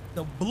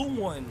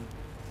one.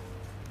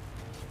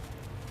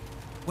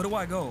 Where do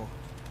I go?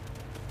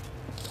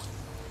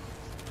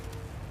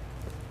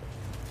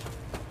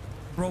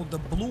 Bro, the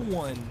blue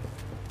one.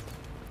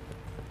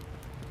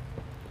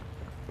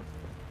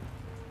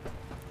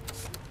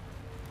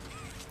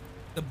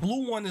 The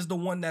blue one is the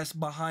one that's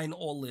behind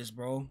all this,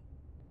 bro.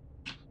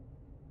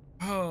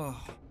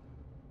 Oh.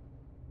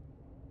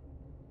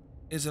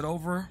 Is it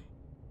over?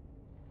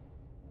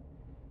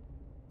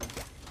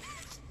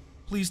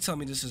 Please tell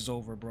me this is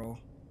over, bro.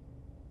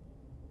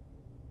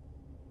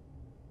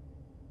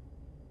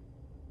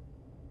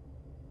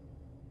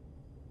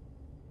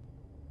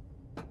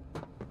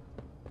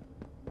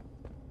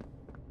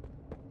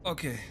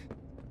 Okay.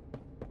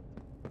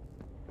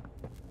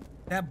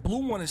 That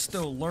blue one is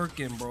still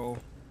lurking, bro.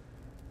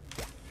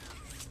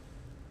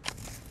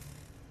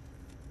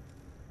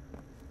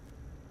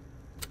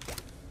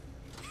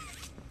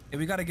 And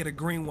we gotta get a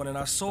green one, and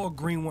I saw a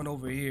green one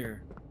over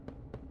here.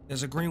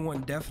 There's a green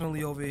one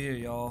definitely over here,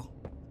 y'all.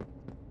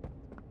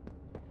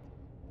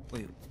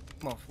 Wait,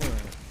 come on, where?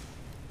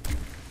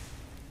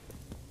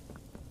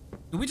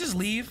 Did we just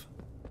leave?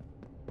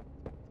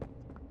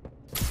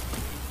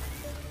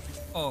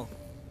 Oh.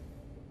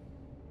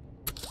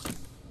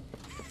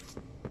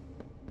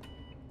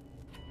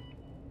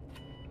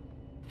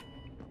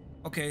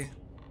 Okay.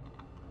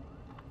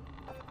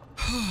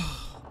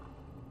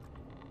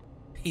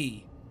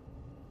 P.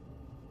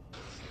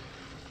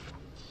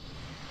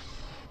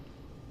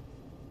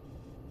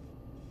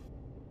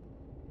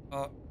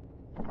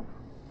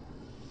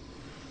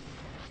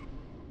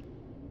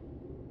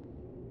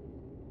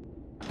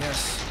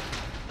 Yes.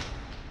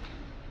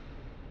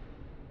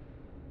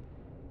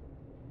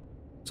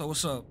 So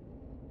what's up?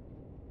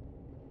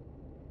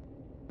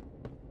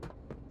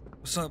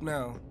 What's up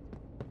now?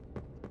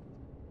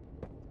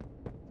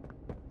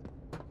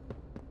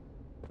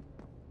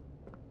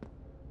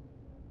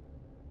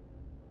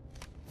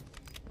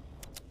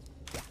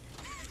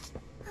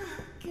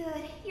 Good,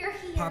 you're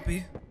here.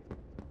 Poppy?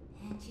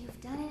 And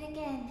you've done it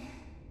again.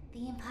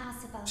 The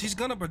impossible. She's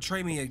gonna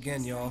betray me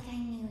again, y'all. Like I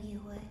knew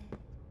you would.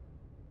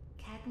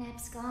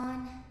 Catnap's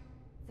gone.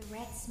 The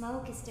red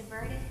smoke is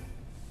diverted.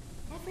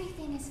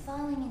 Everything is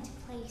falling into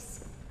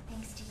place,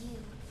 thanks to you.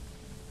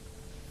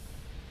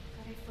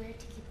 But if we're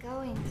to keep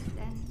going,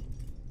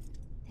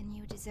 then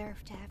you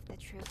deserve to have the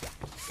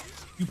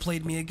truth. You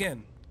played me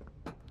again.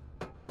 You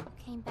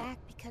came back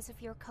because of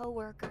your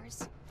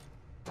co-workers.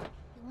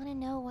 You want to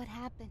know what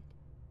happened?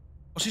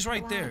 Oh, she's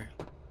right Why? there.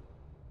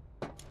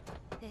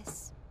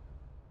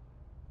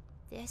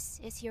 This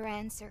is your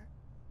answer.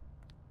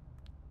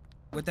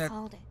 With that.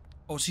 Called it.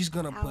 Oh, she's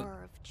gonna put.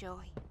 Power of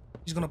joy.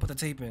 She's gonna put the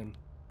tape in.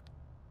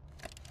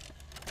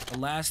 The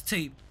last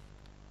tape.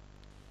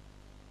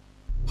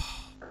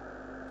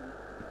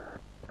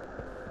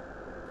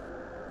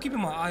 Keeping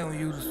my eye on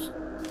you.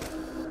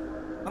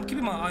 I'm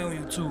keeping my eye on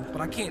you too, but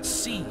I can't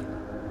see.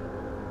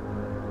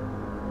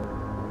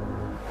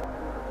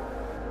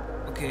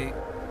 Okay,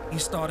 he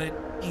started.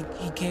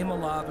 He came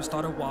alive and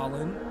started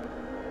wilding.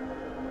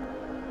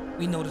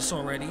 We know this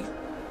already.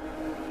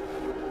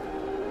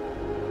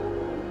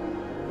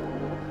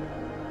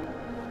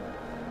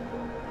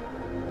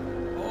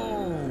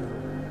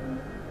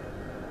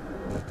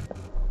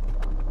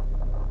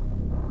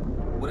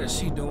 What is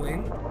she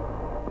doing?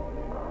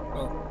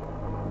 Oh.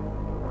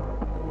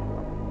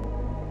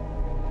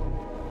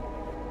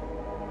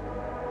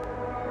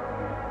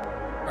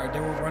 Alright, they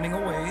were running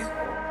away.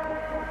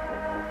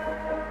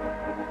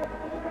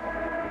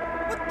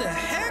 What the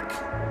heck?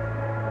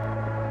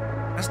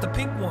 That's the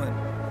pink one.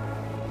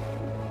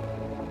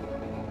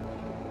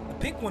 The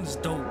pink one is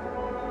dope.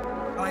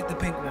 I like the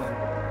pink one.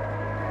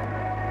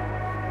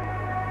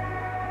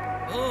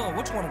 Oh,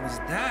 which one was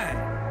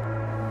that?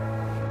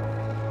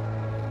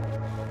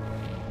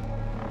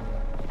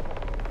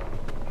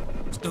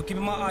 Still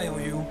keeping my eye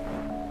on you.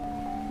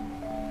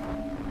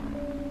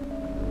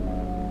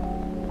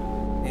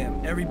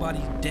 Damn,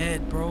 everybody's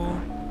dead, bro.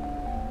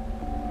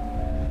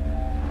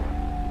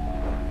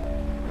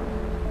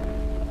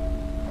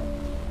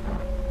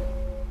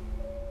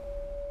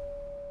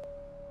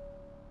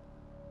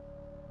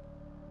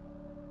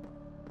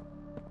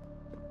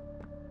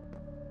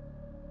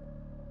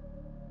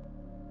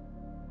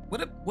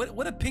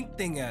 What a pink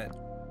thing at?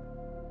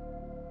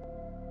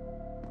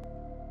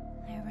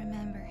 I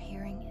remember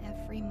hearing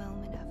every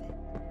moment of it.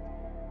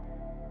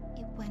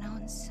 It went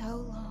on so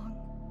long,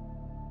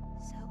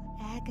 so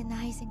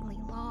agonizingly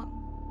long.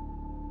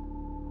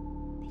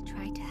 They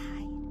tried to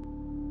hide,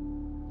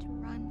 to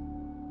run,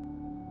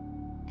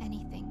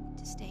 anything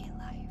to stay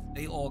alive.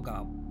 They all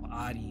got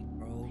bodied,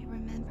 bro. I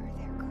remember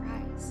their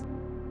cries.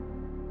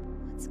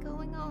 What's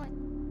going on?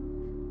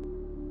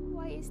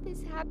 Why is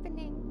this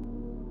happening?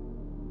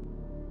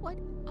 What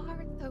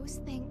are those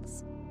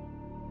things?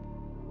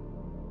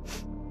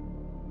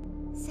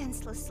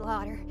 Senseless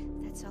slaughter,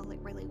 that's all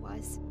it really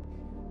was.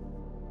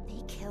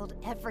 They killed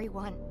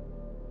everyone.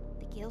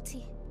 The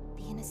guilty,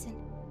 the innocent,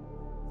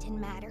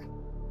 didn't matter.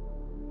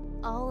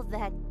 All of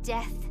that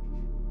death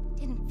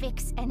didn't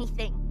fix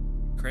anything.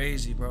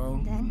 Crazy, bro.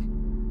 And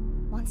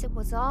then, once it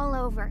was all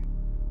over,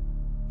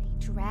 they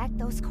dragged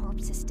those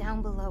corpses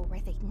down below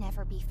where they'd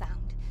never be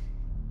found.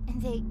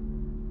 And they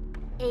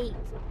ate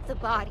the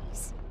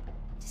bodies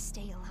to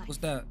stay alive. What's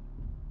that?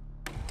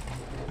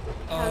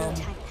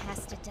 Prototype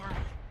has to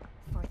die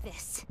for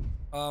this.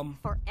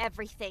 For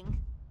everything.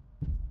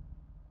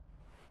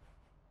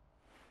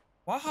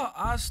 Why her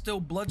eyes still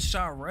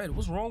bloodshot red?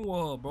 What's wrong with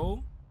her,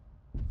 bro?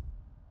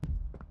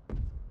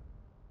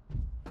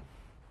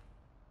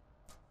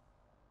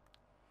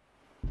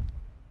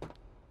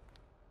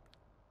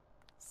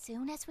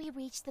 Soon as we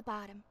reach the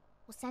bottom,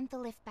 we'll send the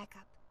lift back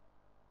up.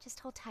 Just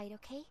hold tight,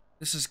 okay?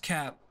 This is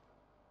Cap.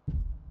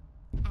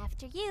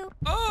 After you.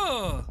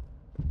 Oh!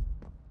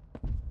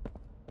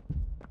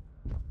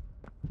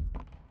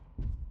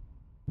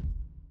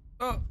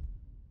 Oh.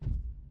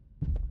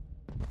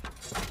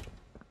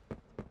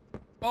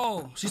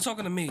 Oh, she's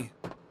talking to me.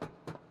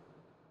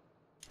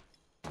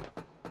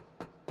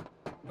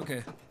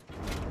 Okay.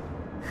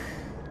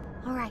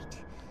 All right.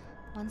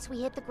 Once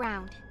we hit the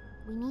ground,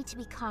 we need to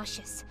be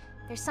cautious.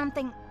 There's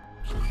something...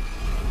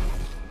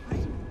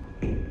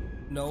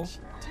 No.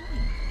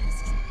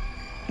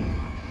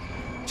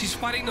 She's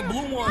fighting the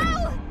blue one.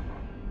 No!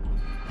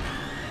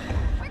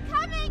 We're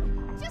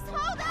coming! Just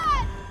hold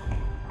on!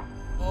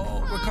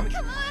 Oh, we're coming.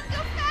 Come on,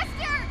 go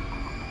faster!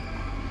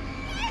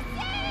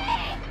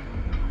 Missy!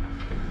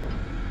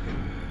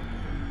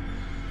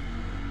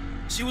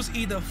 She was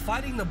either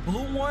fighting the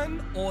blue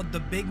one or the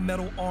big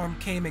metal arm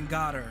came and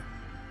got her.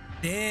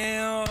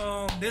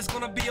 Damn, there's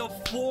gonna be a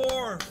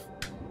fourth.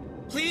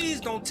 Please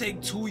don't take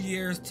 2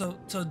 years to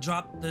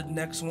drop the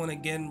next one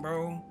again,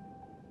 bro.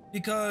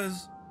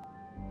 Because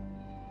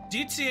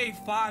GTA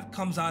 5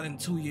 comes out in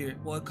 2 years.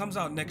 Well, it comes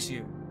out next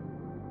year.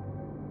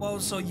 Well,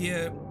 so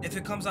yeah, if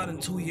it comes out in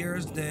 2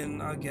 years,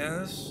 then I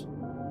guess.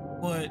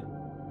 But,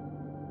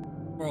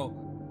 bro.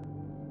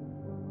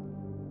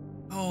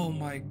 Oh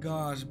my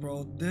gosh,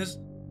 bro. This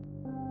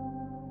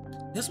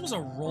was a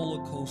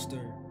roller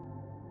coaster.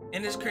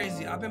 And it's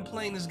crazy. I've been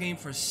playing this game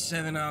for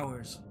 7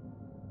 hours.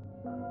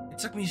 It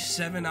took me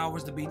 7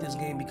 hours to beat this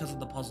game because of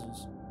the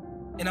puzzles.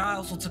 And I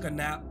also took a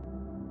nap.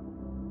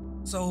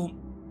 So,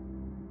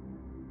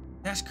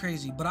 that's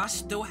crazy. But I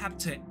still have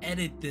to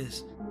edit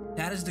this.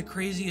 That is the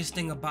craziest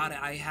thing about it.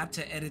 I have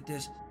to edit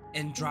this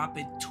and drop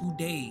it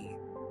today.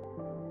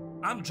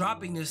 I'm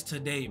dropping this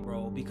today,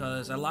 bro,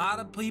 because a lot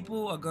of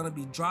people are gonna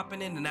be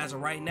dropping it. And as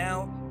of right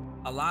now,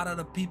 a lot of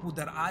the people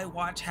that I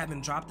watch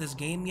haven't dropped this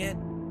game yet.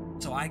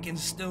 So I can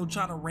still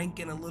try to rank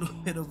in a little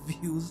bit of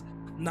views.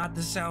 Not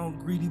to sound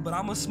greedy, but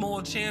I'm a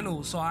small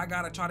channel, so I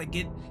gotta try to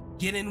get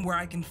in where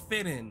I can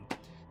fit in.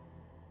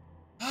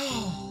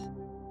 Oh,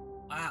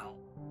 wow.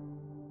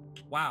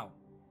 Wow.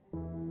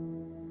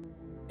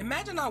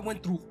 Imagine I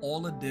went through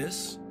all of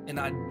this and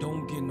I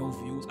don't get no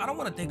views. I don't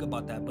want to think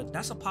about that, but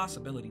that's a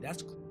possibility.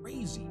 That's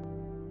crazy.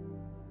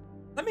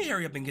 Let me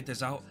hurry up and get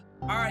this out.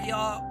 All right,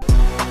 y'all.